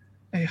with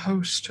a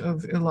host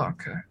of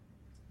Ilaka.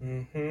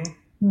 Mm-hmm.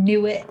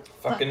 Knew it.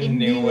 Fucking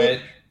knew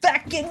it.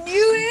 Fucking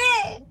knew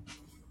it!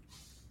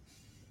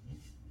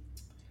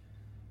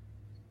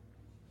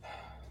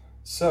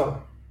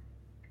 So,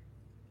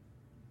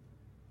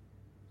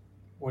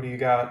 what do you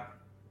got?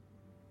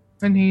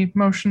 And he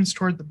motions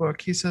toward the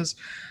book. He says,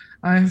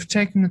 I have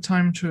taken the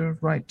time to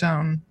write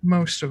down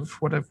most of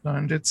what I've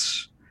learned. It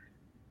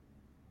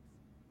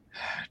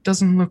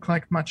doesn't look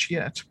like much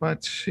yet,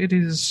 but it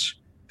is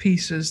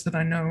pieces that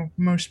I know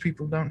most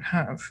people don't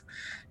have.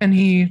 And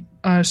he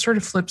sort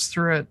of flips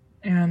through it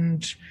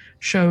and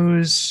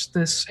shows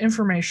this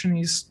information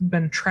he's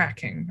been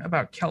tracking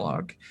about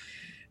Kellogg.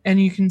 And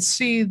you can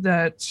see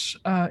that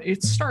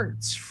it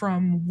starts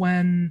from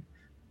when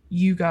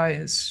you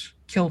guys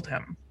killed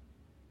him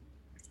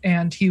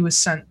and he was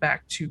sent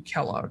back to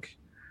Kellogg.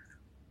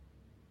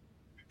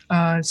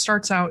 It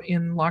starts out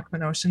in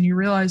Lochmanos, and you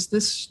realize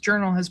this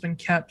journal has been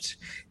kept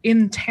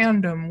in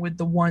tandem with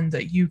the one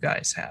that you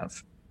guys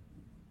have.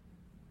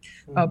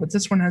 But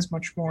this one has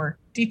much more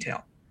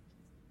detail.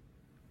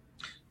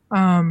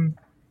 And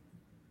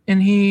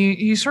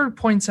he sort of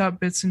points out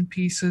bits and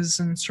pieces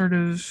and sort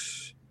of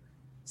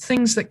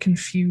things that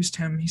confused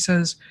him. He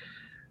says,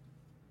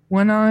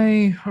 when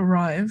I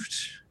arrived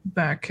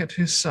back at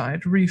his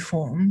side,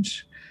 reformed,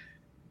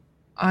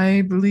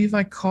 I believe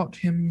I caught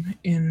him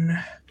in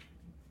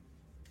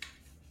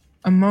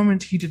a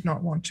moment he did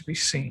not want to be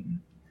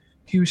seen.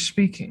 He was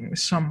speaking with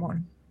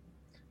someone.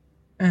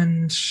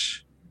 And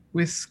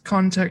with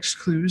context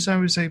clues, I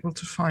was able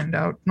to find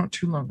out not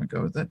too long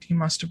ago that he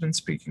must have been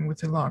speaking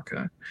with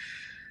Ilaka.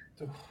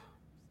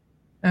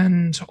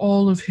 And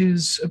all of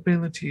his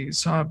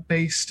abilities are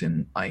based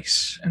in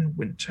ice and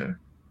winter.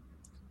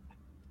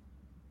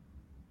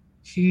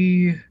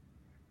 He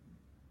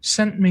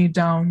sent me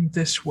down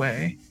this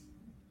way,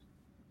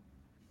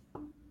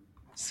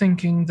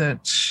 thinking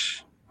that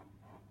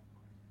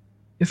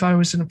if I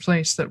was in a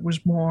place that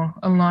was more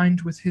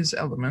aligned with his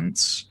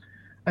elements,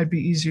 I'd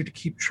be easier to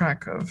keep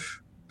track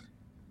of.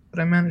 But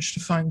I managed to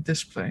find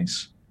this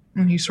place.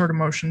 And he sort of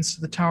motions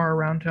to the tower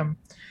around him.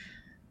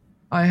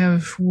 I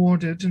have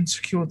warded and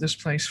secured this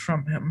place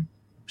from him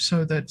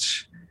so that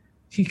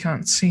he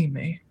can't see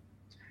me.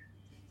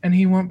 And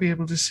he won't be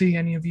able to see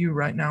any of you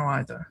right now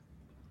either,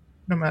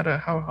 no matter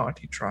how hard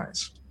he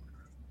tries.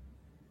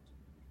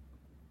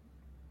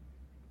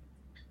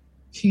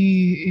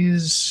 He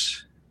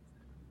is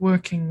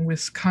working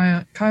with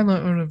Kyla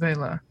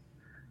Urevela,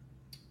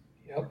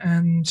 Yep.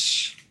 and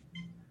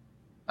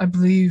I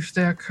believe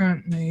they're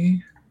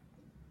currently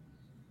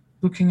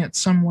looking at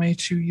some way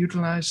to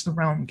utilize the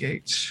Realm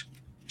Gate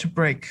to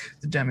break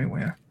the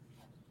Demiware.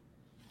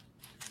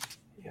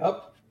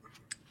 Yep.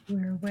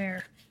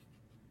 Where?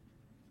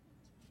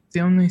 The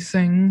only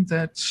thing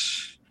that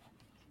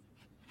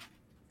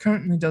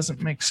currently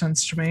doesn't make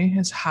sense to me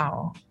is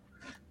how,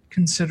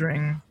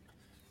 considering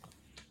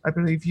I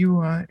believe you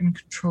are in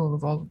control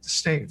of all of the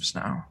staves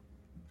now.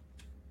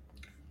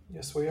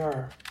 Yes, we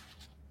are.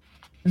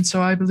 And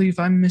so I believe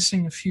I'm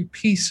missing a few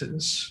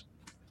pieces.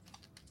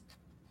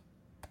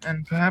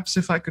 And perhaps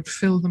if I could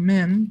fill them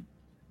in,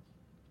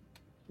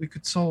 we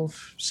could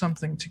solve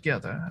something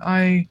together.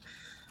 I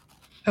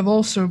have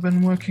also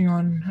been working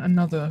on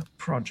another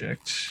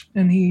project,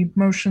 and he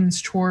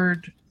motions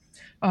toward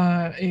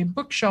a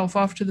bookshelf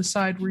off to the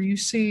side where you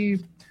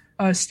see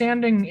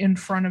standing in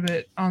front of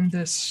it on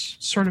this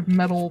sort of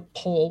metal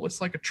pole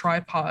with like a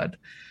tripod.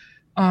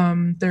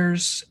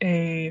 There's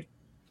a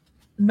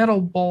metal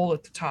bowl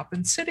at the top,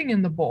 and sitting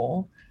in the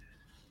bowl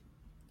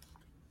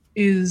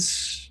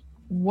is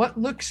what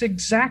looks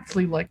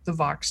exactly like the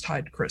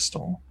Voxtide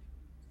crystal.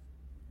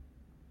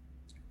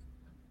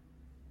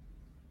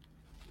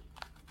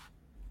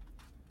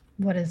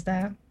 What is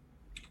that?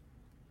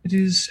 It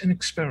is an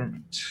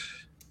experiment.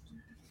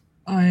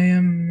 I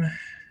am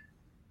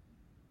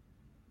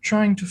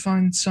trying to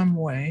find some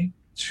way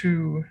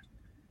to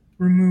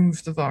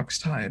remove the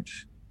Voxtide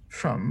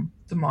from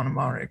the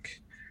Monomaric.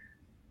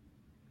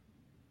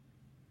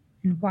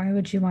 And why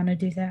would you want to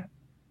do that?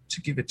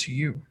 To give it to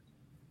you.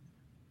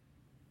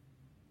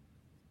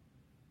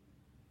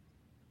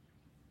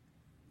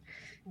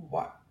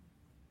 What?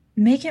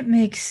 Make it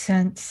make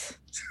sense.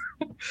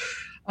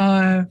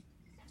 Uh,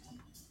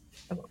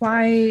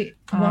 Why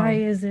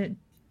is it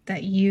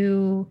that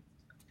you,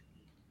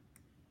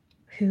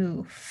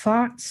 who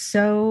fought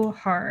so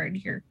hard,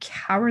 your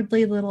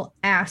cowardly little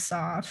ass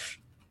off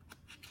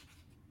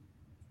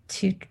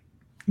to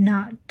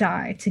not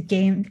die, to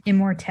gain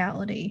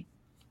immortality,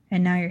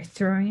 and now you're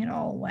throwing it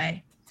all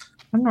away?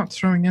 I'm not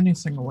throwing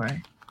anything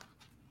away.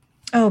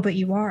 Oh, but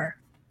you are.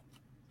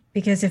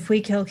 Because if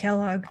we kill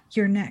Kellogg,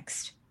 you're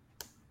next.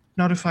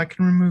 Not if I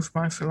can remove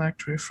my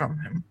phylactery from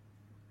him.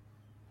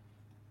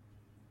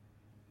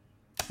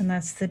 And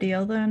that's the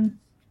deal then?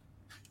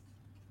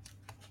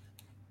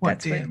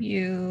 That's deal?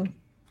 what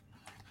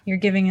you're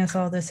giving us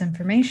all this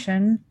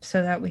information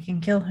so that we can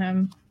kill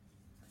him.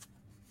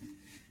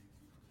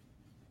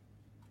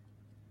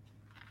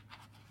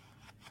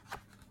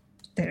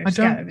 There's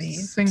gotta be.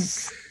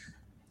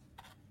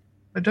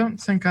 I don't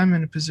think I'm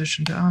in a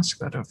position to ask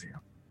that of you.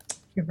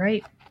 You're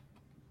right.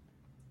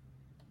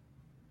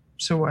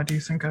 So why do you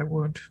think I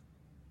would?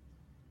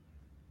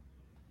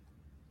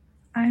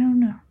 I don't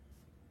know.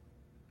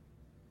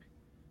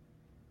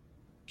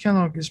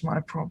 Kellogg is my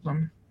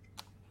problem.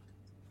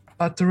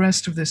 But the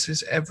rest of this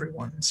is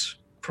everyone's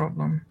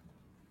problem.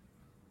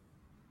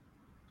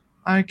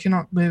 I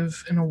cannot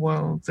live in a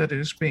world that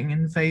is being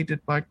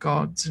invaded by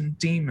gods and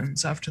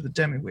demons after the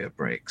Demiware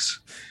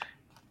breaks.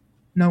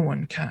 No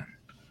one can.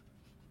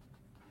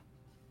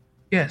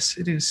 Yes,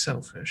 it is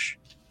selfish.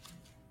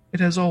 It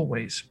has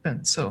always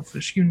been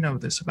selfish. You know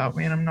this about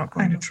me, and I'm not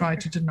going to try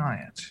to deny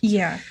it.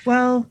 Yeah,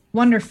 well,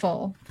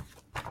 wonderful.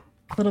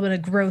 A little bit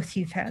of growth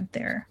you've had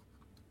there.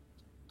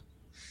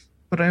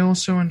 But I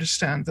also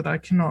understand that I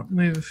cannot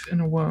live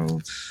in a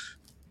world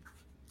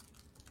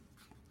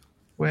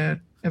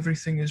where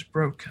everything is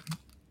broken.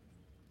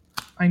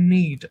 I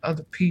need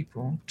other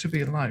people to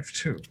be alive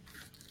too.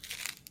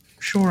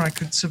 Sure, I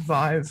could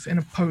survive in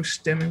a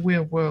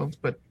post-Demiware world,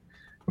 but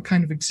what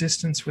kind of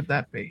existence would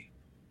that be?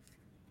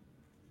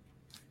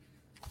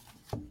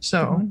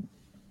 So,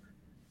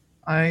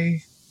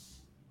 I'm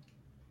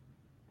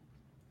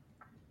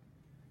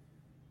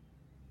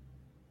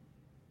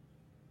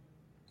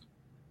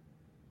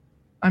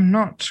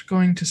not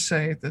going to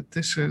say that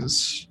this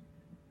is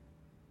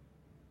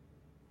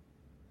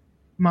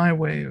my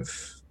way of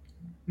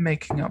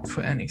making up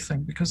for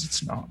anything, because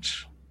it's not.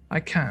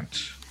 I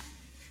can't.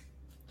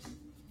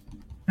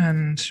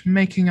 And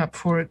making up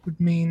for it would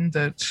mean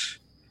that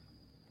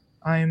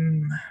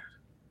I'm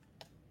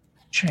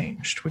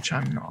changed, which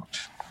I'm not.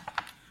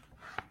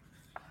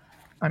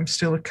 I'm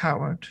still a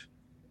coward.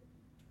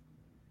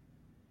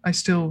 I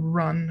still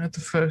run at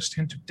the first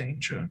hint of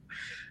danger,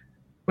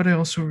 but I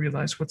also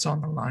realize what's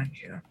on the line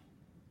here.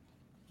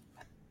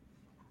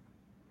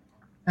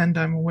 And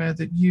I'm aware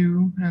that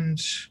you and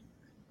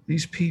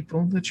these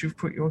people that you've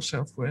put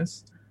yourself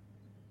with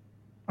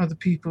are the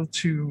people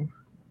to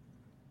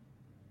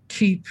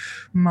keep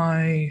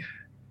my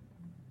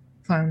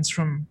plans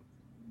from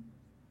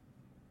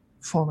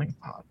falling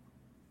apart.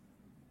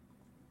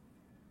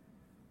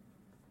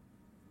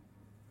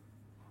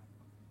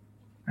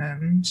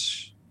 And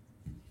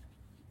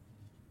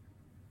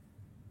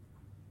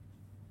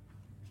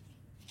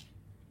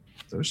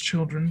those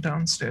children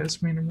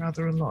downstairs mean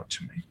rather a lot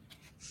to me.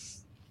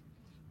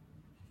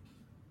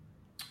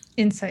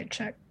 Insight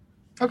check.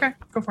 Okay,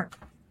 go for it.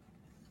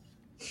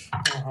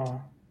 Uh-huh.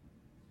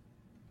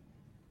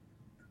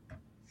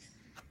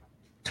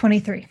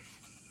 23.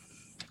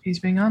 He's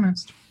being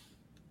honest.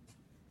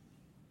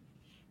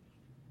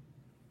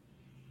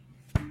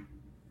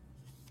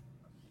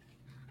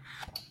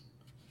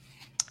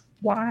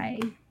 Why?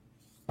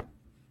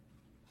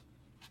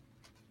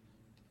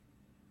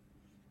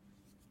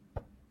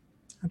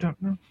 I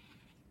don't know.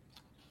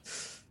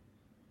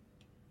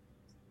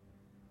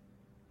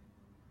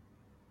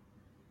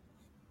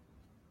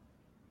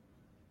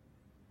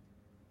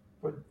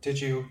 What, did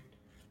you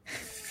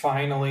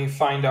finally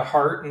find a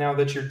heart now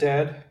that you're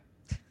dead?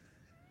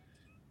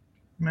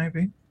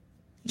 Maybe.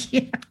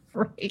 Yeah,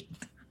 right.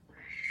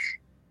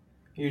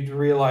 You'd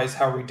realize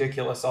how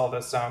ridiculous all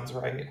this sounds,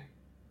 right?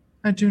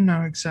 I do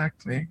know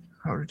exactly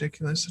how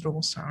ridiculous it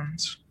all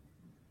sounds.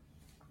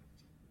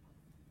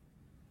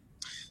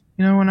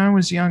 You know, when I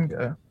was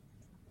younger,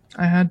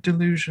 I had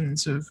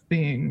delusions of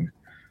being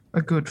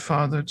a good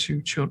father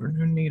to children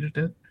who needed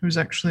it. It was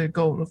actually a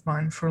goal of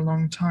mine for a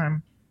long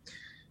time.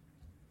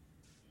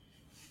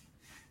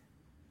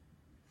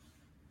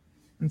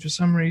 And for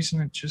some reason,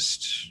 it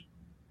just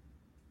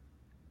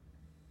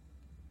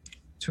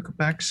took a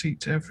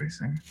backseat to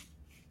everything.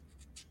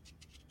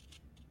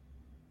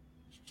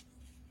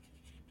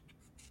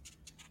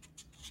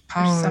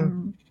 Power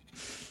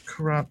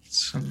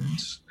corrupts, and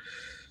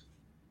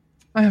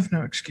I have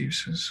no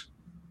excuses.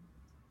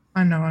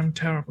 I know I'm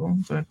terrible,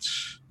 but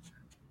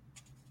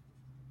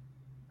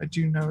I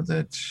do know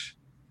that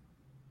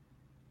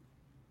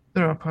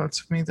there are parts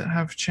of me that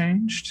have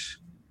changed,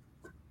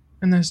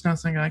 and there's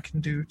nothing I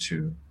can do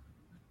to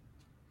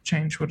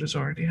change what has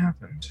already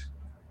happened.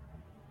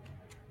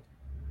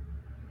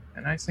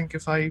 And I think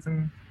if I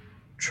even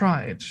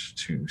tried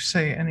to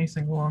say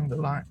anything along the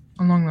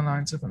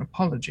lines of an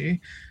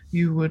apology,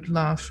 you would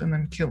laugh and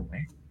then kill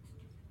me.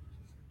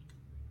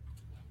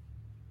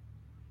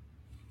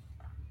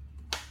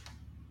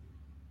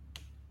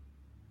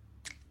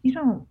 You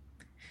don't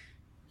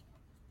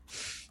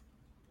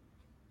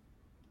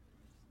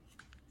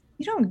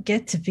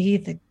get to be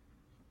the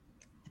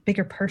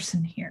bigger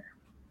person here.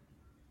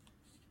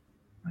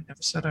 I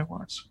never said I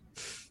was.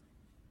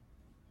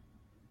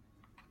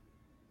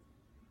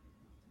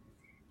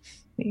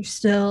 You're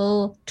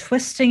still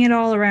twisting it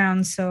all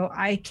around, so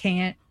I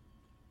can't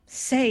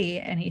say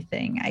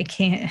anything. I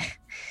can't.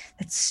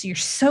 You're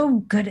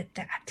so good at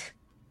that.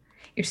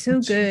 You're so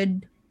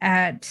good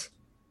at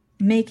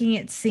making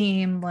it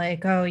seem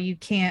like, oh, you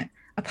can't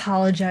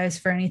apologize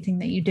for anything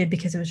that you did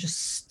because it was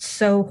just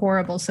so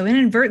horrible. So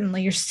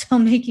inadvertently, you're still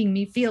making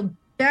me feel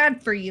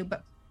bad for you,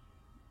 but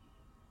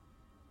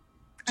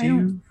Do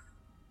you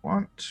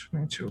want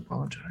me to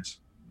apologize?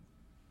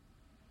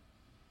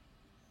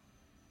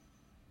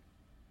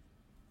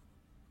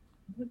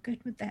 What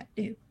good would that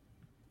do?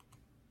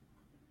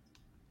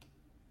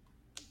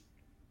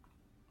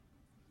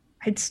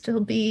 I'd still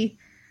be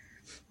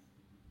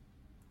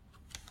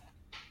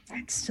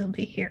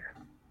here.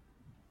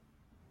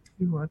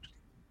 You would.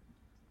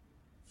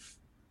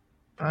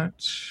 But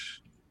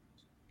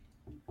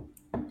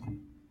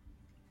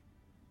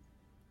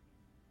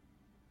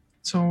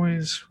it's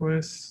always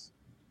worth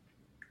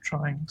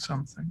trying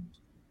something.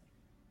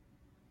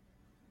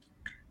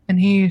 And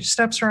he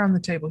steps around the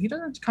table. He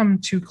doesn't come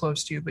too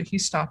close to you, but he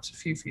stops a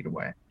few feet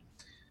away.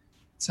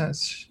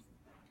 Says,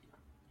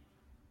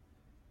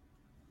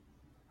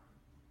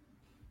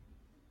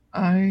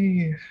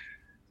 I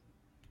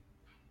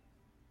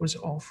was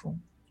awful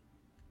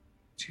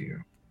to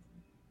you.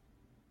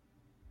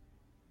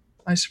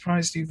 I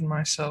surprised even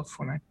myself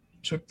when I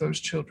took those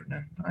children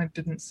in. I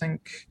didn't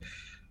think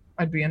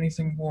I'd be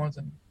anything more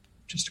than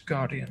just a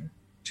guardian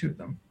to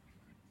them.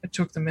 I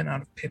took them in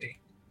out of pity.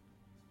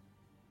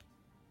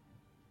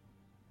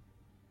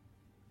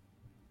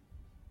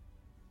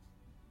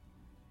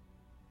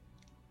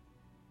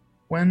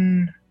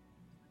 When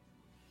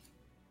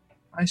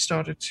I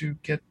started to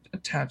get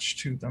attached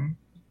to them,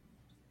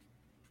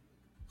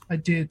 I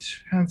did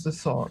have the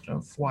thought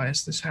of, why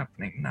is this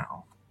happening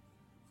now?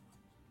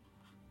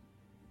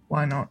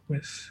 Why not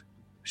with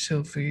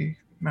Sylvie,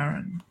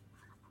 Marin?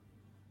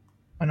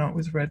 Why not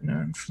with Redner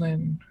and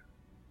Flynn?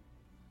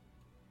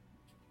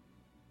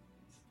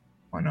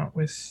 Why not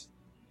with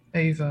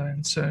Ava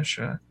and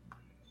Saoirse?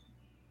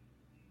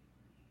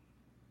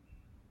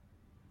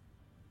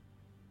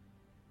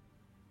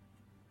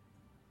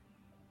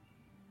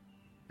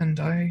 And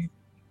I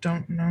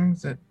don't know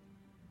that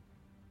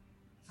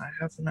I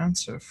have an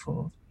answer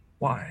for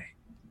why,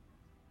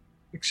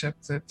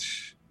 except that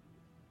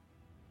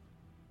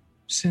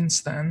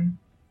since then,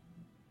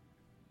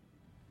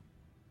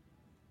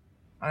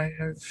 I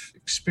have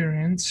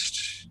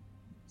experienced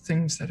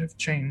things that have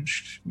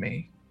changed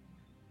me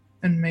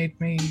and made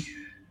me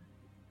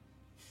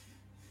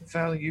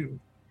value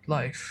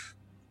life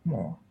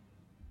more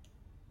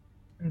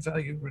and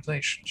value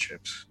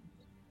relationships.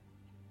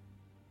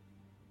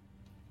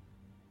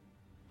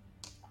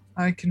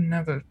 I can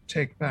never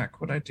take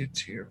back what I did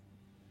to you.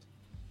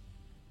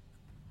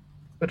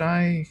 But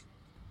I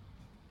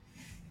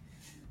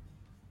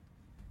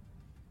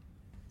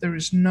There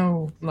is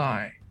no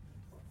lie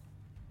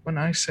when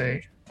I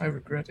say I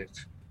regret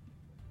it.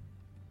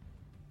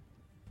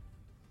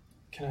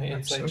 Can I I'm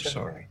insight so check?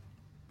 sorry.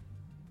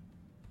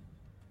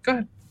 Go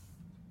ahead.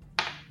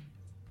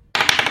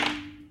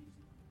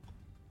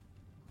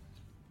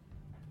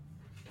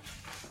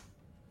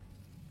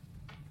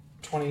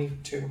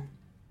 22.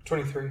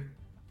 23.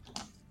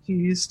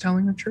 He's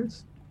telling the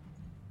truth.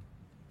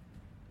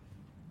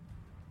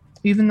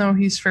 Even though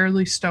he's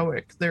fairly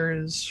stoic, there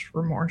is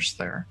remorse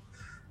there.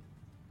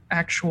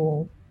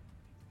 Actual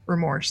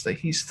remorse that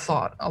he's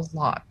thought a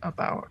lot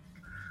about.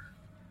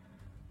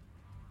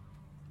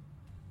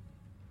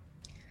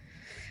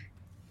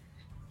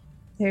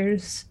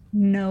 There's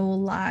no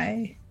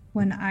lie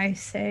when I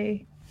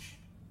say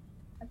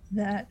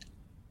that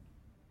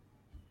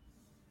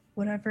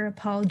whatever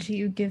apology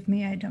you give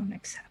me, I don't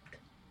accept.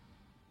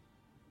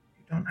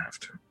 You don't have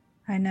to.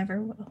 I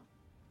never will.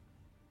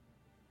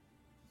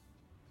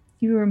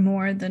 You were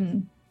more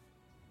than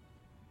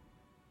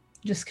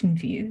just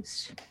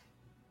confused.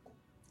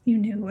 You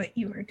knew what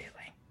you were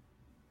doing.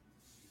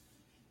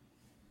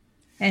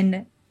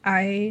 And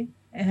I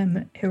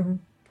am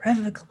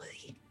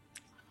irrevocably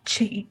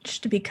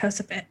changed because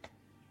of it.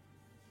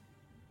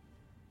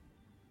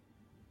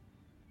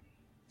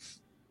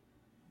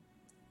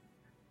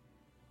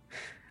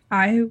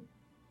 I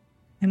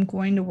am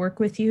going to work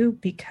with you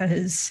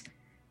because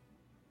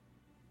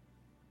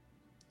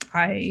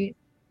I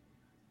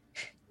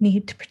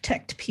need to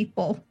protect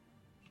people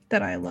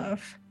that I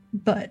love,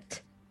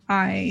 but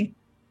I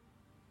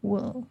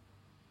will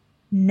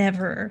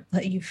never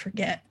let you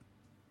forget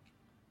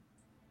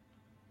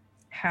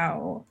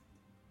how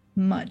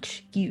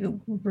much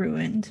you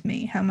ruined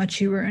me, how much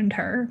you ruined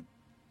her,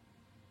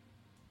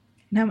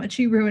 and how much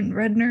you ruined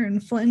Redner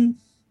and Flynn.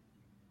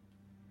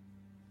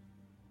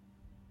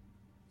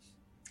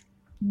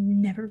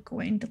 Never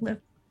going to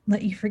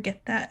let you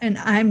forget that, and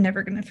I'm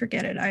never going to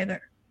forget it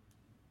either.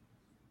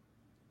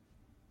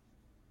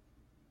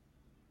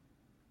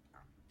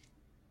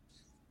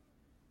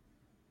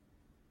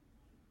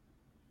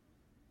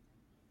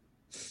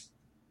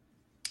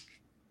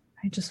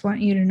 I just want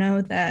you to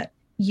know that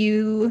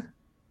you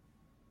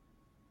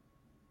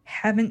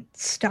haven't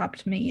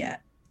stopped me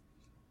yet.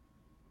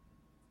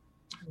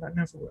 And I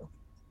never will.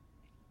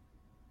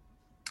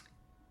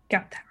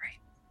 Got that right.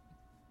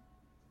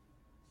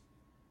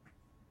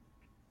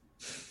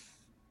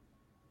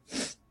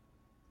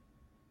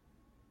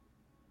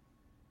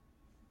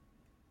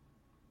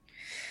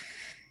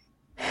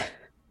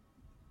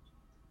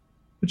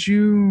 Would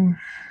you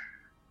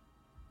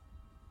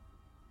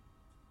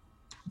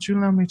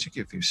allow me to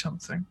give you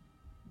something?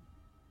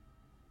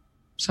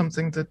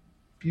 Something that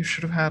you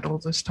should have had all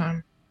this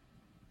time?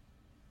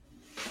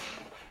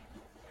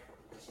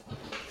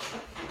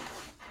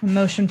 A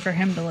motion for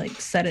him to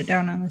set it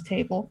down on the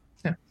table.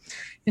 Yeah.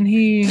 And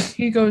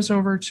he goes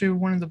over to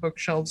one of the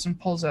bookshelves and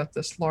pulls out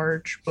this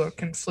large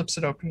book and flips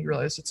it open. You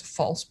realize it's a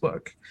false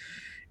book.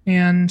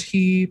 And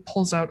he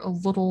pulls out a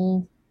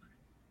little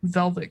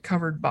velvet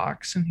covered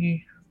box and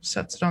he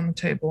sets it on the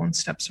table and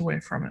steps away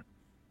from it.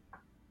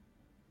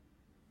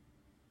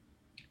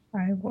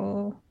 I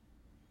will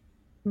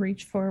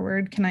reach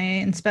forward. Can I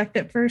inspect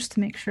it first to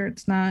make sure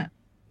it's not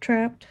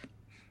trapped?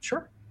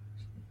 Sure.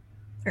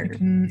 Or Make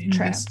an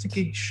trapped.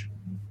 investigation.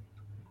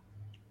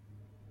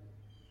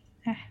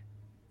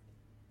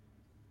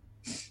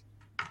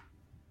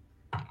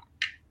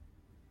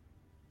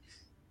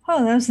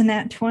 Oh, that was a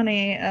nat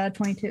 20,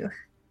 22.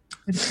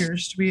 It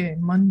appears to be a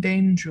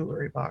mundane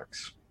jewelry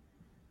box.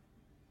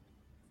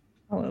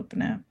 I'll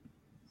open it.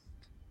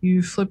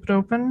 You flip it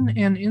open,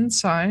 and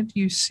inside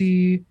you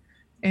see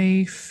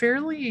a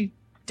fairly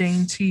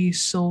dainty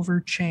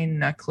silver chain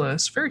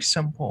necklace, very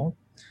simple,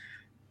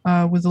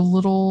 with a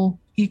little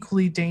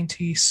equally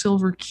dainty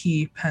silver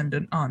key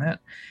pendant on it.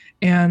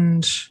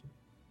 And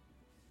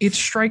it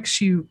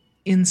strikes you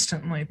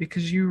instantly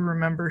because you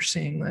remember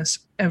seeing this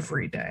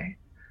every day.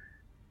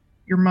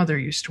 Your mother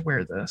used to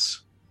wear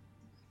this,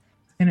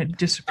 and it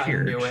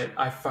disappeared. I knew it.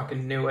 I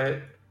fucking knew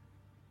it.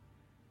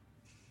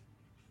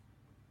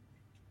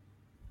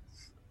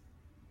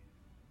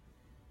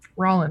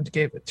 Rolland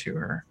gave it to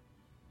her.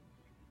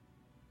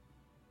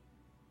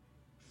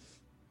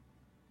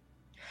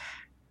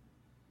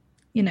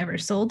 You never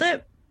sold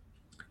it?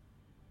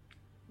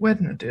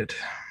 Wedna did.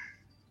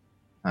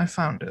 I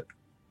found it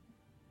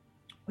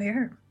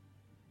Where?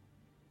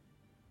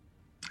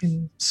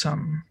 in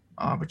some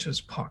arbiter's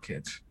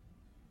pocket.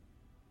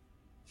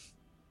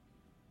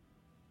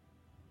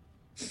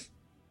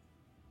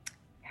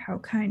 How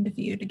kind of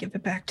you to give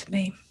it back to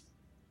me.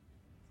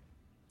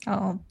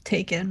 I'll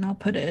take it and I'll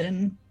put it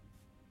in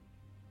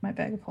my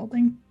bag of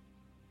holding.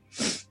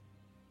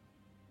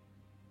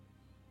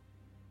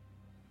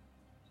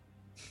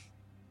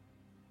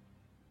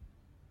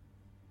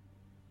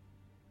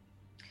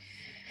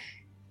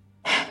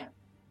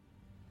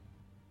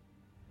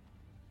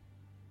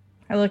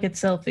 I look at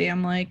Sylphie,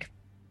 I'm like,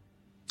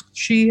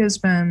 She has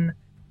been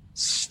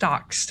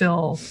stock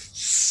still,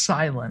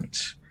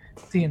 silent,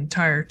 the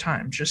entire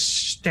time,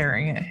 just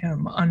staring at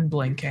him,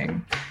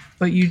 unblinking.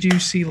 But you do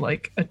see,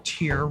 like, a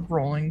tear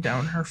rolling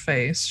down her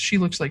face. She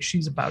looks like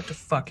she's about to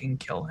fucking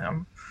kill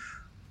him.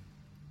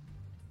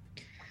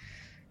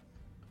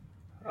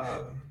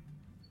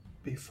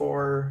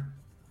 Before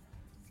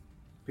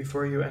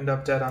you end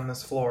up dead on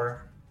this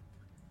floor,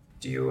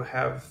 do you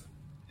have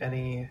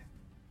any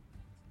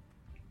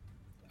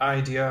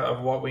idea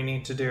of what we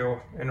need to do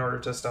in order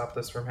to stop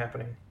this from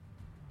happening?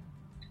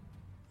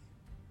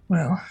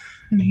 Well,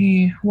 and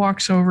he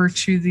walks over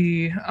to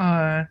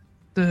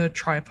the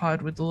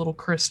tripod with the little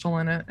crystal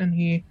in it, and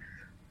he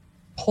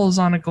pulls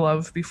on a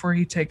glove before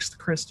he takes the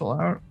crystal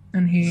out,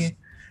 and he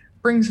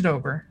brings it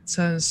over. It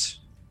says,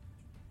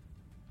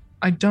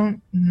 I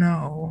don't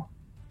know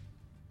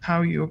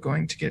how you're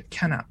going to get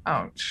Kenna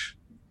out,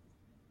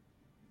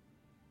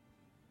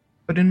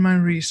 but in my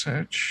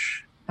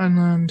research, I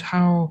learned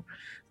how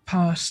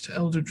past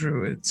Elder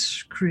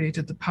Druids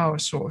created the power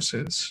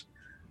sources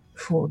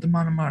for the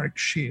Monomaric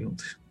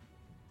shield.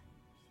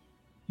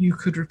 You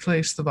could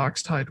replace the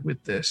Voxtide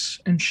with this,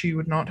 and she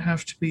would not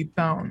have to be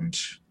bound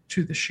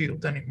to the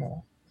shield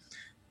anymore.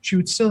 She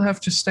would still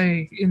have to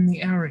stay in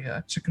the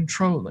area to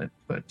control it,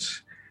 but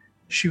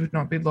she would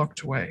not be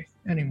locked away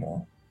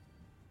anymore.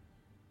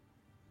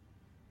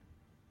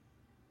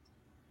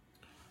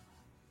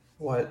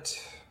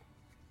 What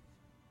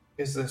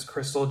is this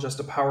crystal? Just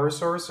a power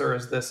source, or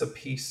is this a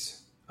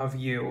piece of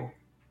you?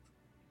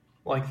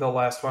 Like the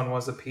last one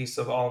was a piece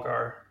of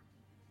Algar.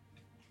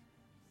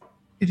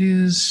 It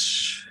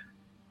is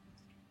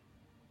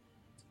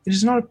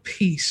not a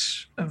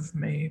piece of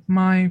me.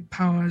 My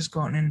power has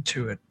gone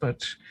into it,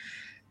 but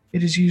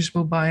it is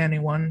usable by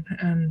anyone,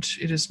 and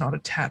it is not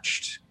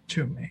attached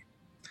to me.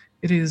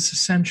 It is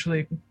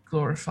essentially a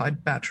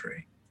glorified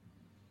battery.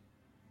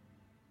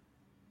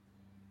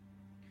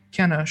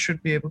 Kenna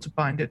should be able to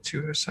bind it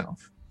to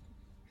herself.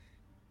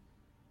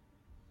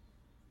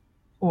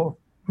 Or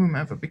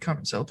whomever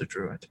becomes Elder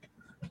Druid.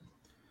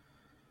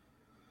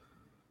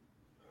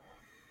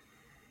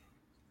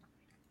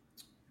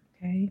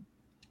 Okay.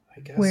 I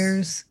guess.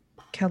 Where's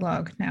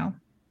Kellogg now?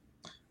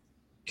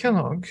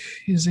 Kellogg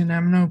is in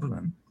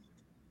Amnoblin.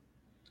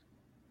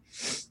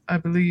 I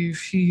believe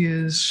he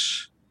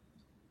is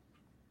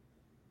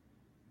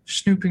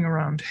snooping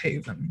around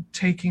Haven,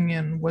 taking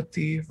in what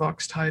the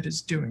Voxtide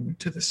is doing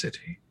to the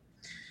city.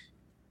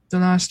 The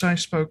last I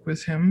spoke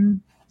with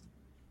him,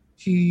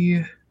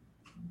 he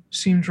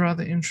seemed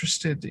rather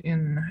interested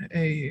in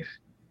a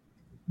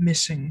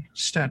missing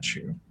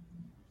statue,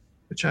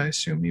 which I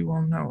assume you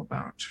all know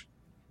about.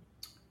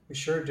 We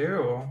sure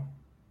do.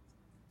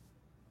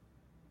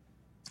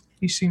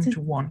 He seemed to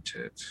want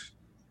it.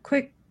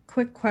 Quick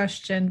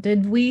question.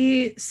 Did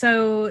we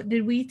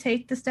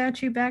take the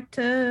statue back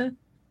to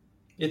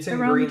It's the in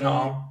Realm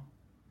Greenhall.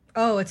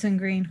 Oh, it's in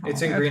Greenhall.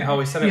 It's in Okay. Greenhall.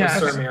 We sent it Yeah.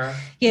 with Surmira.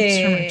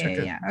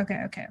 Yeah.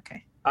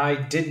 Okay. I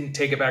didn't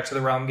take it back to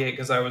the Realm Gate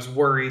because I was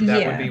worried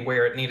that would be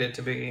where it needed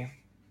to be.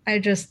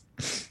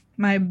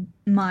 My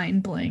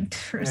mind blinked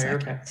for a No, you're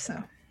second. okay.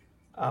 So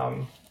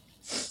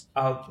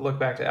I'll look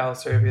back to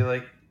Alistair and be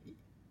like,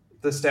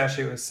 the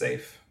statue is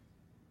safe.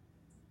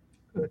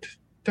 Good.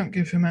 Don't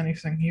give him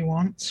anything he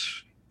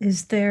wants.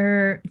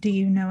 do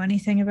you know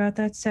anything about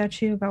that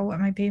statue, about what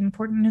might be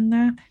important in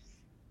that?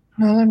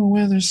 Well, I'm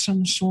aware there's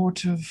some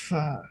sort of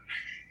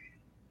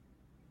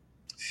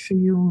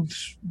field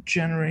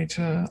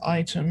generator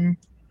item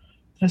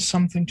that has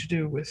something to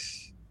do with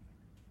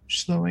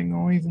slowing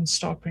or even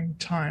stopping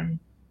time,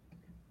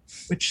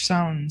 which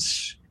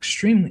sounds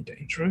extremely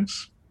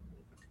dangerous.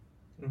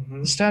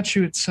 Mm-hmm. The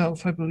statue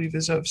itself, I believe,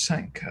 is of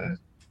Sanka.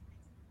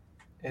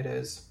 It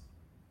is.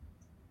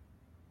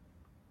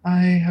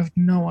 I have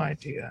no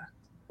idea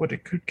what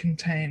it could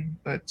contain,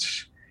 but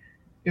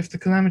if the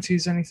Calamity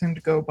is anything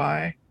to go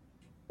by,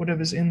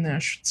 whatever's in there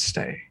should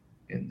stay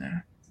in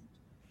there.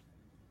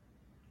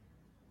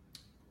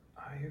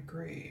 I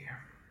agree.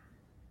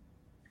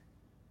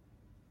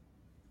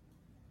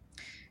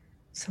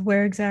 So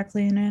where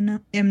exactly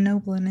in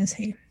Amnoblin is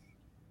he?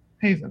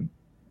 Haven.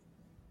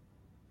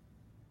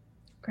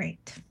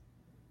 Great.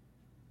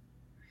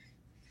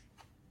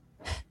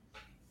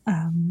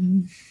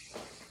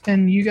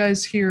 And you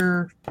guys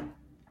hear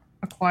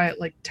a quiet,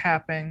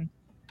 tapping.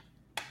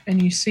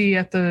 And you see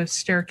at the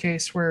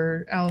staircase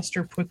where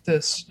Alistair put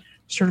this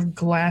sort of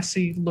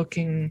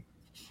glassy-looking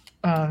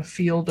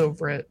field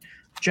over it,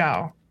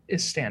 Zhao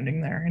is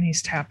standing there, and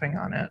he's tapping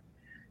on it.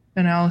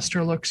 And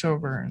Alistair looks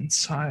over and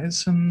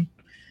sighs and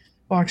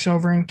walks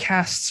over and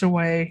casts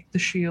away the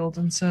shield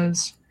and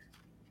says,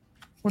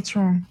 "What's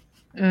wrong?"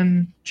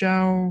 And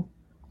Zhao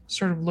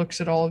sort of looks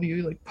at all of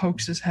you,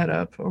 pokes his head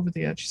up over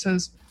the edge. He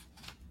says,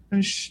 "I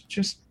was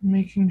just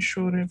making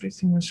sure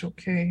everything was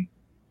okay."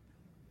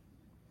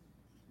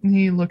 And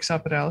he looks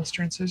up at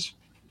Alistair and says,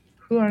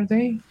 "Who are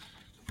they?"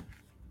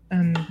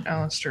 And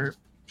Alistair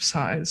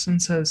sighs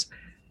and says,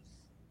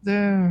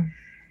 "They're...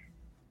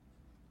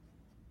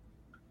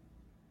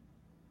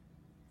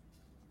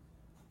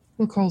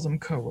 we'll call them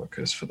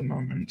co-workers for the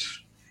moment.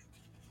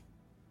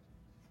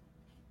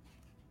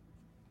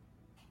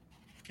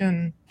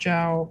 And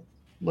Zhao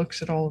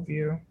looks at all of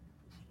you,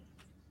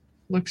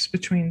 looks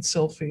between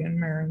Sylphie and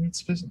Marin,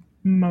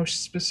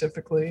 most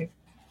specifically,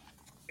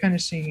 kind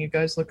of seeing you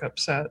guys look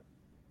upset.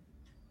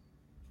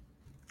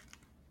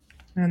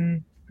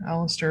 And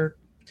Alistair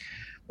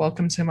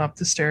welcomes him up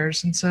the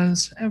stairs and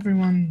says,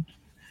 "Everyone,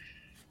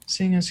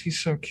 seeing as he's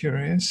so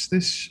curious,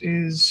 this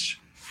is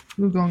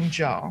Wugong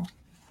Zhao.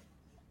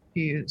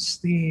 He is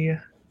the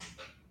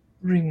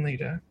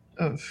ringleader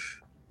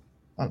of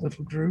our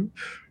little group."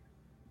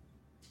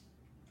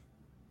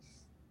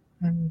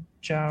 And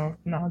Zhao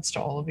nods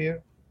to all of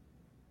you.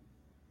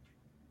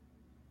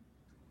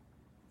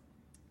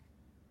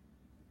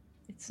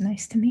 It's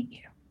nice to meet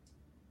you.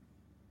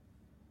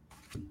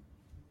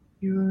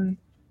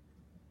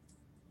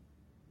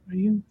 Are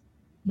you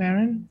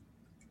Marin?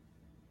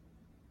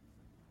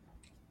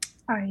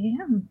 I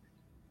am.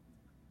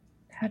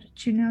 How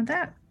did you know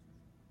that?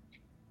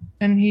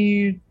 And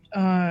he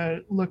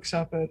looks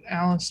up at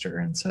Alistair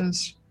and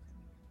says,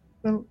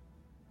 "Well,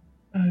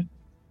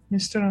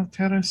 Mr.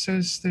 Altera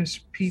says there's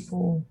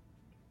people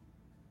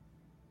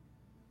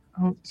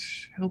out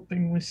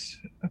helping with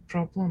a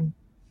problem.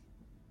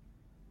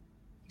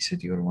 He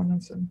said you were one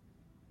of them."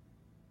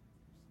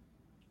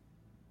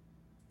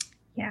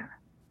 Yeah.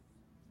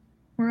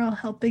 We're all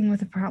helping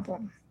with a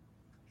problem.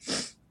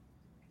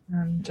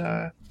 And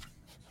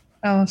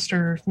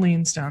Alistair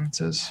leans down and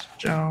says,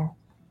 "Zhao,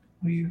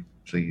 will you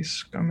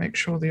please go make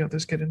sure the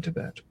others get into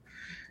bed?"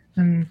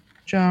 And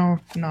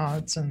Zhao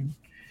nods and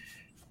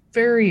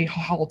very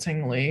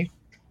haltingly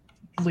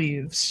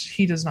leaves.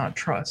 He does not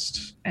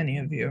trust any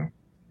of you.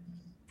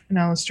 And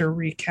Alistair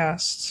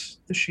recasts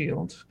the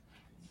shield.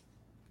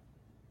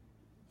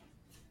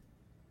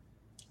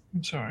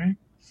 I'm sorry.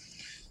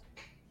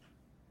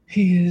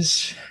 He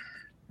is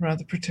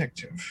rather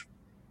protective.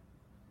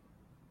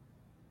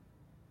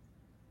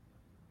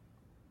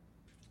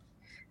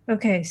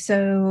 Okay,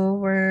 so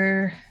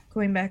we're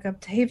going back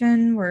up to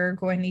Haven. We're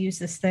going to use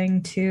this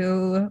thing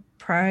to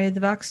pry the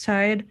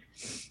Voxtide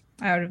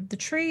out of the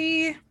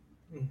tree.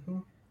 Mm-hmm.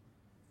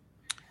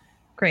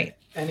 Great.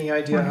 Any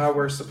idea how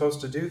we're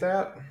supposed to do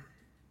that?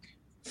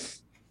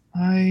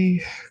 I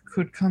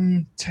could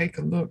come take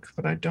a look,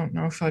 but I don't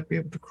know if I'd be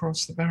able to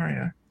cross the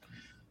barrier.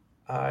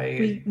 I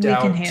We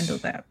doubt. can handle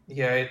that.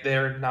 Yeah,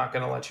 they're not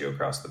going to let you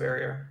across the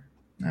barrier.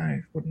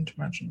 I wouldn't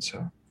imagine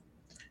so.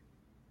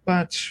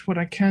 But what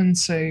I can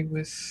say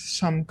with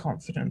some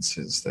confidence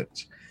is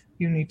that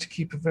you need to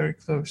keep a very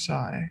close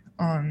eye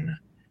on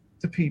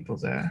the people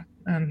there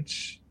and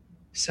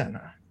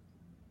Senna.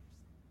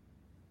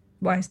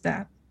 Why is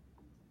that?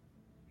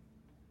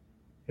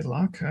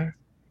 Ilaka.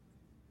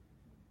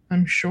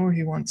 I'm sure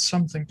he wants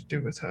something to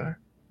do with her.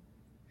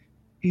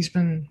 He's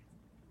been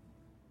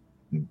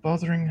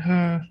bothering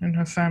her and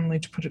her family,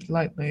 to put it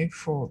lightly,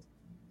 for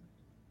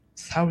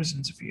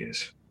thousands of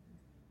years.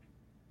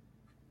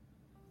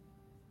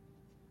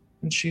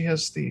 And she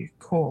has the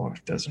core,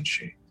 doesn't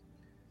she?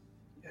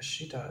 Yes,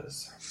 she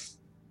does.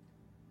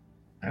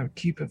 I would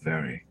keep a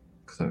very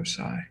close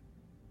eye.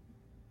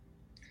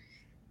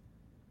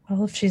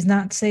 Well, if she's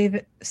not safe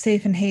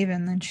in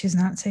Haven, then she's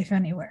not safe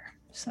anywhere.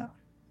 So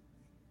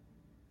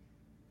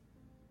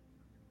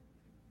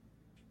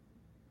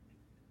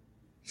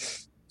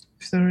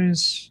If there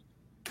is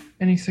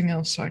anything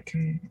else I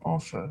can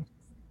offer,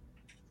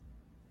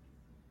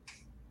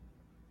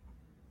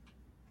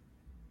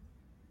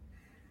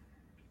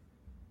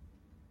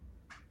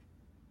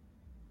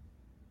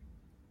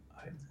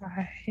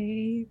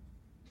 I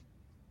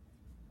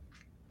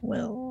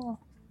will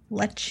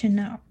let you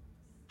know.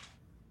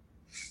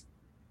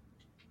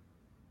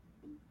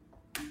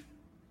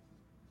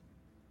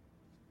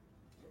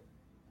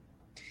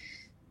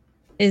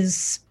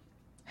 Is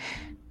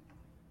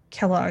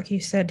Kellogg, you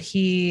said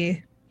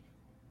he's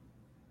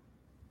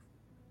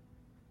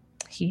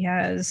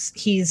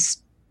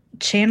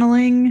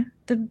channeling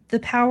the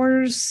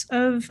powers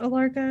of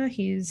Alarka?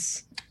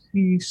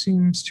 he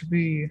seems to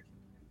be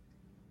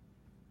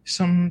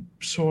some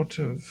sort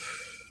of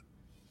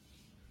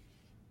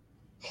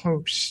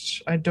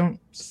host. I don't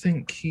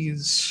think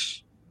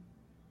he's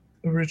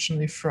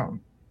originally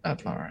from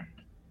Atlaran.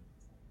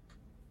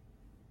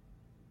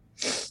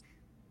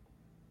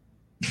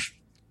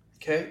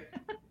 Okay.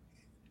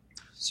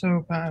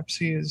 So perhaps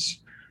he is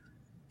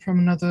from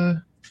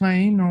another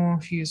plane, or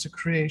he is a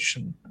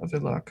creation of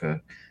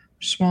Ilaka,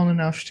 small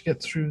enough to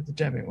get through the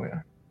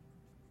Demiware.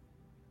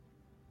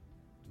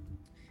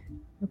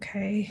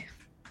 Okay.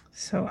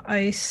 So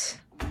ice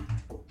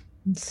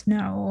and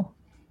snow.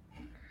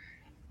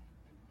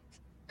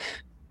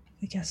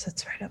 I guess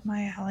that's right up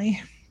my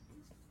alley.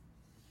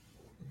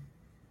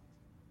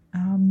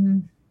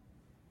 And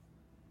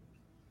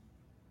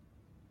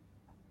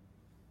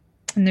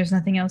there's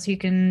nothing else you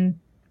can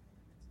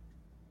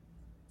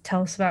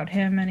tell us about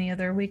him? Any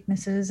other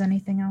weaknesses?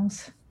 Anything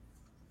else?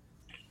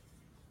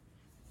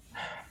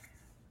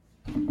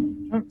 I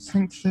don't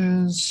think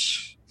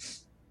there's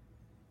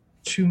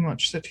too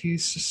much that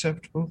he's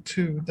susceptible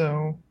to,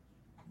 though.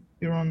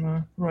 You're on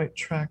the right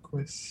track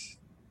with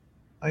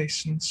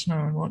ice and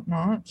snow and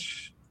whatnot.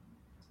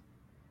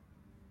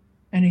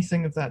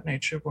 anything of that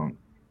nature won't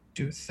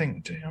do a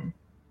thing to him.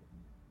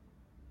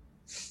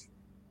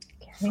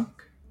 Okay.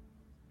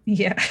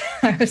 Yeah,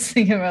 I was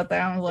thinking about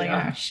that. I was like,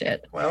 Yeah. oh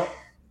shit. Well,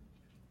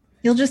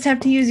 You'll just have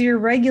to use your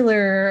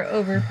regular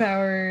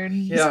overpowered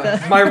yeah,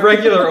 spell. my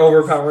regular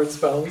overpowered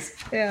spells.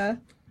 Yeah.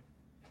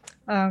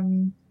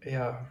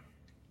 Yeah.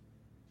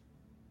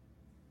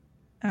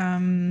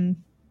 No,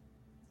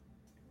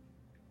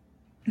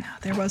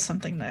 there was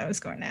something that I was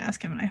going to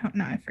ask him,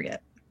 and I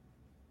forget.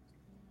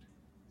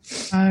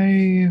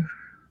 I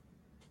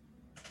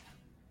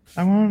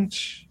won't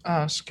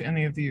ask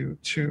any of you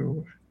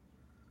to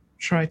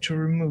try to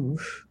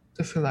remove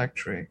the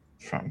phylactery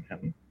from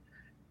him.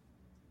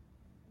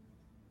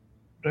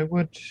 But I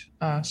would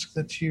ask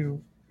that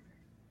you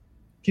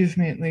give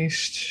me at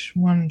least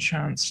one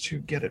chance to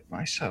get it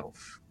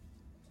myself.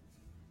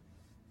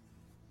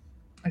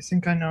 I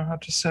think I know how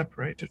to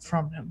separate it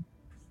from him.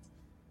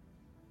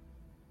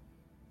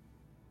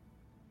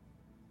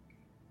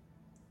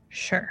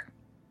 Sure.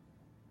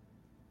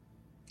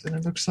 Then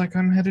it looks like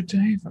I'm headed to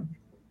Haven.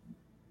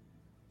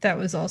 That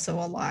was also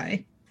a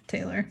lie,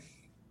 Taylor.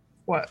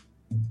 What?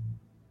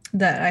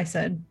 That I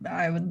said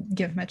I would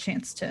give him a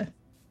chance to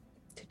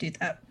do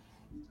that.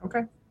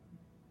 Okay.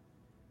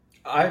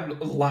 I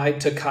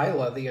lied to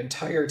Kyla the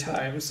entire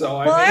time, so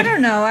I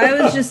don't know.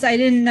 I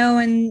didn't know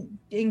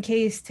in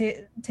case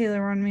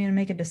Taylor wanted me to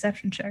make a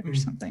deception check or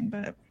something,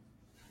 but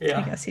Yeah.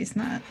 I guess he's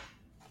not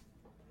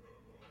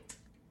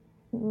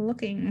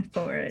looking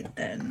for it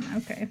then.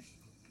 Okay.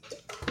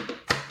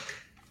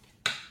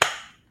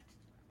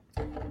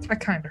 I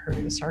kind of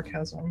heard the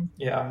sarcasm.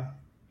 Yeah.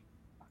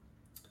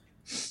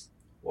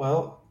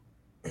 Well,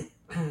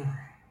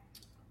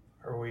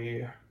 are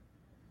we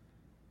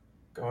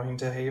going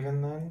to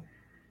Haven then?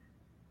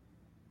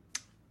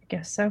 I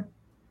guess so.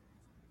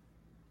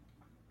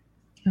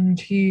 And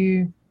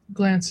he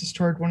glances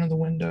toward one of the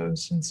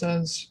windows and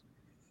says,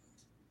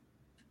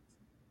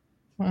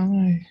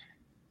 well,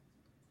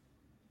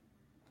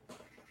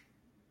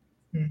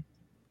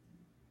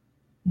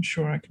 I'm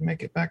sure I can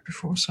make it back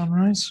before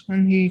sunrise.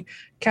 And he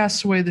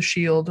casts away the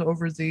shield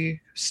over the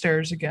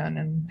stairs again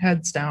and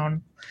heads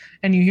down.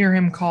 And you hear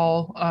him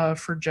call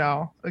for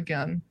Zhao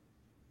again.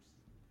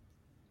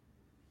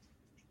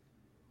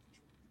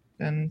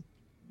 And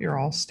you're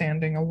all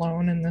standing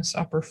alone in this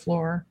upper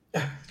floor.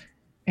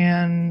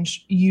 And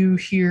you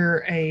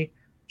hear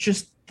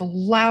just the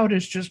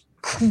loudest just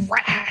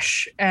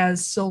crash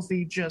as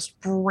Sylvie just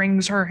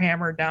brings her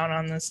hammer down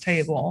on this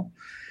table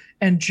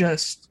and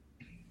just,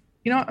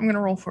 you know what, I'm going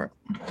to roll for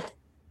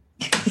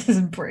it.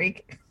 Doesn't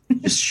break.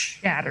 Just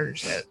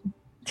shatters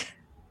it.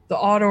 The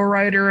auto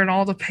writer and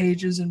all the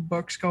pages and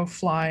books go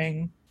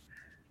flying.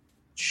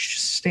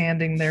 Just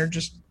standing there,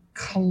 just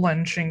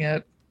clenching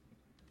it.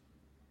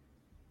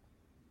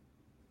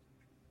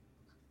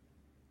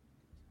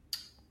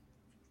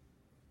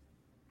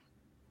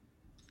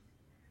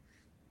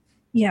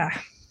 Yeah.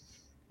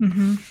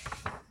 Mm-hmm.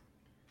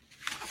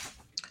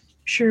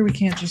 Sure, we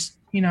can't just,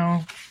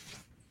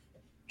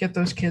 get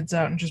those kids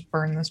out and just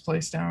burn this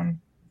place down.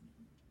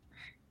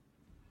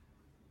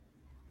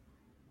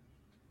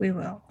 We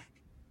will.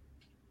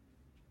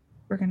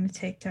 We're going to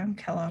take down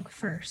Kellogg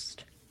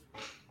first.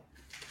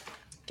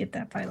 Get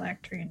that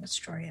phylactery and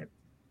destroy it.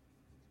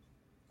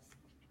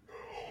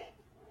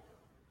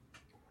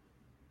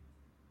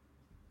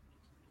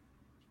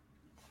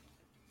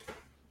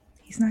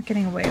 He's not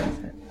getting away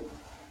with it.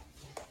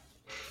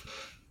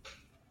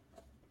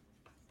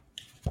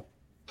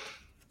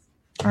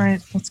 All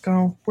right, let's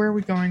go. Where are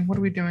we going? What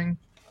are we doing?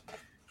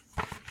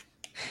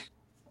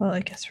 Well, I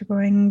guess we're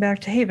going back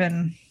to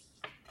Haven.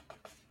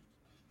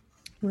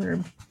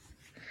 Are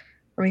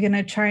we going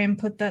to try and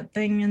put that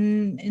thing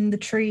in the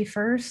tree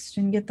first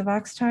and get the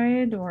Vox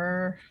tied, or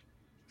are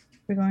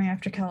we going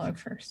after Kellogg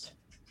first?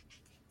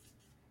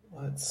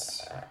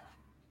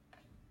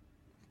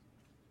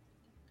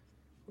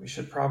 We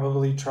should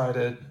probably try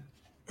to...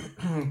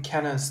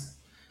 Kenna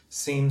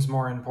seems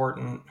more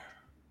important.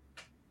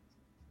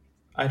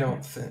 I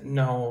don't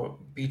know,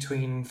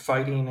 between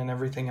fighting and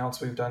everything else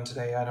we've done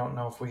today, I don't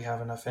know if we have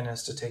enough in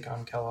us to take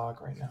on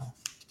Kellogg right now.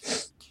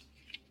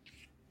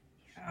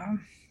 Yeah.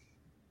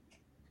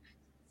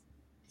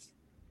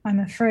 I'm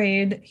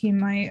afraid he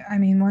might,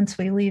 once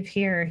we leave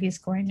here, he's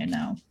going to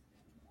know.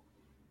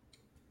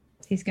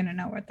 He's going to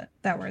know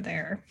that we're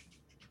there.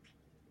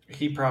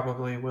 He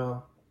probably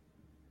will.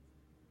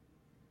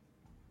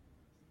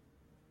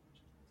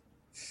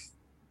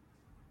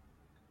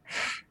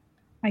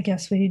 I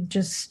guess we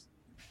just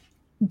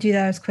do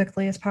that as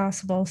quickly as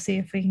possible, see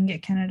if we can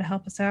get Kenna to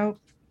help us out.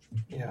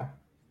 Yeah.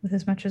 With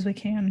as much as we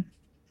can.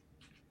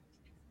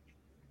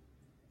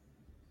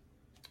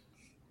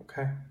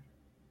 Okay.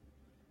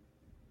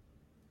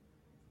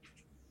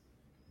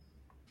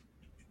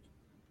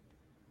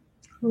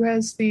 Who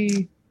has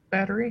the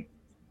battery?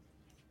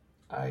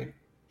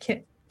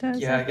 Kit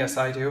does. Yeah, I guess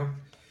I do.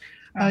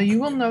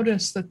 You will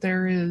notice that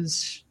there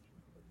is,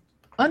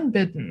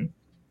 unbidden,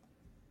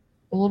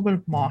 a little bit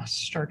of moss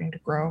starting to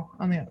grow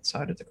on the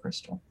outside of the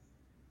crystal.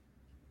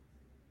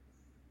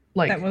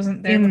 That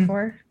wasn't there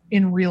before?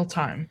 in real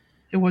time.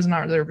 It was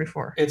not there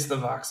before. It's the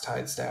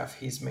Voxtide staff.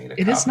 He's made a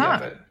It copy is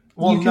not. of it.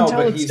 Well, You can no, tell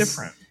but it's he's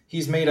different.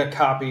 He's made a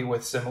copy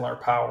with similar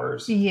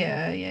powers.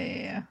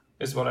 Yeah.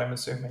 Is what I'm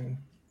assuming.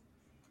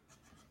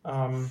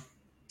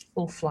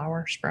 Little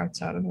flower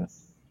sprouts out of it.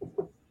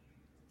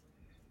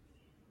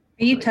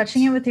 Are you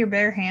touching it with your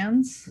bare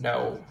hands?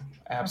 No,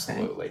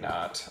 absolutely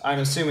not. I'm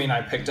assuming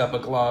I picked up a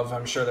glove.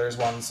 I'm sure there's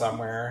one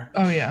somewhere.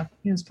 Oh yeah,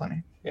 he has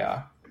plenty.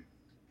 Yeah.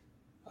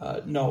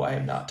 No, I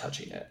am not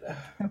touching it.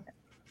 Okay.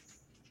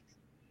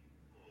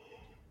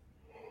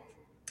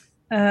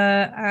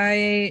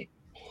 I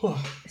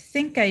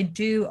think I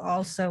do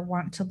also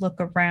want to look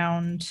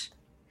around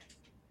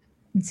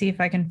and see if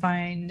I can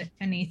find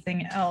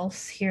anything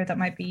else here that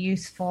might be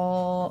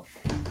useful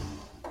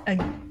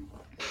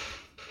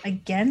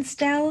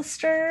against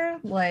Alistair.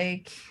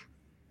 Like,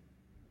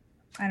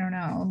 I don't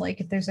know, like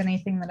if there's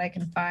anything that I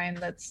can find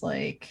that's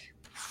like,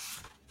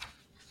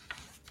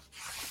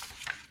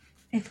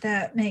 if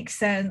that makes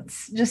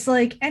sense, just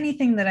like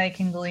anything that I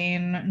can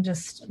glean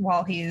just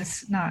while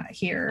he's not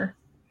here.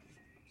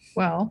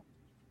 Well,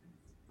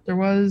 there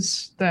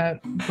was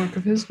that book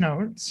of his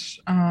notes.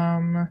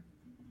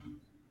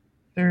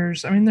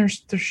 There's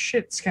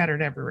shit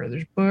scattered everywhere.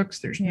 There's books,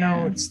 there's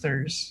notes,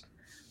 there's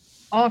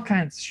all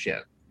kinds of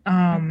shit.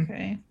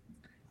 Okay.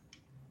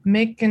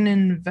 Make an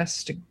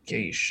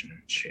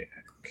investigation check.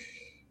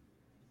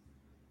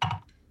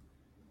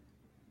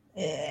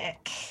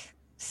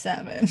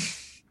 7.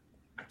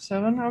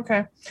 7?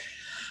 Okay.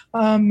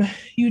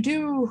 You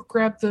do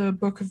grab the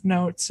book of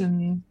notes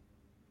and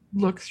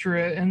look through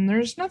it, and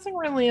there's nothing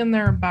really in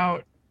there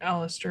about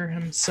Alistair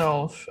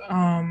himself.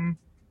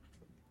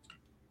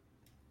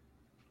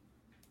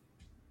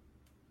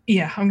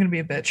 Yeah, I'm gonna be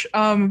a bitch.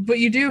 But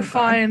you do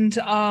find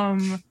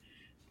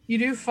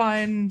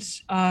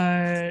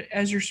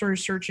as you're sort of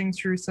searching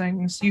through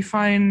things, you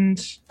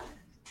find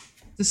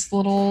this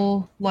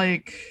little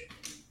like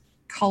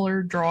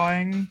color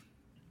drawing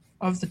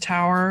of the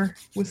tower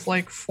with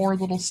like 4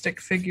 little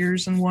stick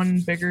figures and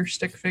 1 bigger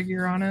stick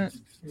figure on it.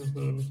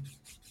 Mm-hmm.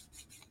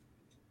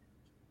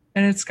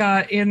 And it's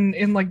got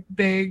in like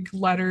big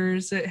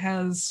letters, it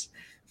has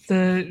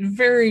the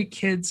very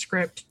kid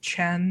script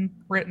Chen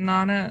written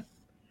on it.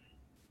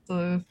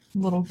 The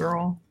little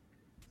girl.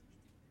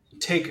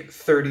 Take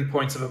 30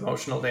 points of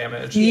emotional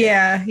damage.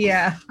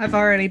 Yeah. I've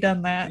already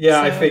done that.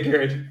 Yeah, so, I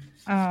figured.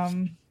 All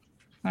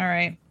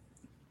right.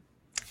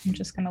 I'm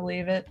just gonna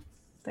leave it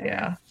there.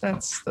 Yeah,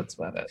 that's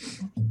about it.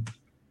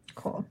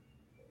 Cool.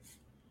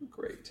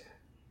 Great.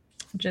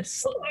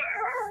 Just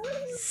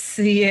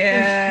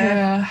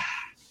yeah.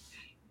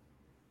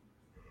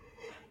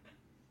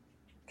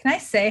 Can I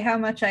say how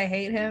much I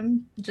hate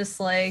him? Just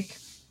like,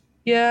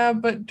 Yeah,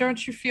 but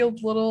don't you feel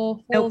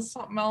little Nope.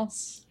 something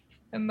else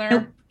in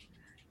there?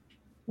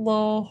 Nope.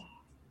 Little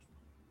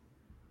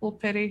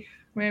pity,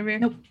 maybe?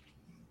 Nope.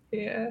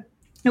 Yeah.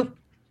 Nope.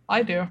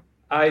 I do.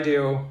 I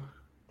do.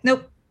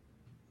 Nope.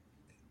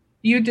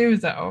 You do,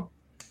 though.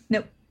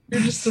 Nope.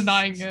 You're just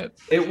denying it.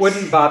 It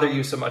wouldn't bother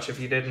you so much if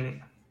you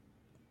didn't.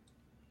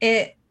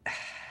 I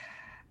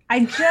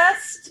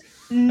just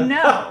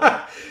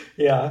no.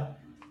 Yeah.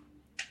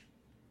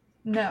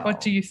 No.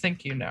 What do you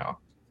think you know?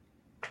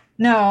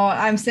 No,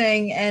 I'm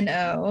saying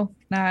no,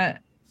 not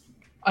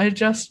I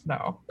just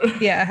know.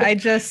 yeah, I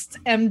just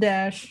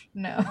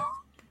no.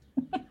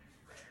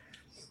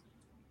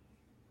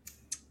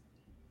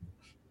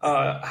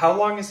 How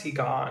long is he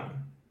gone?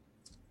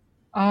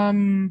 I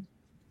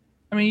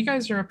mean, you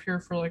guys are up here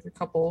for like a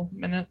couple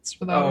minutes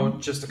without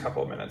him. Just a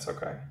couple of minutes.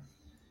 Okay.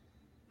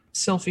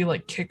 Sylphie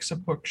like kicks a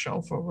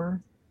bookshelf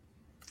over.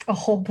 A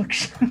whole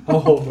bookshelf. A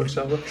whole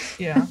bookshelf.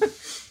 Yeah.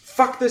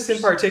 Fuck this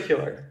in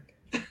particular.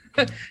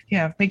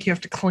 Yeah, make you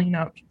have to clean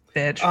up,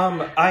 bitch.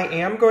 I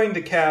am going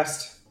to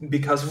cast,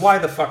 because why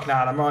the fuck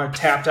not? I'm on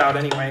tapped out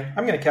anyway.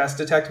 I'm going to cast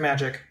Detect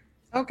Magic.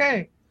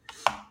 Okay.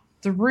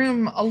 The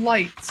room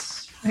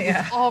alights.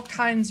 Yeah. With all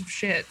kinds of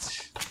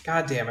shit.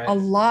 God damn it. A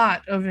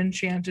lot of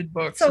enchanted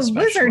books. It's a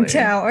wizard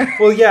tower.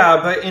 Well, yeah,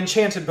 but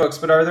enchanted books,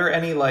 but are there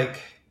any, like...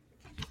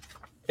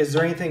 Is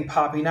there anything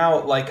popping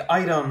out, like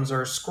items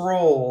or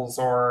scrolls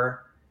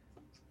or...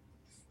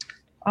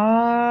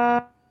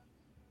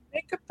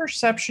 Make a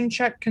perception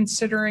check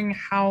considering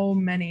how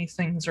many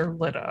things are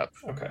lit up.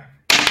 Okay.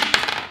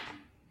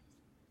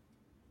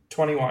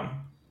 21.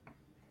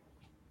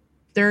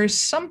 There is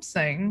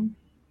something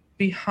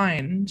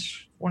behind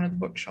one of the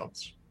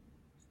bookshelves.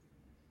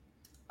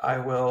 I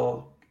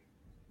will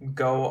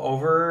go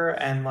over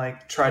and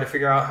like try to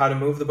figure out how to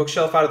move the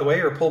bookshelf out of the way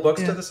or pull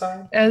books to the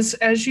side.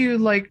 As you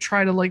like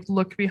try to like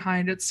look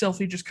behind it,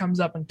 Sylphie just comes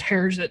up and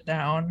tears it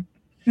down.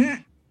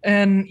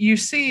 And you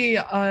see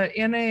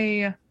in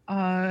a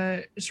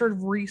sort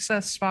of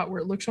recessed spot where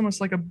it looks almost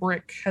like a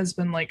brick has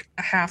been like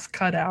half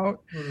cut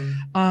out.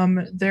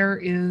 There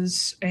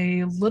is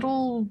a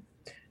little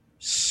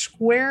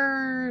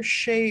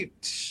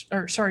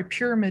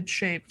pyramid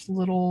shaped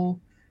little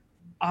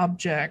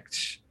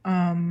object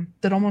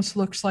that almost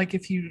looks like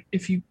if you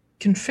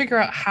can figure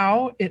out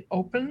how it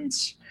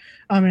opens,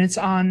 and it's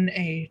on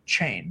a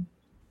chain.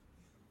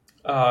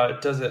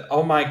 Does it?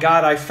 Oh my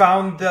god! I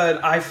found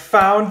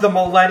the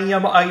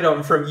Millennium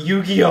item from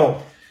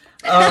Yu-Gi-Oh.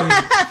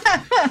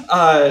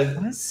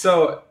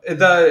 So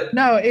the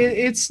No,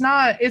 it's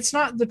not. It's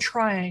not the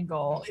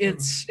triangle.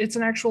 It's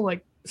an actual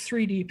like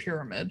 3D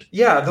pyramid.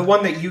 the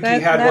one that Yuki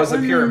That- had that was a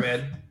one-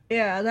 pyramid.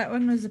 Yeah, that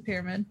one was a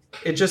pyramid.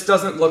 It just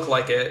doesn't look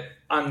like it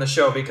on the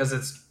show because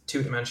it's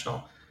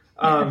two-dimensional.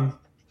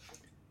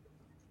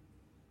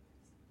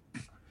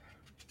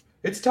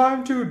 It's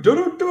time to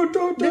do.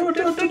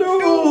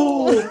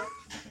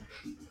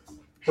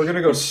 We're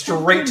gonna go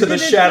straight to the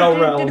Shadow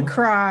Realm.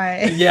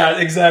 Cry. Yeah,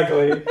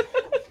 exactly.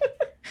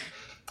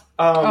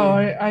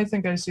 I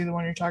think I see the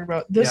one you're talking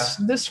about.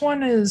 This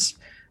one is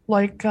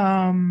like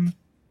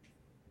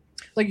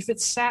if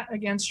it sat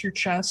against your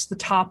chest, the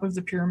top of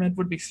the pyramid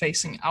would be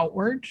facing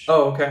outward.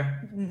 Oh, okay.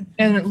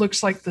 And it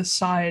looks like the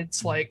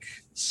sides like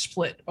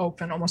split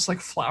open, almost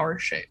like flower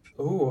shape.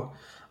 Ooh.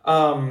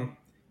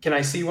 Can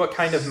I see what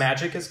kind of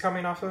magic is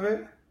coming off of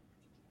it?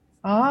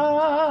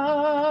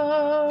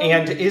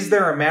 And is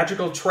there a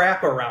magical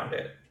trap around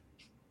it?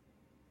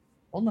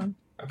 Hold on.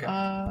 Okay.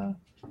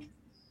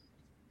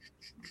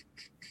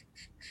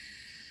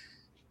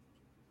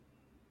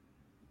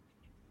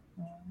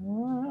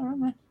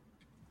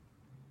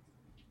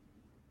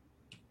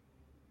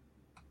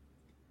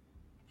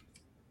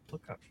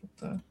 Look up what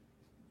the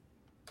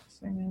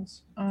thing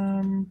is.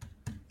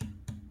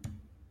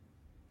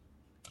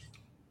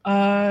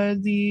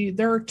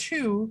 There are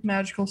two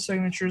magical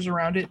signatures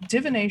around it: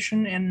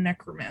 divination and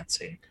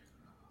necromancy.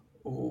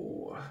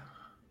 Ooh.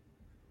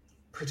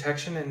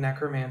 Protection and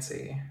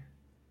necromancy.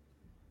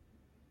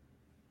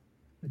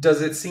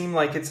 Does it seem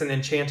like it's an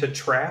enchanted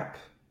trap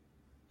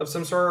of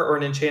some sort or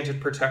an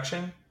enchanted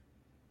protection?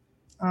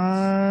 Make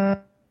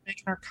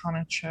an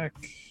Arcana check.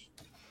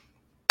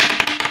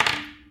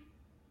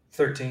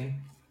 13.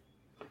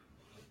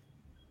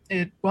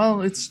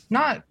 It's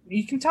not.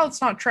 You can tell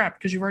it's not trapped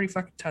because you've already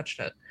fucking touched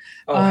it.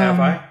 Oh, have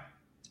I?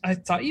 I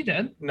thought you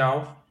did.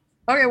 No.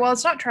 Okay, well,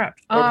 it's not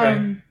trapped.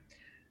 Okay.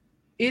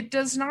 It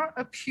does not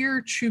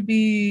appear to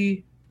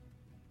be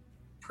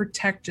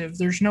protective.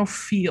 There's no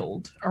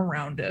field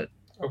around it.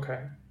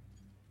 Okay.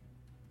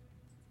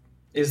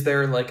 Is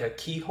there like a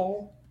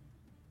keyhole?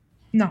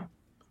 No.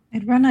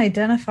 I'd run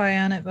Identify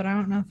on it, but I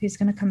don't know if he's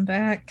going to come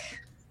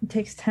back. It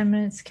takes 10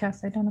 minutes to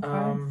cast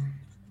Identify.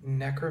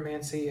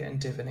 Necromancy and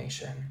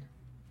divination.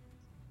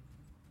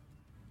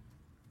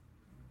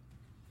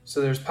 So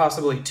there's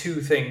possibly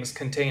two things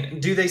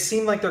contained. Do they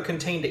seem like they're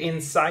contained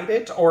inside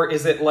it, or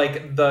is it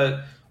like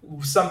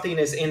something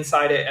is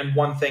inside it and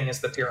one thing is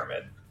the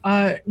pyramid?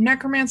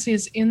 Necromancy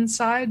is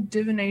inside.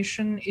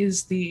 Divination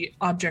is the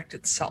object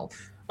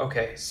itself.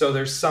 Okay, so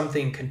there's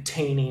something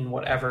containing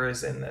whatever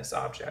is in this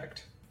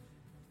object.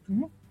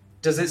 Mm-hmm.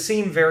 Does it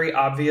seem very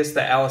obvious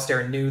that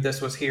Alistair knew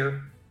this was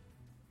here?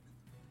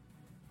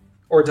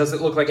 Or does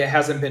it look like it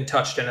hasn't been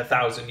touched in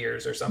 1,000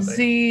 years or something?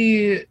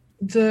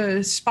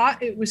 The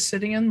spot it was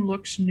sitting in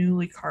looks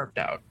newly carved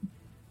out.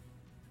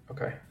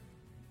 Okay.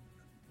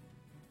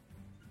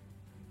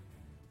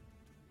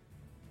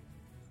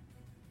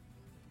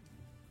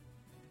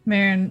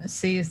 Marin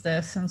sees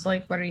this and is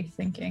like, what are you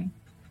thinking?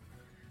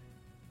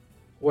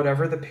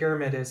 Whatever the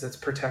pyramid is, it's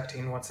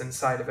protecting what's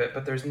inside of it,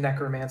 but there's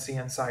necromancy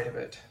inside of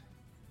it.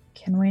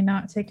 Can we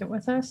not take it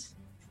with us?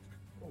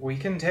 We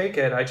can take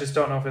it, I just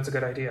don't know if it's a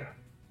good idea.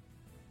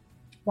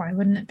 Why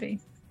wouldn't it be?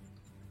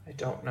 I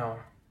don't know.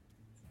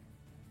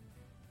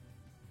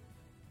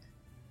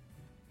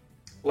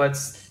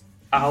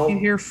 You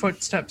hear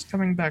footsteps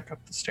coming back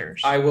up the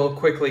stairs. I will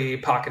quickly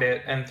pocket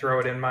it and throw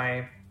it in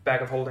my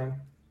bag of holding.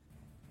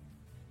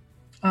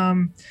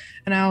 And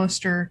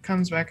Alistair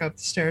comes back up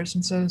the stairs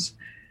and says,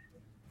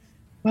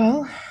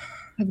 well,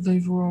 I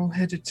believe we're all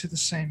headed to the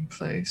same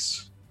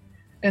place.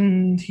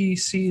 And he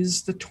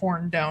sees the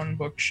torn down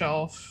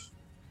bookshelf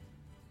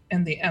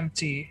and the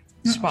empty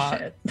spot.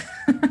 Shit.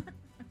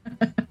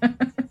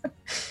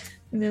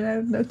 And then I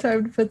have no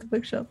time to put the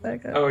bookshelf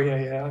back up. Oh,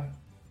 yeah.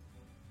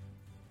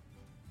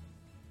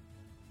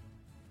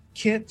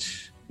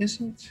 Kit,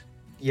 is it?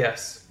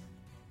 Yes.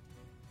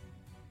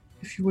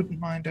 If you wouldn't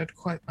mind, I'd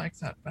quite like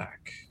that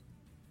back.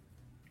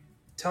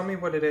 Tell me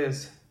what it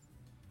is.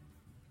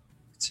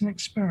 It's an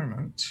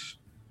experiment.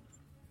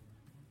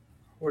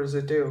 What does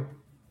it do?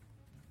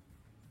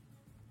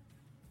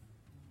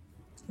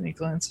 And he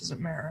glances at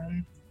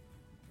Marin.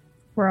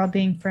 We're all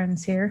being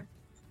friends here.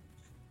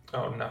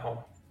 Oh,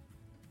 no.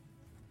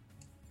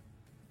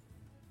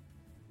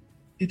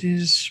 It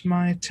is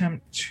my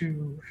attempt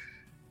to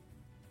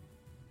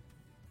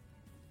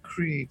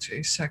create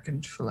a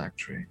second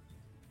phylactery.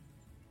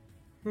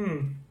 I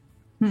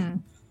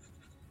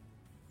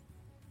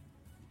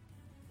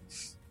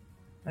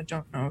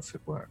don't know if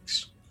it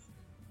works.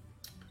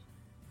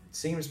 It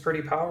seems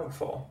pretty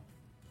powerful.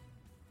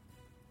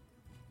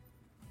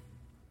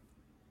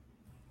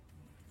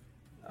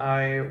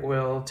 I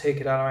will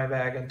take it out of my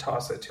bag and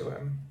toss it to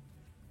him.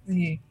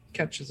 He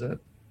catches it.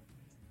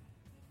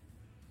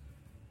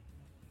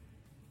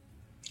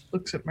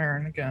 Looks at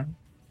Marin again.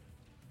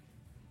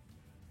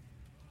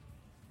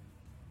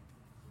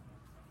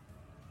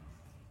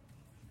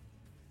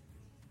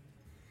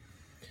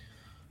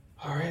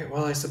 All right,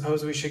 well, I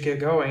suppose we should get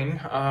going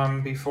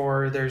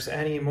before there's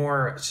any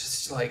more. It's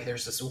just like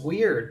there's this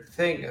weird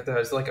thing.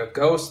 There's like a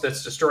ghost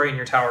that's destroying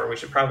your tower. We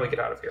should probably get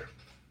out of here.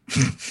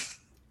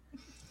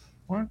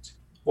 What?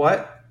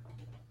 What?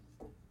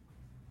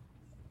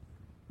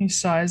 He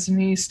sighs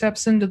and he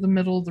steps into the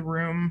middle of the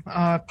room,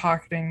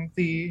 pocketing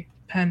the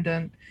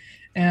pendant,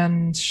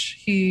 and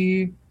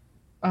he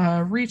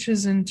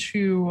reaches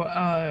into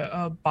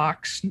a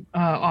box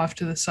off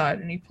to the side,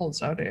 and he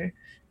pulls out a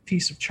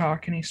piece of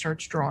chalk and he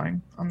starts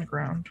drawing on the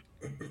ground.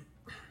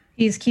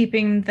 He's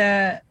keeping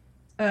that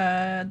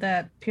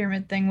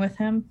pyramid thing with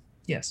him?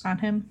 Yes. On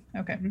him?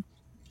 Okay.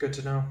 Good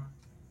to know.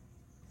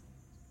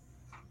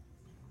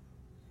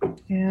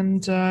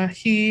 And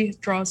he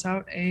draws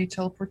out a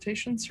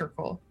teleportation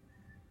circle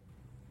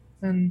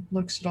and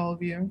looks at all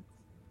of you.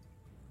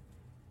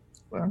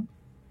 Well,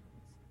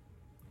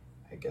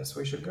 I guess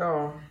we should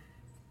go.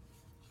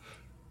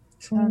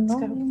 Let's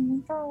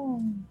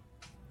go.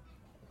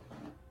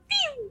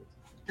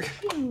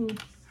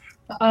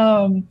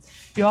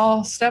 You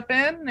all step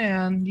in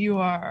and you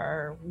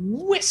are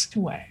whisked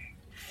away.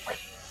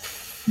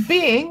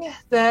 Being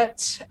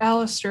that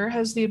Alistair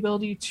has the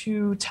ability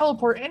to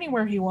teleport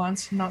anywhere he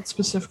wants, not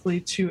specifically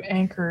to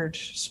anchored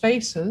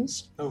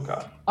spaces, Oh,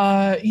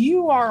 God.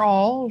 you are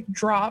all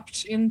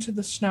dropped into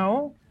the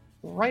snow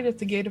right at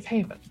the Gate of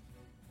Haven.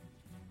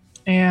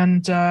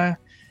 And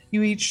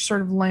you each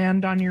sort of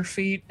land on your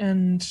feet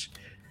and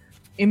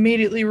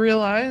immediately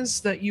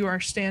realize that you are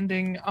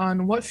standing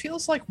on what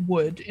feels like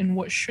wood in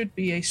what should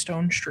be a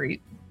stone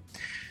street.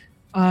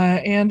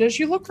 And as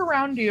you look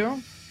around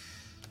you,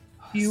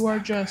 you are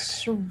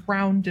just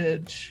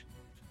surrounded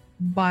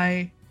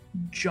by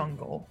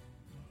jungle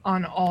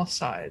on all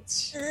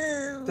sides.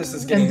 This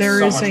is getting And there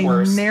so is much a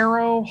worse.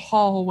 narrow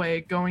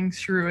hallway going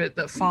through it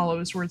that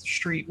follows where the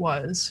street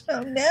was.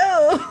 Oh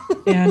no!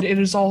 And it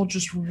is all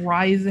just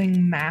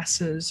writhing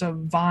masses of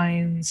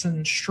vines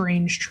and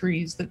strange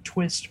trees that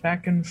twist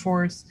back and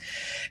forth.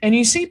 And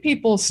you see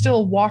people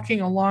still walking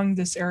along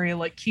this area,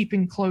 like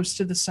keeping close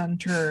to the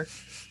center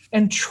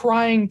and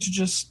trying to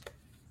just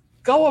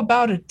go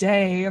about a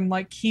day and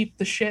like keep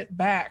the shit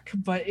back,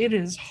 but it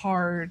is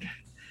hard.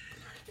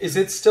 Is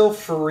it still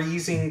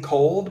freezing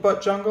cold,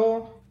 but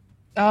jungle?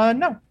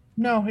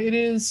 No, it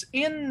is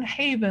in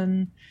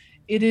Haven.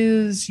 It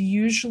is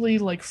usually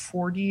like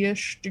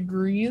 40-ish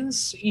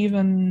degrees,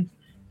 even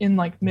in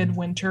like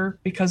midwinter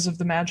because of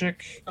the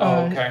magic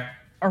Okay.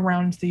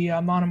 around the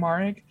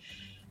Monomarig.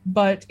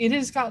 But it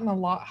has gotten a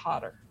lot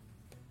hotter,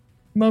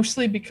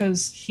 mostly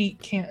because heat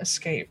can't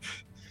escape.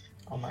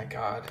 Oh my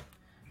God.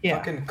 Yeah.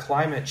 Fucking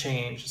climate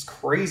change is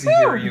crazy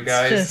here, you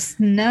guys. It's just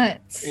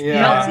nuts. Yeah.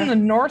 Melts in the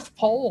North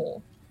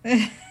Pole.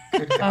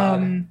 Good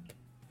God.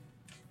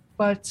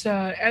 But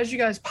as you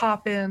guys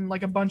pop in,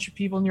 like a bunch of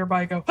people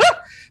nearby go,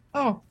 ah!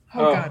 oh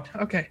God,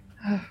 okay.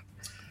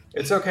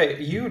 It's okay.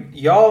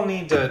 Y'all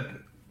need to,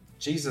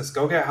 Jesus,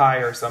 go get high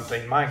or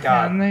something. My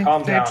God, And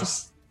calm they down.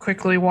 just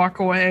quickly walk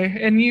away,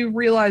 and you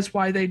realize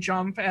why they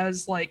jump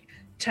as like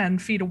 10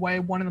 feet away,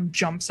 one of them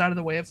jumps out of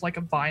the way of like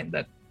a vine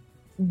that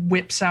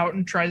whips out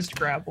and tries to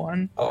grab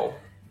one. Oh.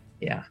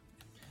 Yeah.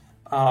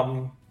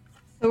 So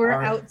we're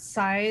Alright.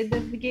 outside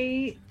of the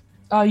gate.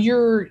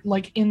 You're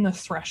like in the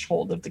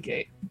threshold of the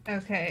gate.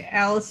 Okay,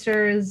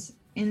 Alistair is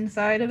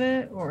inside of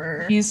it,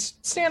 or He's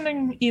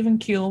standing even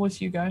keel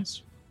with you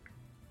guys.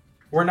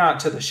 We're not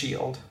to the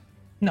shield.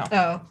 No.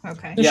 oh,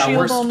 okay. The Yeah,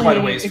 we're shield quite a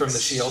only ways from the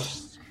shield.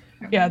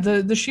 Yeah,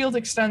 the shield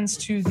extends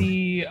to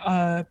the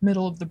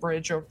middle of the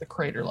bridge over the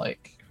crater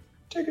lake.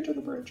 Take it to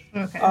the bridge.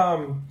 Okay.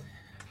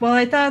 Well,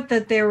 I thought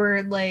that there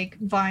were like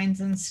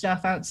vines and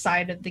stuff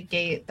outside of the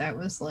gate that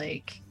was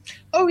like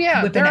Oh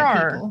yeah, whipping there at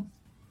are. people.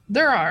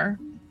 There are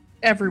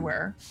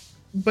everywhere.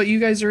 But you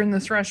guys are in the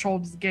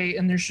threshold of the gate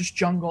and there's just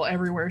jungle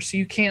everywhere, so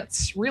you can't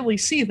really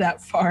see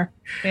that far.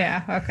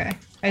 Yeah. Okay.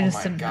 I oh just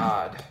my didn't know.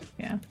 God.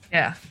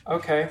 Yeah.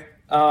 Okay.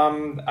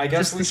 I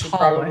guess Just we this should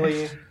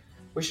hallway.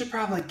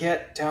 probably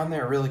get down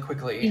there really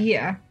quickly.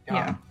 Yeah.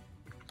 Yeah.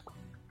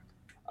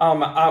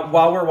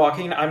 While we're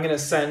walking, I'm gonna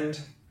send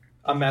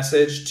a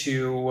message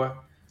to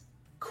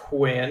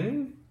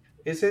Quinn.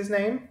 Is his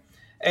name?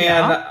 And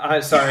Yeah.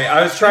 sorry,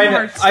 I was trying to.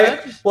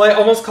 Hartstead? I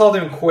almost called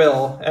him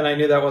Quill, and I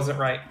knew that wasn't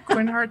right.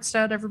 Quinn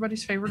Hartstead,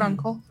 everybody's favorite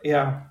uncle.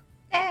 Yeah.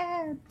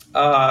 Eh.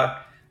 I'm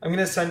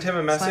gonna send him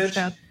a message,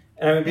 Slash dad.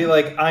 and I'm gonna be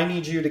like, I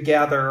need you to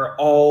gather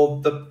all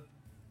the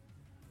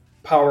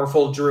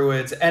powerful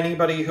druids.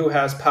 Anybody who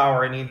has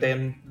power, I need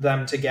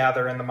them to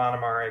gather in the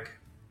Monomarig.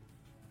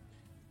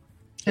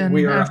 And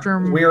we're after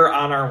we're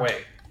on our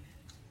way.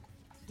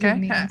 Okay.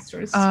 Leave me in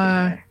stores.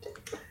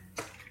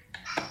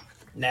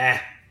 Nah,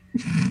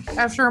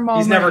 After a moment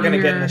he's never gonna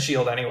you get in hear- the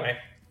shield anyway.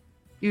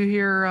 You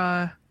hear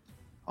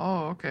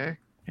oh, okay.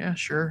 Yeah,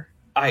 sure.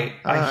 I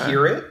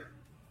hear it.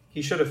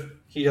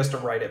 He has to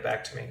write it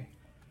back to me.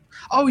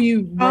 Oh,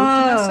 you wrote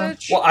the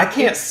message? Well, I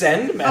can't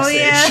send message. Oh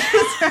yeah,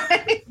 that's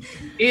right.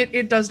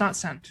 It does not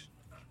send.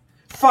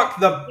 Fuck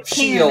the Damn,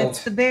 shield.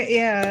 it's the bit.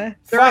 Yeah.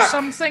 There are Fuck.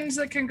 some things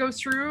that can go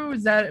through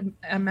that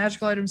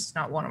magical items is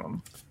not one of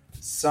them.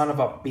 Son of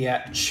a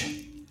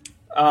bitch.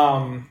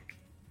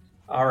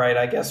 All right,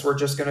 I guess we're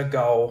just gonna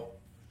go.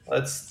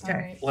 Let's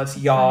Alright.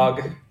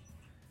 yog.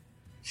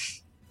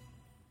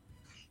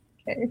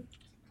 Okay.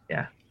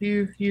 Yeah,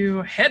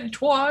 you head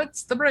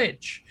towards the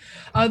bridge.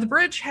 The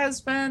bridge has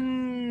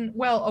been,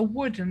 well, a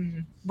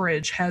wooden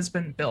bridge has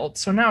been built,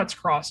 so now it's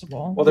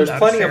crossable. Well, there's without a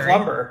plenty of ferry.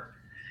 lumber.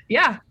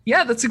 Yeah,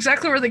 that's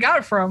exactly where they got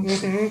it from.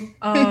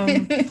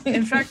 Mhm.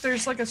 In fact,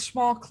 there's like a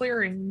small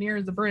clearing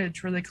near the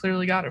bridge where they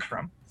clearly got it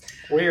from.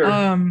 Weird.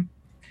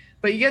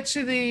 But you get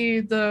to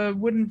the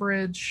wooden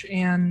bridge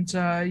and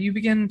you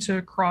begin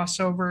to cross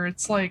over.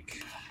 It's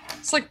like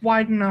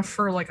wide enough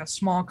for like a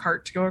small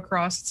cart to go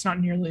across. It's not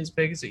nearly as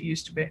big as it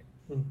used to be.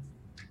 Hmm.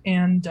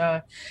 And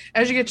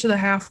as you get to the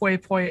halfway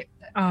point,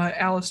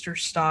 Alistair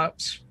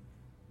stops.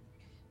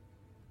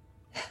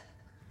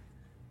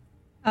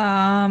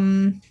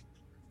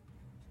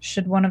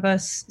 Should one of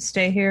us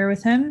stay here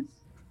with him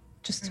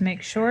just to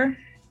make sure?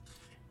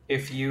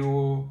 If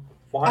you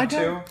I want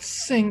don't to.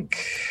 think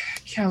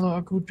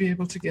Kellogg would be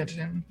able to get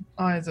in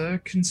either,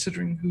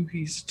 considering who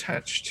he's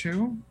attached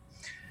to.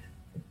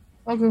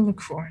 I'll go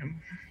look for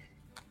him.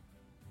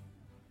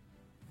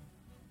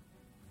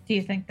 Do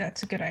you think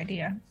that's a good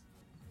idea?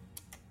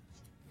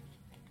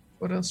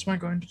 What else am I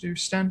going to do?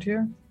 Stand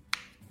here?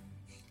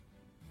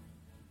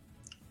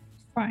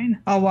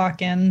 Fine. I'll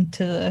walk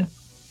into the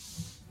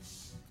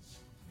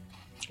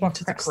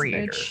To the across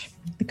crater. bridge.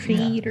 The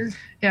crater.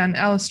 Yeah, and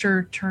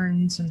Alistair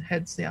turns and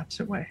heads the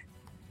opposite way.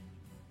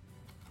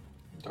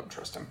 Don't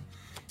trust him.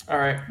 All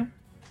right.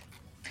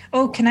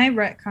 Oh, can I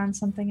retcon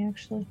something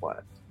actually?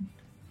 What?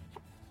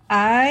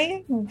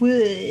 I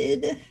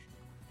would.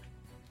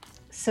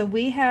 So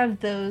we have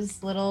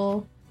those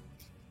little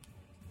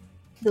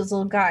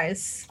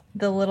guys,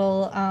 the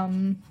little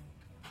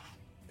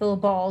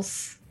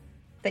balls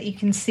that you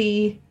can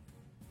see.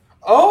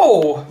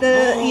 Oh!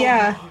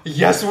 Yeah.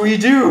 Yes, we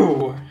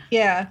do!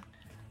 Yeah.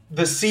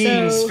 The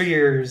seeing So-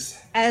 spheres.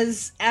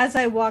 As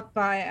I walk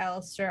by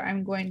Alistair,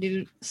 I'm going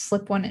to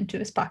slip one into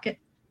his pocket.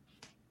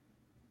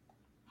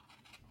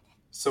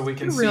 So we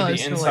can You see realize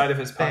the they're, inside like, of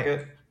his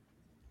pocket.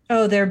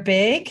 Oh, they're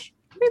big?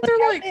 I mean, How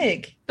they're like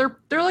big.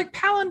 they're like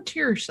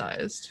Palantir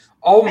sized.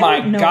 Oh I my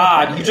don't know what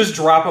god, that you is. just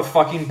drop a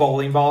fucking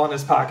bowling ball in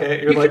his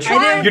pocket. You're You like, could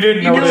try. you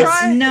didn't You could notice.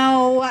 try.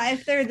 No,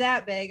 if they're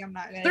that big, I'm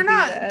not gonna. They're do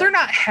not that. they're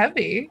not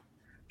heavy.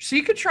 So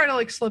you could try to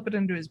like slip it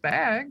into his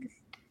bag.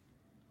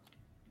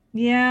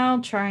 Yeah,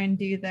 I'll try and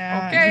do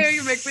that. Okay,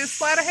 you make me a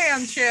sleight of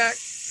hand check.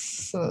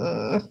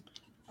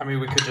 I mean,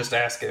 we could just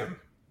ask him.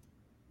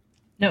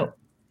 No.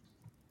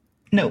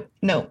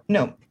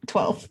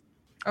 12.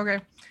 Okay.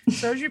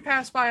 So as you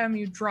pass by him,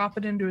 you drop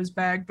it into his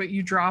bag, but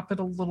you drop it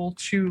a little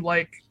too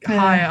like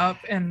high up,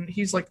 and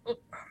he's like, "Ugh."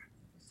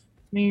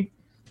 And he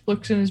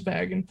looks in his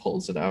bag and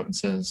pulls it out and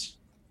says,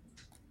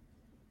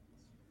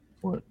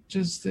 "What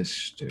does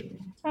this do?"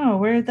 Oh,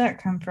 where did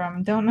that come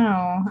from? Don't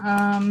know.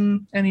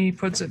 And he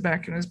puts it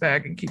back in his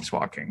bag and keeps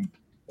walking.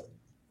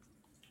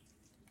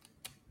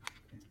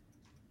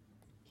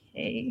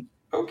 Okay.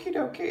 Okie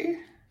dokie.